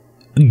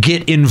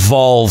get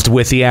involved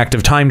with the act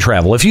of time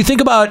travel. If you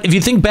think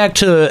back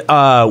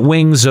to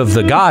Wings of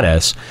the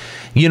Goddess,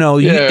 you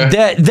know,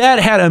 that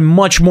had a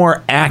much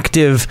more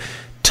active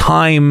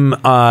time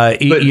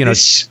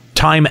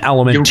time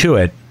element to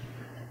it.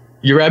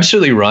 You're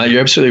absolutely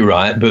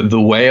right. But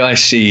the way I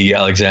see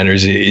Alexander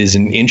is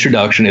an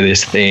introduction to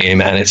this theme,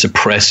 and it's a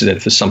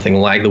precedent for something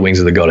like the Wings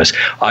of the Goddess.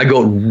 I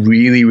got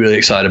really, really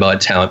excited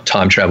about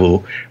time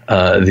travel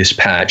this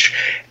patch,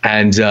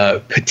 and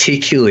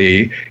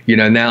particularly, you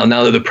know, now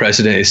that the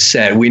precedent is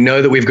set, we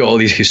know that we've got all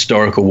these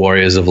historical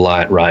warriors of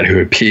light, right, who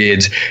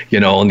appeared, you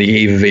know, on the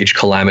eve of each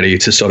calamity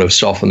to sort of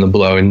soften the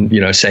blow and, you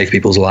know, save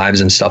people's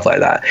lives and stuff like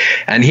that.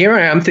 And here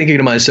I am thinking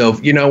to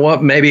myself, you know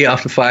what, maybe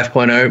after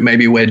 5.0,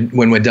 maybe when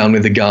we're done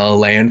with the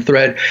Galilean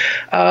threat,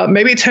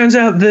 maybe it turns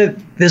out that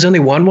there's only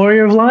one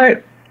warrior of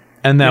light.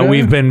 And that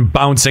we've been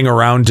bouncing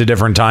around to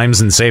different times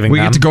and saving them.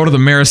 We get to go to the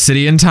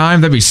Mericidian time?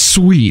 That'd be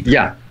sweet.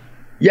 Yeah.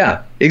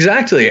 Yeah,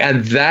 exactly.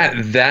 And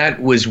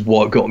that was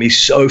what got me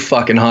so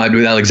fucking hyped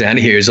with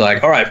Alexander here. Is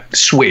like, all right,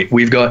 sweet.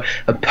 We've got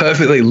a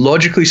perfectly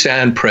logically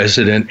sound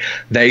precedent.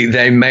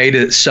 They made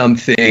it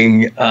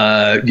something,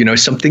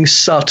 something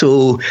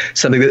subtle,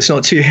 something that's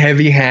not too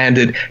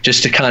heavy-handed,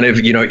 just to kind of,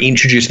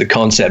 introduce the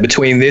concept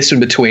between this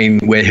and between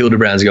where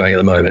Hildebrand's going at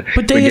the moment.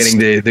 But we're getting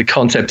the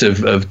concept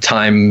of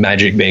time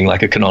magic being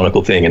like a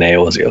canonical thing in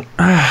Eorzea.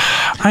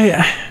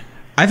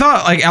 I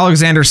thought like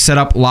Alexander set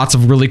up lots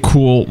of really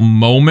cool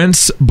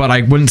moments, but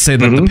I wouldn't say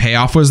that the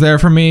payoff was there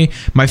for me.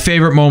 My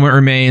favorite moment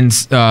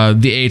remains the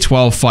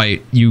A12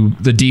 fight.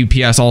 The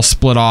DPS all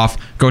split off,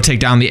 go take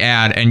down the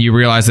ad, and you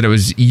realize that it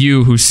was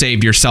you who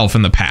saved yourself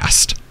in the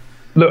past.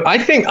 Look, I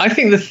think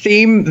the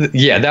theme,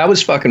 that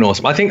was fucking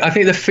awesome. I think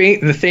the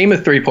theme of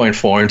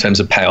 3.4 in terms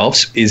of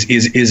payoffs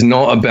is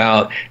not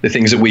about the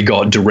things that we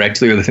got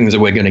directly or the things that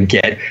we're going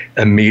to get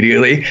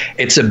immediately.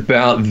 It's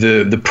about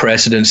the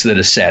precedents that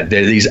are set.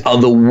 There are these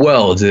other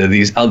worlds, there are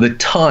these other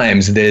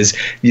times. There's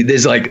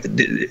like,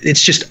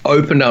 it's just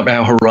opened up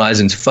our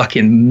horizons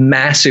fucking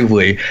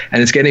massively,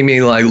 and it's getting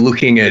me like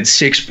looking at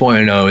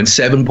 6.0 and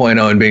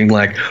 7.0 and being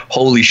like,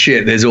 holy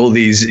shit, there's all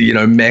these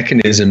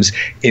mechanisms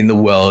in the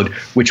world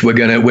which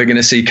we're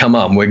gonna see come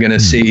up. We're gonna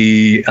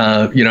see,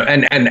 and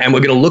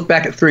we're gonna look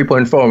back at 3.4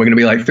 and we're gonna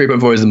be like,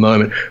 3.4 is the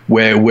moment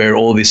where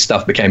all this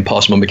stuff became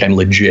possible and became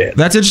legit.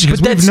 That's interesting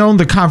because we've known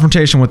the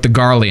confrontation with the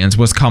Garleans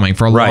was coming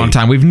for a long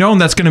time. We've known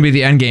that's going to be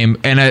the end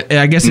game, and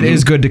I guess it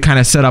is good to kind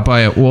of set up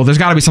there's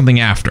got to be something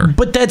after.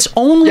 But that's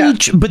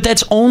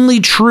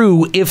only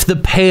true if the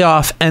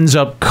payoff ends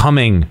up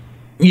coming.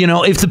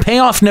 If the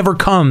payoff never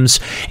comes,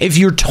 if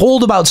you're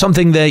told about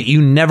something that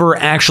you never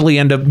actually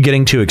end up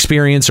getting to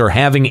experience or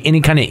having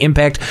any kind of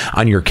impact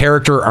on your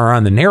character or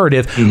on the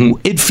narrative,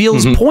 it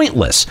feels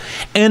pointless.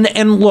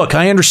 And look,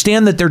 I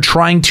understand that they're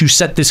trying to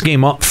set this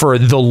game up for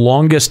the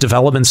longest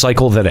development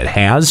cycle that it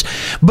has,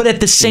 but at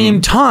the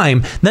same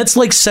time, that's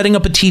like setting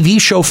up a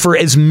TV show for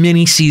as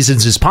many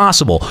seasons as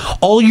possible.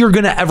 All you're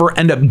going to ever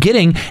end up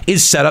getting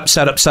is setup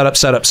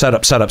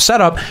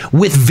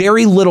with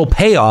very little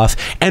payoff,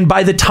 and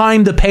by the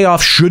time the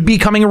payoff should be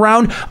coming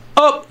around,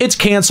 it's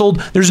canceled.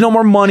 There's no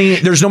more money.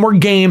 There's no more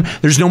game.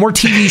 There's no more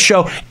TV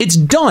show. It's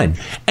done.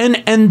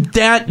 And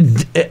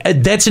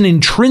that's an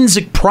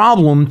intrinsic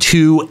problem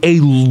to a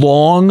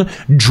long,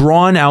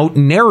 drawn out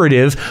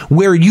narrative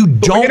where you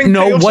don't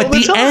know what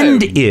the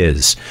end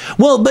is.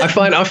 Well, but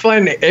I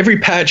find every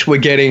patch we're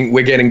getting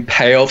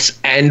payoffs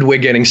and we're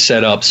getting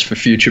setups for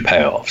future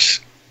payoffs.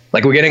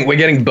 Like we're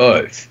getting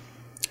both.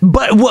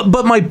 But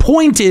my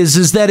point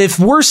is that if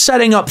we're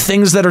setting up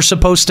things that are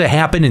supposed to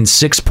happen in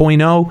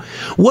 6.0,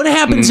 what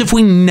happens if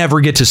we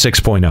never get to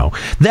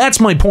 6.0?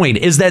 That's my point,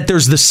 is that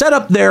there's the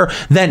setup there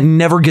that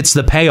never gets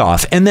the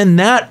payoff. And then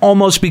that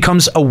almost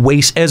becomes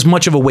as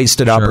much of a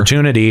wasted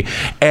opportunity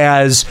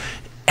as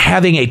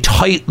having a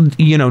tight,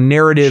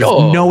 narrative,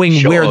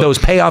 knowing where those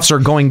payoffs are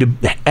going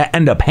to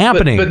end up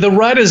happening. But the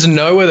writers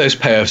know where those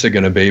payoffs are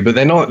going to be, but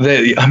they're not.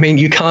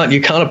 You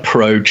can't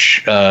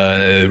approach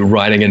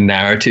writing a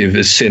narrative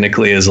as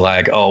cynically as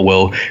like, oh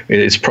well,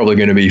 it's probably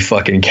going to be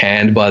fucking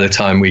canned by the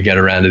time we get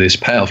around to this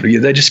payoff.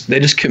 They're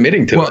just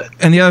committing to it.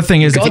 And the other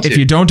thing is, if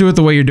you don't do it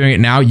the way you're doing it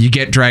now, you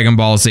get Dragon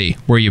Ball Z,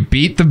 where you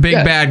beat the big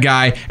bad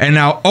guy, and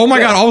now, oh my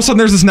god, all of a sudden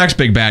there's this next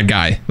big bad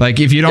guy. Like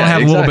if you don't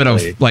have a little bit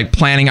of like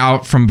planning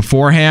out from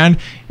beforehand,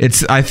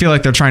 I feel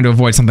like they're trying to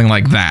avoid something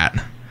like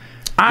that.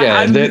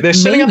 They're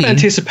setting up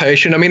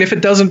anticipation. I mean, if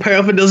it doesn't pay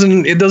off, it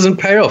doesn't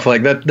pay off.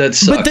 Like that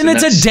sucks. But then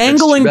it's a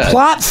dangling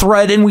plot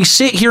thread, and we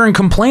sit here and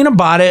complain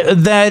about it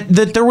that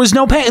there was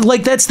no pay.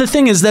 Like that's the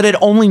thing, is that it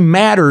only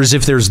matters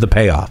if there's the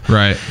payoff.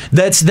 Right.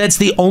 That's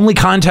the only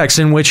context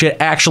in which it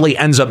actually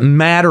ends up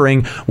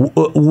mattering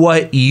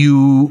what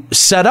you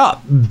set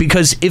up.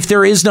 Because if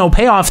there is no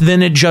payoff,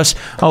 then it just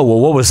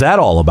what was that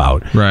all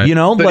about? Right.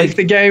 But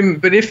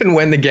if and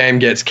when the game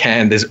gets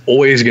canned, there's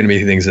always going to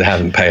be things that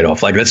haven't paid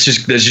off. Like that's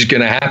just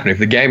going to happen. If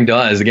the game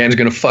dies, the game's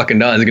going to fucking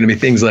die. There's going to be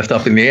things left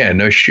up in the air.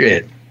 No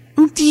shit.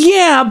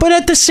 Yeah, but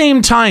at the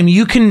same time,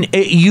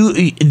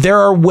 there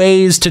are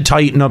ways to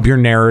tighten up your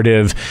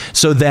narrative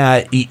so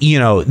that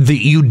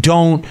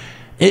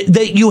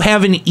that you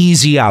have an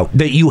easy out,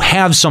 that you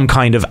have some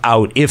kind of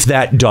out if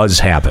that does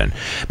happen.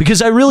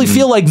 Because I really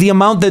feel like the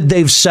amount that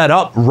they've set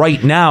up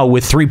right now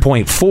with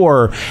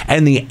 3.4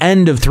 and the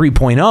end of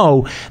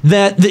 3.0,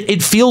 that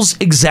it feels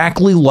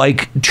exactly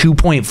like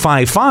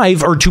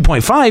 2.55 or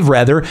 2.5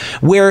 rather,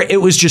 where it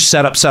was just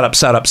set up,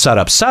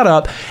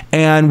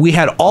 and we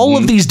had all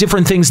of these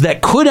different things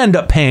that could end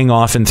up paying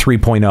off in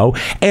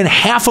 3.0, and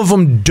half of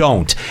them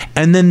don't.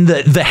 And then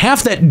the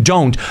half that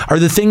don't are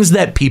the things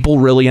that people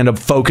really end up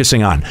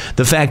focusing on.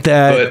 The fact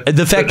that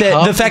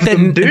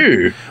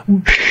do.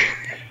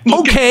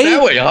 Okay.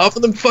 That way, half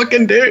of them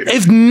fucking do.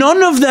 If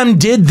none of them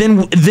did,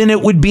 then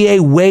it would be a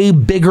way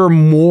bigger,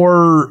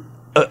 more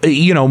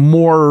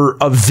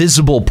a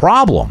visible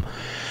problem.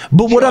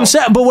 But what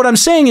I'm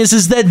saying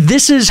is that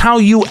this is how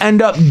you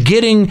end up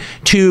getting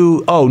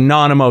to, oh,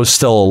 Nanamo's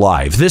still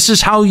alive. This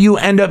is how you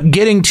end up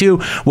getting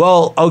to,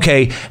 well,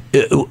 okay,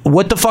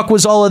 what the fuck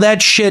was all of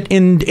that shit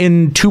in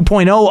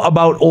 2.0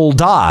 about Old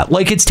Da?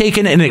 Like, it's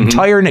taken an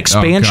entire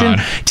expansion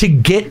to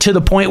get to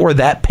the point where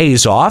that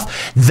pays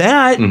off.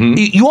 That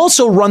you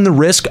also run the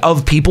risk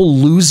of people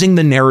losing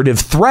the narrative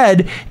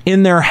thread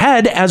in their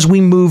head as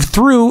we move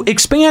through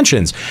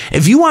expansions.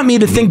 If you want me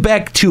to think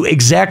back to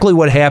exactly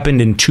what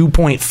happened in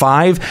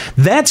 2.5,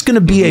 that's going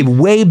to be a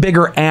way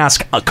bigger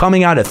ask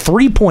coming out of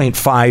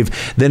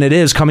 3.5 than it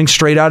is coming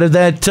straight out of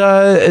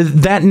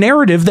that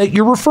narrative that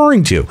you're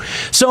referring to.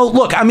 So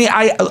look, I mean,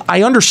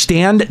 I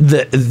understand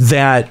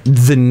that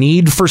the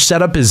need for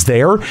setup is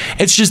there.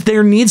 It's just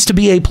there needs to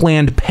be a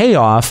planned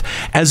payoff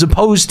as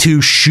opposed to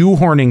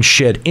shoehorning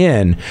shit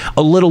in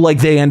a little like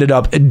they ended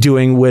up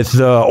doing with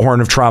the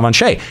Horn of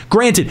Travanchet.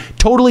 Granted,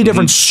 totally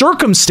different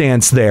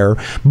circumstance there,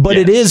 but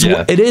it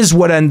is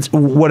what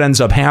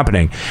ends up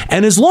happening.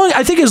 And as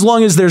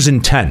long as there's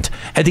intent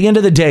at the end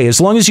of the day,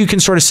 as long as you can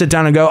sort of sit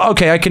down and go,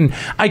 okay, I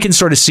can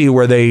sort of see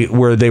where they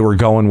were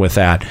going with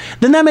that,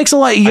 then that makes a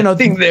lot. You know,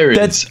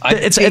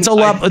 it's a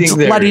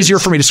lot easier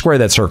for me to square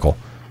that circle.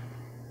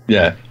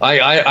 Yeah,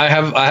 I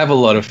have a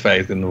lot of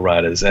faith in the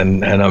writers,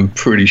 and I'm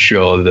pretty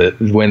sure that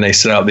when they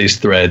set up these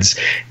threads,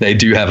 they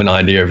do have an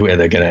idea of where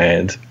they're going to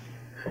end.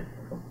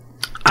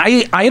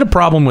 I had a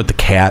problem with the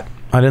cat.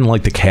 I didn't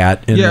like the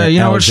cat. You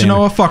know what,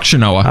 Shinoa? Fuck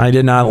Shinoa. I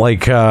did not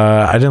like.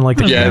 I didn't like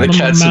the cat. Yeah, the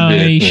cat's a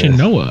bit.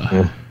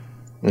 Shinoa.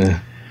 Yeah.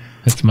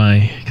 That's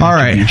my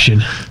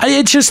contribution. All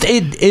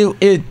right.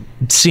 It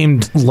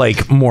seemed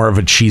like more of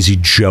a cheesy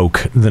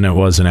joke than it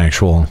was an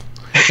actual.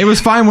 It was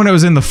fine when it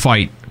was in the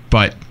fight,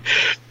 but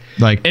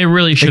like it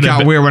really should have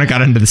got weird when it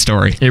got into the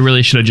story. It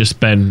really should have just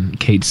been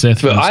Kate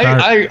Sith. But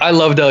I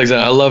loved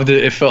Alexander. I loved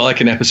it. It felt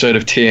like an episode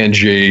of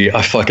TNG.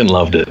 I fucking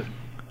loved it.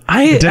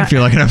 It did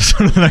feel like an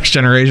episode of The Next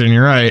Generation.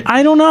 You're right.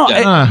 I don't know.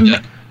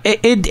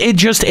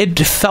 It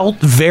felt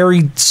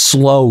very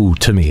slow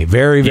to me.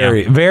 Very,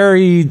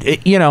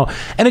 you know.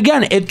 And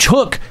again, it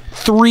took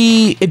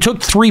three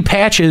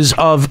patches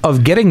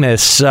of getting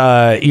this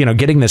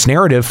getting this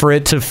narrative for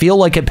it to feel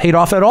like it paid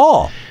off at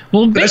all.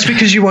 Well, that's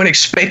because you weren't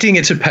expecting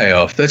it to pay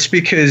off. That's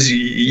because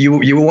you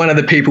were one of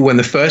the people when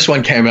the first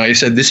one came out, you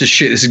said, this is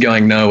shit, this is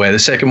going nowhere. The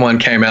second one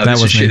came out,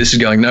 this is shit, this is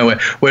going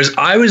nowhere. Whereas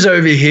I was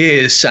over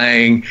here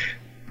saying,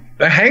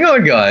 hang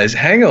on, guys,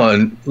 hang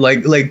on.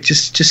 Like,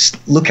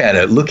 just look at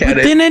it. Look at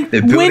it. Then it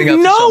went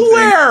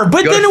nowhere.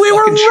 But then we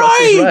were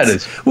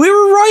right. We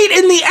were right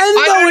in the end,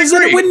 though, is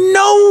that it went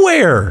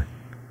nowhere.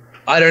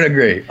 I don't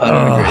agree.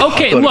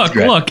 Okay,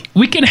 look.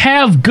 We can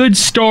have good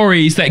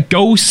stories that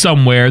go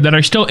somewhere that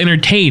are still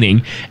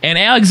entertaining, and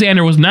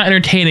Alexander was not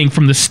entertaining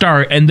from the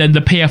start, and then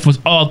the payoff was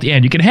all at the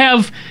end. You can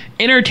have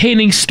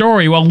entertaining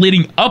story while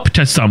leading up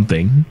to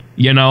something.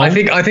 You know, I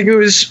think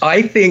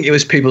it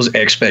was people's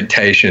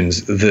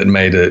expectations that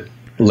made it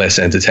less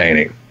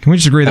entertaining. Can we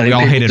just agree that we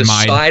all hated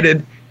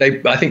Mide?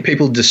 I think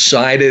people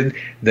decided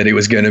that it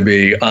was going to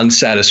be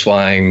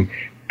unsatisfying,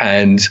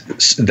 and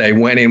they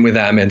went in with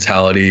that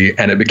mentality,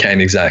 and it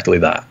became exactly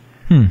that.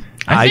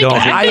 I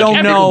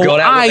don't know. Got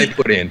out what they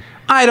put in.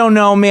 I don't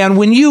know, man.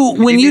 When you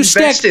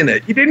invest in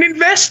it, you didn't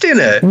invest in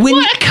it.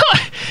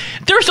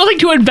 There's nothing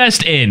to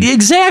invest in.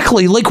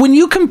 Exactly. Like when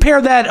you compare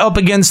that up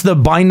against the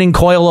Binding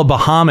Coil of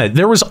Bahamut,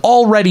 there was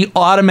already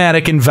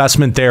automatic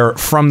investment there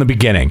from the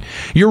beginning.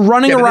 You're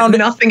running around.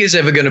 Nothing is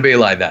ever going to be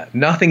like that.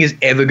 Nothing is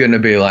ever going to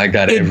be like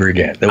that ever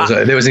again.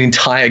 There was an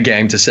entire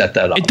game to set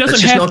that up. It's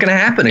just not going to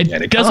happen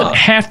again. It doesn't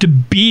have to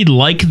be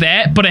like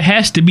that, but it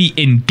has to be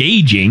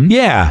engaging.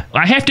 Yeah.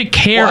 I have to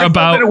care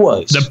about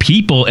the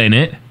people in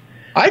it.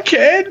 I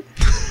cared.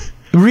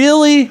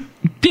 Really?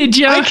 Did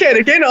you? I cared.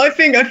 Again, I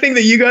think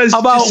that you guys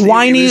about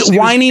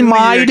whiny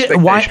Mide.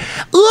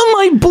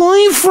 My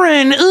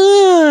boyfriend.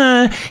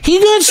 He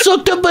got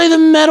sucked up by the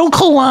Metal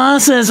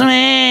Colossus.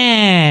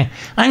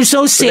 I'm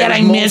so sad. I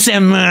miss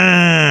him.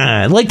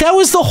 Like that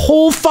was the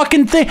whole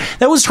fucking thing.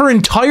 That was her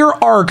entire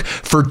arc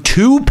for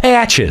 2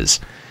 patches.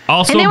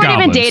 Also, and they weren't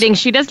even dating.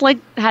 She just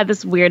had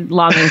this weird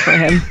longing for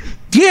him.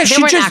 Yeah,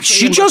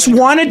 she just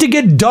wanted to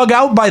get dug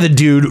out by the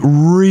dude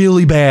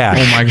really bad.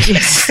 Oh my god.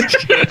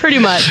 Pretty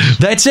much.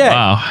 That's it.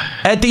 Wow.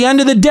 At the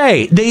end of the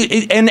day,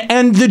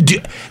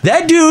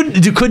 that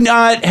dude could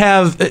not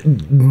have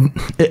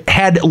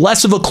had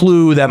less of a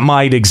clue that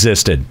Mide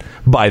existed,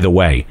 by the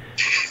way.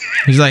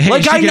 He's like,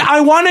 hey,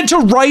 I wanted to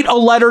write a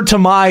letter to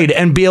Mide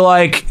and be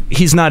like,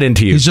 he's not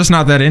into you. He's just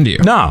not that into you.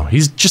 No,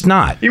 he's just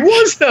not. He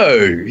was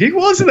though.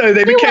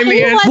 They became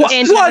the end.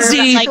 Was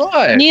he?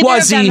 Neither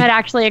of them had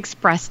actually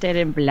expressed it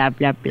and blah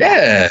blah blah.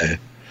 Yeah.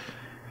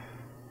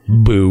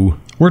 Boo.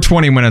 We're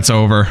 20 minutes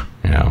over.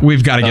 Yeah.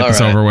 We've got to get this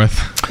over with.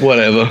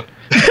 Whatever.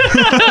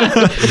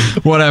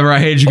 Whatever, I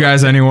hate you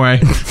guys anyway.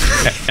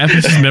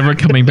 Ethys is never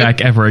coming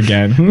back ever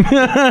again.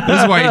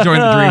 This is why you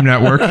joined the Dream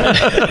Network.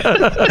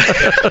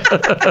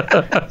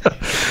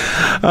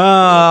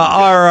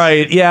 All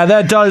right. Yeah,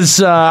 that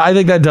does. I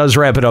think that does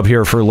wrap it up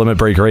here for Limit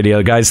Break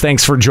Radio. Guys,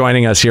 thanks for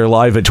joining us here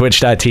live at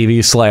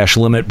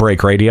twitch.tv/Limit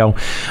Break Radio.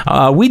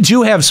 We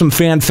do have some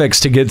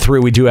fanfics to get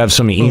through. We do have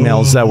some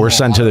emails that were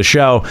sent to the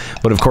show,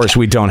 but of course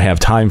we don't have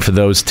time for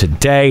those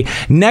today.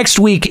 Next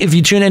week, if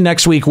you tune in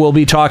next week, we'll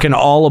be talking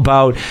all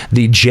about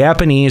the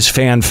Japanese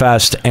Fan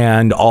Fest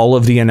and all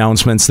of the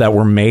announcements that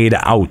were made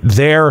out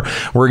there.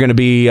 We're going to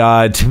be,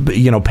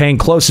 paying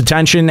close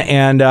attention.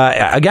 And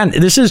again,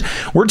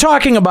 we're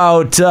talking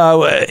about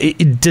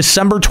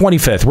December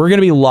 25th. We're going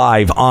to be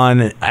live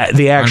on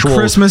the actual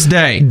Christmas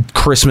Day.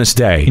 Christmas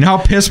Day. You know how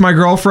pissed my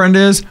girlfriend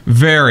is?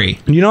 Very.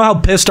 You know how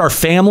pissed our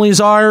families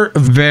are?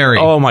 Very.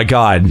 Oh my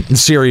God.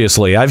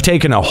 Seriously. I've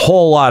taken a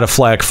whole lot of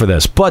flack for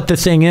this. But the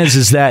thing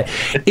is that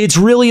it's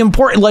really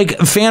important. Like,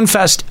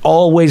 FanFest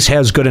always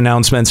has good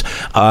announcements.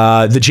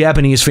 The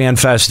Japanese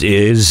FanFest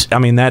is,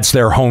 that's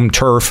their home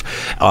turf.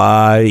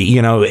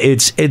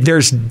 There's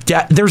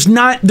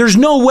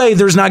no way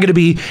there's not going to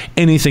be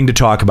anything to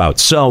talk about.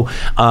 So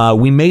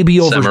we may be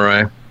over.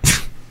 Samurai.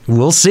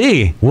 We'll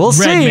see. We'll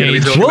see.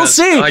 We'll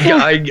see.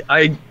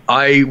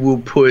 I will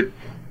put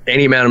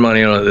any amount of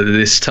money on it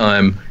this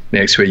time.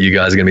 Next week, you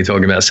guys are going to be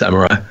talking about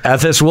Samurai.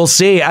 Ethys, we'll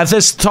see.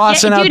 Ethys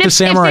tossing out the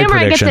Samurai prediction. If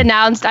Samurai gets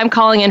announced, I'm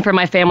calling in for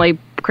my family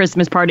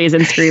Christmas parties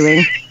and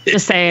screaming.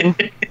 Just saying.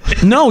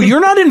 No, you're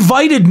not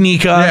invited,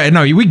 Nika. Yeah,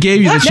 no, we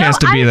gave you the chance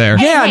to be there.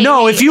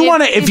 If you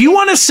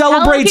want to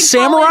celebrate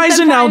Samurai's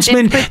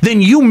announcement,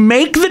 then you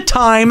make the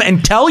time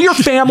and tell your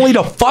family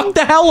to fuck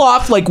the hell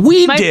off like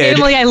we my did.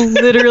 My family, I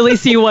literally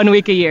see 1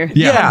 week a year.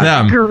 Yeah,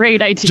 them.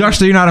 Great idea.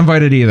 Josh, you're not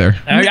invited either.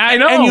 I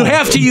know. And you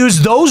have to use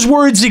those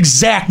words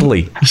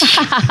exactly.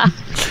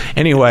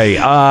 Anyway,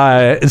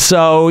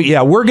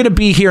 we're going to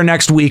be here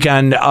next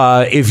weekend.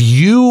 If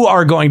you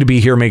are going to be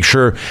here, make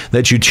sure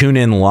that you tune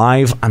in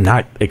live. I'm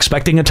not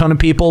expecting a ton of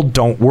people.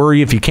 Don't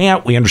worry if you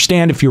can't. We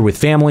understand if you're with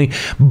family.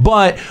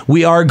 But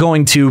we are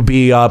going to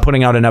be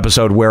putting out an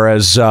episode,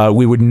 whereas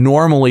we would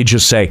normally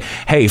just say,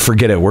 hey,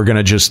 forget it. We're going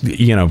to just,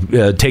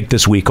 take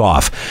this week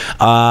off.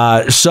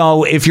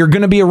 So if you're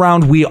going to be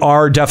around, we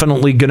are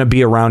definitely going to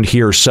be around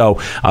here. So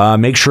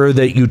make sure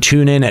that you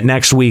tune in at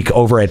next week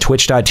over at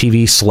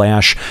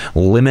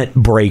twitch.tv/Limit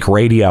Break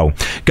Radio.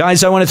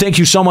 Guys, I want to thank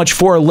you so much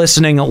for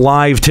listening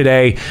live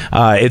today.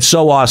 It's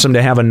so awesome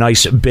to have a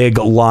nice big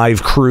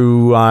live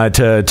crew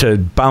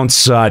to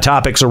bounce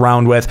topics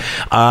around with.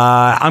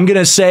 I'm going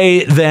to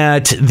say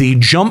that the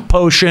jump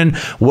potion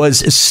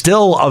was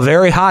still a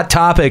very hot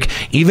topic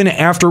even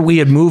after we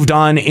had moved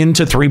on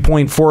into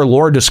 3.4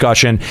 lore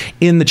discussion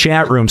in the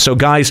chat room. So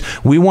guys,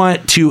 we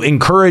want to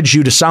encourage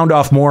you to sound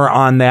off more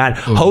on that.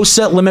 Hosts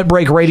at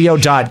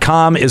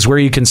limitbreakradio.com is where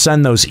you can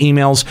send those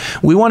emails.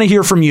 We want to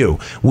hear from you.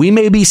 We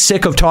may be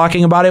sick of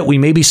talking about it. We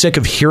may be sick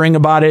of hearing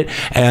about it.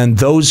 And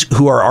those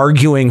who are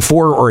arguing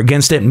for or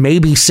against it may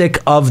be sick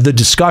of the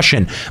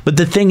discussion. But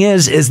the thing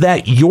is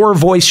that your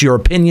voice, your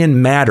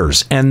opinion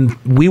matters. And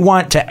we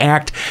want to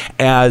act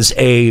as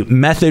a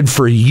method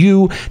for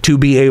you to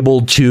be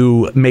able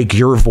to make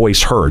your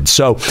voice heard.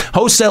 So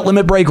hosts at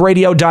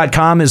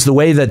limitbreakradio.com is the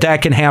way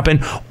that can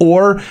happen.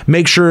 Or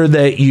make sure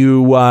that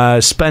you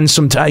spend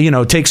some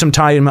time, take some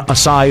time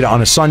aside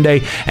on a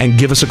Sunday and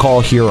give us a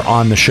call here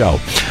on the show.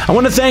 I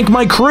want to thank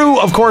my crew,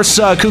 of course,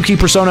 Kooky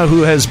Persona,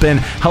 who has been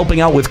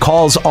helping out with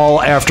calls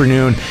all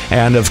afternoon,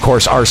 and of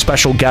course our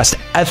special guest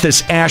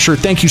Ethys Asher.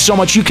 Thank you so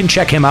much. You can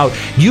check him out,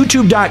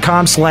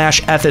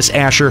 youtube.com/Ethys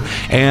Asher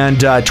and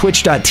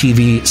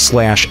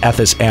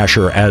twitch.tv/Ethys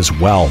Asher as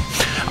well.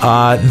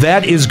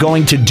 That is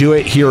going to do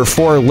it here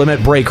for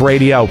Limit Break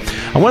Radio.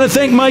 I want to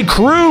thank my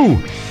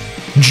crew,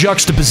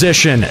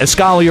 Juxtaposition,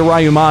 Escalia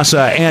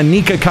Rayumasa, and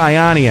Nika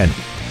Kayanian.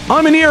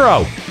 I'm an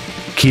hero.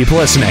 Keep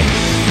listening.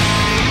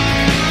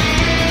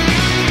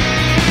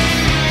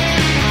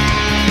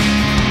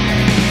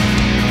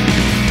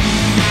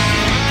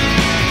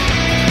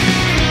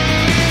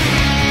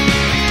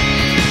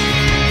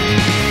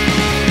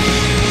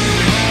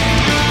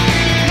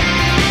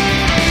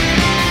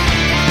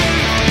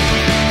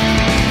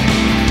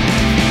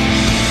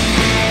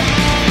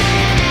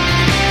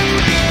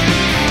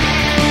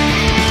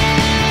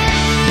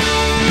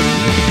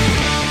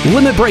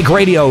 Limit Break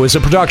Radio is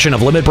a production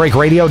of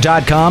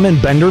LimitBreakRadio.com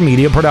and Bender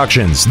Media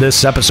Productions.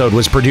 This episode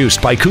was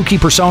produced by Kooky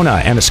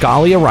Persona and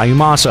Escalia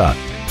Rayumasa.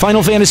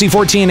 Final Fantasy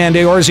XIV and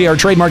Eorzea are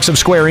trademarks of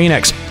Square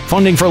Enix.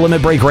 Funding for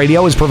Limit Break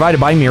Radio is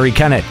provided by Miri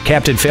Kennett,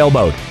 Captain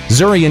Failboat,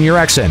 Zurian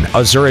Urexin,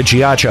 Azura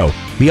Giacho,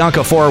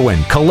 Bianca Forwin,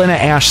 Kalina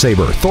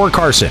Ashsaber, Thor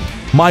Carson,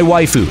 My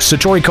Waifu,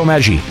 Satori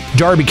Komeji,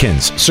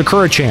 Darbykins,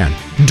 Sakura-chan,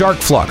 Dark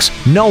Flux,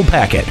 Null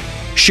Packet,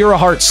 Shira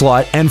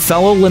Heartslut, and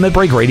fellow Limit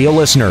Break Radio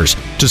listeners.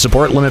 To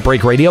support Limit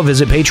Break Radio,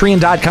 visit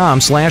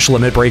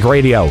patreon.com/Limit Break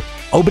Radio.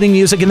 Opening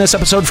music in this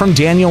episode from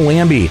Daniel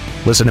Lambie.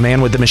 Listen to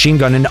Man with the Machine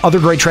Gun and other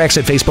great tracks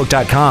at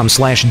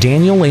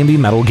facebook.com/Daniel Lambie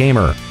Metal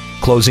Gamer.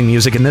 Closing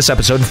music in this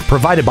episode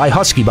provided by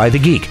Husky by the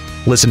Geek.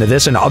 Listen to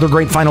this and other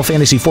great Final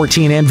Fantasy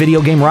XIV and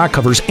video game rock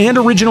covers and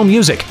original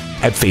music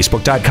at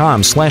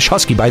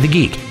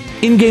facebook.com/huskybythegeek.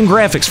 In-game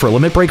graphics for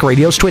Limit Break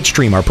Radio's Twitch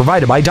stream are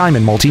provided by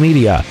Diamond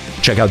Multimedia.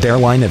 Check out their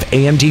line of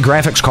AMD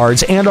graphics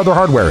cards and other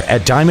hardware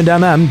at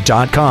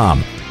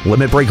diamondmm.com.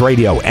 Limit Break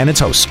Radio and its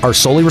hosts are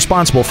solely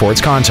responsible for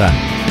its content.